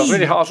on me. Yeah,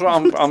 really hard.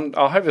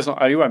 I hope it's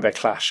not. You won't be a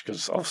clash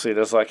because obviously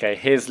there's like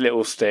here's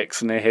little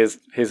sticks and here's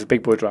a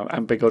big boy drum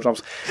and big girl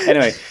drums.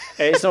 Anyway,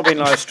 it's not been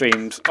live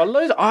streamed.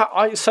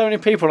 So many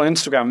people on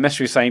Instagram message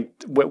me saying,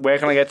 "Where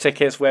can I get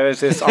tickets? Where is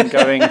this? I'm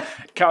going.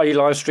 Are you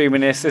live streaming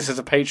this? This is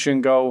a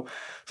Patreon goal."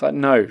 It's like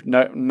no.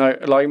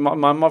 Like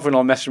my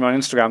mother-in-law messaged me on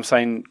Instagram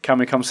saying, "Can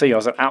we come see you?" I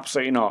was like,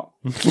 "Absolutely not.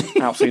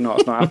 Absolutely not.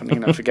 It's not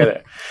happening. Forget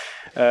it."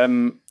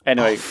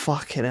 Anyway,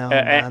 fucking hell,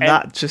 man.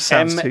 That just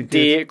sounds too good.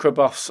 MD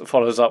Krabuffs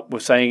follows up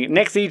with saying,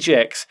 next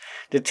EGX,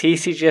 the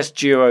TCGS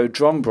Duo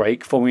drum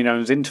break, formerly known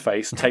as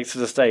Interface, takes to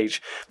the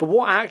stage. But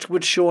what act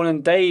would Sean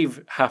and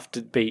Dave have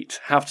to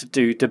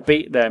do to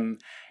beat them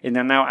in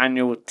their now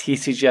annual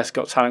TCGS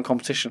Got Talent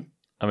competition?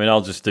 I mean, I'll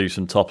just do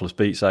some topless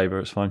Beat Saber.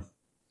 It's fine.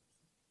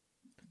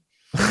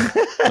 Did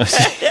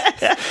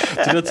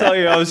I tell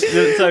you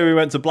we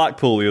went to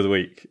Blackpool the other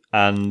week,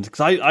 and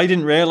because I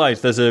didn't realise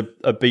there's a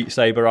Beat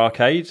Saber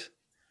arcade.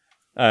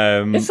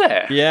 Is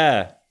there?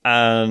 Yeah,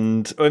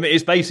 and I mean,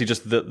 it's basically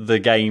just the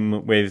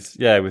game with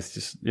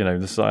just the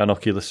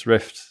Cyanoculus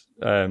Rift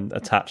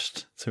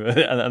attached to it,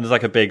 and there's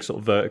like a big sort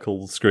of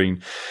vertical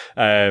screen.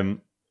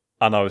 And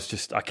I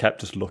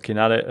kept just looking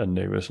at it, and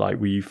it was like,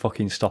 will you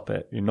fucking stop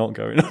it? You're not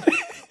going on it.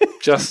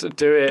 Just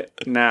do it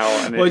now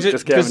and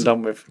just get them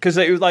done with. Because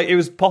it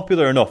was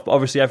popular enough, but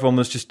obviously everyone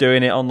was just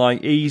doing it on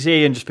like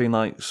easy and just being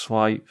like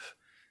swipe,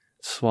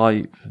 just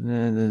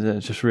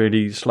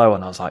really slow.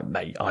 And I was like,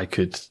 mate,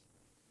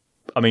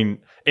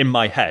 in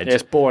my head,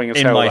 it's boring as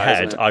hell. In my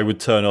head, I would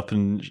turn up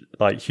and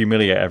like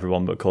humiliate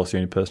everyone, but of course the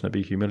only person I'd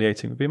be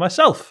humiliating would be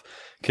myself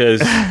because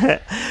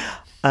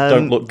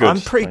don't look good.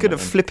 I'm pretty good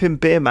at flipping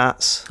beer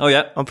mats. Oh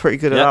yeah, I'm pretty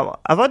good at that one.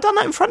 Have I done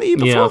that in front of you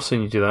before? Yeah, I've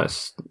seen you do that.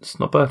 It's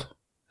not bad.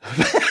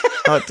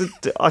 I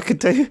could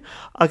do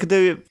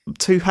it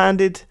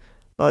two-handed,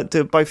 like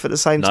do both at the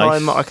same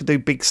time. I could do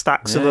big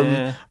stacks of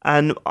them,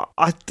 and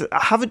I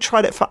haven't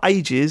tried it for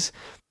ages.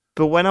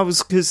 But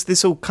because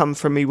this all come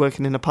from me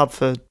working in a pub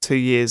for 2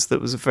 years,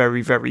 that was a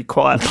very, very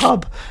quiet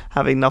pub,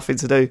 having nothing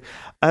to do.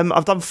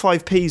 I've done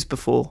 5Ps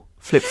before,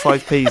 flip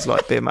 5Ps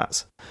like beer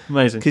mats.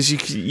 Amazing, because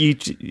you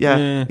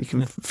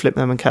can flip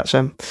them and catch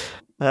them.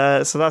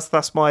 So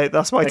that's my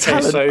talent.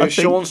 So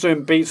Sean's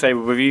doing Beat Saber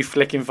with you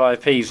flicking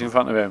 5Ps in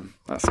front of him.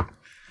 That's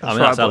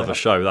hell of a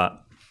show,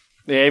 that.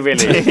 Yeah, it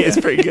really is.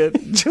 It's pretty good.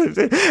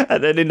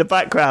 And then in the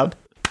background,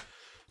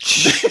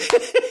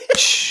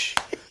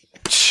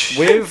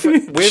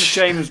 with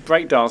James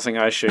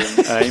breakdancing, I assume,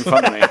 in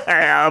front of me.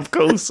 Yeah, of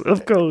course.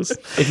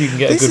 If you can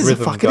get a good rhythm, this is a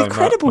fucking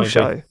incredible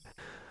show.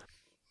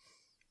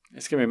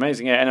 It's going to be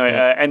amazing. Yeah. Anyway,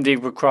 MD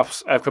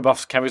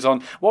Krabuffs carries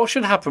on. What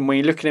should happen when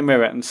you look in the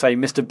mirror and say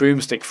Mr.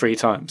 Boomstick 3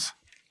 times?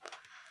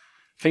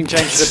 I think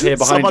James should appear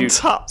behind you.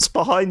 Someone tuts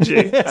behind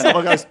you.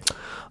 Someone goes,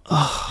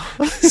 oh.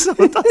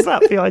 Someone does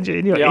that behind you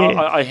in your ear.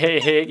 I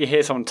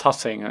hear someone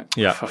tutting.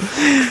 Yeah.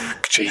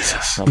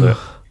 Jesus. I'll do it.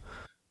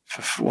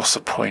 What's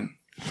the point?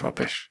 It's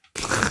rubbish.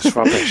 It's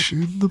rubbish.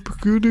 In the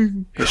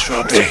beginning. It's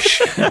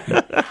rubbish.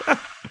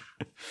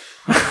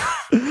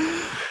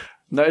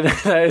 No,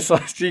 it's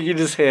like you can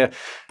just hear.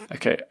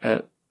 Okay,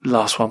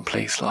 last one,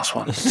 please. Last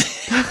one.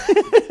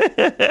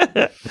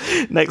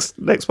 Next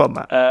one,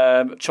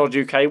 Matt. Chod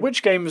UK.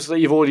 Which games that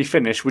you've already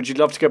finished would you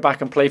love to go back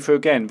and play through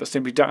again, but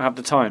simply don't have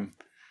the time?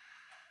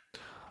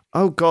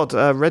 Oh God,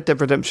 Red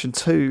Dead Redemption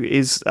 2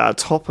 is at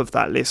the top of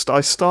that list.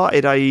 I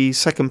started a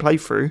second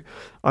playthrough.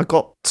 I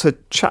got to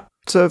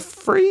chapter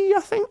 3, I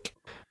think.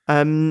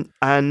 And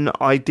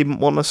I didn't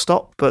want to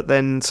stop, but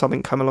then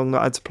something came along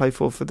that I had to play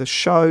for the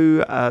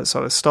show,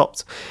 so I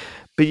stopped.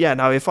 But yeah,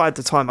 no, if I had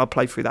the time, I'd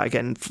play through that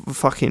again,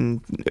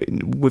 fucking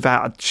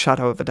without a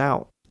shadow of a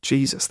doubt.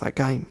 Jesus, that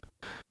game.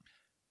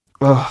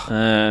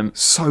 Oh,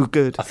 so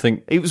good. I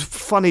think it was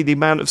funny the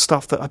amount of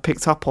stuff that I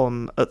picked up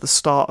on at the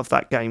start of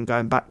that game,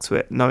 going back to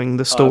it, knowing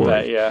the story.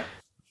 I bet, yeah.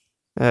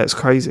 It's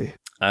crazy.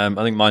 I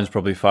think mine's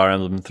probably Fire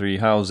Emblem Three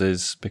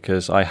Houses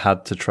because I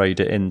had to trade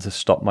it in to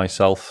stop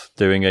myself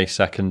doing a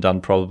second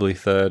and probably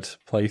third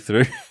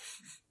playthrough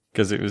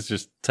because it was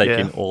just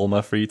taking all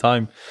my free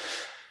time.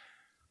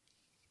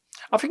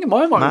 I think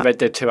mine might be Red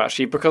Dead 2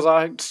 actually because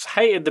I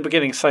hated the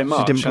beginning so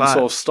much and sort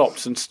of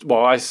stopped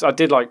I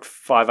did like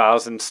 5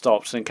 hours and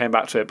stopped and came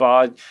back to it, but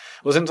I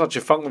was in such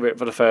a funk with it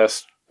for the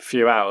first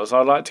few hours.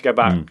 I'd like to go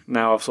back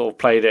now. I've sort of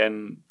played it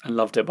and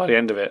loved it by the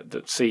end of it.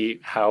 To see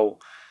how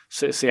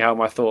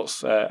my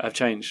thoughts have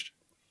changed,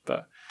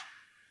 but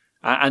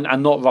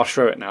and not rush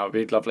through it now.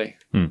 It'd be lovely.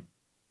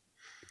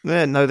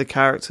 Yeah, know the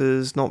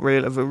characters, not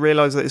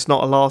realise that it's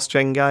not a last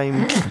gen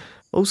game.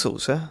 All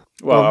sorts, yeah.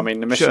 Well, I mean,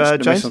 the mission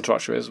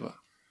structure is.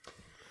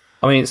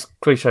 I mean, it's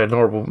cliche and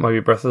horrible.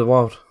 Maybe Breath of the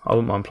Wild. I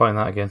wouldn't mind playing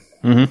that again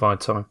if I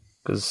had time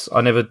because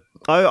I never.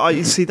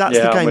 I see. That's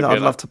the game that I'd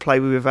love to play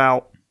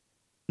without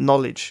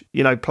knowledge.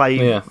 You know,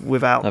 play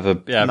without. Have your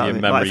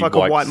memory if I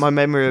could wipe my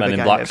memory of the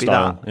game, it'd be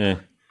that. Yeah.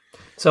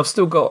 So I've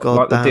still got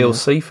the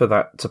DLC for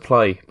that to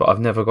play, but I've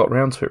never got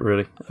round to it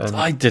really.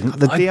 I didn't.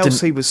 The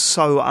DLC was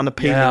so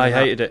unappealing. Yeah, I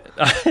hated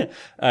it.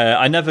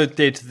 I never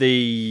did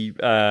the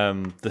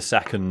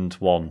second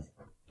one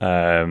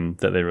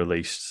that they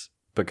released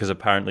because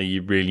apparently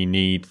you really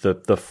need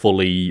the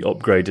fully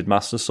upgraded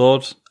Master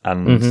Sword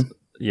and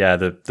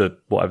the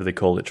whatever they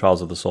call it,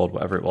 Trials of the Sword,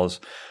 whatever it was.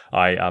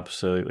 I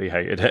absolutely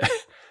hated it.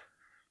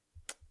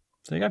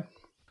 So there you go.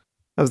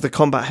 That was the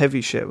combat heavy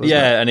shit, wasn't it?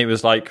 Yeah, and it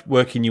was like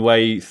working your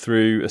way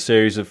through a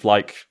series of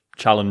like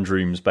challenge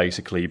rooms,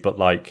 basically, but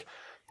like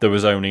there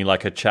was only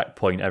like a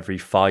checkpoint every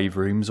 5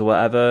 rooms or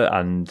whatever,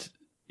 and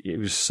it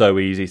was so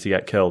easy to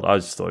get killed. I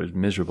just thought it was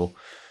miserable.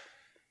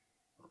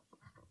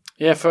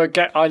 Yeah,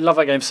 I love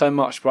that game so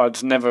much, but I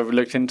just never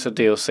looked into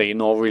DLC,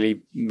 nor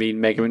really been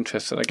mega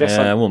interested. I guess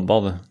I wouldn't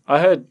bother. I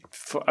heard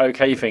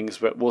okay things,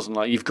 but it wasn't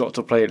like you've got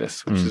to play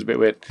this, which is a bit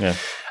weird. Yeah.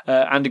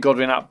 Andy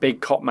Godwin at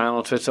Big Cop Man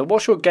on Twitter.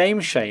 What's your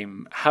game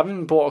shame?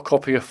 Having bought a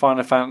copy of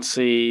Final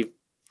Fantasy,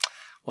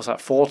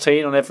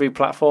 14 on every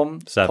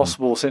platform 7.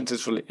 possible since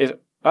its release. Is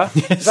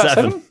that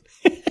 7?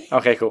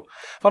 Okay, cool.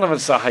 Final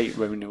Fantasy, I hate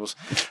renewals.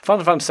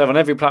 Final Fantasy 7 on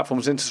every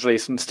platform since its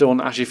release and still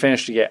not actually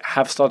finished it yet.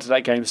 Have started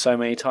that game so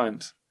many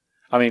times.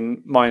 I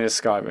mean, mine is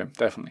Skyrim,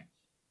 definitely.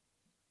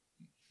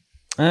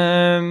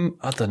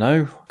 I don't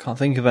know. I can't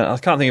think of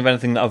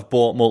anything that I've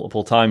bought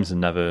multiple times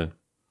and never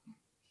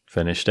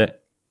finished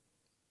it.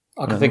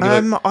 I can think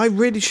of I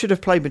really should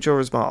have played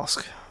Majora's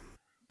Mask.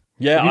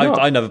 Yeah,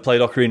 I never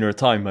played Ocarina of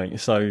Time, mate.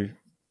 So,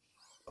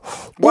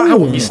 wow,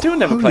 you still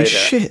never played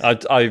shit.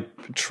 it? I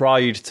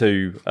tried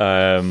to.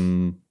 I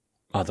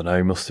don't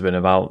know. Must have been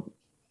about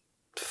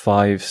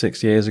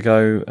 5-6 years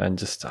ago, and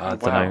just I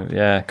don't know.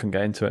 Yeah, couldn't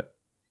get into it.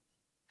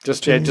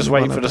 Just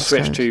waiting for the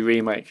Switch 2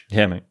 remake.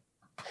 Yeah, mate.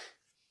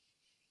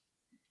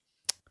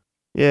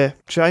 Yeah,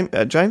 James?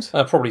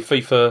 Probably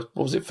FIFA.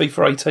 What was it?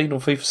 FIFA 18 or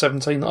FIFA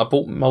 17 that I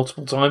bought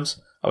multiple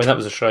times. I mean, that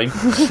was a shame.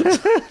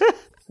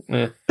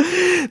 Yeah.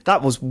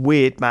 That was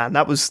weird, man.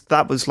 That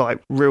was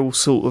like real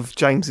sort of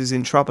James is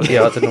in trouble.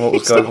 Yeah, I don't know what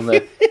was going on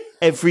there.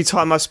 Every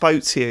time I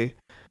spoke to you,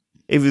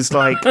 it was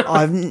like,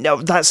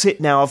 that's it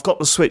now. I've got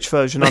the Switch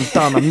version. I'm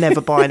done. I'm never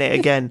buying it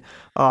again.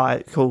 All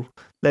right, cool.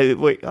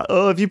 Wait,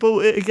 have you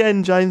bought it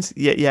again, James?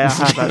 Yeah, I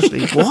have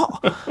actually.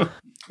 What?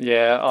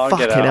 Yeah, I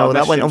get it. Hell,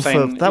 that went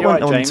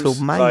on until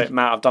May. Like,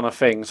 Matt, I've done a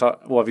thing. So,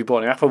 have you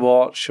bought an Apple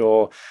Watch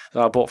or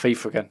I bought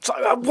FIFA again? So,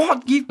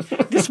 what?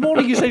 This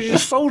morning you said you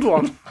just sold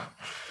one.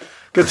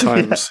 Good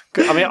times.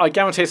 I mean, I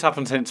guarantee it's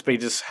happened since, but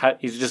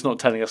he's just not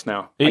telling us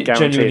now. It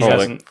genuinely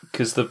hasn't,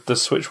 because the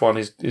Switch one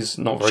is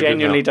not very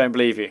Genuinely good now. Don't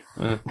believe you.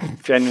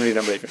 Genuinely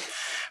don't believe you.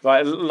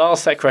 Right,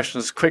 last set of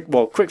questions. Quick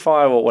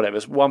fire or whatever.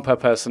 It's one per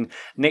person.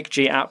 Nick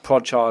G at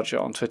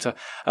ProdCharger on Twitter.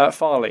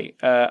 Farley,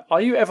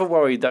 are you ever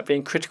worried that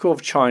being critical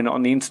of China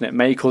on the internet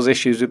may cause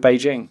issues with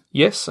Beijing?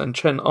 Yes, and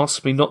Chen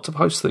asks me not to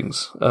post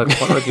things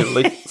quite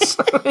regularly.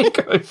 So there you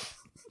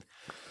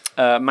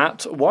go.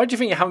 Matt, why do you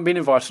think you haven't been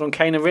invited on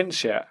Cane and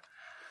Rinse yet?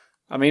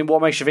 I mean,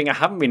 what makes you think I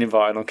haven't been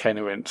invited on Cane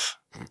and Rinse?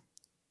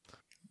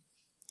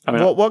 I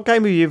mean, what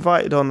game were you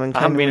invited on? I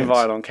haven't been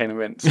invited on Cane and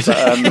Rinse. But,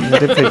 I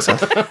didn't think so.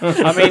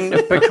 I mean,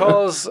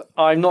 because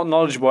I'm not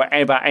knowledgeable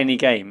about any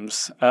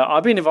games.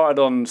 I've been invited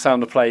on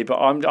Sound of Play, but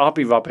I'll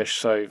be rubbish,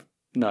 so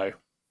no.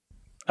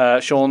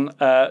 Sean,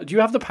 do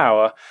you have the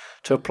power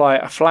to apply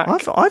a flat...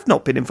 I've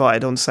not been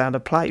invited on Sound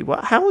of Play.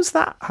 How has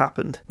that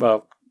happened?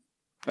 Well,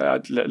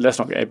 let's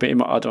not get a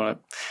bit... I don't know.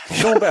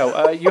 Sean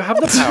Bell, you have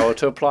the power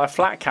to apply a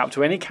flat cap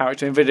to any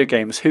character in video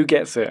games. Who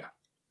gets it?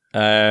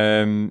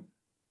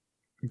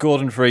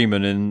 Gordon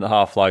Freeman in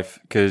Half-Life,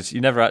 because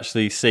you never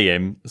actually see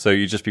him, so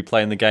you just be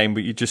playing the game,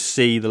 but you just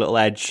see the little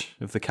edge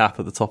of the cap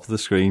at the top of the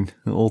screen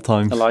at all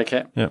times. I like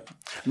it. Yeah.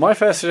 My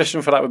first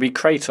suggestion for that would be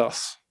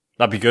Kratos.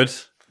 That'd be good.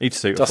 He'd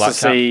suit just a flat to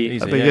see. Cap.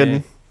 That'd be good.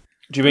 Yeah.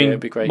 Do you mean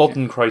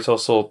modern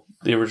Kratos or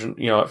the original?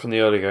 Like from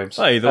the early games?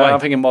 Oh, either way. I'm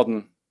thinking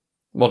modern.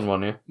 Modern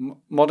one, yeah.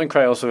 Modern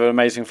Kratos with an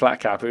amazing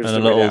flat cap. And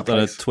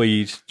a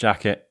tweed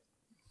jacket.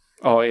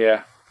 Oh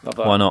yeah, love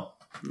that. Why not?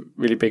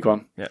 Really big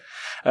one.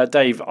 Yeah.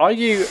 Dave, are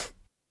you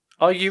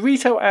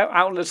retail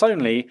outlets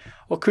only,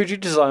 or could you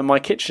design my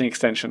kitchen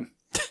extension?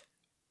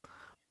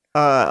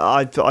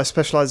 I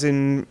specialise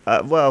in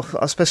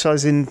I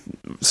specialise in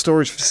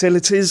storage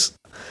facilities,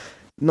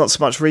 not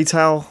so much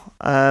retail,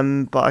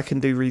 but I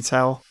can do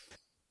retail.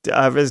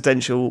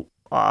 Residential,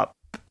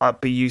 I'd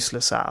be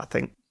useless at. I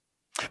think.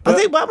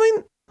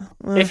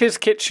 If his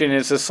kitchen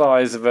is the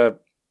size of a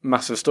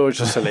massive storage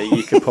facility,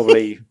 you could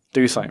probably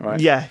do something, right?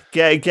 Yeah,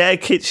 get a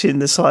kitchen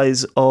the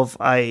size of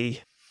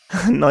a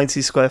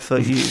 90 square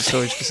foot used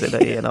storage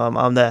facility, and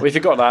I'm there. Well, if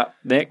you got that,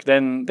 Nick,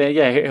 then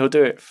yeah, he'll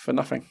do it for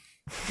nothing.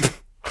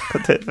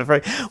 I'll do it for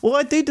free. Well,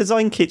 I do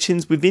design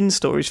kitchens within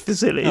storage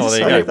facilities. Oh,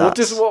 so well,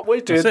 just what we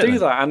do is do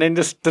that, and then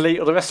just delete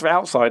all the rest of it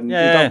outside. And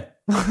yeah.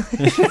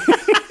 You're done.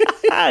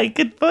 Hey,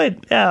 good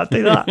point. Yeah, I'll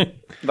do that.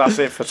 That's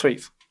it for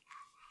tweets.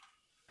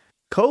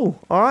 Cool.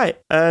 All right.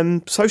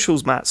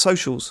 Socials, Matt.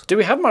 Socials. Do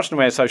we have much in the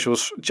way of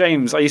socials?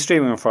 James, are you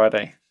streaming on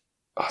Friday?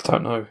 I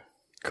don't know.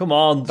 Come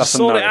on,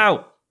 sort it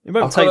out. It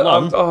won't take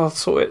long. I'll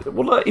sort it.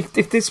 Well,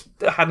 if this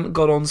hadn't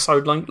gone on so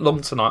long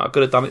tonight, I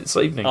could have done it this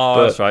evening.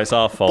 Oh, that's right. It's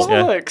our fault.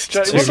 Bollocks,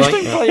 James. What's the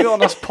thing about you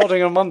on us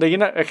podding on Monday?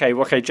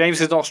 Okay. James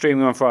is not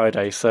streaming on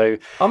Friday, so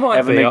I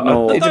might be. It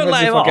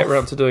depends if I get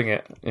around to doing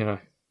it.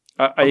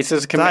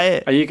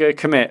 Are you going to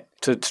commit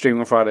to streaming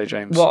on Friday,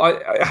 James? Well,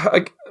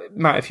 I,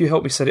 Matt, if you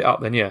help me set it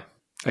up, then yeah.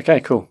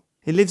 Okay, cool.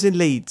 He lives in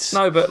Leeds.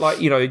 No,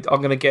 but you're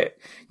going to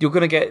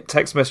get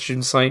text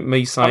messages saying,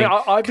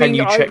 can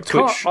you check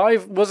Twitch?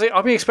 I've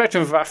been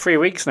expecting for about 3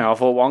 weeks now. I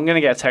thought, well, I'm going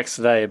to get a text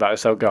today about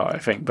this old guy, I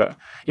think. But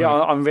yeah,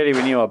 I'm ready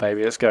with you,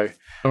 baby. Let's go.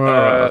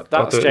 Right,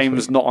 that's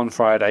James not on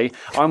Friday.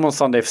 I'm on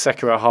Sunday for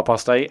Sekiro at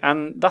 8:30,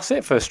 and that's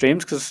it for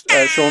streams because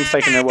Sean's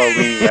taking a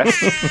well-being rest.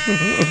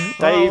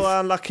 Dave,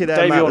 lucky there,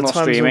 Dave, Matt. you're not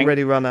streaming.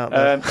 Already run out.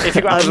 If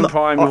you've got Amazon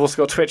Prime, you've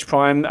also got Twitch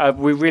Prime.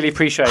 We really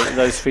appreciate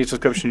those free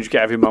subscriptions you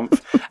get every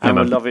month, and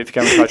we'd love it if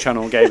you came to our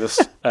channel and gave us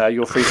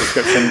your free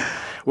subscription.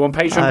 We're on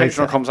Patreon,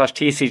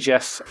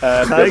 patreon.com/TCGS.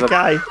 There's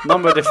a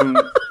number of different...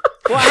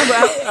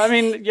 I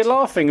mean, you're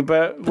laughing,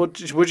 but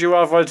would you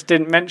rather I just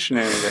didn't mention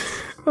any of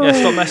this? Yeah,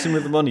 stop messing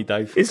with the money,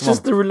 Dave. It's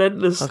just the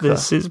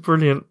relentlessness. It's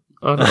brilliant.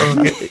 I don't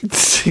know.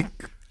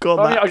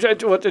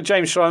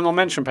 James, should I not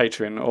mention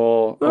Patreon?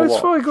 Or it's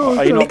what? fine, go on.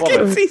 Are you not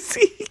bothered?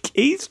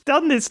 He's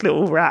done this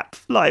little rap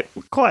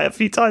quite a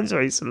few times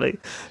recently.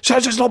 Should I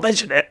just not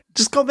mention it?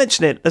 Just go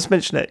mention it. Let's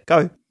mention it.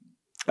 Go.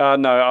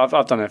 No,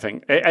 I've done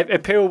everything.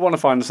 If people want to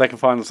find us, they can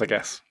find us, I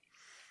guess.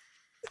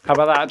 How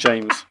about that,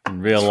 James?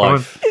 In real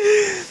life.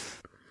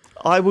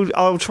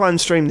 I'll try and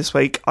stream this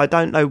week. I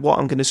don't know what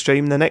I'm going to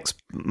stream. The next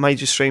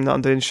major stream that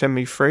I'm doing is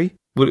Shenmue 3.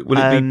 Will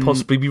it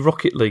possibly be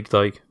Rocket League,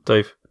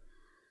 Dave?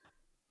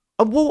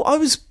 Well, I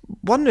was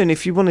wondering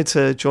if you wanted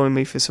to join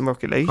me for some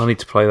Rocket League. I need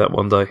to play that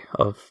one day.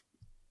 I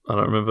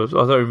don't remember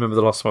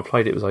the last time I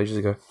played it. It was ages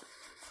ago.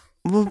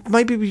 Well,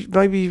 maybe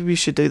we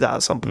should do that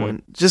at some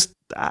point. Just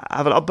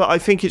have it. But I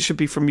think it should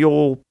be from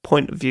your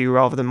point of view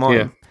rather than mine.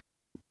 Yeah.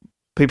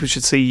 People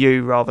should see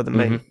you rather than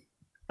me.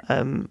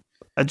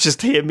 And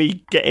just hear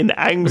me getting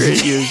angry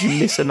at you as you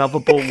miss another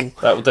ball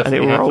that will definitely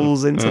and it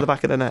rolls into the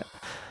back of the net.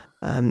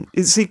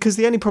 Because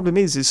the only problem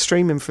is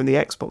streaming from the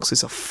Xbox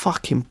is a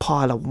fucking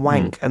pile of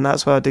wank, and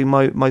that's where I do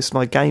most of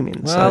my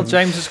gaming. Well,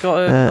 James has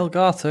got an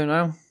Elgato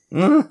now.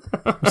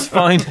 It's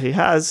fine. He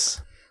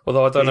has.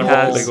 Although I don't have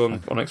Rocket League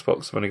on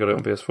Xbox, I've only got it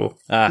on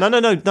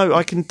PS4. No.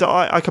 I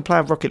can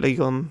play Rocket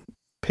League on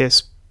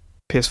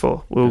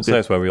PS4.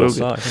 That's where we all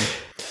start. I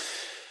think.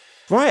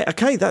 Right,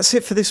 okay, that's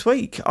it for this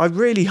week. I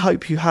really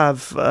hope you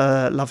have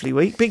a lovely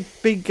week.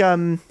 Big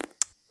game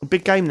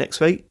next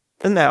week,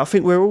 isn't there? I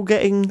think we're all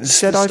getting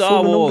Jedi Star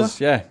Fallen Wars,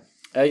 Order.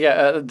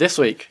 Yeah. This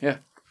week, yeah.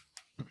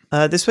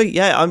 This week,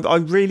 I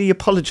really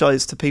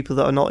apologise to people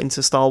that are not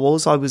into Star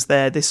Wars. I was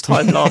there this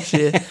time last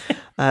year,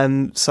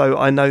 so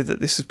I know that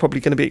this is probably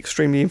going to be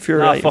extremely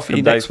infuriating for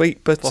you next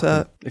week.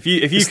 But if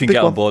you can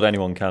get on board,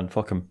 anyone can.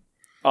 Fuck them.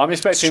 I'm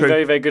expecting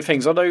very, very good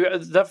things. Although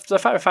the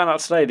fact I found out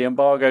today, the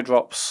embargo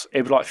drops.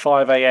 It was like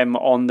 5 a.m.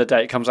 on the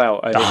day it comes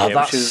out.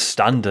 That's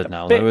standard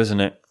now, though,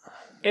 isn't it?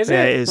 Is it?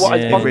 Yeah, it is. What,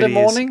 yeah, Monday really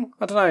morning? Is.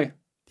 I don't know.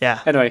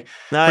 Yeah. Anyway,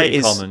 no, it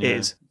is. Common,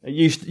 It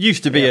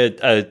used to be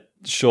a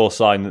sure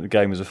sign that the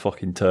game was a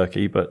fucking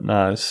turkey, but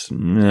no, it's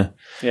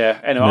yeah.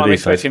 Anyway, I'm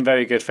expecting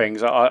very good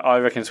things. I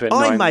reckon it's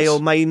I may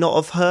or may not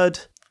have heard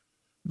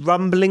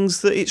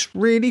rumblings that it's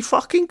really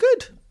fucking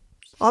good.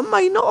 I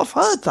may not have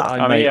heard that.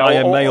 I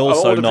may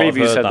also not have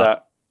heard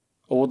that.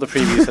 All the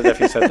previews have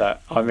definitely said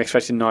that. I'm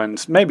expecting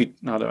 9s. Maybe,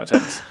 no, I don't know,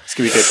 10s. It's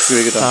going to be good. It's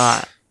going to be good. All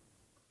right.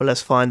 Well,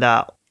 let's find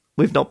out.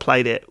 We've not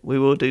played it. We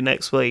will do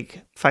next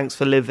week. Thanks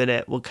for living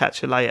it. We'll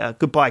catch you later.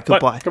 Goodbye.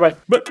 Goodbye.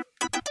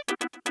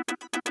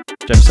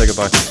 James, say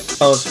goodbye.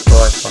 Oh,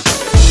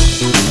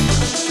 bye.